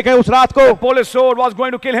की ओर देखें, उस रात को Polish sword was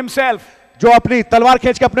going to kill himself. जो अपनी तलवार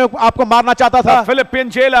खींच के अपने आप को मारना चाहता था, The Philippian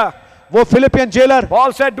jailer. वो Philippian jailer.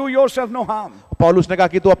 Paul said, do yourself no harm. पौलुस ने कहा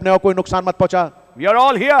कि तू अपने आप को कोई नुकसान मत पहुंचा। We are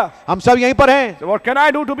all here. हम सब यहीं पर हैं, So what can I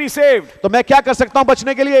do to be saved? तो मैं क्या कर सकता हूं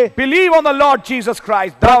बचने के लिए? Believe on the Lord Jesus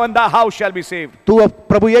Christ. Thou and thy house shall be saved. तू अब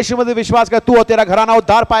प्रभु यीशु में विश्वास कर, तू और तेरा घराना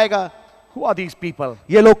उद्धार पाएगा। Who are these people?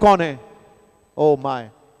 ये लोग कौन है? Oh my,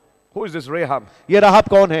 Who is this Rahab? ये राहब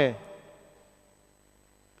कौन है?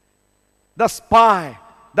 The spy.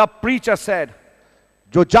 The preacher said,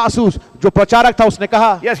 जो जासूस, जो प्रचारक था, उसने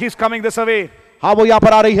कहा yes, he's coming this way. हाँ वो यहाँ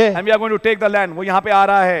पर आ रही है, And we are going to take the land. वो यहाँ पे आ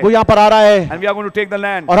रहा है. वो यहाँ पर आ रहा है And we are going to take the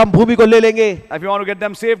land. और हम भूमि को ले लेंगे। If you want to get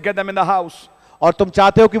them saved, get them in the house. और तुम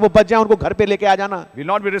चाहते हो कि वो बच जाए, उनको घर पे लेके आ जाना। We'll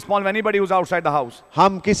not be responsible for anybody who's outside the house.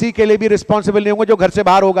 हम किसी के लिए भी रिस्पॉन्सिबल नहीं होंगे जो घर से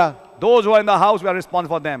बाहर होगा। Those who are in the house, we are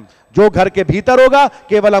responsible for them. जो घर के भीतर होगा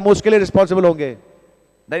केवल हम उसके लिए रिस्पॉन्सिबल होंगे।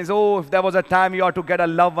 Then so if there was a time you ought to get a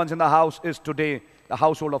loved ones in the house, is today the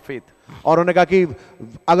household of faith. और उन्होंने कहा कि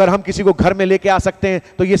अगर हम किसी को घर में लेके आ सकते हैं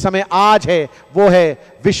तो ये समय आज है, वो है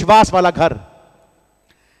विश्वास वाला घर।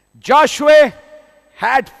 Joshua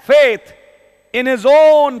had faith in his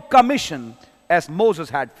own commission as Moses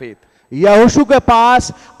had faith. यहोशू के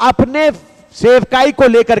पास अपने सेवकाई को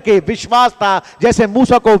लेकर के विश्वास था जैसे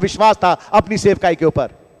मूसा को विश्वास था अपनी सेवकाई के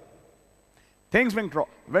ऊपर। Things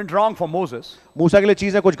went wrong for Moses. मूसा के लिए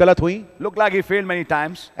चीजें कुछ गलत हुई, Looked like he failed many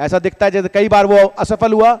times, ऐसा दिखता है जैसे कई बार वो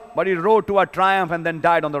असफल हुआ but he rode to a triumph and then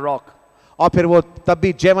died on the rock. और फिर वो तब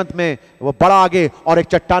भी जयवंत में वो बढ़ा आगे और एक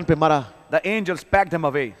चट्टान पे मरा The angels packed him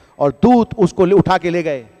away. और दूत उसको उठा के ले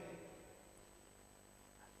गए।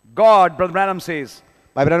 God, Brother Branham says,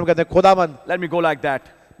 भाई ब्रैनम कहते हैं खुदावंद let me go like that.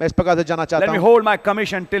 मैं इस प्रकार से जाना चाहता Let me हूं, hold my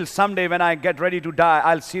commission till someday when I get ready to die,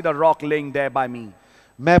 I'll see the rock laying there by me.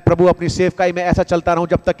 मैं प्रभु अपनी सेवकाई में ऐसा चलता रहूं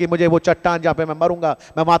जब तक कि मुझे वो चट्टान जहां पे मैं मरूंगा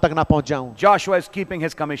मैं वहां तक ना पहुंच जाऊं। Joshua is keeping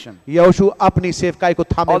his commission. यहोशू अपनी सेवकाई को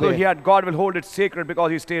थामे Although हुए he had God will hold it sacred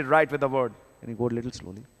because he stayed right with the word. Can you go a little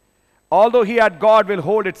slowly? Although he had God will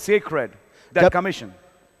hold it sacred, that Jab- commission.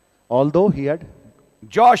 Although he had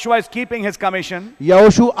Joshua is keeping his commission.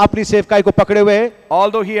 यहोशू अपनी सेवकाई को पकड़े हुए है,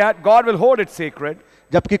 Although he had God will hold it sacred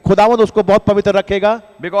जबकि खुदावंद उसको बहुत पवित्र रखेगा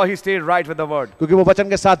because he stayed right with the word. क्योंकि वो वचन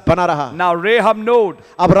के साथ बना रहा। Now Rahab knew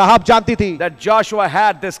अब राहाब जानती थी that Joshua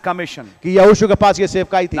had this commission. कि यहोशू के पास ये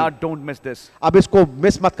सेवकाई थी। Now don't miss this. अब इसको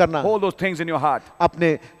मिस मत करना, Hold those things in your heart.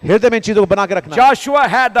 अपने हृदय में इन चीजों को बना के रखना। Joshua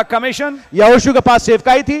had the commission. यहोशू के पास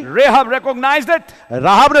सेवकाई थी, Rahab recognized it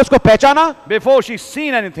राहाब ने उसको पहचाना before she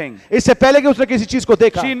seen anything. इससे पहले कि उसने किसी चीज को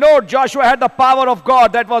देखा। She knew Joshua had the power of God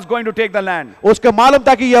that was going to take the land. उसके मालूम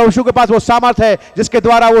था कि यहोशू के पास वो सामर्थ है जिसके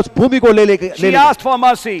द्वारा वो उस भूमि को ले She asked for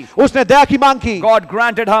mercy. उसने दया की मांग की, God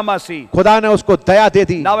granted her mercy. खुदा ने उसको दया दे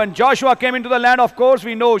दी। Now when Joshua came into the land, of course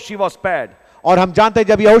we know she was spared. और हम जानते हैं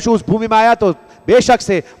जब यहोशू उस भूमि में आया तो बेशक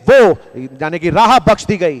से वो यानी कि राहाब बख्श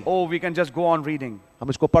दी गई। Oh, we can just go on reading. हम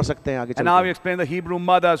इसको पढ़ सकते हैं आगे And now चलकर। we explain the Hebrew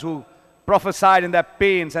mothers who prophesied in their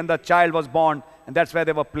pains and the child was born and that's where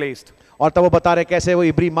they were placed. और तब वो बता रहे कैसे वो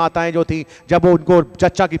इब्री माताएं जो थी जब वो उनको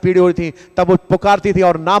जच्चा की पीड़ी हो रही थी तब वो पुकारती थी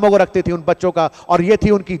और नामों को रखती थी उन बच्चों का, और ये थी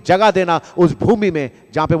उनकी जगह देना उस भूमि में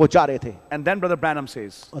जहां पे वो जा रहे थे। And then Brother Branham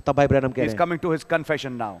says, और तब भाई ब्रैनम कह he's रहे हैं coming to his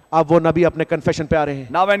confession now. अब वो नबी अपने कन्फेशन पे आ रहे हैं।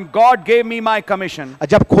 Now when God gave me my commission,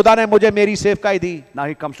 जब खुदा ने मुझे मेरी सेवकाई दी,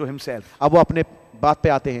 now he comes to himself. अब वो अपने बात पे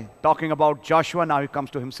आते हैं। Talking about Joshua, now he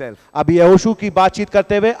comes to himself. अब यहोशू की बातचीत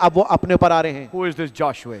करते हुए अब वो अपने ऊपर आ रहे हैं। Who is this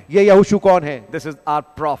Joshua? ये यहोशू कौन है? This is our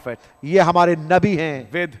prophet ये हमारे नबी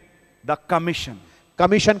हैं with the commission.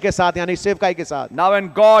 कमीशन के साथ यानी सेवकाई के साथ। Now when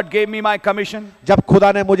God gave me my commission, जब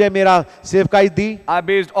खुदा ने मुझे मेरा सेवकाई दी, I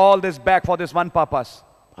based all this back for this one purpose.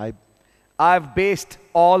 I- I've based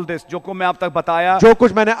all this, जो को मैं अब तक बताया, जो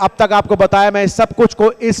कुछ मैंने अब तक आपको बताया मैं इस सब कुछ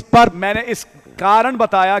को इस पर मैंने इस कारण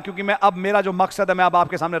बताया क्योंकि मैं अब मेरा जो मकसद है मैं अब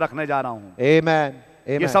आपके सामने रखने जा रहा हूं।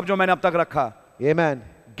 आमेन ये सब जो मैंने अब तक रखा, amen.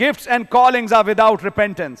 Gifts and callings are without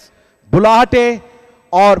repentance. बुलाहटें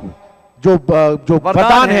और जो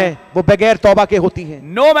वरदान है वो बगैर तौबा के होती हैं।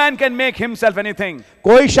 No man can make himself anything.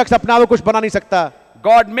 कोई शख्स अपना वो कुछ बना नहीं सकता।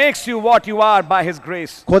 God makes you what you are by his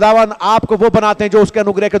grace. खुदावन आपको वो बनाते हैं जो उसके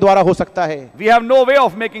अनुग्रह के द्वारा हो सकता है। We have no way of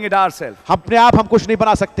making it ourselves. अपने आप हम कुछ नहीं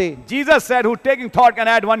बना सकते। Jesus said, who taking thought can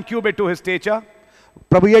add 1 cubit to his stature.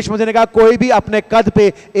 प्रभु यीशु मसीह ने कहा कोई भी अपने कद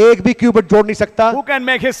पे एक भी क्यूबिट जोड़ नहीं सकता। Who can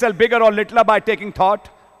make himself bigger or littler by taking thought?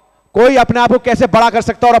 कोई अपने आप को कैसे बड़ा कर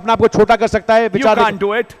सकता है और अपने आप को छोटा कर सकता है? You विचार can't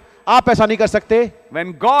do it. आप ऐसा नहीं कर सकते।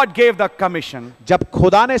 When God gave the commission, जब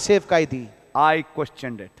खुदा ने सेवकाई दी, I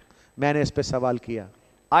questioned it. मैंने इस पे सवाल किया।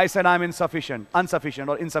 I said I'm insufficient, insufficient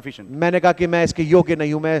or insufficient. मैंने कहा कि मैं इसके योग्य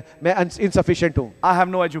नहीं हूं, मैं इनसफिशिएंट हूं। I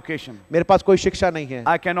have no education. मेरे पास कोई शिक्षा नहीं है।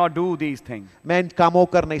 I cannot do these things. मैं इन कामों को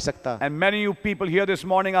कर नहीं सकता। And many of you people here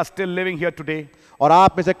this morning are still living here today. और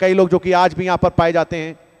आप में से कई लोग जो कि आज भी यहाँ पर पाए जाते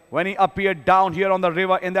हैं, When he appeared down here on the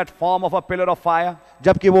river in that form of a pillar of fire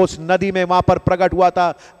जबकि वो उस नदी में वहां पर प्रकट हुआ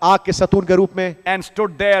था आग के सतून के रूप में, and stood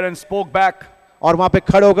there and spoke back और वहां पे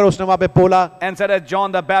खड़े होकर उसने वहां पे बोला and said, as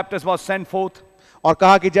John the Baptist was sent forth और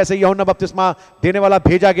कहा कि जैसे यूहन्ना बपतिस्मा देने वाला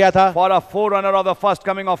भेजा गया था for a forerunner of the first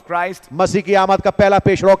coming of Christ, मसीह की आमद का पहला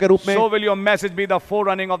पेशरो के रूप में, so will your message be the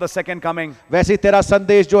forerunning of the second coming. वैसे ही तेरा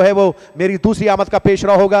संदेश जो है वो मेरी दूसरी आमद का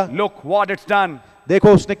पेशरा होगा। Look what it's done.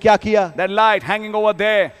 देखो उसने क्या किया। That light hanging over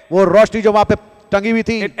there, वो रोशनी जो वहां पे टंगी हुई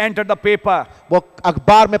थी it entered the paper. वो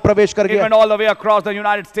अखबार में प्रवेश कर It गया went all the way across the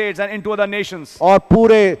United States and into other nations. और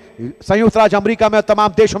पूरे संयुक्त राज्य अमेरिका में तमाम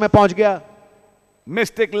देशों में पहुंच गया।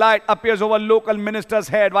 Mystic light appears over local minister's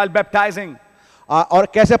head while baptizing. और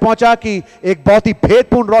कैसे पहुंचा कि एक बहुत ही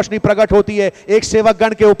भेदपूर्ण रोशनी प्रकट होती है एक सेवक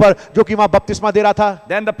गण के ऊपर जो कि वहां बपतिस्मा दे रहा था।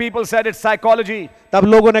 Then the people said it's psychology. तब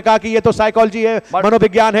लोगों ने कहा कि ये तो साइकोलॉजी है,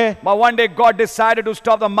 मनोविज्ञान है। But one day God decided to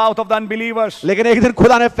stop the mouth of the unbelievers. लेकिन एक दिन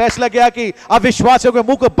खुदा ने फैसला किया कि अविश्वासियों के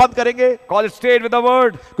मुंह को बंद करेंगे, Because it stayed with the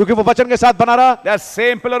word. क्योंकि वो वचन के साथ बना रहा। That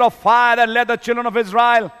same pillar of fire that led the children of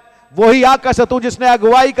Israel वही आग का सतून जिसने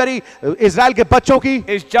अगुवाई करी इजराइल के बच्चों की,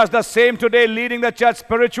 is just the same today leading the church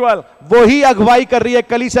spiritual. वही अगुवाई कर रही है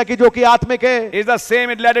कलीसिया की जो कि आत्मिक है। Is the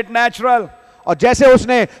same, it led it natural. और जैसे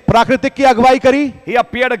उसने प्राकृतिक की अगुवाई करी, He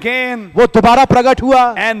appeared again वो दोबारा प्रकट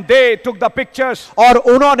हुआ and they took the pictures और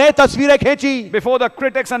उन्होंने तस्वीरें खींची before the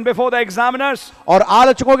critics and before the examiners. और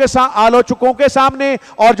आलोचकों के सामने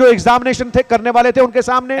और जो एग्जामिनेशन थे करने वाले थे उनके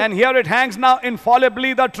सामने। And here it hangs now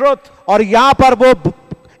infallibly the truth. और यहाँ पर वो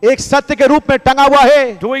एक सत्य के रूप में टंगा हुआ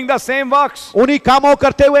है, doing the same works, उन्हीं कामों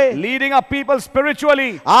करते हुए, leading up people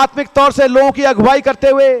spiritually आत्मिक तौर से लोगों की अगुवाई करते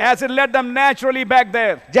हुए, as it led them naturally back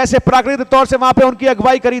there, जैसे प्राकृतिक तौर से वहां पे उनकी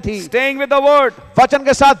अगुवाई करी थी, staying with the word. वचन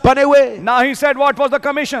के साथ बने हुए। Now he said, what was the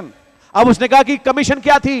commission? अब उसने कहा कि कमीशन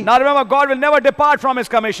क्या थी। Now remember, God will never depart from his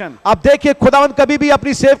commission. अब देखिए खुदावंद कभी भी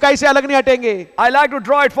अपनी सेवकाई से अलग नहीं हटेंगे। I like to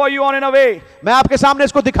draw it for you on in a way. मैं आपके सामने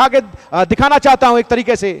इसको दिखाना चाहता हूं एक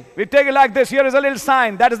तरीके से। We take it like this. Here is a little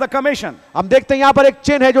sign. That is the commission. हम देखते हैं यहाँ पर एक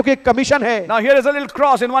चिन्ह है जो कि एक कमीशन है। Now here is a little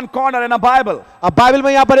cross in one corner in a Bible. अब बाइबल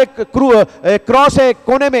में यहाँ पर एक क्रॉस है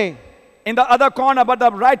कोने में, In the other corner, but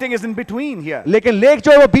the writing is in between here. लेकिन लेख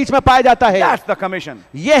जो है वो बीच में पाया जाता है। That's the commission.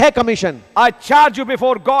 ये है commission. I charge you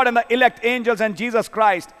before God and the elect angels and Jesus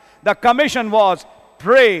Christ. The commission was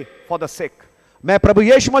pray for the sick. मैं प्रभु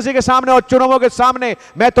यीशु मसीह के सामने और चुनावों के सामने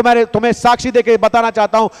मैं तुम्हें साक्षी देके बताना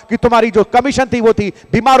चाहता हूं कि तुम्हारी जो कमीशन थी वो थी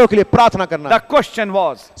बीमारों के लिए प्रार्थना करना। The question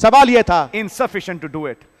was सवाल ये था insufficient to do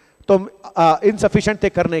it. तुम इनसफिशिएंट थे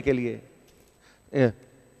करने के लिए।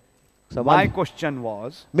 My question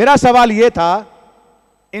was मेरा सवाल ये था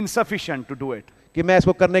insufficient to do it. कि मैं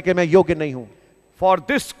इसको करने के मैं योग्य नहीं हूं। For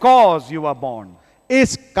this cause you were born.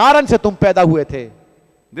 इस कारण से तुम पैदा हुए थे,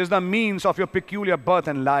 This is the means of your peculiar birth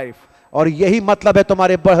and life. और यही मतलब है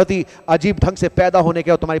तुम्हारे बहुत ही अजीब ढंग से पैदा होने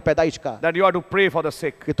के और तुम्हारी पैदाइश का, That you are to pray for the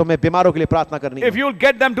sick. कि तुम्हें बीमारों के लिए प्रार्थना करनी If है। you'll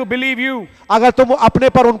get them to believe you अगर तुम अपने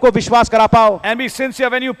पर उनको विश्वास करा पाओ and be sincere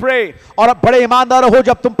when you pray, और बड़े ईमानदार हो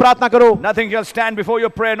जब तुम प्रार्थना करो, nothing shall stand before your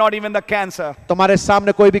prayer, not even the cancer. तुम्हारे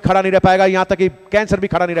सामने कोई भी खड़ा नहीं रह पाएगा, यहाँ तक कि कैंसर भी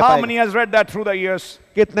खड़ा नहीं रह How पाएगा। many has read that through the years?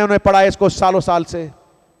 कितने उन्हें पढ़ा है इसको सालों साल से।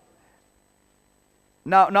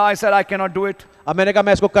 Now I said I cannot do it अब मैंने कहा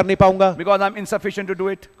मैं इसको कर नहीं पाऊंगा because I'm insufficient to do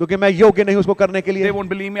it. क्योंकि मैं योग्य नहीं हूं उसको करने के They लिए, won't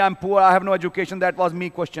believe me. I'm poor. I have no education. That was me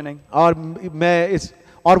questioning.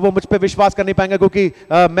 और वो मुझ पे विश्वास कर नहीं पाएंगे क्योंकि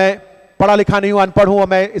मैं पढ़ा लिखा नहीं हूं, अनपढ़ हूं और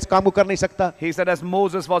मैं इस काम को कर नहीं सकता। He said, as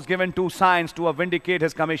Moses was given 2 signs to vindicate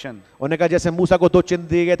his commission, उन्होंने कहा जैसे मूसा को 2 चिन्ह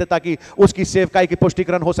दिए गए थे ताकि उसकी सेवकाई की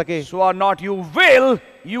पुष्टिकरण हो सके, so are not you will,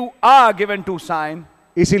 you are given 2 signs.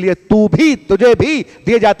 इसीलिए तुझे भी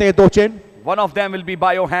दिए जाते हैं 2 चिन्ह। One of them will be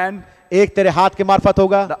by your hand. एक तेरे हाथ के मार्फत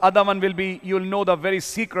होगा, The other one will be, you'll know the very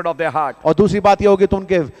secret of their heart, और दूसरी बात ये होगी तो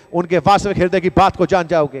उनके वास्तविक हृदय की बात को जान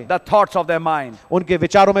जाओगे, the thoughts of their mind. उनके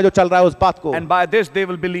विचारों में जो चल रहा है उस बात को, And by this they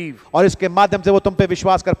will believe. और इसके माध्यम से वो तुम पे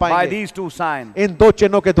विश्वास कर By पाएंगे these 2 signs. इन 2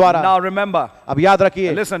 चिन्हों के द्वारा। Now remember, अब याद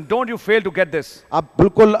रखिए, listen, don't you fail to get this. अब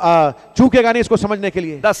बिल्कुल चूकेगा नहीं इसको समझने के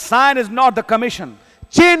लिए। The sign is not the commission.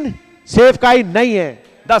 चिन्ह सेवकाई नहीं है,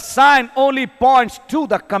 The sign only points to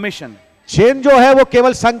the commission. चिन्ह जो है वो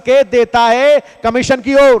केवल संकेत देता है कमीशन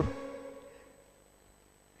की ओर।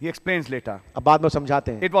 He explains later. अब बाद में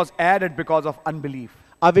समझाते हैं, It was added because of unbelief.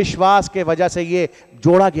 अविश्वास के वजह से ये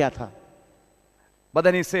जोड़ा गया था। But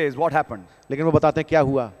then he says, what happened? लेकिन वो बताते हैं क्या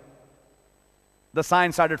हुआ। The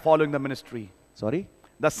signs started following the ministry. Sorry,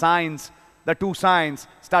 The 2 signs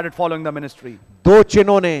started following the ministry. 2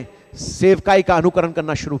 चिन्हों ने सेवकाई का अनुकरण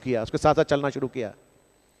करना शुरू किया, उसके साथ साथ चलना शुरू किया।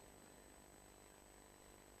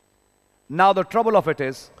 Now the trouble of it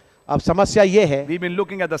is, अब समस्या ये है we've been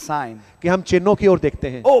looking at the sign. कि हम चिन्हों की ओर देखते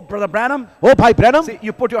हैं। Oh, Brother Branham, ओ भाई Branham, see,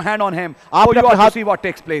 you put your hand on him. आपने Oh, you अपने ought to हाथ- see what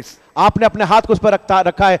takes place. आपने अपने हाथ को उस पर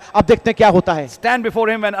रखा है, अब देखते हैं क्या होता है। Stand before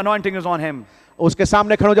him when anointing is on him. उसके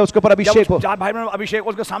सामने खड़े हो जाओ, उसके ऊपर जब अभिषेक हो। भाई ब्रैनम अभिषेक,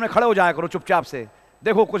 उसके सामने खड़े हो जाया करो चुपचाप से,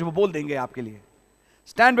 देखो कुछ वो बोल देंगे आपके लिए.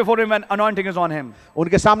 Stand before him when anointing is on him.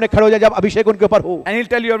 उनके सामने खड़े हो जाए जब अभिषेक उनके ऊपर हो, And he'll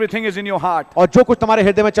tell you everything is in your heart. और जो कुछ तुम्हारे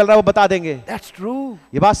हृदय में चल रहा है वो बता देंगे। That's true.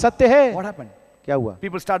 ये बात सत्य है। What happened? क्या हुआ?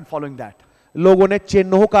 People started following that. लोगों ने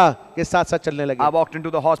चिन्हों का के साथ साथ चलने I लगे। walked into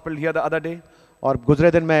the hospital here the other day. और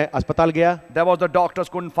गुजरे दिन मैं अस्पताल गया, There was the doctors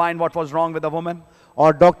couldn't find what was wrong with the woman.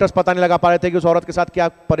 और डॉक्टर्स पता नहीं लगा पा रहे थे कि उस औरत के साथ क्या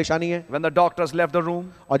परेशानी है। When the doctors left the room,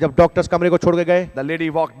 और जब डॉक्टर्स कमरे को छोड़ के गए, the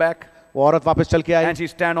lady walked back वो औरत वापस चल के आई and she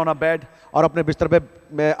stand on a bed. और अपने बिस्तर पे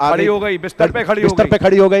मैं आ खड़ी हो गई, बिस्तर पे खड़ी हो बिस्तर गई। पे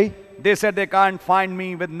खड़ी हो गई। They said they can't find me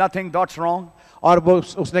with nothing. That's wrong. और वो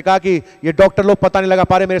उसने कहा कि ये डॉक्टर लोग पता नहीं लगा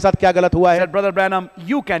पा रहे मेरे साथ क्या गलत हुआ I है। said, Brother Branham,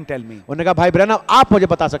 you can tell me. उन्होंने कहा भाई ब्रैनम आप मुझे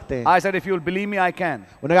बता सकते हैं। I said, if you'll believe me, I can.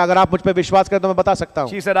 उन्होंने कहा अगर आप मुझ पे विश्वास करें तो मैं बता सकता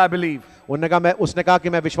हूँ। She said, I believe. उसने कहा कि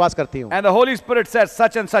मैं विश्वास करती हूँ। And the Holy Spirit said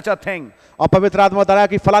such and such a thing. और पवित्र आत्मा बता रहा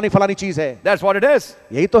कि फलानी फलानी चीज है। That's what it is.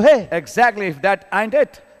 यही तो है। Exactly. If that ain't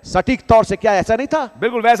it. सटीक तौर से क्या ऐसा नहीं था?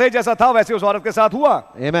 बिल्कुल वैसे ही जैसा था वैसे उस औरत के साथ हुआ.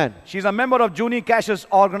 Amen. She's a member of Juni Cash's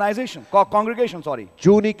organization, congregation, sorry.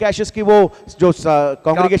 जूनी कैशिस की वो जो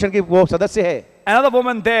कांग्रेगेशन की वो सदस्य है। Another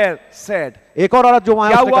woman there said, एक और औरत जो वहां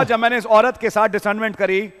क्या हुआ जब मैंने इस औरत के साथ डिसर्नमेंट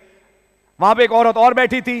करी, वहां पे एक औरत और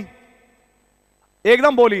बैठी थी,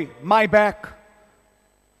 एकदम बोली, my back.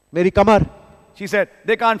 मेरी कमर। She said,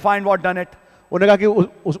 they can't find what done it. उन्होंने कहा कि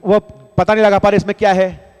वो पता नहीं लगा पा रहे इसमें क्या है।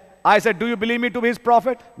 I said, do you believe me to be his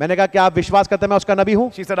prophet? मैंने कहा क्या आप विश्वास करते हैं मैं उसका नबी हूं?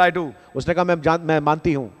 She said, I do. उसने कहा मैं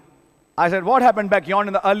मानती हूं। I said, what happened back yonder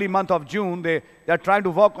in the early month of June? They're trying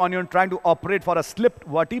to work on you and trying to operate for a slipped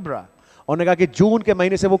vertebra. उन्होंने कहा कि जून के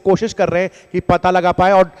महीने से वो कोशिश कर रहे हैं कि पता लगा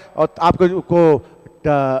पाए और आपको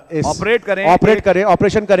ऑपरेट करें,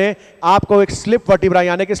 ऑपरेशन करें, आपको एक स्लिप वर्टिब्रा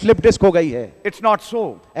यानी कि स्लिप डिस्क हो गई है। It's not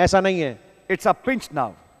so. ऐसा नहीं है। It's a pinched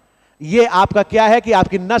nerve. ये आपका क्या है कि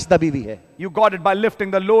आपकी नस दबी हुई है। You got it by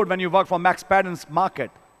lifting the load when you work for Max Padden's market.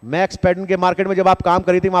 Max Padden के मार्केट में जब आप काम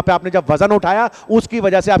करी थी वहां पे आपने जब वजन उठाया उसकी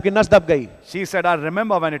वजह से आपकी नस दब गई। She said, I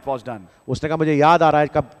remember when it was done. उसने कहा मुझे याद आ रहा है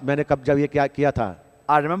कब जब ये क्या किया था।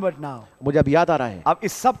 I remember it now. मुझे अब याद आ रहा है। अब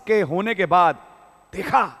इस सब के होने के बाद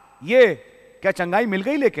देखा ये क्या चंगाई मिल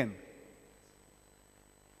गई, लेकिन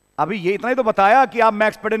अभी ये इतना ही तो बताया कि आप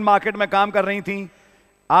मैक्स पैडन मार्केट में काम कर रही थी,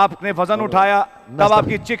 आपने वजन उठाया, तब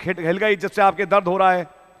आपकी चिक हिल गई जिससे आपके दर्द हो रहा है।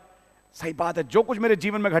 सही बात है, जो कुछ मेरे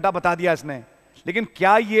जीवन में घटा बता दिया इसने, लेकिन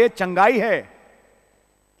क्या ये चंगाई है?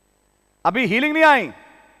 अभी हीलिंग नहीं आई।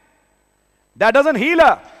 That doesn't heal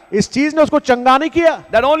her. इस चीज ने उसको चंगा नहीं किया।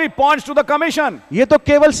 That only points to the commission. ये तो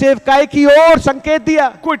केवल सेवकाई की ओर संकेत दिया।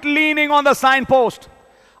 Quit leaning on the signpost.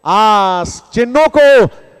 चिन्हों को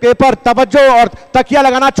के पर तवज्जो और तकिया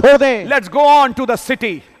लगाना छोड़ दें। Let's go on to the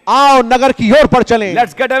city. आओ नगर की ओर पर चलें।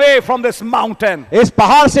 Let's get away from this mountain. इस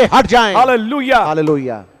पहाड़ से हट जाएं। Hallelujah.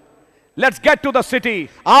 Hallelujah. Let's get to the city.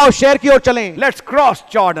 आओ शहर की ओर चलें। Let's cross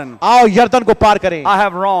Jordan. आओ यर्दन को पार करें। I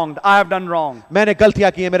have wronged. I have done wrong. मैंने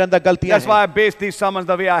गलतियां की हैं, मेरे अंदर गलतियां That's why I based these sermons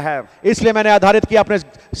the way I have. इसलिए मैंने आधारित किया अपने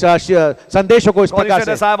संदेशों को इस God, he प्रकार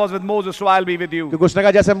said, as से। I was with Moses, so I'll be with you. क्योंकि उसने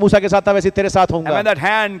कहा जैसे मूसा के साथ था वैसे तेरे साथ And when होऊंगा। that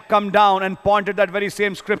hand come down and pointed that very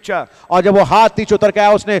same scripture, और जब वो हाथ नीचे उतर के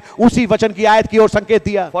आया उसने उसी वचन की आयत की ओर संकेत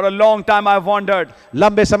दिया। for a long time I wondered,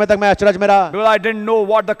 लंबे समय तक मैं अचरज में रहा, because I didn't know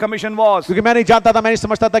what the commission was. क्योंकि मैं नहीं जानता था, मैं नहीं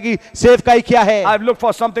समझता था कि सेवकाई क्या है। I've looked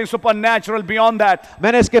for something supernatural beyond that.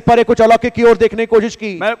 मैंने इसके परे कुछ अलौकिक की ओर देखने की कोशिश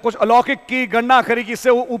की। मैं कुछ अलौकिक की गणना करी कि इससे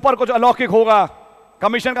ऊपर कुछ अलौकिक होगा।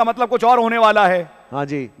 कमीशन का मतलब कुछ और होने वाला है। हाँ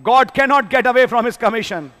जी। God cannot get away from his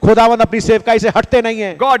commission. खुदावंद अपनी सेवकाई से हटते नहीं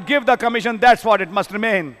है। God give the commission, that's what it must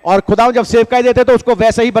remain. और खुदावंद जब सेवकाई देते तो उसको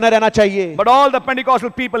वैसे ही बने रहना चाहिए। But all the Pentecostal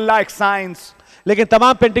people like signs. लेकिन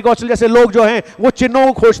तमाम पेंटिकॉस्टल जैसे लोग जो हैं वो चिन्हों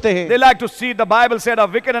को खोजते हैं। They like to see, the Bible said, a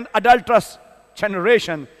wicked and adulterous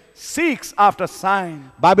generation seeks after sign.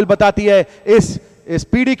 Bible बताती है इस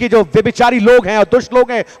पीढ़ी की जो व्यभिचारी लोग हैं और दुष्ट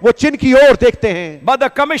लोग हैं वो चिन्ह की ओर देखते हैं। But the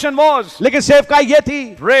commission was, लेकिन सेवकाई ये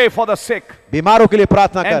थी, pray for the sick. बीमारों के लिए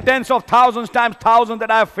प्रार्थना And कर। tens of thousands times thousands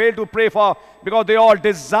that I have failed to pray for because they all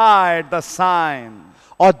desired the sign.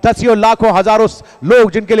 और दसियों लाखों हजारों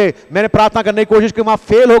लोग जिनके लिए मैंने प्रार्थना करने की कोशिश की वहां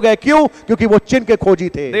फेल हो गए। क्यों? क्योंकि वो चिन्ह के खोजी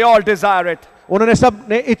थे। They all desire it. उन्होंने सब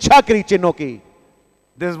ने इच्छा करी चिन्हों की।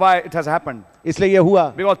 This is why it has happened. इसलिए ये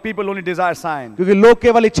हुआ Because people only desire sign. क्योंकि लोग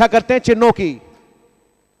केवल इच्छा करते हैं चिन्हों की।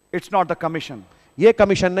 It's not the commission. ये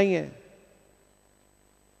कमीशन नहीं है।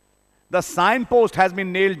 The signpost has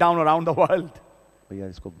been nailed down around the world. भैया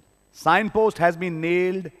इसको Signpost has been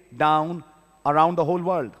nailed down around the whole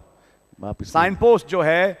world. वापस। Signpost जो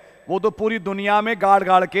है वो तो पूरी दुनिया में गाड़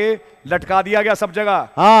गाड़ के लटका दिया गया सब जगह।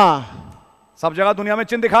 हाँ सब जगह दुनिया में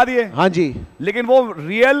चिन्ह दिखा दिए। हाँ जी। लेकिन वो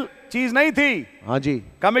रियल चीज नहीं थी। हाँ जी।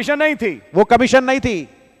 कमीशन नहीं थी। वो कमीशन नहीं थी।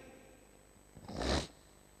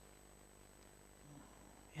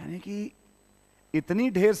 यानी कि इतनी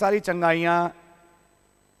ढेर सारी चंगाइयां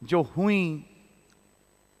जो हुई,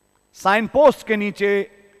 साइन पोस्ट के नीचे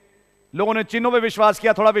लोगों ने चिन्हों पे विश्वास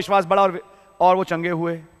किया, थोड़ा विश्वास बढ़ा और वो चंगे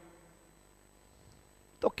हुए।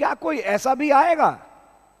 तो क्या कोई ऐसा भी आएगा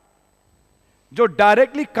जो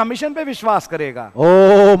डायरेक्टली कमीशन पे विश्वास करेगा?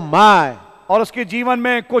 Oh my. और उसके जीवन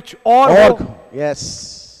में कुछ और हो? यस।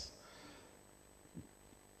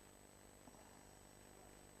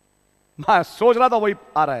 मैं सोच रहा था वही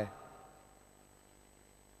आ रहा है।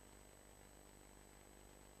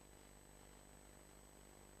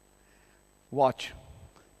 वॉच,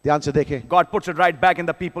 ध्यान से देखें। God puts it right back in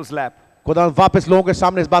the people's lap. खुदा वापस लोगों के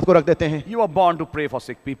सामने इस बात को रख देते हैं। You are born to pray for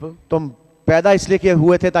sick people. तुम पैदा इसलिए किए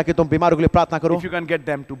हुए थे ताकि तुम बीमारों के लिए प्रार्थना करो। If you can get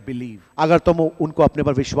them to believe. अगर तुम उनको अपने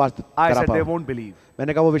पर विश्वास I करा said they पाओ। won't believe.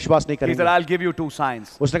 मैंने कहा वो विश्वास नहीं He said, करेंगे। I'll give you 2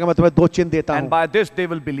 signs. उसने कहा मैं तुम्हें 2 चिन्ह देता And हूं by this they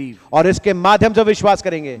will believe. और इसके माध्यम से विश्वास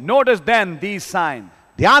करेंगे। Notice then these signs.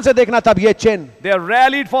 ध्यान से देखना तब ये चिन्ह। They are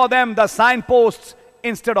rallied for them the signposts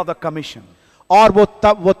instead of the commission. और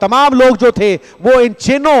वो तमाम लोग जो थे वो इन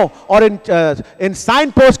चिन्हों और इन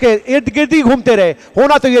साइन पोस्ट के इर्द गिर्द ही घूमते रहे।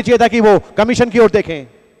 होना तो ये चाहिए था कि वो कमीशन की ओर देखें।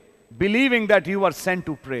 Believing that you were sent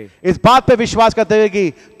to pray. इस बात पे विश्वास करते हुए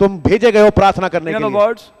कि तुम भेजे गए हो प्रार्थना करने In के other लिए।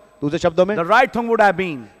 words, दूसरे शब्दों में the right thing would have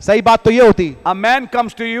been, सही बात तो ये होती, a man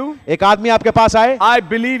comes to you, एक आदमी आपके पास आए, I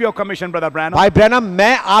believe your commission, Brother Branham. भाई ब्रैनम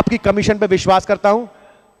मैं आपकी कमीशन पे विश्वास करता हूं,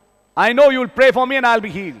 I know you will pray for me and I'll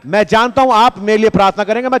be healed. मैं जानता हूं आप मेरे लिए प्रार्थना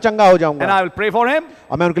करेंगे, मैं चंगा हो And जाऊंगा, I will pray for him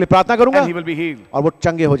और मैं उनके लिए प्रार्थना करूंगा and he will be healed. और वो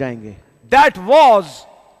चंगे हो जाएंगे। That was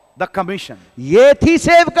the commission. ये थी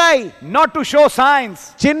सेवकाई, Not to show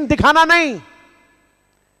signs. चिन्ह दिखाना नहीं।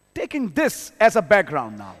 Taking this as a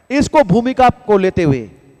background now, इसको भूमिका को लेते हुए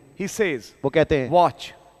he says, वो कहते हैं,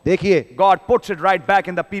 watch. देखिए God puts it right back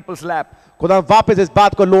in the people's lap. खुदा वापस इस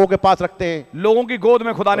बात को लोगों के पास रखते हैं, लोगों की गोद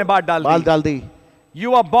में खुदा ने बात डाल बाल दी. डाल दी।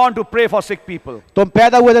 You are born to pray for sick people. तुम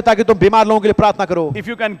पैदा हुए थे ताकि तुम बीमार लोगों के लिए प्रार्थना करो, If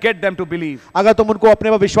you can get them to believe. अगर तुम उनको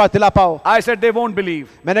अपने पर विश्वास दिला पाओ। I said they won't believe.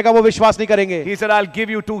 मैंने कहा वो विश्वास नहीं करेंगे। He said I'll give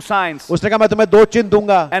you 2 signs उसने कहा मैं तुम्हें 2 चिन्ह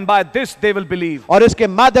दूंगा and by this they will believe. और इसके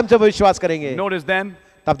माध्यम से वो विश्वास करेंगे। Notice then,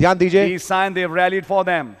 तब ध्यान दीजिए, these signs they have rallied for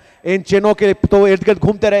them. इन चिन्हों के तो इर्द गिर्द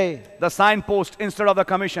घूमते रहे, The signpost instead of the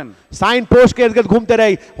commission. Sign post के इर्द गिर्द घूमते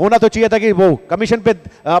रहे। होना तो चाहिए था कि वो कमीशन पे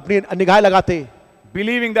अपनी निगाहें लगाते,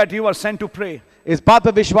 Believing that you are sent to pray. इस बात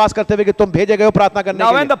पे विश्वास करते हुए कि तुम भेजे गए हो प्रार्थना करने Now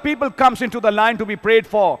के when लिए। the people comes into the line to be prayed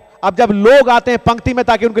for, अब जब लोग आते हैं पंक्ति में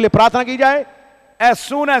ताकि उनके लिए प्रार्थना की जाए, as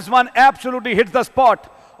soon as one absolutely hits the spot,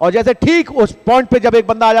 और जैसे ठीक उस पॉइंट पे जब एक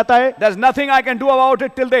बंदा आ जाता है, there's nothing I can do about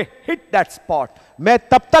it till they hit that spot. मैं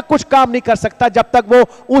तब तक कुछ काम नहीं कर सकता जब तक वो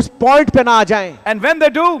उस पॉइंट पे ना आ जाएं, And when they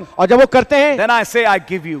do, और जब वो करते हैं then I say I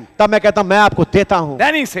give you. तब मैं कहता हूं मैं आपको देता हूं।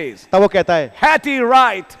 Then he says, तब वो कहता है Hattie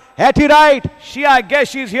Wright. Hattie right, She, I guess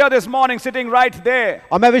she's here this morning sitting right there.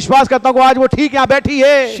 और मैं विश्वास करता हूं कि आज वो ठीक यहां बैठी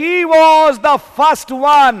है। She was the first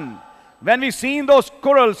one when we seen those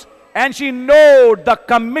squirrels and she knew the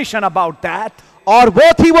commission about that. और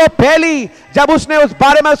वो थी वो पहली, जब उसने उस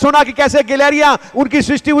बारे में सुना कि कैसे गिलहरियां उनकी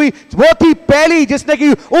सृष्टि हुई, वो थी पहली जिसने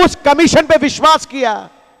कि उस कमीशन पे विश्वास किया।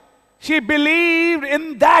 She believed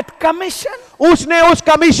in that commission. उसने उस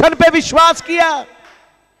कमीशन पे विश्वास किया।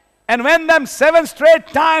 And when them 7 straight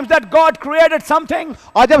times that God created something,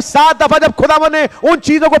 और जब 7 दफा जब खुदावन ने उन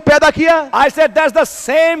चीजों को पैदा किया, I said that's the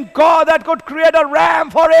same God that could create a ram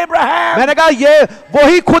for Abraham. मैंने कहा ये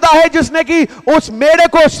वही खुदा है जिसने कि उस मेढ़े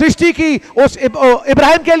को सृष्टि की उस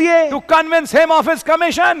इब्राहिम के लिए, To convince him of his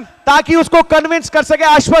commission. ताकि उसको कन्विंस कर सके,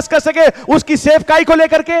 आश्वस्त कर सके उसकी सेवकाई को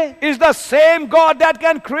लेकर के। Is the same God that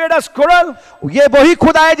can create a squirrel. ये वही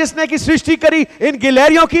खुदा है जिसने की सृष्टि करी इन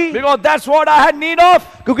गिलहरियों की, Because that's what I had need of.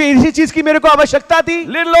 क्योंकि इसी चीज की मेरे को आवश्यकता थी।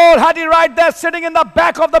 Little old Hattie right there sitting in the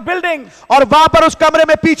back of the building. और वहां पर उस कमरे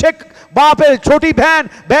में पीछे वहां पे छोटी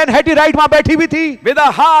बहन हैटी राइट वहां बैठी हुई थी, With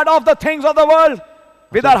a heart of the things of the world.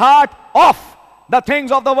 With her heart off the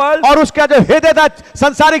things of the world. और उसका जो हृदय था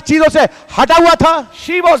संसारिक चीजों से हटा हुआ था।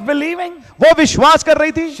 She was believing. वो विश्वास कर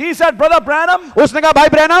रही थी। She said, Brother Branham, उसने कहा भाई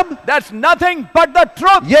Branham, that's nothing but the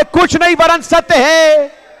truth. ये कुछ नहीं वरन सत्य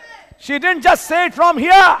है। She didn't just say it from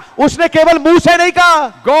here. उसने केवल मुंह से नहीं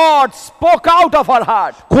कहा, God spoke out of her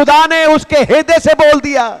heart. खुदा ने उसके हृदय से बोल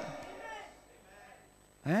दिया।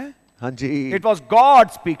 हाँ जी, It was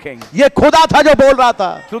God speaking ये खुदा था जो बोल रहा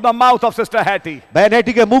था through the mouth of Sister Hattie. बहन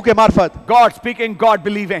हैटी के मुंह के मार्फत। God speaking, God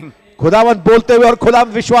believing. खुदावन बोलते हुए और खुदा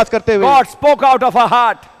में विश्वास करते हुए, God spoke out of her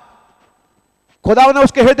heart. खुदावन ने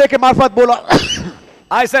उसके हृदय के मार्फत बोला।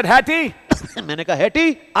 I said, Hattie, मैंने कहा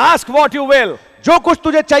Hattie, ask what you will. जो कुछ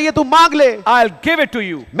तुझे चाहिए तू मांग ले, I'll give it to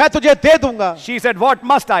you. मैं तुझे दे दूंगा। She said, what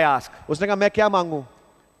must I ask? उसने कहा मैं क्या मांगू,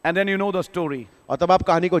 And then you know the story. और तब आप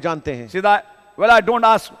कहानी को जानते हैं। She said, well, I don't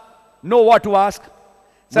know what to ask.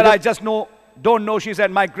 Said, I just don't know. She said,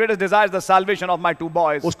 my greatest desire is the salvation of my 2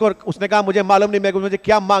 boys. उसने कहा मुझे मालूम नहीं मुझे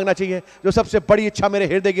क्या मांगना चाहिए, जो सबसे बड़ी इच्छा मेरे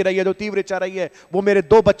हृदय की रही है, जो तीव्र इच्छा रही है, वो मेरे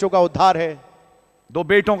 2 बच्चों का उद्धार है, 2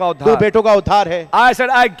 बेटों का 2 उद्धार. बेटों का उद्धार है। I said,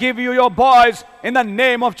 I give you your boys in the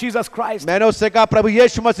name of Jesus Christ. मैंने उससे कहा प्रभु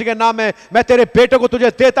यीशु मसीह के नाम में मैं तेरे बेटों को तुझे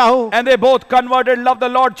देता हूं। And they both converted, loved the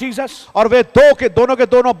Lord Jesus. और वे दोनों के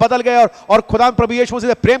दोनों बदल गए और खुदा प्रभु यीशु मसीह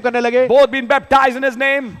से प्रेम करने लगे, Both been baptized in His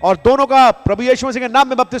name. और दोनों का प्रभु यीशु मसीह के नाम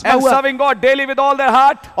में बपतिस्मा And हुआ, serving God daily with all their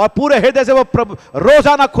heart. और पूरे हृदय से वो प्रभु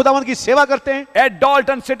रोजाना खुदावंद की सेवा करते हैं। Ed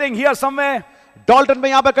Dalton sitting here somewhere. Dalton में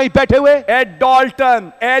यहाँ पे कहीं बैठे हुए, Ed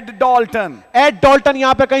Dalton. एड डॉल्टन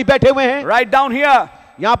यहाँ पे कहीं बैठे हुए हैं, Right down here.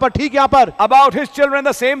 यहाँ पर ठीक यहाँ पर, About his children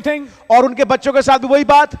the same thing. और उनके बच्चों के साथ भी वही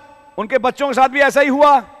बात। उनके बच्चों के साथ भी ऐसा ही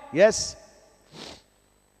हुआ. Yes,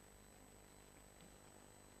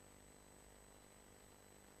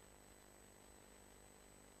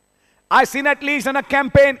 I seen at least in a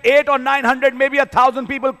campaign 800 or 900, maybe 1,000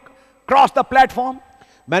 people cross the platform.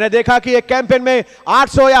 मैंने देखा कि एक कैंपेन में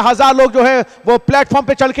 800 या 1000 लोग जो है वो प्लेटफॉर्म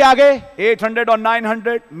पे चल के आ गए। 800 or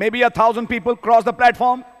 900, maybe 1,000 people cross the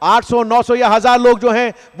platform 800, 900 या 1000 लोग जो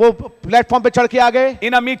हैं वो प्लेटफॉर्म पे चढ़ के आ गए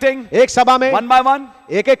in a meeting, एक सभा में, one by one.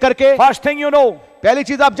 एक एक करके। First thing you know, पहली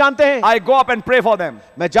चीज आप जानते हैं, I go up and pray for them.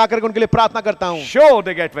 मैं जाकर के उनके लिए प्रार्थना करता हूं। Sure,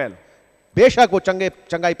 they get well. बेशक वो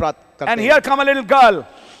चंगाई प्राप्त करते And हैं। here come a little girl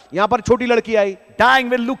यहां पर छोटी लड़की आई dying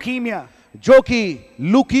with leukemia. जो कि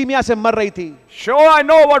लुकीमिया से मर रही थी। Sure, I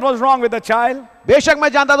know what was wrong with the child. बेशक मैं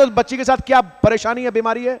जानता था उस बच्ची के साथ क्या परेशानी है,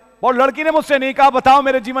 बीमारी है। और लड़की ने मुझसे नहीं कहा बताओ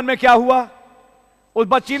मेरे जीवन में क्या हुआ। उस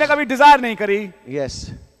बच्ची ने कभी डिजायर नहीं करी। Yes,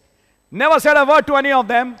 Never said a word to any of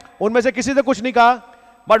them. उनमें से किसी से कुछ नहीं कहा।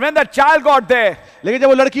 But when the child got there, लेकिन जब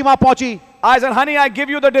वो लड़की वहां पहुंची, I said, honey, I give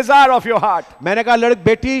you the desire of your heart. मैंने कहा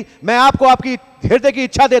बेटी, मैं आपको आपकी हृदय की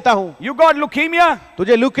इच्छा देता हूं। You got leukemia,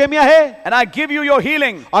 तुझे ल्यूकेमिया है and I give you your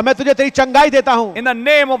healing और मैं तुझे तेरी चंगाई देता हूं in the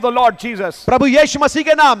name of the Lord Jesus. प्रभु यीशु मसीह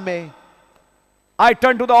के नाम में। I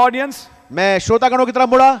turned to the audience. मैं श्रोतागणों की तरफ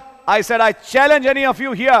मुड़ा। I said, I challenge any of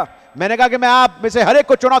you here. मैंने कहा कि मैं आप में से हर एक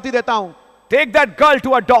को चुनौती देता हूं, Take that girl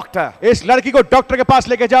to a doctor. इस लड़की को डॉक्टर के पास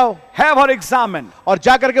लेके जाओ Have her examined और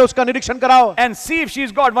जाकर के उसका निरीक्षण कराओ and see if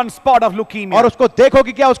she's got one spot of और leukemia. उसको देखो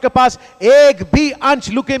कि क्या उसके पास एक भी अंश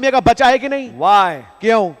लुकेमिया का बचा है कि नहीं। Why?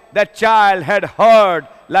 क्यों? That child had heard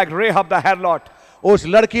like Rahab the harlot. उस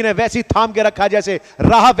लड़की ने वैसी थाम के रखा जैसे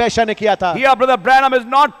राहाब वेश्या ने किया था। Here, Brother Branham is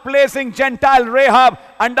not placing Gentile Rahab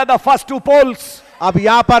under the first two poles. अब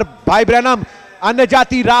यहां पर भाई ब्रैनम अन्य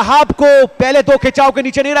जाति राहाब को पहले दो खिंचाव के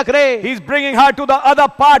नीचे नहीं रख रहे, He's bringing her to the other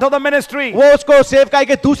part of the ministry, वो उसको सेवकाई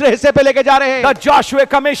के दूसरे हिस्से पे लेके जा रहे हैं, the Joshua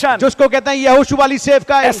Commission. जिसको कहते हैं यहोशू वाली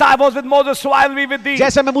सेवकाई। As I was with Moses, so I will be with thee.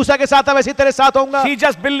 जैसे मैं मूसा के साथ था वैसे ही तेरे साथ होऊंगा। She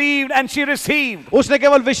just believed and she received. उसने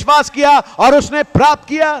केवल विश्वास किया और उसने प्राप्त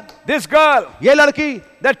किया। This girl, ये लड़की,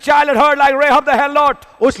 that child had heard like Rahab the harlot.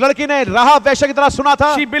 उस लड़की ने राहाब वेश्या की तरह सुना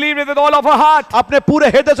था, She believed it with all of her heart. अपने पूरे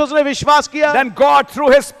हृदय से उसने विश्वास किया। Then God, through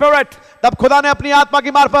His Spirit, तब खुदा ने अपनी आत्मा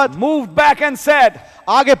की मार्फत moved back and said,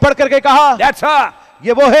 आगे बढ़ करके कहा, that's her.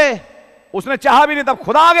 ये वो है। उसने चाहा भी नहीं, तब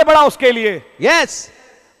खुदा आगे बढ़ा उसके लिए। यस,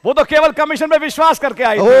 वो तो केवल कमिशन पे विश्वास करके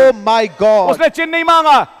आई थी। ओह माय गॉड, उसने चिन्ह नहीं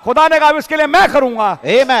मांगा, खुदा ने कहा इसके लिए मैं करूंगा।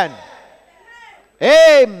 आमेन,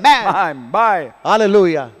 आमेन, Bye.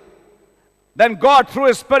 Hallelujah. Then God, through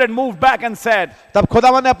His Spirit, moved back and said, तब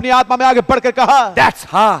खुदावंद ने अपनी आत्मा में आगे बढ़कर कहा, that's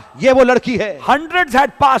her. ये वो लड़की है। Hundreds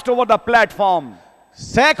had passed over the platform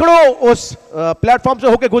सैकड़ों उस प्लेटफॉर्म से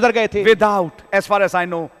होकर गुजर गए थे without, as far as I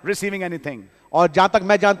know, receiving anything. और जहां तक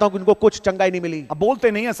मैं जानता हूं कि उनको कुछ चंगाई नहीं मिली। अब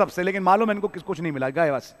बोलते नहीं है सबसे, लेकिन मालूम है इनको कुछ नहीं मिला,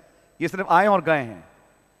 गए बस। ये सिर्फ आए और गए हैं।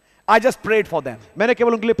 I just prayed for them. मैंने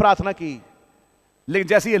केवल उनके लिए प्रार्थना की। लेकिन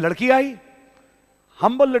जैसे ये लड़की आई,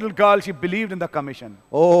 humble little girl, she believed in the commission.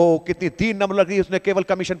 ओह, कितनी दीन नम्र लड़की, उसने केवल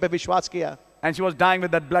कमीशन पे विश्वास किया And she was dying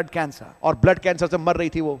with that blood cancer. और ब्लड कैंसर से मर रही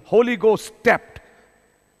थी वो। Holy Ghost stepped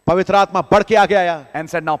पवित्र आत्मा बढ़ के आगे आया and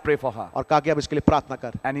said, now pray for her. और कहा कि अब इसके लिए प्रार्थना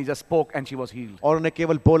कर, And he just spoke and she was healed. और उन्हें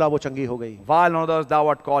केवल बोला, वो चंगी हो गई। While on others thou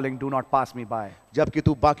art calling, do not pass me by. जबकि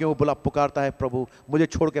तू बाकियों को बुला पुकारता है, प्रभु मुझे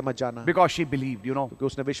छोड़ के मत जाना, Because she believed, you know. क्योंकि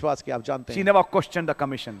उसने विश्वास किया। आप जानते She हैं, never questioned the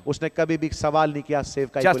commission. उसने कभी भी सवाल नहीं किया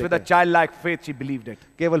सेवकाई Just को with a लेकर। childlike faith, she believed it.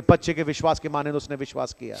 केवल बच्चे के विश्वास के माने उसने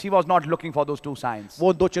विश्वास किया। She was not looking for those two signs.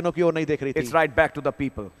 वो दो चिन्हों की ओर नहीं देख रही It's थी। right back to the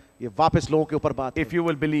people. ये वापस लोगों के ऊपर बात है। If you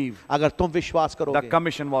will believe, अगर तुम विश्वास the करोगे,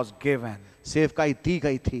 commission was given. सेवकाई दी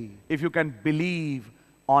गई थी। If you can believe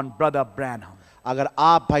on Brother Branham, अगर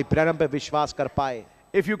आप भाई ब्रैनम पे विश्वास कर पाए,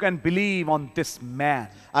 if you can believe on this man,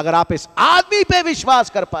 अगर आप इस आदमी पे विश्वास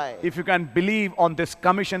कर पाए, if you can believe on this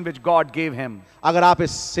commission which God gave him, अगर आप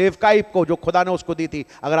इस सेवकाई को जो खुदा ने उसको दी थी,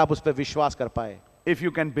 अगर आप उस पे विश्वास कर पाए, if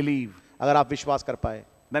you can believe, अगर आप विश्वास कर पाए,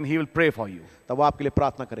 then he will pray for you तब वो आपके लिए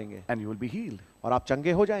प्रार्थना करेंगे and you will be healed. और आप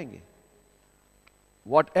चंगे हो जाएंगे।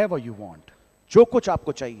 Whatever you want. जो कुछ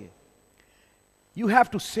आपको चाहिए, You have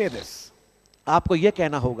to say this. आपको यह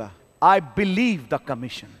कहना होगा, I believe the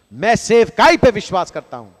commission. मैं सेवकाई पे विश्वास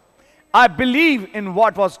करता हूं I believe in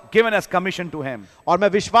what was given as commission to him. और मैं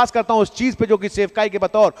विश्वास करता हूं उस चीज पे जो कि सेवकाई के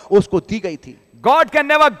बतौर उसको दी गई थी। God can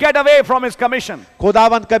never get away from his commission.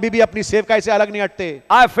 खुदावंद कभी भी अपनी सेवकाई से अलग नहीं हटते।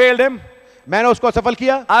 I failed him. मैंने उसको सफल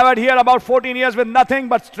किया। I've had here about 14 years with nothing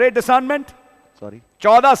but straight discernment. Sorry,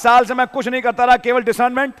 14 साल से मैं कुछ नहीं करता रहा, केवल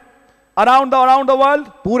discernment around the world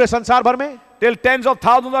पूरे संसार भर में, till tens of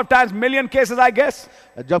thousands of times, million cases I guess.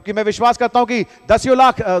 जबकि मैं विश्वास करता हूं कि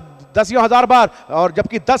दसियों हजार बार, और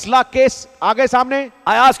जबकि 10 लाख केस आ गए सामने।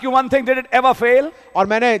 I ask you one thing, did it ever fail? और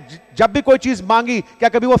मैंने जब भी कोई चीज मांगी, क्या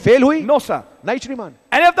कभी वो फेल हुई? No sir. नहीं श्रीमान।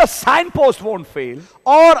 And if the signpost won't fail,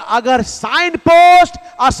 और अगर साइन पोस्ट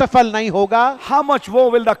असफल नहीं होगा, how much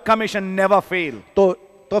more will the commission never fail?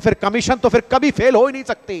 तो फिर कमीशन तो फिर कभी फेल हो ही नहीं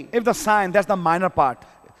सकती। If the sign, that's the minor part.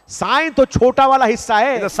 Sign तो छोटा वाला हिस्सा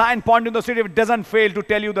है। The sign pointing to the city, if it doesn't fail to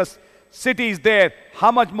tell you the city is there,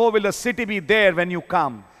 how much more will the city be there when you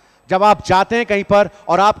come? जब आप जाते हैं कहीं पर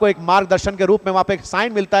और आपको एक मार्गदर्शन के रूप में वहां पे एक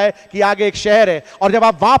साइन मिलता है कि आगे एक शहर है, और जब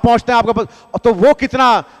आप वहां पहुंचते हैं आपको, तो वो कितना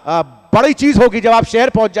बड़ी चीज होगी जब आप शहर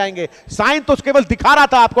पहुंच जाएंगे। साइन तो केवल दिखा रहा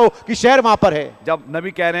था आपको कि शहर वहां पर है। जब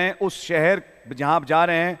नबी कह रहे हैं उस शहर जहां आप जा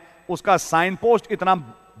रहे हैं उसका साइन पोस्ट इतना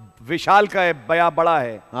विशाल का है, बया बड़ा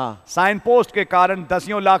है। हाँ। साइन पोस्ट के कारण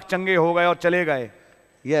दसियों लाख चंगे हो गए और चले गए।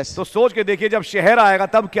 यस। तो सोच के देखिए जब शहर आएगा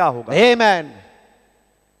तब क्या होगा। आमेन।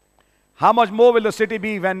 How much more will the city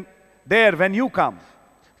be when you come?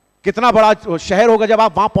 कितना बड़ा शहर होगा जब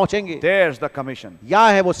आप वहां पहुंचेंगे। There's the commission. यह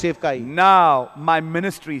है वो सेवकाई। Now my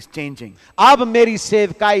ministry is changing. अब मेरी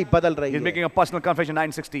सेवकाई बदल रही He's है। making a personal confession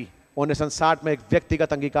 960. 1960 में एक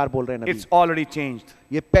व्यक्तिगत अंगीकार बोल रहे हैं नबी। It's already changed.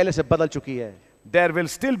 ये पहले से बदल चुकी है। There will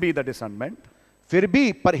still be the discernment. फिर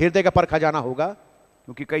भी पर हृदय का परखा जाना होगा,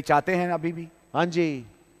 क्योंकि कई चाहते हैं अभी भी। हाँ जी।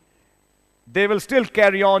 They will still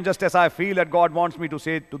carry on just as I feel that God wants me to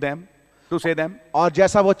say them. और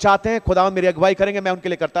जैसा वो चाहते हैं खुदावंद मेरी अगुवाई करेंगे, मैं उनके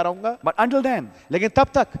लिए करता रहूंगा। But until then, लेकिन तब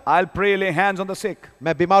तक I'll pray, lay hands on the sick,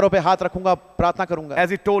 मैं बीमारों पे हाथ रखूंगा, प्रार्थना करूंगा, as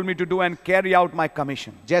He told me to do, and carry out my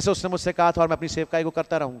commission. जैसे उसने मुझसे कहा था, और मैं अपनी सेवकाई को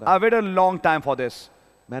करता रहूंगा। I waited a long time for this.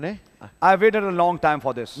 I waited a long time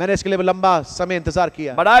for this. मैंने इसके लिए लंबा समय इंतजार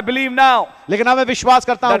किया। But I believe now लेकिन अब मैं विश्वास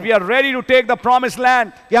करता हूं that we are ready to take the promised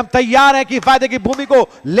land. कि हम तैयार हैं कि वायदे की भूमि को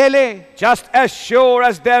ले लें। Just as sure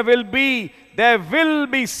as there will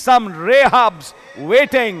be some Rahabs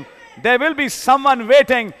waiting. There will be someone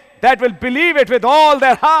waiting that will believe it with all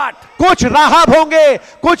their heart. कुछ राहब होंगे,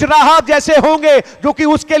 कुछ राहब जैसे होंगे जो कि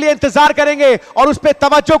उसके लिए इंतजार करेंगे और उस पे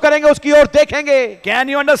तवज्जो करेंगे, उसकी ओर देखेंगे।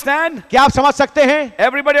 Can you understand? क्या आप समझ सकते हैं?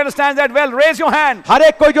 Everybody understands that well. Raise your hand. हर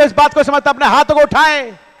एक कोई जो इस बात को समझता अपने हाथों को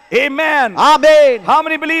उठाएं। Amen. आमीन। How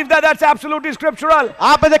many believe that that's absolutely scriptural?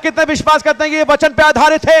 आप में से कितने विश्वास करते हैं कि ये वचन पे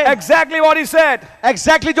आधारित है? Exactly what he said.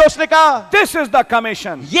 Exactly जो उसने कहा। This is the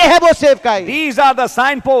commission. ये है वो सेवकाई। These are the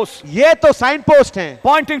signposts ये तो साइन पोस्ट हैं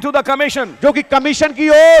pointing to the commission. जो कि कमीशन की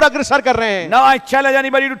ओर अग्रसर कर रहे हैं। Now I challenge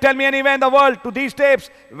anybody to tell me anywhere in the world, to these tapes,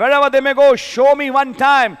 wherever they may go, show me one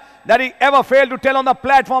time that he ever failed to tell on the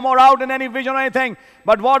platform or out in any vision or anything.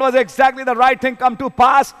 But what was exactly the right thing come to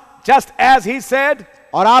pass, just as he said?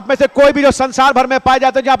 और आप में से कोई भी जो संसार भर में पाए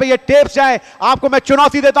जाते हैं जहां पे ये टेप्स जाए, आपको मैं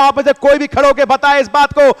चुनौती देता हूं, आप में से कोई भी खड़े होकर बताए इस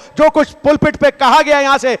बात को जो कुछ पुलपिट पे कहा गया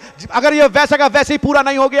यहां से, अगर ये वैसा का वैसे ही पूरा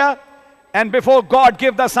नहीं हो गया। And before God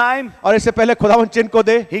give the sign, और इससे पहले खुदावंद चिन्ह को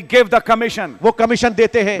दे, He give the commission. वो कमीशन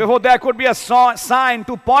देते हैं। Before there could be a sign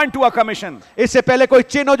to point to a commission. इससे पहले कोई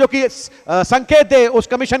चिन्ह हो जो कि संकेत दे उस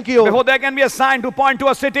कमीशन की ओर। Before there can be a sign to point to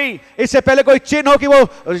a city, इससे पहले कोई चिन्ह हो कि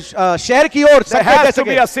वो शहर की ओर there संकेत दे has to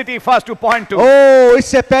be सके। a city first to point to. ओ,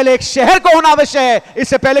 इससे पहले एक शहर को होना आवश्यक है,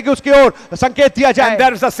 इससे पहले कि उसकी ओर संकेत दिया जाए। And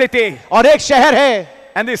there is a city. और एक शहर है।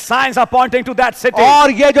 And these signs are pointing to that city.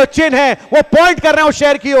 और ये जो चिन्ह है वो पॉइंट कर रहे हैं उस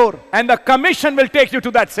शहर की ओर। And the commission will take you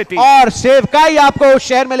to that city. और सेवकाई आपको उस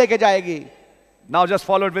शहर में लेके जाएगी। Now just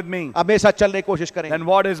follow it with me. अब मेरे साथ चलने की कोशिश करें। Then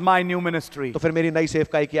what is my new ministry? तो फिर मेरी नई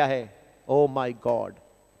सेवकाई क्या है? Oh my God,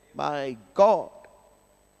 my God.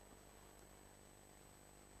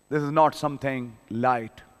 This is not something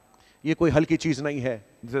light. ये कोई हल्की चीज नहीं है,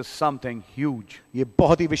 This is something huge. ये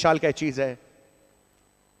बहुत ही विशालकाय चीज है।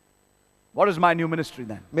 What is my new ministry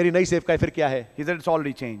then? मेरी नई सेवकाई फिर क्या है? He said it's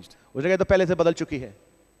already changed. उस जगह तो पहले से बदल चुकी है।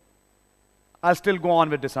 I'll still go on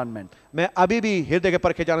with discernment. मैं अभी भी हृदय के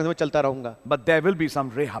परखे जाने में चलता रहूंगा, But there will be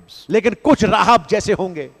some Rahabs लेकिन कुछ राहब जैसे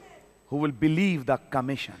होंगे who will believe the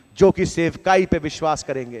commission. जो कि सेवकाई पे विश्वास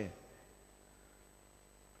करेंगे,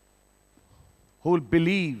 Who will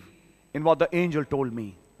believe in what the angel told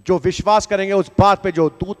me. जो विश्वास करेंगे उस बात पे जो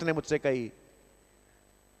दूत ने मुझसे कही।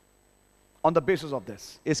 On the basis of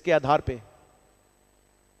this, इसके आधार पे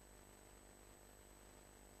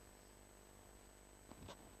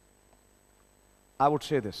I would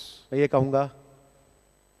say this. मैं ये कहूंगा,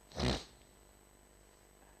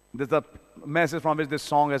 This is the message from which this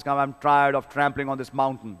song has come. I'm tired of trampling on this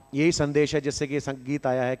mountain. यही संदेश है जिससे कि संगीत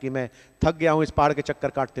आया है कि मैं थक गया हूं इस पहाड़ के चक्कर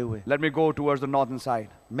काटते हुए। Let me go towards the northern side.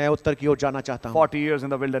 मैं उत्तर की ओर जाना चाहता हूं। 40 years in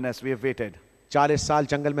the wilderness, we have waited. 40 साल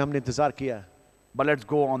जंगल में हमने इंतजार किया, But let's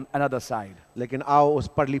go on another side. लेकिन आओ उस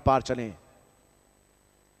पडली पार चलें।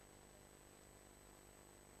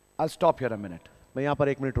 I'll stop here a minute. मैं यहां पर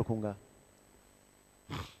 1 मिनट रुकूंगा।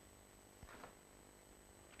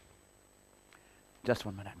 Just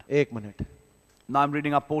 1 minute. 1 minute. Now I'm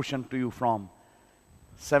reading a portion to you from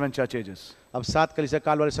 7 church ages, अब 7 कलीसिया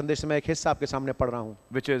काल वाले संदेश में एक हिस्सा आपके सामने पढ़ रहा हूं,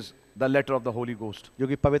 which is the letter of the Holy Ghost. जो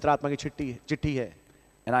कि पवित्र आत्मा की चिट्ठी है।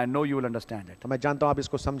 And I know you will understand it. तो मैं जानता हूं आप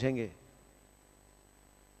इसको समझेंगे।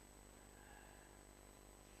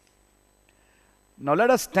 Now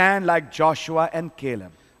let us stand like Joshua and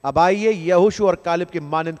Caleb. अब आइए यहोशू और कालेब की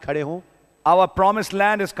मानंद खड़े हों। Our promised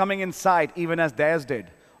land is coming in sight, even as theirs did.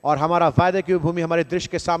 और हमारा वायदे की भूमि हमारे दृश्य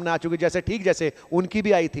के सामने आ चुकी, जैसे ठीक जैसे उनकी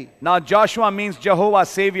भी आई थी। Now Joshua means Jehovah,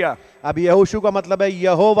 Savior. अब यहोशू का मतलब है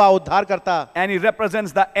यहोवा उद्धार करता, And he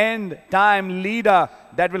represents the end time leader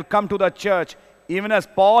that will come to the church, even as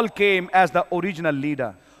Paul came as the original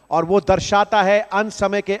leader. और वो दर्शाता है अंत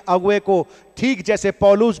समय के अगुए को, ठीक जैसे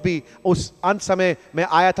पौलुस भी उस अंत समय में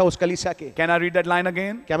आया था उस कलीसिया के। Can I read that line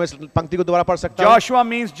again? क्या मैं इस पंक्ति को दोबारा पढ़ सकता हूं? Joshua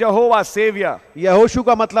means Jehovah, Savior. यहोशू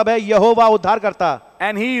का मतलब है यहोवा उद्धार करता,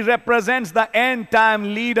 And he represents the end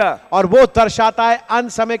time leader और वो दर्शाता है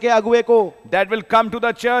अंत समय के अगुए को, that will come to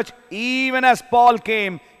the church, even as Paul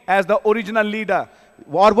came as the original leader.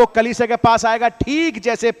 और वो कलीसिया के पास आएगा ठीक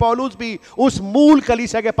जैसे पौलुस भी उस मूल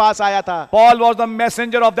कलीसिया के पास आया था। Paul was the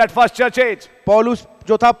messenger of that first church age. पौलुस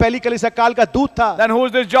जो था पहली कलीसिया काल का दूत था। Then who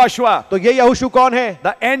is this Joshua? तो ये यहोशू कौन है?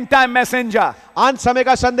 The end time messenger, अंत समय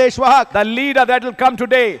का संदेशवाहक, the leader that will come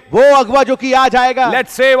today. वो अगुआ जो कि आ जाएगा।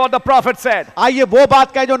 Let's say what the prophet said. आइए वो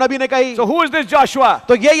बात कहें जो नबी ने कही। So who is this Joshua?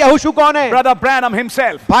 तो ये यहोशू कौन है? Brother Branham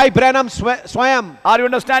himself. भाई ब्रैनम स्वयं। Are you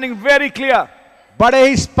understanding? Very clear. बड़े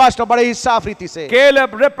ही स्पष्ट और बड़े ही साफ रीति से।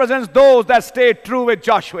 Caleb represents those that stayed true with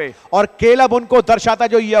Joshua. और केलब उनको दर्शाता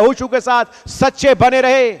जो यहोशू के साथ सच्चे बने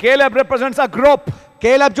रहे। Caleb represents a group.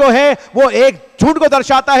 Caleb जो है वो एक झुंड को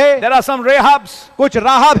दर्शाता है। There are some Rahabs. कुछ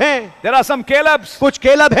राहब हैं, There are some Calebs. कुछ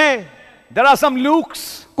केलब हैं, There are some Lukes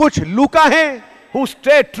कुछ लूका हैं, who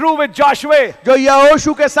stayed true with Joshua. जो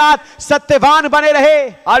यहोशू के साथ सत्यवान बने रहे।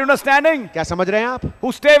 Are you understanding? क्या समझ रहे हैं आप?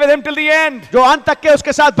 Who stay with him till the end. जो अंत तक के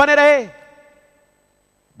उसके साथ बने रहे।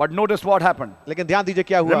 But notice what happened. लेकिन ध्यान दीजिए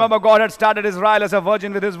क्या हुआ। Remember, God had started Israel as a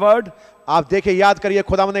virgin with his word. आप देखिए, याद करिए,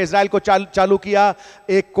 खुदावंद ने इजराइल को चालू किया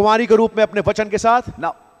एक कुंवारी के रूप में अपने वचन के साथ।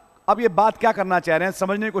 Now, अब ये बात क्या करना चाह रहे हैं,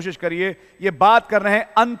 समझने की कोशिश करिए। ये बात कर रहे हैं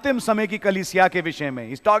अंतिम समय की कलीसिया के विषय में।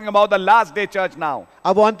 He's talking about the last day church now.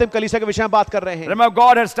 अब वो अंतिम कलीसिया के विषय में बात कर रहे हैं। Remember,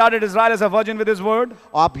 God had started Israel as a virgin with his word.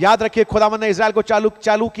 आप याद रखिए, खुदावंद ने इजराइल को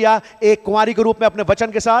चालू किया एक कुंवारी के रूप में अपने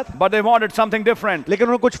वचन के साथ। But they wanted something different. लेकिन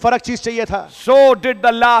उन्हें कुछ फर्क चीज चाहिए था। So did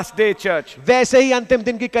the last day church. वैसे ही अंतिम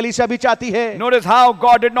दिन की कलीसिया भी चाहती है। Notice how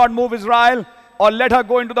God did not move Israel or let her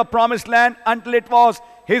go into the promised land until it was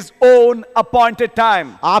his own appointed time.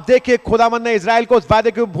 आप देखिए, खुदावंद ने इजराइल को उस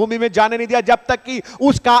वादे की भूमि में जाने नहीं दिया जब तक कि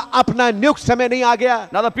उसका अपना नियुक्त समय नहीं आ गया।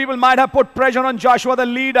 Now the people might have put pressure on Joshua the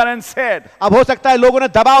leader and said, अब हो सकता है लोगों ने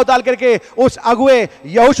दबाव डाल करके उस अगुए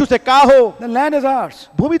यहोशू से कहा हो, the land is ours.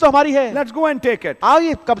 भूमि तो हमारी है, Let's go and take it. आओ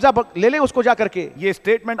ये कब्जा ले लें उसको जा करके। ये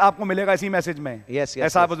स्टेटमेंट आपको मिलेगा इसी मैसेज में। Yes, yes,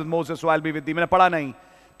 ऐसा yes. was with Moses, so I'll be with thee. मैंने पढ़ा नहीं,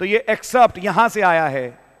 तो ये एक्सेप्ट यहां से आया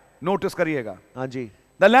है, नोटिस करिएगा। हाँ जी।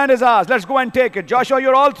 The land is ours. Let's go and take it. Joshua,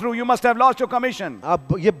 you're all through. You must have lost your commission.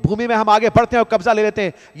 अब ये भूमि में हम आगे बढ़ते हैं और कब्जा ले लेते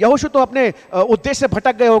हैं। यहोशू तो अपने उद्देश्य से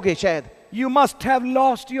भटक गए होंगे शायद। You must have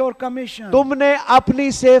lost your commission. तुमने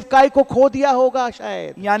अपनी सेवकाई को खो दिया होगा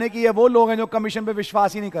शायद। यानी कि ये वो लोग हैं जो कमीशन पे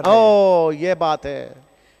विश्वास ही नहीं कर रहे। ओ, ये बात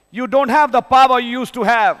है। You don't have the power you used to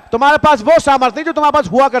have. तुम्हारे पास वो सामर्थ्य नहीं जो तुम्हारे पास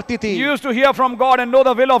हुआ करती थी। You used to hear from God and know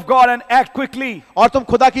the will of God and act quickly. और तुम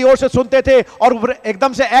खुदा की ओर से सुनते थे और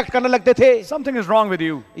एकदम से एक्ट करने लगते थे। Something is wrong with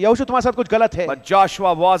you. यहोशू तुम्हारे साथ कुछ गलत है। But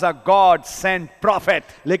Joshua was a God-sent prophet.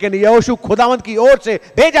 लेकिन यहोशू खुदावंद की ओर से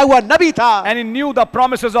भेजा हुआ नबी था। And he knew the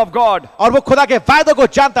promises of God. और वो खुदा के वायदों को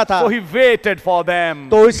जानता था। So he waited for them.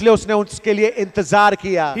 तो इसलिए उसने उसके लिए इंतजार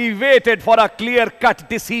किया। He waited for a clear-cut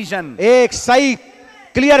decision एक सही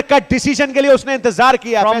क्लियर कट डिसीजन के लिए उसने इंतजार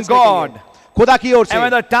किया from फैसले के लिए, God. खुदा की ओर से। And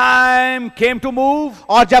when the time came to move,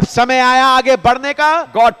 और जब समय आया आगे बढ़ने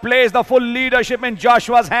का, God placed the full leadership in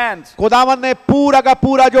Joshua's hands. खुदावंद ने पूरा का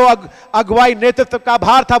पूरा जो अगुवाई नेतृत्व का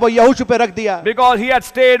भार था वो यहोशू पे रख दिया। Because he had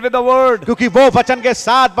stayed with the word. क्योंकि वो वचन के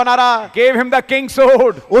साथ बना रहा। Gave him the king's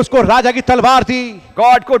sword. उसको राजा की तलवार दी।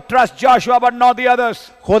 God could trust Joshua but not the others.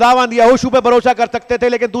 खुदावंद यहोशू पे भरोसा कर सकते थे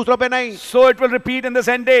लेकिन दूसरों पे नहीं। So it will repeat in this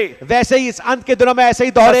end day. वैसे ही इस अंत के दिनों में ऐसे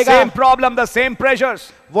ही The दोहरेगा। same problem, the same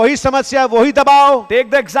pressures. वही समस्या, वही दबाव।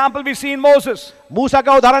 Take the example we see in Moses. मूसा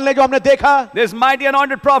का उदाहरण ले जो हमने देखा। This mighty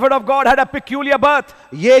anointed prophet of God had a peculiar birth.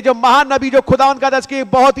 ये जो महान नबी जो खुदावंद का दस की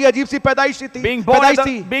बहुत ही अजीब सी पैदाइश थी। Being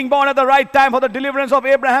born at the right time for the deliverance of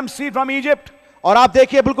Abraham's seed from Egypt. और आप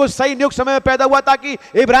देखिए बिल्कुल सही नियुक्त समय में पैदा हुआ ताकि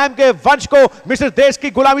इब्राहिम के वंश को मिस्र देश की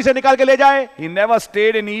गुलामी से निकाल के ले जाए। He never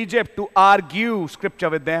stayed in Egypt to argue scripture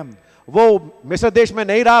with them. वो मिस्र देश में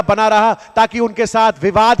नहीं रहा, बना रहा ताकि उनके साथ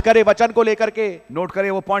विवाद करे वचन को लेकर के। नोट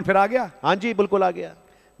करिए, वो पॉइंट फिर आ गया। हाँ जी, बिल्कुल आ गया।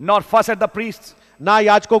 Not fuss at the priests. ना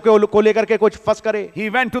याजकों को लेकर के कुछ फस करे। He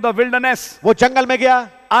went to the wilderness वो जंगल में गया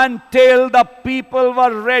until the people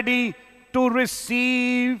were ready to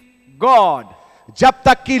receive God. जब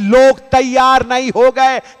तक कि लोग तैयार नहीं हो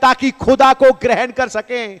गए ताकि खुदा को ग्रहण कर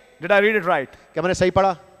सकें। Did I read it right? क्या मैंने सही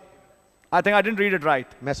पढ़ा? I think I didn't read it right.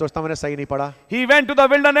 मैं सोचता हूं मैंने सही नहीं पढ़ा। He went to the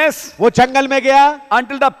wilderness वो जंगल में गया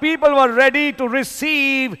until the people were ready to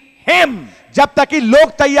receive him. जब तक कि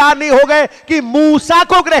लोग तैयार नहीं हो गए कि मूसा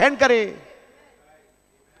को ग्रहण करें।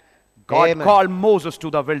 God Amen. called Moses to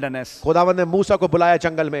the wilderness. खुदावंद ने मूसा को बुलाया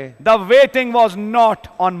जंगल में। The waiting was not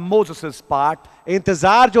on Moses' part.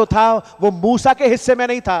 इंतजार जो था वो मूसा के हिस्से में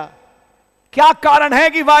नहीं था। क्या कारण है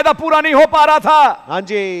कि वायदा पूरा नहीं हो पा रहा था? हाँ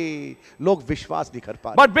जी, लोग विश्वास नहीं कर पा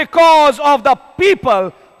रहे। But because of the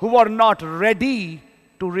people who were not ready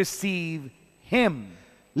to receive him.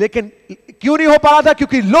 लेकिन क्यों नहीं हो पा रहा था?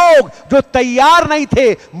 क्योंकि लोग जो तैयार नहीं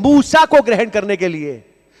थे मूसा को ग्रहण करने के लिए।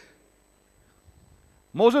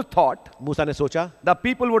 Moses thought मूसा ने सोचा the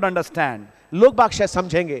people would understand, लोग बाग शायद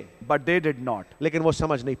समझेंगे, but they did not. लेकिन वो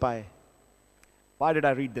समझ नहीं पाए। Why did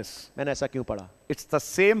I read this? मैंने ऐसा क्यों पढ़ा? It's the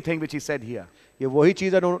same thing which he said here. ये वही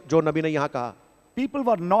चीज है जो नबी ने यहां कहा। People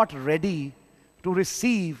were not ready to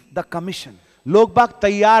receive the commission. लोग बाग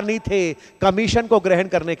तैयार नहीं थे कमीशन को ग्रहण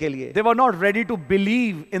करने के लिए। They were not ready to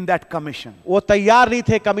believe in that commission. वो तैयार नहीं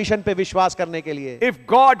थे कमीशन पे विश्वास करने के लिए। If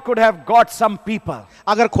God could have got some people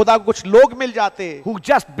अगर खुदा को कुछ लोग मिल जाते who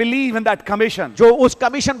just believe in that commission, जो उस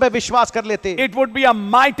कमीशन पे विश्वास कर लेते, it would be a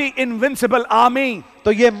mighty invincible army.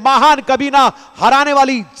 तो ये महान कभी ना हराने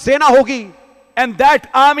वाली सेना होगी। And that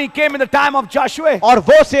army came in the time of Joshua. और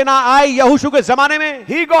वो सेना आई यहोशू के जमाने में।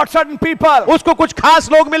 He got certain people उसको कुछ खास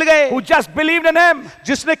लोग मिल गए who just believed in him.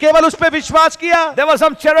 जिसने केवल उस पे विश्वास किया। There were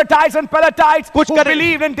some Cherethites and Pelethites कुछ who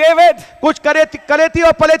believed in David. कुछ कलेती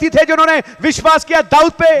और पलेती थे जिन्होंने विश्वास किया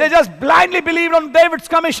दाऊद पे। They just blindly believed on David's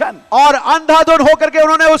commission. और अंधाधुन होकर के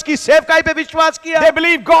उन्होंने उसकी सेवकाई पे विश्वास किया। They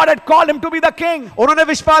believed God had called him to be the king. उन्होंने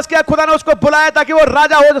विश्वास किया खुदा ने उसको बुलाया ताकि वो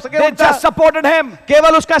राजा हो सके। They just supported him.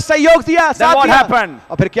 केवल उसका सहयोग दिया, Then साथ what दिया। happened?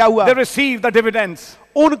 और फिर क्या हुआ? They received the dividends.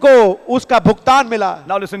 उनको उसका भुगतान मिला।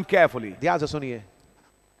 Now listen carefully. ध्यान से सुनिए।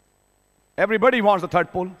 Everybody wants the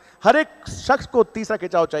third pull. हर एक शख्स को तीसरा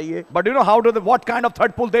खिंचाव चाहिए। But you know what kind of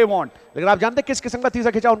third pull they want? लेकिन आप जानते हैं किस किस्म का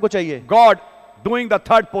तीसरा खिंचाव उनको चाहिए? God doing the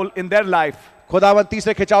third pull in their life. खुदावन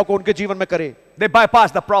तीसरे खिंचाव को उनके जीवन में करे। They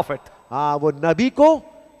bypass the prophet. हाँ, वो नबी को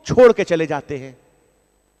छोड़ के चले जाते हैं।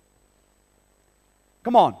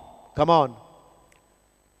 Come on. Come on.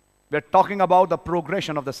 We're talking about the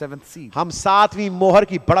progression of the seventh seal. हम सातवीं मोहर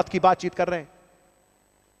की बढ़त की बातचीत कर रहे हैं।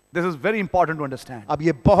 This is very important to understand. अब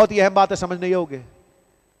ये बहुत ही अहम बात है, समझने योग्य।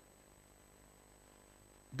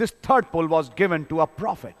 This third pull was given to a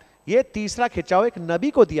prophet. ये तीसरा खिंचाव एक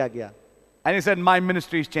नबी को दिया गया। And he said, my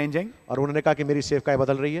ministry is changing. और उन्होंने कहा कि मेरी सेवकाई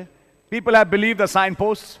बदल रही है। People have believed the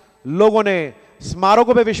signposts, लोगों ने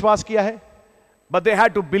स्मारकों पे विश्वास किया है, but they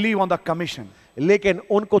had to believe on the commission. लेकिन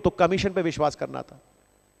उनको तो कमीशन पे विश्वास करना था।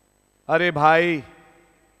 अरे भाई,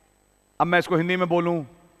 अब मैं इसको हिंदी में बोलूं,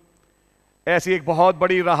 ऐसी एक बहुत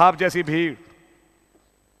बड़ी राहाब जैसी भीड़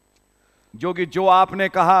जो कि जो आपने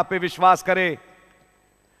कहा पे विश्वास करे,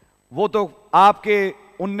 वो तो आपके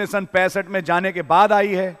 1965 में जाने के बाद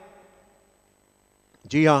आई है।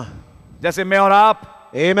 जी हां, जैसे मैं और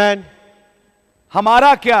आप, आमेन।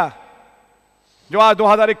 हमारा क्या जो आज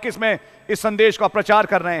 2021 में इस संदेश का प्रचार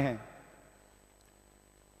कर रहे हैं।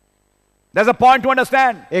 There's a point to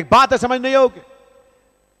understand. एक बात है समझने योग्य।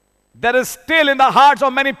 There is still in the hearts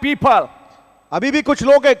of many people. अभी भी कुछ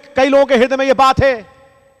लोग, कई लोगों के हृदय में यह बात है,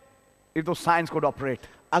 If those signs could operate.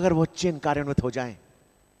 अगर वो चिन्ह कार्यान्वित हो जाएं।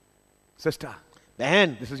 Sister,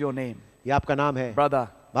 बहन, this is your name. ये आपका नाम है। Brother,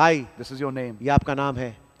 भाई, this is your name. ये आपका नाम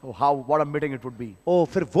है। Oh, what a meeting it would be. ओ,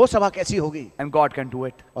 फिर वो सभा कैसी होगी? And God can do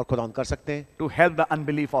it और खुदा कर सकते हैं to help the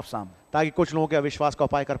unbelief of some. ताकि कुछ लोगों के अविश्वास का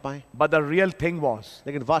उपाय कर पाएं। But the real thing was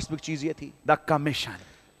लेकिन वास्तविक चीज ये थी, the commission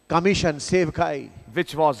कमीशन, सेवकाई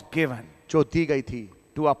which was given जो दी गई थी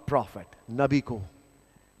to a prophet नबी को,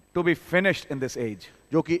 to be finished in this age.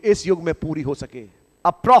 जो कि इस युग में पूरी हो सके।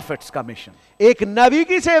 A prophet's commission. एक नबी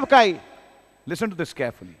की सेवकाई। Listen to this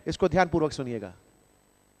carefully. इसको ध्यानपूर्वक सुनिएगा।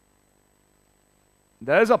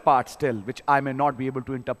 There is a part still which I may not be able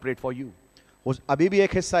to interpret for you. अभी भी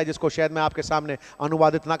एक हिस्सा है जिसको शायद मैं आपके सामने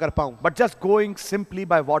अनुवादित ना कर पाऊं, But just going simply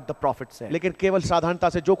by what the prophet said. लेकिन केवल साधारणता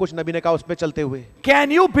से जो कुछ नबी ने कहा उस पे चलते हुए,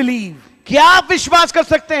 Can you believe क्या आप विश्वास कर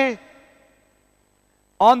सकते हैं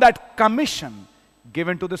on that commission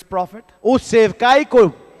given to this prophet? उस सेवकाई को,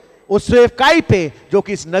 उस सेवकाई पे जो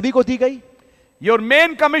कि इस नबी को दी गई? Your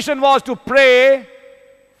main commission was to pray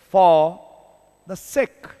for the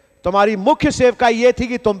sick. तुम्हारी मुख्य सेवकाई ये थी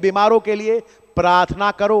कि तुम बीमारों के लिए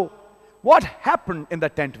प्रार्थना करो। What happened in the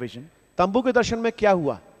tent vision? तंबू के दर्शन में क्या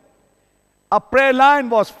हुआ? A prayer line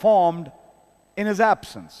was formed in his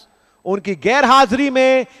absence. उनकी गैर हाजिरी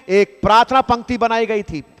में एक प्रार्थना पंक्ति बनाई गई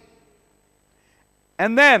थी।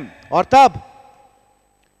 And then और तब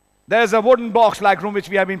there's a wooden box like room which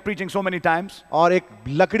we have been preaching so many times. और एक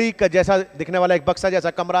लकड़ी का जैसा दिखने वाला एक बक्सा जैसा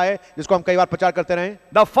कमरा है जिसको हम कई बार प्रचार करते रहे।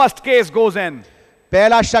 The first case goes in.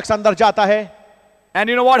 पहला शख्स अंदर जाता है And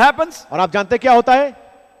you know what happens? और आप जानते क्या होता है?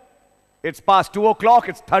 It's past 2 o'clock.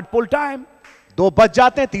 It's third pull time. 2 बज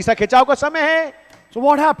जाते हैं, तीसरा खिंचाव का समय है। So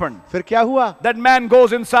what happened? फिर क्या हुआ? That man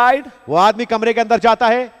goes inside वो आदमी कमरे के अंदर जाता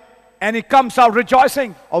है and he comes out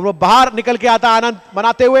rejoicing. और वो बाहर निकल के आता आनंद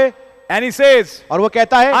मनाते हुए And he says, और वो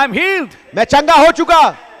कहता है I'm healed. मैं चंगा हो चुका।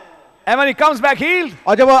 And when he comes back healed,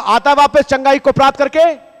 और जब वो आता वापस चंगाई को प्राप्त करके,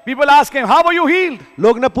 people ask him, how were you healed?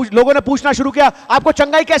 लोगों ने पूछना शुरू किया, आपको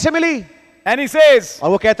चंगाई कैसे मिली? And he says, और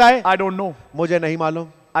वो कहता है I don't know. मुझे नहीं मालूम,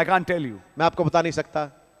 I can't tell you. मैं आपको बता नहीं सकता।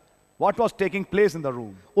 What was taking place in the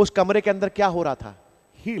room? उस कमरे के अंदर क्या हो रहा था?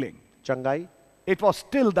 Healing. चंगाई It was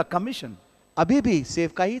still the commission. अभी भी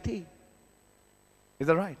सेवकाई थी। Is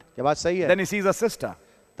that right? ये बात सही है। Then he sees a sister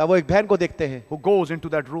तब वो एक बहन को देखते हैं who goes into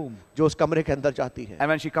that room. जो उस कमरे के अंदर जाती है। And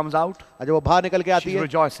when she comes out, और जब वो बाहर निकल के आती she's है,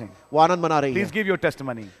 rejoicing. वो आनंद मना रही Please है। give your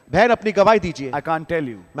testimony. बहन अपनी गवाही दीजिए। I can't tell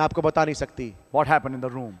you मैं आपको बता नहीं सकती what happened in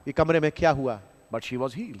the room, ये कमरे में क्या हुआ, but she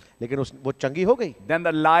was healed. लेकिन वो चंगी हो गई। Then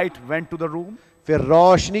the light went to the room फिर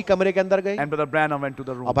रोशनी कमरे के अंदर गई and Brother Branham went to the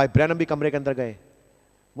और room. भाई ब्रैनम भी कमरे के अंदर गए।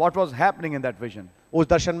 What was happening in that vision? उस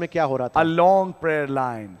दर्शन में क्या हो रहा A था? long prayer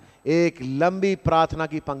line एक लंबी प्रार्थना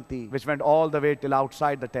की पंक्ति which went all the way till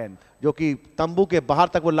outside the tent. जो कि तंबू के बाहर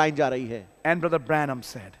तक वो लाइन जा रही है। And Brother Branham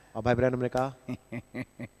said, और भाई ब्रैनम ने कहा,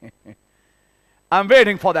 I'm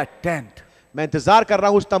waiting for that tent. मैं इंतजार कर रहा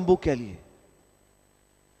हूं उस तंबू के लिए।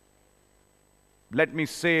 Let me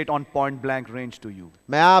say it on point blank range to you.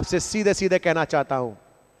 मैं आपसे सीधे सीधे कहना चाहता हूं,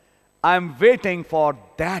 I'm waiting for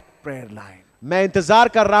that prayer line. मैं इंतजार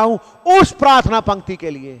कर रहा हूं उस प्रार्थना पंक्ति के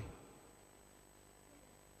लिए।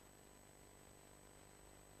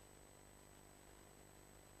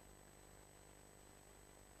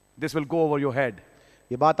 This will go over your head.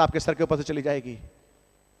 ये बात आपके सर के ऊपर से चली जाएगी।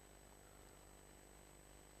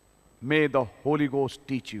 May the Holy Ghost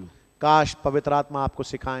teach you. काश पवित्र आत्मा आपको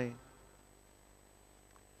सिखाएं।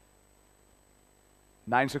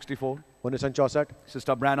 964. 1964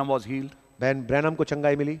 Sister Branham was healed. बहन ब्रैनम को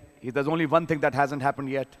चंगाई मिली। There's only one thing that hasn't happened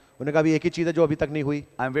yet. उन्होंने कहा भी एक ही चीज है जो अभी तक नहीं हुई,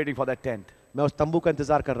 I'm waiting for that tent. मैं उस तंबू का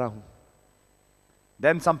इंतजार कर रहा हूं।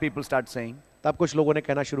 Then some people start saying, तब कुछ लोगों ने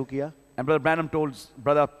कहना शुरू किया, and Brother Branham told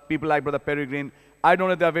people like Brother Peregrine, I don't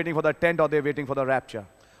know if they're waiting for the tent or they're waiting for the rapture.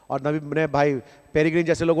 और नबी ने भाई पेरिग्रीन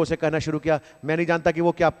जैसे लोगों से कहना शुरू किया, मैं नहीं जानता कि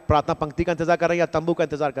वो क्या प्रार्थना पंक्ति का इंतजार कर रहे हैं या तंबू का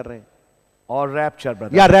इंतजार कर रहे हैं Or rapture,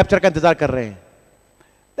 brother. या रैप्चर का इंतजार कर रहे हैं।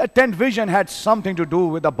 That tent vision had something to do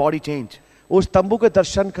with the body change. उस तंबू के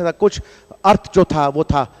दर्शन का कुछ अर्थ जो था वो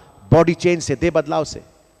था बॉडी चेंज से, देह बदलाव से।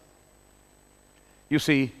 You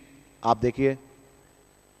see, आप देखिए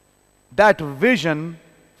that vision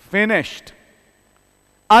finished,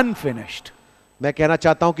 unfinished. मैं कहना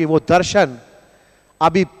चाहता हूं कि वो दर्शन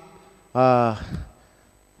अभी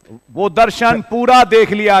वो दर्शन पूरा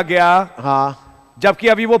देख लिया गया, हाँ, जबकि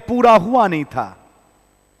अभी वो पूरा हुआ नहीं था।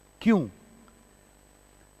 क्यों?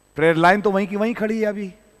 प्रेयर लाइन तो वहीं की वहीं खड़ी है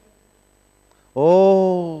अभी,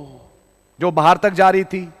 ओ जो बाहर तक जा रही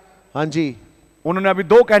थी। हाँ जी, उन्होंने अभी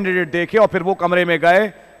 2 कैंडिडेट देखे और फिर वो कमरे में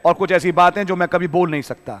गए और कुछ ऐसी बातें जो मैं कभी बोल नहीं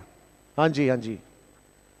सकता। हाँ जी, हाँ जी।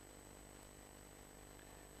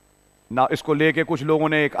 ना इसको लेके कुछ लोगों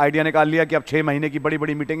ने एक आइडिया निकाल लिया कि अब 6 महीने की बड़ी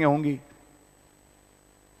बड़ी मीटिंगें होंगी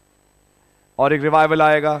और एक रिवाइवल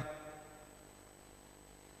आएगा।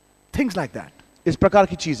 थिंग्स लाइक दैट, इस प्रकार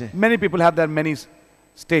की चीजें, many people have their many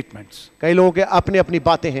statements. कई लोगों के अपनी अपनी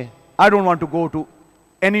बातें हैं। I don't want to go to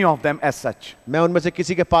any of them as such. मैं उनमें से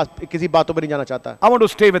किसी के पास किसी बातों पर नहीं जाना चाहता। I want to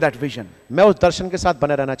stay with that vision. मैं उस दर्शन के साथ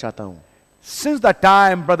बने रहना चाहता हूं। Since the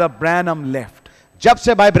time brother Branham left, जब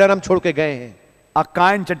से भाई ब्रैनम छोड़ के गए हैं, a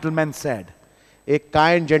kind gentleman said, एक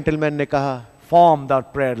काइंड जेंटलमैन ने कहा, form the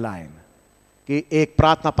prayer line. कि एक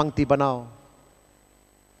प्रार्थना पंक्ति बनाओ।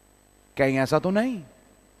 कहीं ऐसा तो नहीं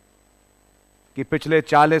कि पिछले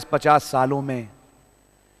 40-50 सालों में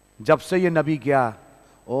जब से ये नबी गया,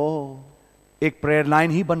 एक प्रेयर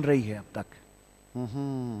लाइन ही बन रही है अब तक।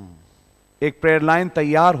 एक प्रेयर लाइन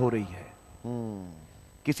तैयार हो रही है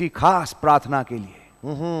किसी खास प्रार्थना के लिए।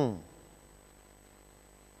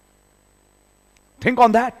 थिंक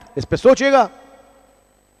ऑन दैट, इस पे सोचिएगा।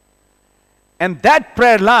 एंड दैट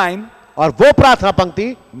प्रेयर लाइन, और वो प्रार्थना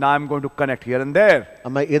पंक्ति, now I am going to connect here and there,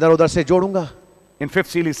 मैं इधर उधर से जोड़ूंगा। इन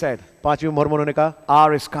 5th seal he said, 5वीं मोहर में उन्होंने कहा,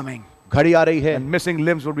 hour is coming घड़ी आ रही है and missing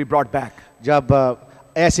limbs will be brought back. जब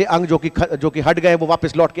ऐसे अंग जो कि हट गए वो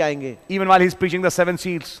वापस लौट के आएंगे। Even while he's preaching the 7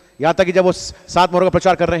 seals, यहाँ तक कि जब वो 7 मोहरों का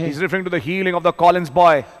प्रचार कर रहे हैं, He's referring to the healing of the Collins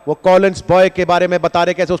boy, वो कॉलिंस बॉय के बारे में बता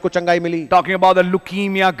रहे कैसे उसको चंगाई मिली, talking about the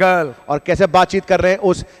leukemia girl. और कैसे बातचीत कर रहे हैं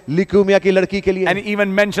उस ल्यूकेमिया की लड़की के लिए, And he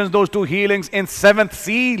even mentions those 2 healings in 7th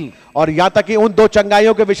seal. और यहाँ तक कि उन 2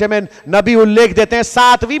 चंगाइयों के विषय में नबी उल्लेख देते हैं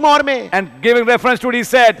 7वीं मोहर में, And giving reference to it, he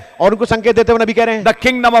said, और उनको संकेत देते हुए नबी कह रहे हैं the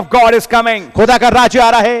kingdom of God is coming. खुदा का राज्य आ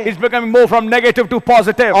रहा है, It's becoming more from negative to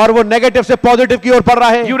positive. और वो नेगेटिव से पॉजिटिव की ओर बढ़ रहा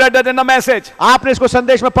है। You read that in the message. आपने इसको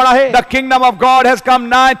संदेश में पढ़ा है, The kingdom of God has come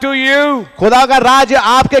nigh to you. खुदा का राज्य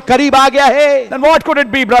आपके करीब आ गया है। Then what could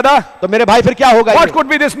it be, brother? तो मेरे भाई फिर क्या होगा What ये? could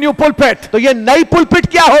be this new pulpit? तो ये नई पुलपिट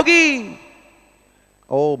क्या होगी?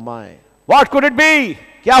 Oh my, What could it be?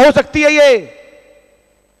 क्या हो सकती है ये?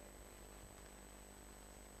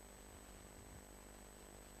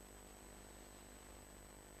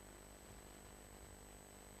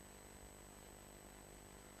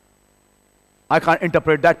 I can't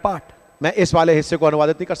interpret that part. मैं इस वाले हिस्से को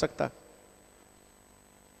अनुवादित नहीं कर सकता।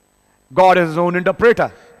 God is his own interpreter.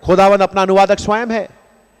 खुदावन अपना अनुवादक स्वयं है।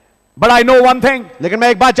 But I know one thing. लेकिन मैं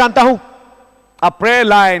एक बात जानता हूं, A prayer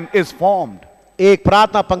line is formed. एक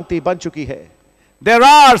प्रार्थना पंक्ति बन चुकी है। There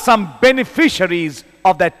are some beneficiaries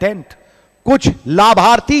of that tent. कुछ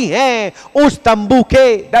लाभार्थी हैं उस तंबू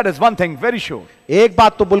के। That is one thing very sure. एक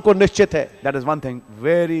बात तो बिल्कुल निश्चित है, That is one thing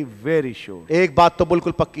very, very sure. एक बात तो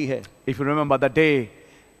बिल्कुल पक्की है। If you remember the day,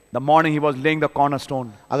 the morning he was laying the cornerstone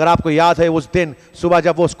अगर आपको याद है उस दिन सुबह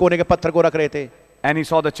जब वो उस कोने के पत्थर को रख रहे थे and he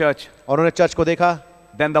saw the church, और उन्होंने चर्च को देखा,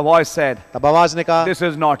 then the voice said, तब आवाज ने कहा, this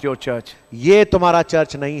is not your church. ये तुम्हारा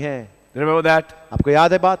चर्च नहीं है। Remember that? आपको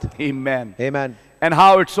याद है बात? Amen. Amen. And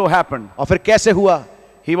how it so happened, और फिर कैसे हुआ?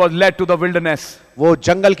 he was led to the wilderness वो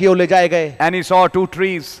जंगल की ओर ले जाए गए, and he saw 2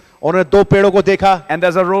 trees उन्होंने 2 पेड़ों को देखा, and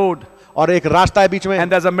there's a road और एक रास्ता है बीच में,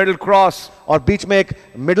 and there's a middle cross और बीच में एक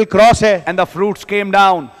मिडिल क्रॉस है, and the fruits came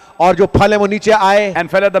down और जो फल है वो नीचे आए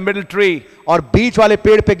and fell at the middle tree. और बीच वाले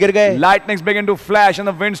पेड़ पे गिर गए। Lightnings began to flash and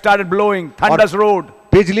the wind started blowing. Thunders roared.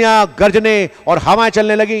 बिजलियां गरजने और हवाएं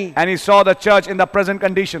चलने लगी, And he saw the church in the present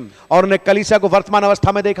condition. और उन्हें कलीसिया को वर्तमान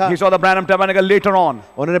अवस्था में देखा। He saw the Branham Tabernacle later on.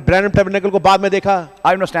 उन्होंने ब्रैनम टैबरनेकल को बाद में देखा।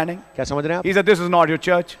 Are you understanding? क्या समझ रहे हैं आप? He said, this is not your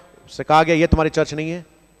church. उससे कहा गया ये तुम्हारी चर्च नहीं है।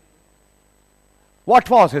 What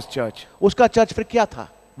was his church? उसका चर्च फिर क्या था?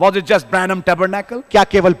 Was it just Branham Tabernacle? क्या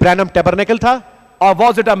केवल ब्रैनम टैबरनेकल था, Or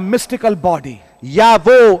was it a mystical body? या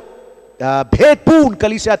वो भेदपूर्ण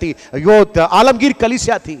कलीसिया थी, वो आलमगीर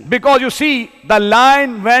कलीसिया थी? Because you see, the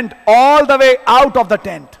line went all the way out of the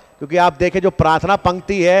tent. क्योंकि आप देखें जो प्रार्थना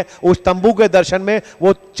पंक्ति है उस तंबू के दर्शन में,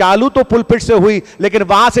 वो चालू तो पुलपिट से हुई लेकिन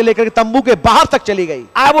वहां से लेकर के तंबू के बाहर तक चली गई।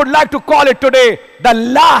 I would like to call it today the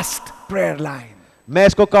last prayer line. मैं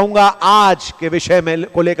इसको कहूंगा आज के विषय में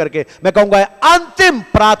को लेकर के, मैं कहूंगा अंतिम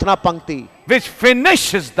प्रार्थना पंक्ति, Which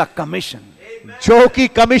finishes the commission. जो कि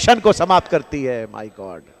कमीशन को समाप्त करती है। My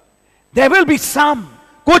God, There will be some,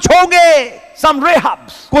 कुछ होंगे, some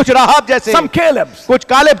Rahabs, कुछ राहब जैसे, some Calebs, कुछ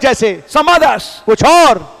कालेब जैसे, some others कुछ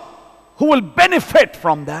और who will benefit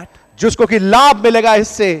from that. जिसको कि लाभ मिलेगा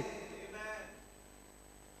इससे।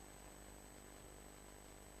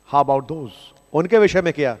 How about those उनके विषय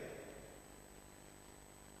में क्या?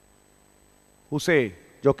 who say,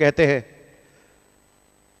 जो कहते हैं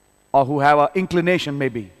or who have an inclination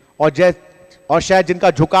maybe और शायद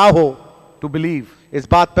जिनका झुकाव हो to believe, इस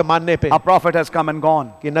बात पे मानने पे a prophet has come and gone.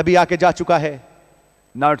 कि नबी आके जा चुका है,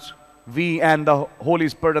 Now it's we and the Holy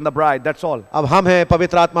Spirit and the bride, that's all. अब हम हैं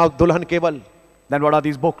पवित्र आत्मा और दुल्हन केवल। Then what are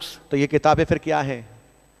these books? तो ये किताबें फिर क्या हैं?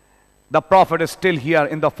 The prophet is still here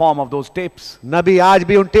in the form of those tapes. नबी आज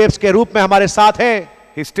भी उन टेप्स के रूप में हमारे साथ हैं,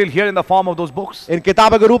 He's still here in the form of those books. इन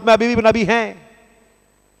किताबों के रूप में अभी भी नबी हैं।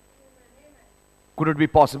 Could it be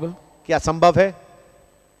possible? क्या संभव है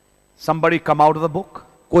Somebody come out of the book?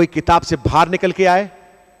 कोई किताब से बाहर निकल के आए?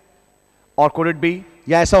 Or could it be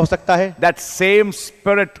या ऐसा हो सकता है that same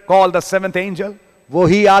spirit called the seventh angel वो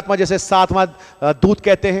ही आत्मा जैसे 7वां दूत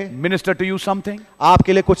कहते हैं minister to you something?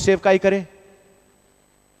 आपके लिए कुछ सेवकाई करे?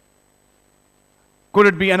 Could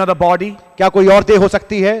it be another body? क्या कोई और देह हो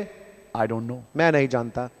सकती है? I don't know. मैं नहीं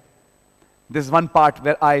जानता। This is one part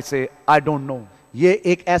where I say, I don't know. ये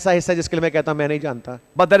एक ऐसा हिस्सा जिसके लिए मैं कहता हूं मैं नहीं जानता।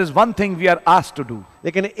 But there is one thing we are asked to do,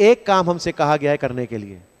 लेकिन एक काम हमसे कहा गया है करने के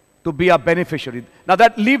लिए, to be a beneficiary. Now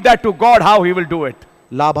that leave that to God, how He will do it.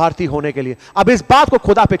 लाभार्थी होने के लिए। अब इस बात को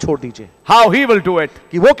खुदा पे छोड़ दीजिए How He will do it.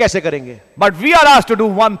 कि वो कैसे करेंगे, But we are asked to do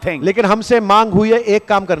one thing. लेकिन हमसे मांग हुई है एक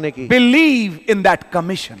काम करने की, Believe in that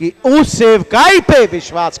commission. कि उस सेवकाई पे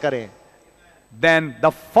विश्वास करें। Then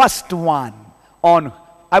the first one on,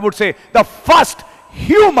 I would say, the first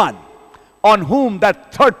human on whom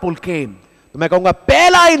that third pull came. तो मैं कहूंगा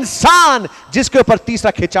पहला इंसान जिसके ऊपर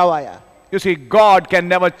तीसरा खिंचाव आया, You see, God can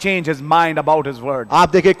never change his mind about his word.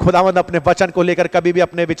 आप देखिए खुदावंद अपने वचन को लेकर कभी भी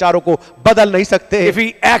अपने विचारों को बदल नहीं सकते। If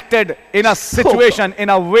he acted in a situation, in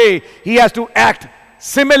a way, he has to act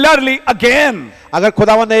similarly again. अगर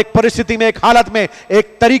खुदावंद ने एक परिस्थिति में, एक हालत में,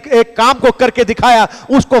 एक काम को करके दिखाया,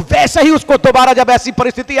 उसको वैसे ही उसको दोबारा जब ऐसी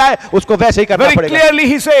परिस्थिति आए उसको वैसे ही करना Very पड़ेगा। clearly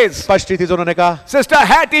he says, स्पष्ट रीति से उन्होंने कहा, Sister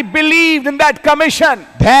Hattie believed in that commission.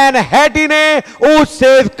 बहन हैटी ने उस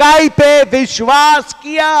सेवकाई पे विश्वास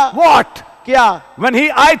किया। What? क्या? When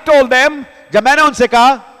I told them, जब मैंने उनसे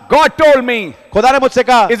कहा, God told me, खुदा ने मुझसे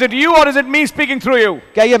कहा, is it you or is it me speaking through you?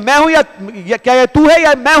 क्या ये मैं हूं या क्या ये तू है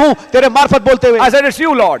या मैं हूं तेरे मार्फत बोलते हुए? I said, it's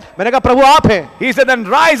you, Lord. मैंने कहा प्रभु आप हैं। He said, then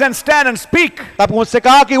rise and stand and speak. तब मुझसे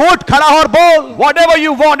कहा कि उठ खड़ा हो और बोल, Whatever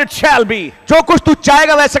you want, it shall be. जो कुछ तू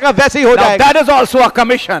चाहेगा वैसे का वैसे ही हो Now जाएगा। that is also a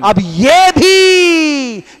commission. अब ये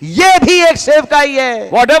भी एक सेवकाई है।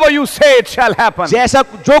 Whatever you say, it shall happen. जैसा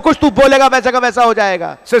जो कुछ तू बोलेगा वैसा का वैसा हो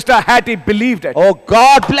जाएगा। Sister Hattie believed it. O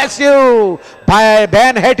God bless you. भाई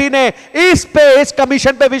बहन हैटी ने इस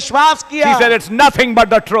कमीशन पे विश्वास She किया। said, it's nothing but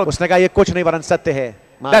the truth. उसने कहा ये कुछ नहीं वरन सत्य है।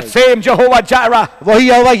 That same Jehovah Jireh, वही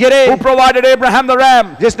यहोवा यिरे who provided Abraham the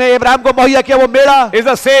ram, जिसने इब्राहिम को मुहैया किया वो मेरा, is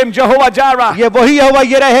the same Jehovah Jireh, ये वही यहोवा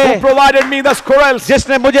यिरे who है provided me the squirrels.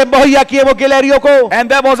 जिसने मुझे मुहैया किए वो गिलहरियों को। And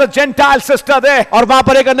there was a Gentile sister there, और वहां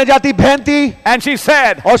पर एक अन्य जाति बहन थी and she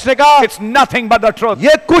said, और उसने कहा it's nothing but the truth.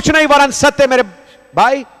 ये कुछ नहीं वरन सत्य। मेरे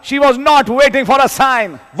भाई She was not waiting for a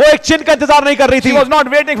sign. वो एक चिन्ह का इंतजार नहीं कर रही She थी। was not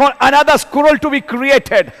waiting for another squirrel to be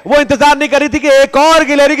created. वो इंतजार नहीं कर रही थी कि एक और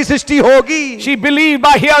गिलहरी की सृष्टि होगी। She believed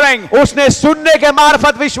by hearing. उसने सुनने के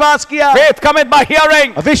मार्फत विश्वास किया। Faith cometh by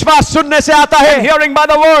hearing, विश्वास सुनने से आता and है hearing by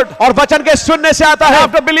the word. और वचन के सुनने से आता And है।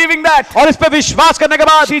 after believing that, और इस पे विश्वास करने के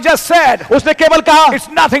बाद she just said, उसने केवल कहा it's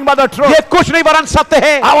nothing but the truth. ये कुछ नहीं वरन सत्य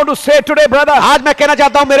है। I want to say today, brother, आज मैं कहना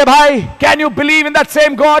चाहता हूं मेरे भाई, can you believe in that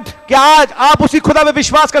same God? क्या आज आप उसी खुदा में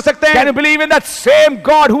विश्वास कर सकते Can हैं? you believe in that same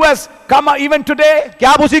God who has come even today?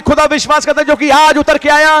 क्या आप उसी खुदा विश्वास करते हैं जो कि आज उतर के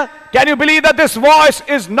आया? Can you believe that this voice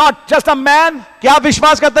is not just a man? क्या आप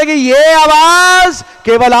विश्वास करते हैं कि ये आवाज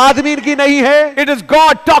केवल आदमी की नहीं है? It is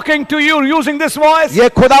God talking to you using this voice. ये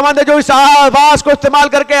खुदावंद है जो इस आवाज को इस्तेमाल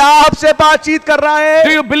करके आपसे बातचीत कर रहा Do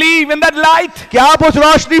है। you believe in that light? क्या आप उस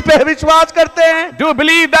रोशनी पे विश्वास करते हैं? Do you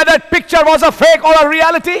believe that that picture was a fake or a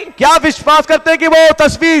reality? क्या आप विश्वास करते हैं कि वो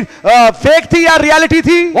तस्वीर फेक थी या रियलिटी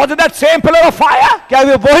थी? Was it that same pillar of fire? क्या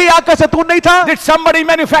वो वही आग का सतून नहीं था? Did somebody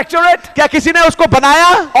manufacture it? क्या किसी ने उसको बनाया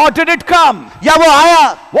Or did it come? या वो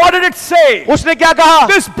आया? What did it say? उसने क्या कहा?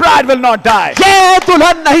 This bride will not die. ये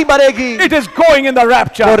दुल्हन नहीं मरेगी, It is going in the वो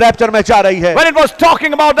rapture. रैप्चर में जा रही है। When it was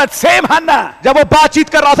talking about that same Hannah जब वो बातचीत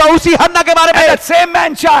कर रहा था उसी हन्ना के बारे and में, that same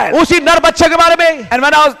man child. उसी नर बच्चे के बारे में, And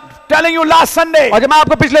when I was telling you last Sunday, और जब मैं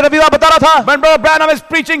आपको पिछले रविवार बता रहा था, when Brother Branham is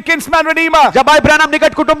preaching Kinsman Redeemer, जब भाई ब्रैनम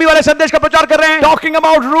निकट कुटुंबी वाले संदेश का प्रचार कर रहे हैं, talking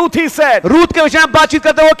about Ruth, he said, Ruth के विषय में बातचीत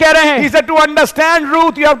करते हुए वो कह रहे he हैं said to understand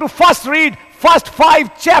Ruth, you have to first read first 5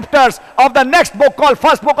 chapters of the next book called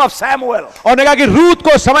First Book of Samuel. और ने कहा कि रूत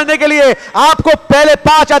को समझने के लिए आपको पहले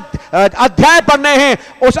 5 अध्याय पढ़ने हैं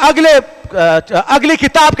उस अगली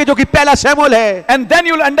किताब के जो कि पहला शमूएल है। And then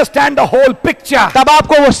you'll understand the whole picture. तब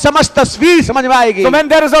आपको वो समस्त तस्वीर समझ में आएगी। So when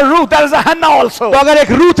there is a Ruth, there is a Hannah also. तो अगर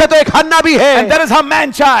एक रूत है तो एक हन्ना भी है, And there is her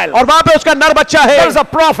man child. और वहां पे उसका नर बच्चा है, There is a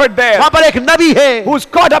prophet there वहां पर एक नबी है who's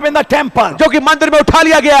caught up in the temple. जो कि मंदिर में उठा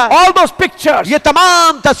लिया गया। All those pictures. ये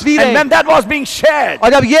तमाम And तस्वीरें, when that was being shared, और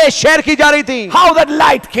जब ये शेयर की जा रही थी, how that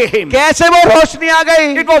light came. कैसे वो रोशनी आ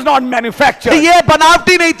गई? It was not manufactured. ये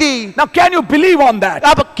बनावटी नहीं थी। Now can you believe on that?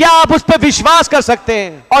 अब क्या आप उस पर विश्वास कर सकते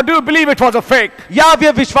हैं? Or do you believe it was a fake? या आप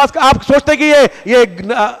ये विश्वास आप सोचते हैं कि ये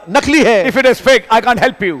नकली है? If it is fake, I can't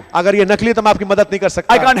help you. अगर ये नकली है तो मैं आपकी मदद नहीं कर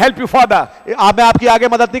सकता। I can't help you further. मैं आपकी आगे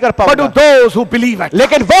मदद नहीं कर But to पाऊंगा। those who believe it,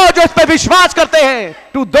 लेकिन वो जो इस पे विश्वास करते हैं,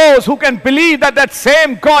 to those who can believe that that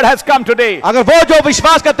same God has come today, अगर वो जो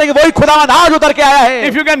विश्वास करते हैं कि वही खुदावंद आज उतर के आया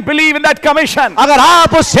है, if you can believe in that commission अगर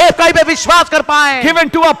आप उस सेवकाई पे विश्वास कर पाए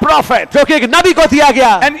given to a prophet जो कि एक नबी को दिया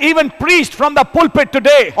गया and even preached from the pulpit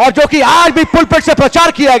today, और जो कि आज भी पुलपिट से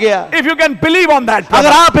प्रचार किया गया, if you can believe on that, अगर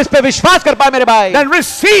brother, आप इस पे विश्वास कर पाए मेरे भाई, then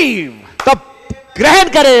receive तब ग्रहण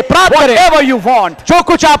करें, प्राप्त करें whatever you want. जो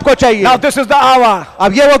कुछ आपको चाहिए। Now this is the hour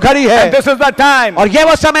अब ये वो घड़ी है and this is the time. और ये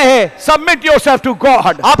वो समय है, Submit yourself to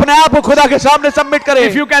God. अपने आप को खुदा के सामने सबमिट करें।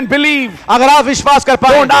 If you can believe, अगर आप विश्वास कर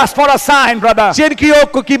पाए, don't ask for a sign, brother.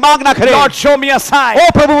 चिन्ह की मांग ना करें। Lord, show me a sign. ओ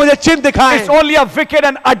प्रभु मुझे चिन्ह दिखाएं। It's only a wicked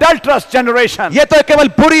and adulterous generation ये तो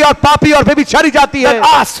केवल बुरी और पापी और व्यभिचारी जाती है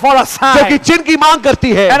that asks for a जो कि sign. चिन्ह की मांग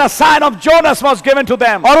करती है, And a sign of Jonas was given to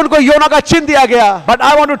them. और उनको योना का चिन्ह दिया गया। But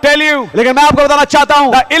I want to tell you, लेकिन मैं आपको बताना बताना चाहता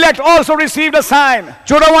हूं, The elect also received a sign,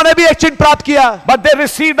 चुनावों ने भी एक चिन्ह प्राप्त किया, but they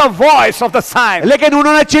received the voice of the sign. लेकिन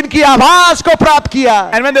उन्होंने चिन्ह की आवाज को प्राप्त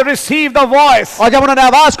किया, And when they received the voice, और जब उन्होंने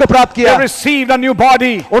आवाज को प्राप्त they किया, received a new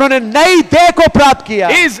body. उन्होंने नई देह को प्राप्त किया।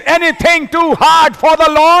 Is anything too hard for the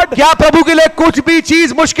Lord? क्या प्रभु के लिए कुछ भी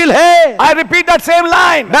चीज मुश्किल है? I repeat that same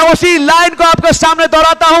line. मैं उसी लाइन को आपके सामने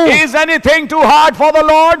दोहराता हूं। Is anything too hard for the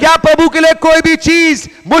Lord? क्या प्रभु के लिए कोई भी चीज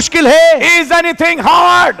मुश्किल है? Is anything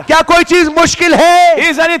hard? क्या कोई चीज मुश्किल है?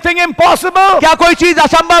 Is anything impossible? क्या कोई चीज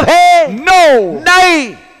असंभव है? No.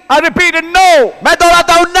 नहीं। I repeat it, no. मैं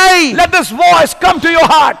दोहराता हूं, नहीं। Let this voice come to your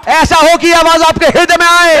heart. ऐसा हो कि आवाज आपके हृदय में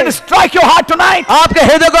आए, Let it strike your heart tonight. आपके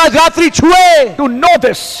हृदय को आज रात्रि छुए। To know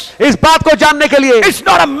this. इस बात को जानने के लिए It's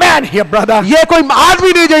not a man here, brother. ये कोई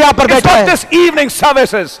आदमी नहीं जो यहाँ पर It's बैठा not है। just evening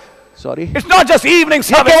services. Sorry, It's not just evening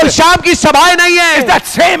ये केवल services. शाम की सभाएं नहीं It's है, that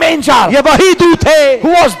same angel ये वही दूत है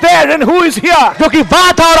who was there and who is here. जो कि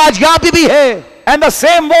वहां था और आज यहाँ पे भी है, And the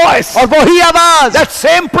same voice, और वही आवाज, that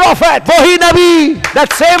same prophet, वही नबी,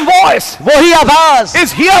 that same voice वही आवाज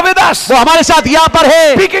is here with us, वो हमारे साथ यहाँ पर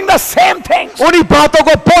है, speaking the same things. उन्हीं बातों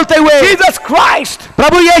को बोलते हुए। Jesus Christ,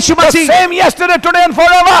 Prabhu Yeshu the Masih same yesterday, today and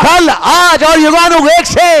forever. कल, आज और युगानुग एक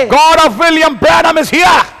से। God of William Branham is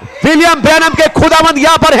here. William Branham के खुदावंद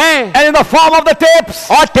यहाँ पर हैं, And in the form of the tapes,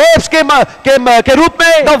 और टेप्स के रूप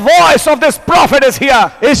में the voice of this prophet is here.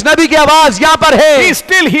 इस नबी की आवाज यहाँ पर है, He's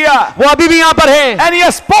still here. वो अभी भी यहाँ पर है, And he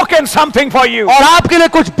has spoken something for you. और आपके लिए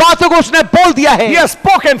कुछ बातों को उसने बोल दिया He है, has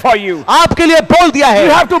spoken for you. आपके लिए बोल दिया You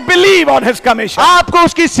है। have to believe on his commission. आपको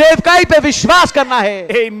उसकी सेवकाई पे विश्वास करना है।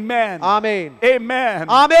 Amen. आमीन, Amen.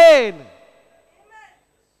 आमीन।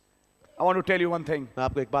 I want to tell you one thing. मैं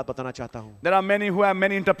आपको एक बात बताना चाहता हूँ, There are many who have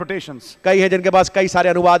many interpretations. कई है जिनके पास कई सारे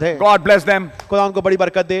अनुवाद हैं, God bless them. खुदा उनको बड़ी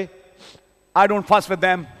बरकत दे। I don't fuss with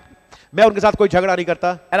them. मैं उनके साथ कोई झगड़ा नहीं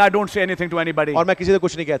करता, And I don't say anything to anybody. और मैं किसी से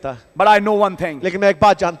कुछ नहीं कहता, But I know one thing. लेकिन मैं एक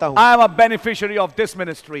बात जानता हूँ, I am a beneficiary of this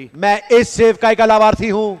ministry. मैं इस सेवकाई का लाभार्थी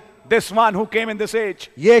हूँ। This one who came in this age.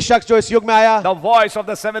 ये शख्स जो इस युग में आया, The voice of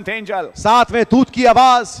the seventh angel. साथ में दूत की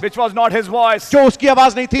आवाज, Which was not his voice. जो उसकी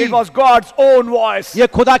आवाज नहीं थी, It was God's own voice. ये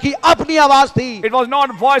खुदा की अपनी आवाज थी। It was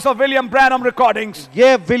not voice of William Branham recordings.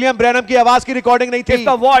 ये विलियम ब्रैनम की आवाज की रिकॉर्डिंग नहीं It's थी,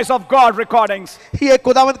 the voice of God recordings. ये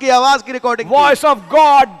खुदावंद की आवाज की रिकॉर्डिंग थी। Voice of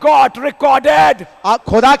God got recorded.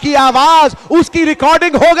 खुदा की आवाज उसकी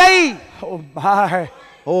रिकॉर्डिंग हो गई। Oh my.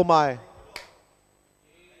 Oh my,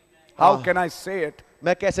 How can I say it?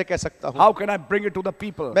 मैं कैसे कह सकता हूँ, How can I bring it to the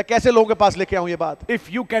people? मैं कैसे लोगों के पास लेके आऊं ये बात? If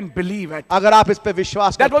you can believe it. अगर आप इस पे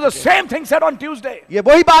विश्वास That was the करते हैं। same thing said on Tuesday. ये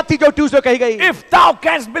वही बात थी जो ट्यूसडे कही गई। If thou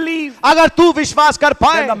canst believe. अगर तू विश्वास कर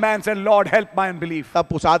पाए, Then the man said, Lord, help my unbelief. तब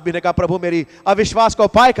उस आदमी ने कहा, प्रभु मेरी अविश्वास का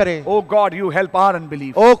उपाय करें। Oh God, you help our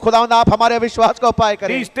unbelief. ओ खुदावंद आप हमारे अविश्वास का उपाय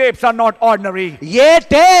करें। These tapes are not ordinary. ये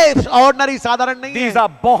टेप्स ऑर्डिनरी साधारण नहीं These है,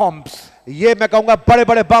 are bombs. ये मैं कहूंगा बड़े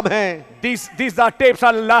बड़े बम हैं। These are tapes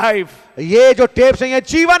are live. ये जो टेप्स हैं ये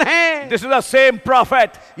जीवन हैं। This is the same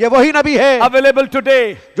prophet ये वही नबी है available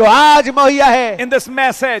today जो आज मुहैया है in this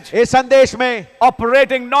message, इस संदेश में,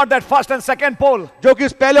 operating not that first and second pole, जो कि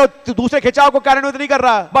उस पहले और दूसरे खिंचाव को कार्यान्वित नहीं कर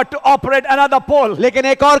रहा, but to operate another pole लेकिन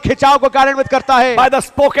एक और खिंचाव को कार्यान्वित करता है by the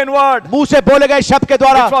spoken word, मुंह से बोले गए शब्द के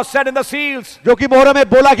द्वारा, which was said in the seals. जो कि मोहरों में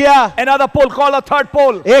बोला गया। Another pole called a third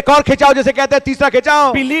pole. एक और खिंचाव जिसे कहते हैं तीसरा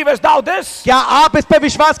खिंचाव। Believest thou this? क्या आप इस पे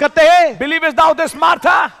विश्वास करते हैं? Believest thou this,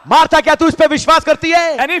 Martha? Martha, क्या तू इस पे विश्वास करती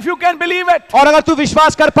है? And if you can believe it, और अगर तू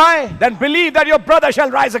विश्वास कर पाए, then believe that your brother shall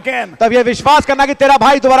rise again. तब ये विश्वास करना कि तेरा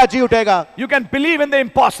भाई दोबारा जी उठेगा। You can believe in the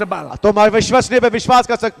impossible. तुम अविश्वसनीय पे विश्वास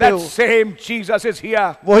कर सकते That हो। same Jesus is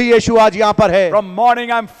here. वही यीशु आज यहाँ पर है। From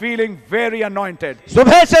morning I'm feeling very anointed.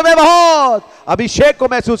 सुबह से मैं बहुत अभिषेक को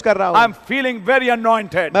महसूस कर रहा हूँ। I'm feeling very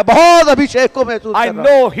anointed. मैं बहुत अभिषेक को महसूस I कर रहा हूँ।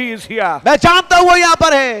 know he is here. मैं जानता हूँ वो यहाँ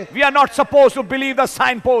पर है। We are not supposed to believe the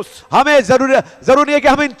signposts. हमें जरूरी है कि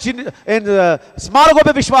हम इन स्मारकों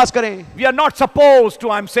पे विश्वास करें। We are not supposed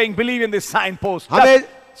to, I'm saying, believe in the signposts. हमें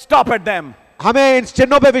Just stop at them. हमें इन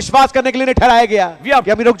चिन्हों पे विश्वास करने के लिए नहीं ठहराया गया We are,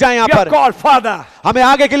 कि हम रुक जाएं यहाँ we are पर। called Father. हमें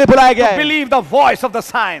आगे के लिए बुलाया गया To है believe the voice of the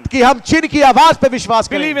sign. कि हम चिन्ह की आवाज पे विश्वास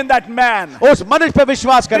Believe करें, in that man. उस मनुष्य पे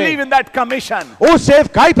विश्वास Believe करें, in that commission. उस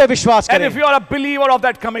सेवकाई पे विश्वास And करें। if you are a believer of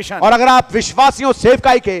that commission, और अगर आप विश्वासी हो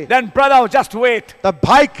सेवकाई के, then brother, just wait तब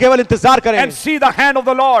भाई केवल इंतजार करें and see the hand of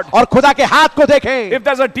the Lord. और खुदा के हाथ को देखें। If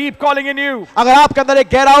there's a deep calling in you, अगर आपके अंदर एक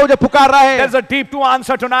गहरा हो जो पुकार रहा है, there's a deep to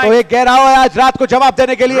answer तो tonight. एक गहरा हो है आज रात को जवाब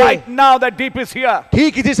देने के लिए। Right now, that deep is here.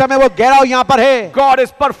 ठीक इसी समय वो गहरा हो यहाँ पर है। God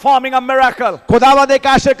is performing a miracle, खुदावंद एक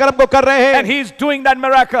आश्चर्य कर्म को कर रहे and हैं He's doing that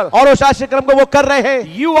miracle. और उस आश्चर्य कर्म को वो कर रहे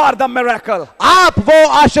हैं। You are the miracle. आप वो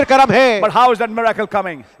आश्चर्य कर्म है, But how is that miracle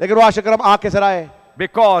coming? लेकिन वो आश्चर्य कर्म आ कैसे रहा है?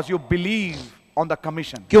 Because you believe on the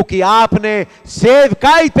commission. क्योंकि आपने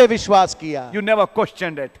सेवकाई पे विश्वास किया, You never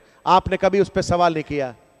questioned it. आपने कभी उस पे सवाल नहीं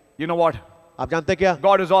किया। You know what? आप जानते क्या,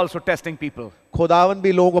 God is also testing people खुदावन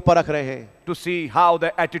भी लोगों को परख रहे हैं to see how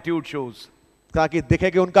their attitude shows. ताकि दिखे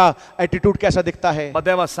कि उनका एटीट्यूड कैसा दिखता है। But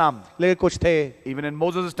there were some, लेकिन कुछ थे, even in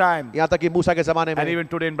Moses' time, यहाँ तक कि मूसा के जमाने and में, even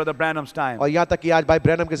today in Brother Branham's time, और यहाँ तक कि आज भाई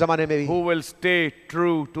ब्रैनम के जमाने में भी, who will stay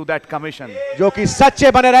true to that commission. जो कि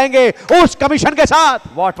सच्चे बने रहेंगे उस कमीशन के साथ।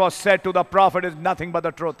 What was said to the prophet is nothing but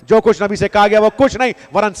the truth. जो कुछ नबी से कहा गया वो कुछ नहीं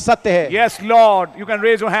वरन सत्य है। Yes, Lord, you can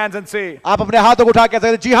raise your hands and say, आप अपने हाथों को उठा के कहते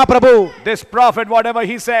हैं, जी हाँ प्रभु, this prophet, whatever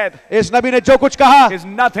he said, इस नबी ने जो कुछ कहा is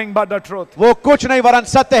nothing but the truth. वो कुछ नहीं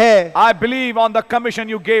वरन सत्य है। I believe on the commission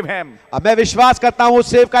you gave him. अब मैं विश्वास करता हूँ उस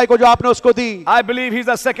सेवकाई को जो आपने उसको दी। I believe he's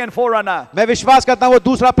the second forerunner. मैं विश्वास करता हूँ वो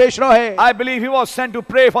दूसरा पेशरो है। I believe he was sent to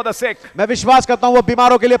pray for the sick. मैं विश्वास करता हूँ वो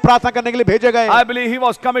बीमारों के लिए प्रार्थना करने के लिए भेजे गए। I believe he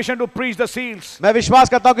was commissioned to preach the seals. मैं विश्वास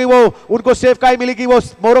करता हूँ कि वो उनको सेवकाई मिली कि वो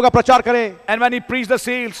मोहरों का प्रचार करें। And when he preached the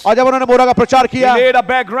seals, और जब उन्होंने मोहरों का प्रचार he किया, laid a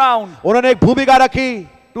background उन्होंने एक भूमिका रखी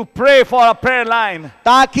to pray for a prayer line.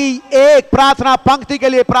 ताकि एक प्रार्थना पंक्ति के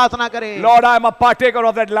लिए प्रार्थना करें। Lord, I am a partaker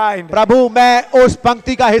of that line. प्रभु मैं उस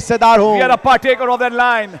पंक्ति का हिस्सेदार हूँ। We are a partaker of that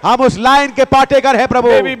line. हम उस लाइन के पार्टेकर हैं प्रभु।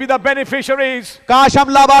 May we be the beneficiaries काश हम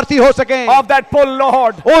लाभार्थी हो सकें of that pull,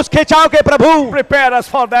 Lord. उस खिंचाव के प्रभु। Prepare us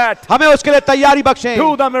for that. हमें उसके लिए तैयारी बख्शें।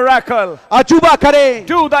 Do the miracle. अजूबा करें,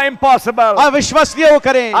 Do the impossible. अविश्वसनीय वो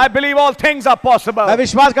करें। I believe all things are possible. मैं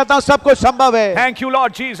विश्वास करता हूँ सब कुछ संभव है। Thank you,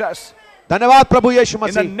 Lord Jesus. धन्यवाद प्रभु यीशु In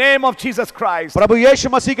the Masih. name of Jesus Christ, प्रभु यीशु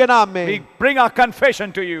मसीह के नाम we में bring our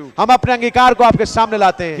confession to you. हम अपने अंगीकार को आपके सामने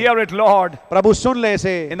लाते हैं। Hear it, Lord, प्रभु सुन ले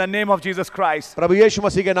इसे in the name of Jesus Christ. प्रभु यीशु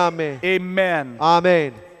मसीह के नाम में। Amen.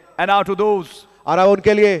 आमीन। And now to those और अब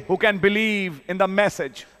उनके लिए who can believe in the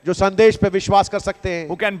message, जो संदेश पे विश्वास कर सकते हैं,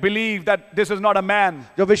 who can believe that this is not a man,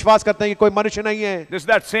 जो विश्वास करते हैं कि कोई मनुष्य नहीं है, this is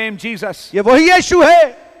that same Jesus ये वही यीशु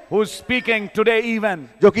है who's speaking today even,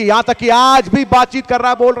 जो कि यहाँ तक कि आज भी बातचीत कर रहा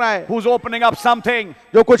है, बोल रहा है, who's opening up something.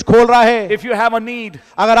 जो कुछ खोल रहा है। If you have a need,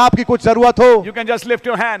 अगर आपकी कुछ जरूरत हो, you can just lift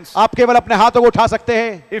your hands. आप केवल अपने हाथों को उठा सकते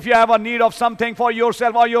हैं। If you have a need of something for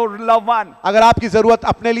yourself or your loved one, अगर आपकी जरूरत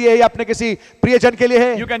अपने लिए है या अपने किसी प्रियजन के लिए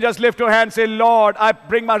है, you can just lift your hand and say, Lord, I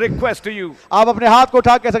bring my request to you. आप अपने हाथ को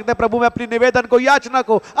उठा कह सकते हैं, प्रभु मैं अपनी निवेदन को, याचना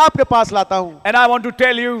को आपके पास लाता हूँ। And I want to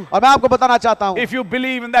tell you, और मैं आपको बताना चाहता हूँ, if you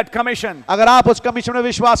believe in that commission, अगर आप उस कमीशन में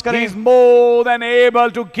विश्वास करें, He is more than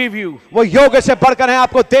able to give you. वो योग्य से बढ़कर है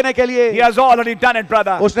आपको देने के लिए। He has already done it,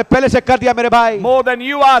 brother. उसने पहले से कर दिया मेरे भाई। More than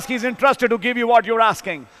you ask, He's entrusted to give you what you're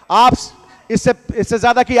asking. आप इससे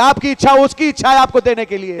ज्यादा कि आपकी इच्छा उसकी इच्छा है आपको देने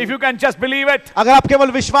के लिए। If you can just believe it, अगर आप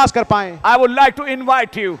केवल विश्वास कर पाए, I would like to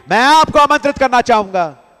invite you, मैं आपको आमंत्रित करना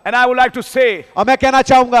चाहूंगा and I would like to say और मैं कहना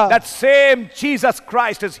चाहूंगा that same Jesus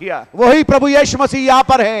Christ is here वही प्रभु यीशु मसीह यहाँ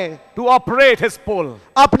पर है to operate His pull,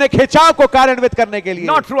 अपने खिंचाव को कार्यान्वित करने के लिए।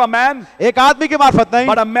 not through a man, एक आदमी के मार्फत नहीं,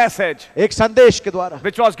 but a message एक संदेश के द्वारा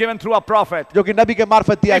which was given through a prophet. जो कि नबी के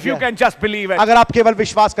मार्फत दिया If you गया। can just believe it, अगर आप केवल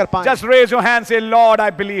विश्वास कर पाए, just raise your hand, say, Lord, I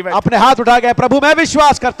believe it. अपने हाथ उठा गए, प्रभु मैं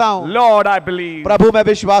विश्वास करता हूँ, Lord, I believe. प्रभु मैं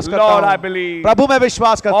विश्वास करता Lord, I हूँ, believe. प्रभु मैं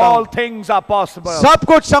विश्वास करता All हूँ, things are possible. सब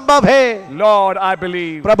कुछ संभव है, Lord, I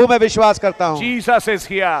believe. प्रभु मैं विश्वास करता हूँ। Jesus is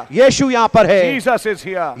here. यीशु यहाँ पर है, Jesus is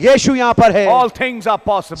here. यीशु यहाँ पर है, All things are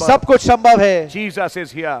possible. सब कुछ संभव है, Jesus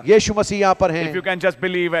is here. यीशु मसीह यहाँ पर If you है। can just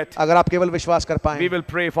believe it, अगर आप केवल विश्वास कर we पाए, will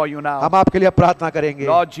pray for you now. हम आपके लिए प्रार्थना करेंगे।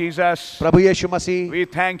 Lord Jesus, Prabhu Yeshu Masih, we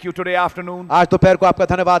thank you today afternoon आज दोपहर को आपका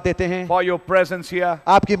धन्यवाद देते हैं for your presence here.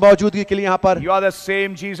 आपकी मौजूदगी के लिए यहाँ पर। You are the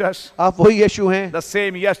same Jesus, आप वही यीशु हैं the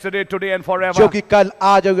same yesterday, today and forever. जो कि कल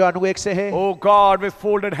आज और अनुएक से है। Oh God, with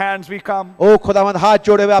folded hands we come, ओ खुदावंद हाथ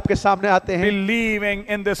जोड़े हुए आपके सामने आते हैं। believing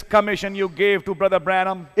in this commission you gave to Brother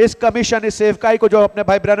Branham, इस कमीशन, इस सेवकाई को जो अपने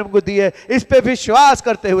भाई ब्रैनम को दी है, इस पे विश्वास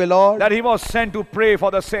करते हुए Lord that he was sent to pray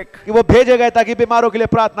for the sick. कि वो भेजे गए ताकि बीमारों के लिए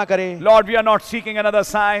प्रार्थना करें। Lord, we are not seeking another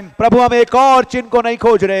sign, प्रभु हम एक और चिन्ह को नहीं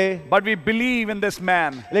खोज रहे, but we believe in this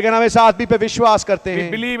man. लेकिन हम इस आदमी पे विश्वास करते We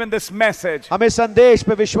हैं, believe in this message. हम इस संदेश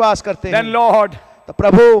पे विश्वास करते Then हैं। Lord, तो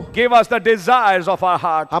प्रभु give us the desires of our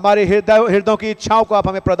heart. हमारे हृदयों की इच्छाओं को आप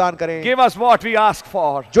हमें प्रदान करें। Give us what we ask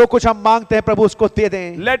for. जो कुछ हम मांगते हैं प्रभु उसको दे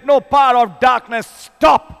दें। Let no power of darkness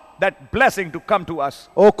stop that blessing to come to us.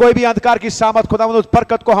 ओ कोई भी अंधकार की सामत खुदावंद उस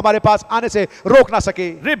बरकत को हमारे पास आने से रोक ना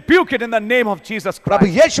सके। Rebuke it in the name of Jesus Prabhu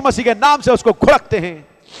Christ. यीशु मसीह के नाम से उसको घुड़कते हैं।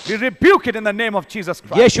 We rebuke it in the name of Jesus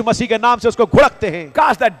Christ. यीशु मसीह के नाम से उसको घुड़कते हैं।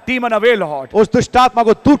 Cast that demon away, Lord. उस दुष्ट आत्मा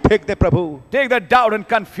को दूर फेंक दे प्रभु, Take the doubt and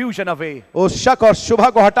confusion away उस शक और शुभा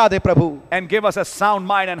को हटा दे प्रभु, and give us a sound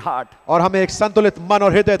mind and heart और हमें एक संतुलित मन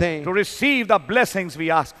और हृदय दें to receive the blessings we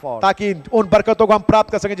ask for. ताकि उन बरकतों को हम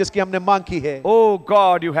प्राप्त कर सकें जिसकी हमने मांग की है। Oh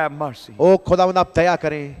God, you have mercy. ओ खुदावंद आप दया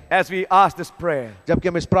करें As we ask this prayer जबकि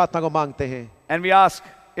हम इस प्रार्थना को मांगते हैं And we ask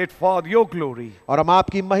it for your glory. और हम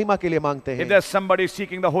आपकी महिमा के लिए मांगते If हैं। there's somebody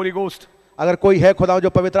seeking the Holy Ghost, अगर कोई है खुदा जो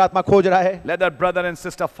पवित्र आत्मा खोज रहा है, let that brother and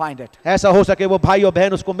sister find it. ऐसा हो सके वो भाई और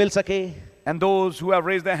बहन उसको मिल सके। And those who have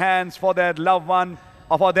raised their hands for their loved one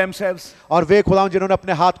or for themselves, और वे खुदा जिन्होंने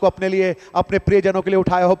अपने हाथ को अपने लिए, अपने प्रियजनों के लिए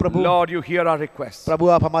उठाया हो, प्रभु Lord, you hear our requests. प्रभु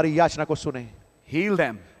आप हमारी याचना को सुने, Heal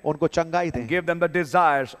them उनको चंगाई दें, and give them the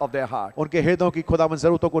desires of their heart. उनके हृदयों की खुदावन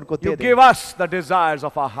जरूरतों को उनको दे You दें। give us the desires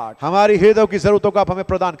of our heart हमारी हृदयों की जरूरतों को आप हमें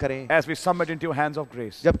प्रदान करें, as we submit into your hands of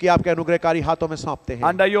grace. जबकि आपके अनुग्रहकारी हाथों में सौंपते हैं।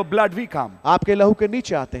 Under your blood we come. आपके लहू के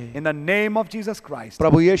नीचे आते हैं, In the name of Jesus Christ.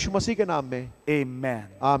 प्रभु यीशु मसीह के नाम में, Amen.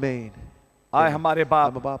 आमीन। आए हमारे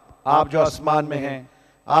बाप, बाप, आप जो आसमान में हैं,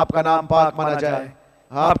 आपका नाम पाक माना जाए,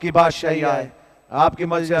 आपकी बादशाही आए, आपकी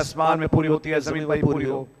मर्जी आसमान में पूरी होती है, जमीन पर भी पूरी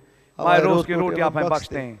हो। हमारे रोज की रोटी आप हमें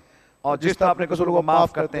बख्शते हैं, और जिस तरह अपने कसूरों को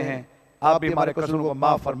माफ करते हैं, आप भी हमारे कसूरों को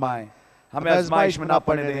माफ फरमाएं। हमें आजमाइश में ना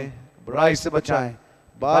पड़ने दें, बुराई से बचाएं।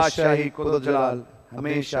 बादशाही, कुदरत, जलाल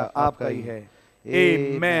हमेशा आपका ही है।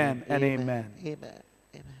 Amen and amen.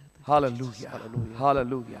 Hallelujah.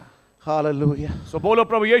 Hallelujah. Hallelujah. So बोलो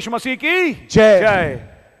प्रभु यीशु मसीह की जय। जय।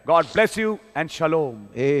 God bless you and shalom.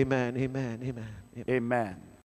 आमीन, आमीन, आमीन। Amen.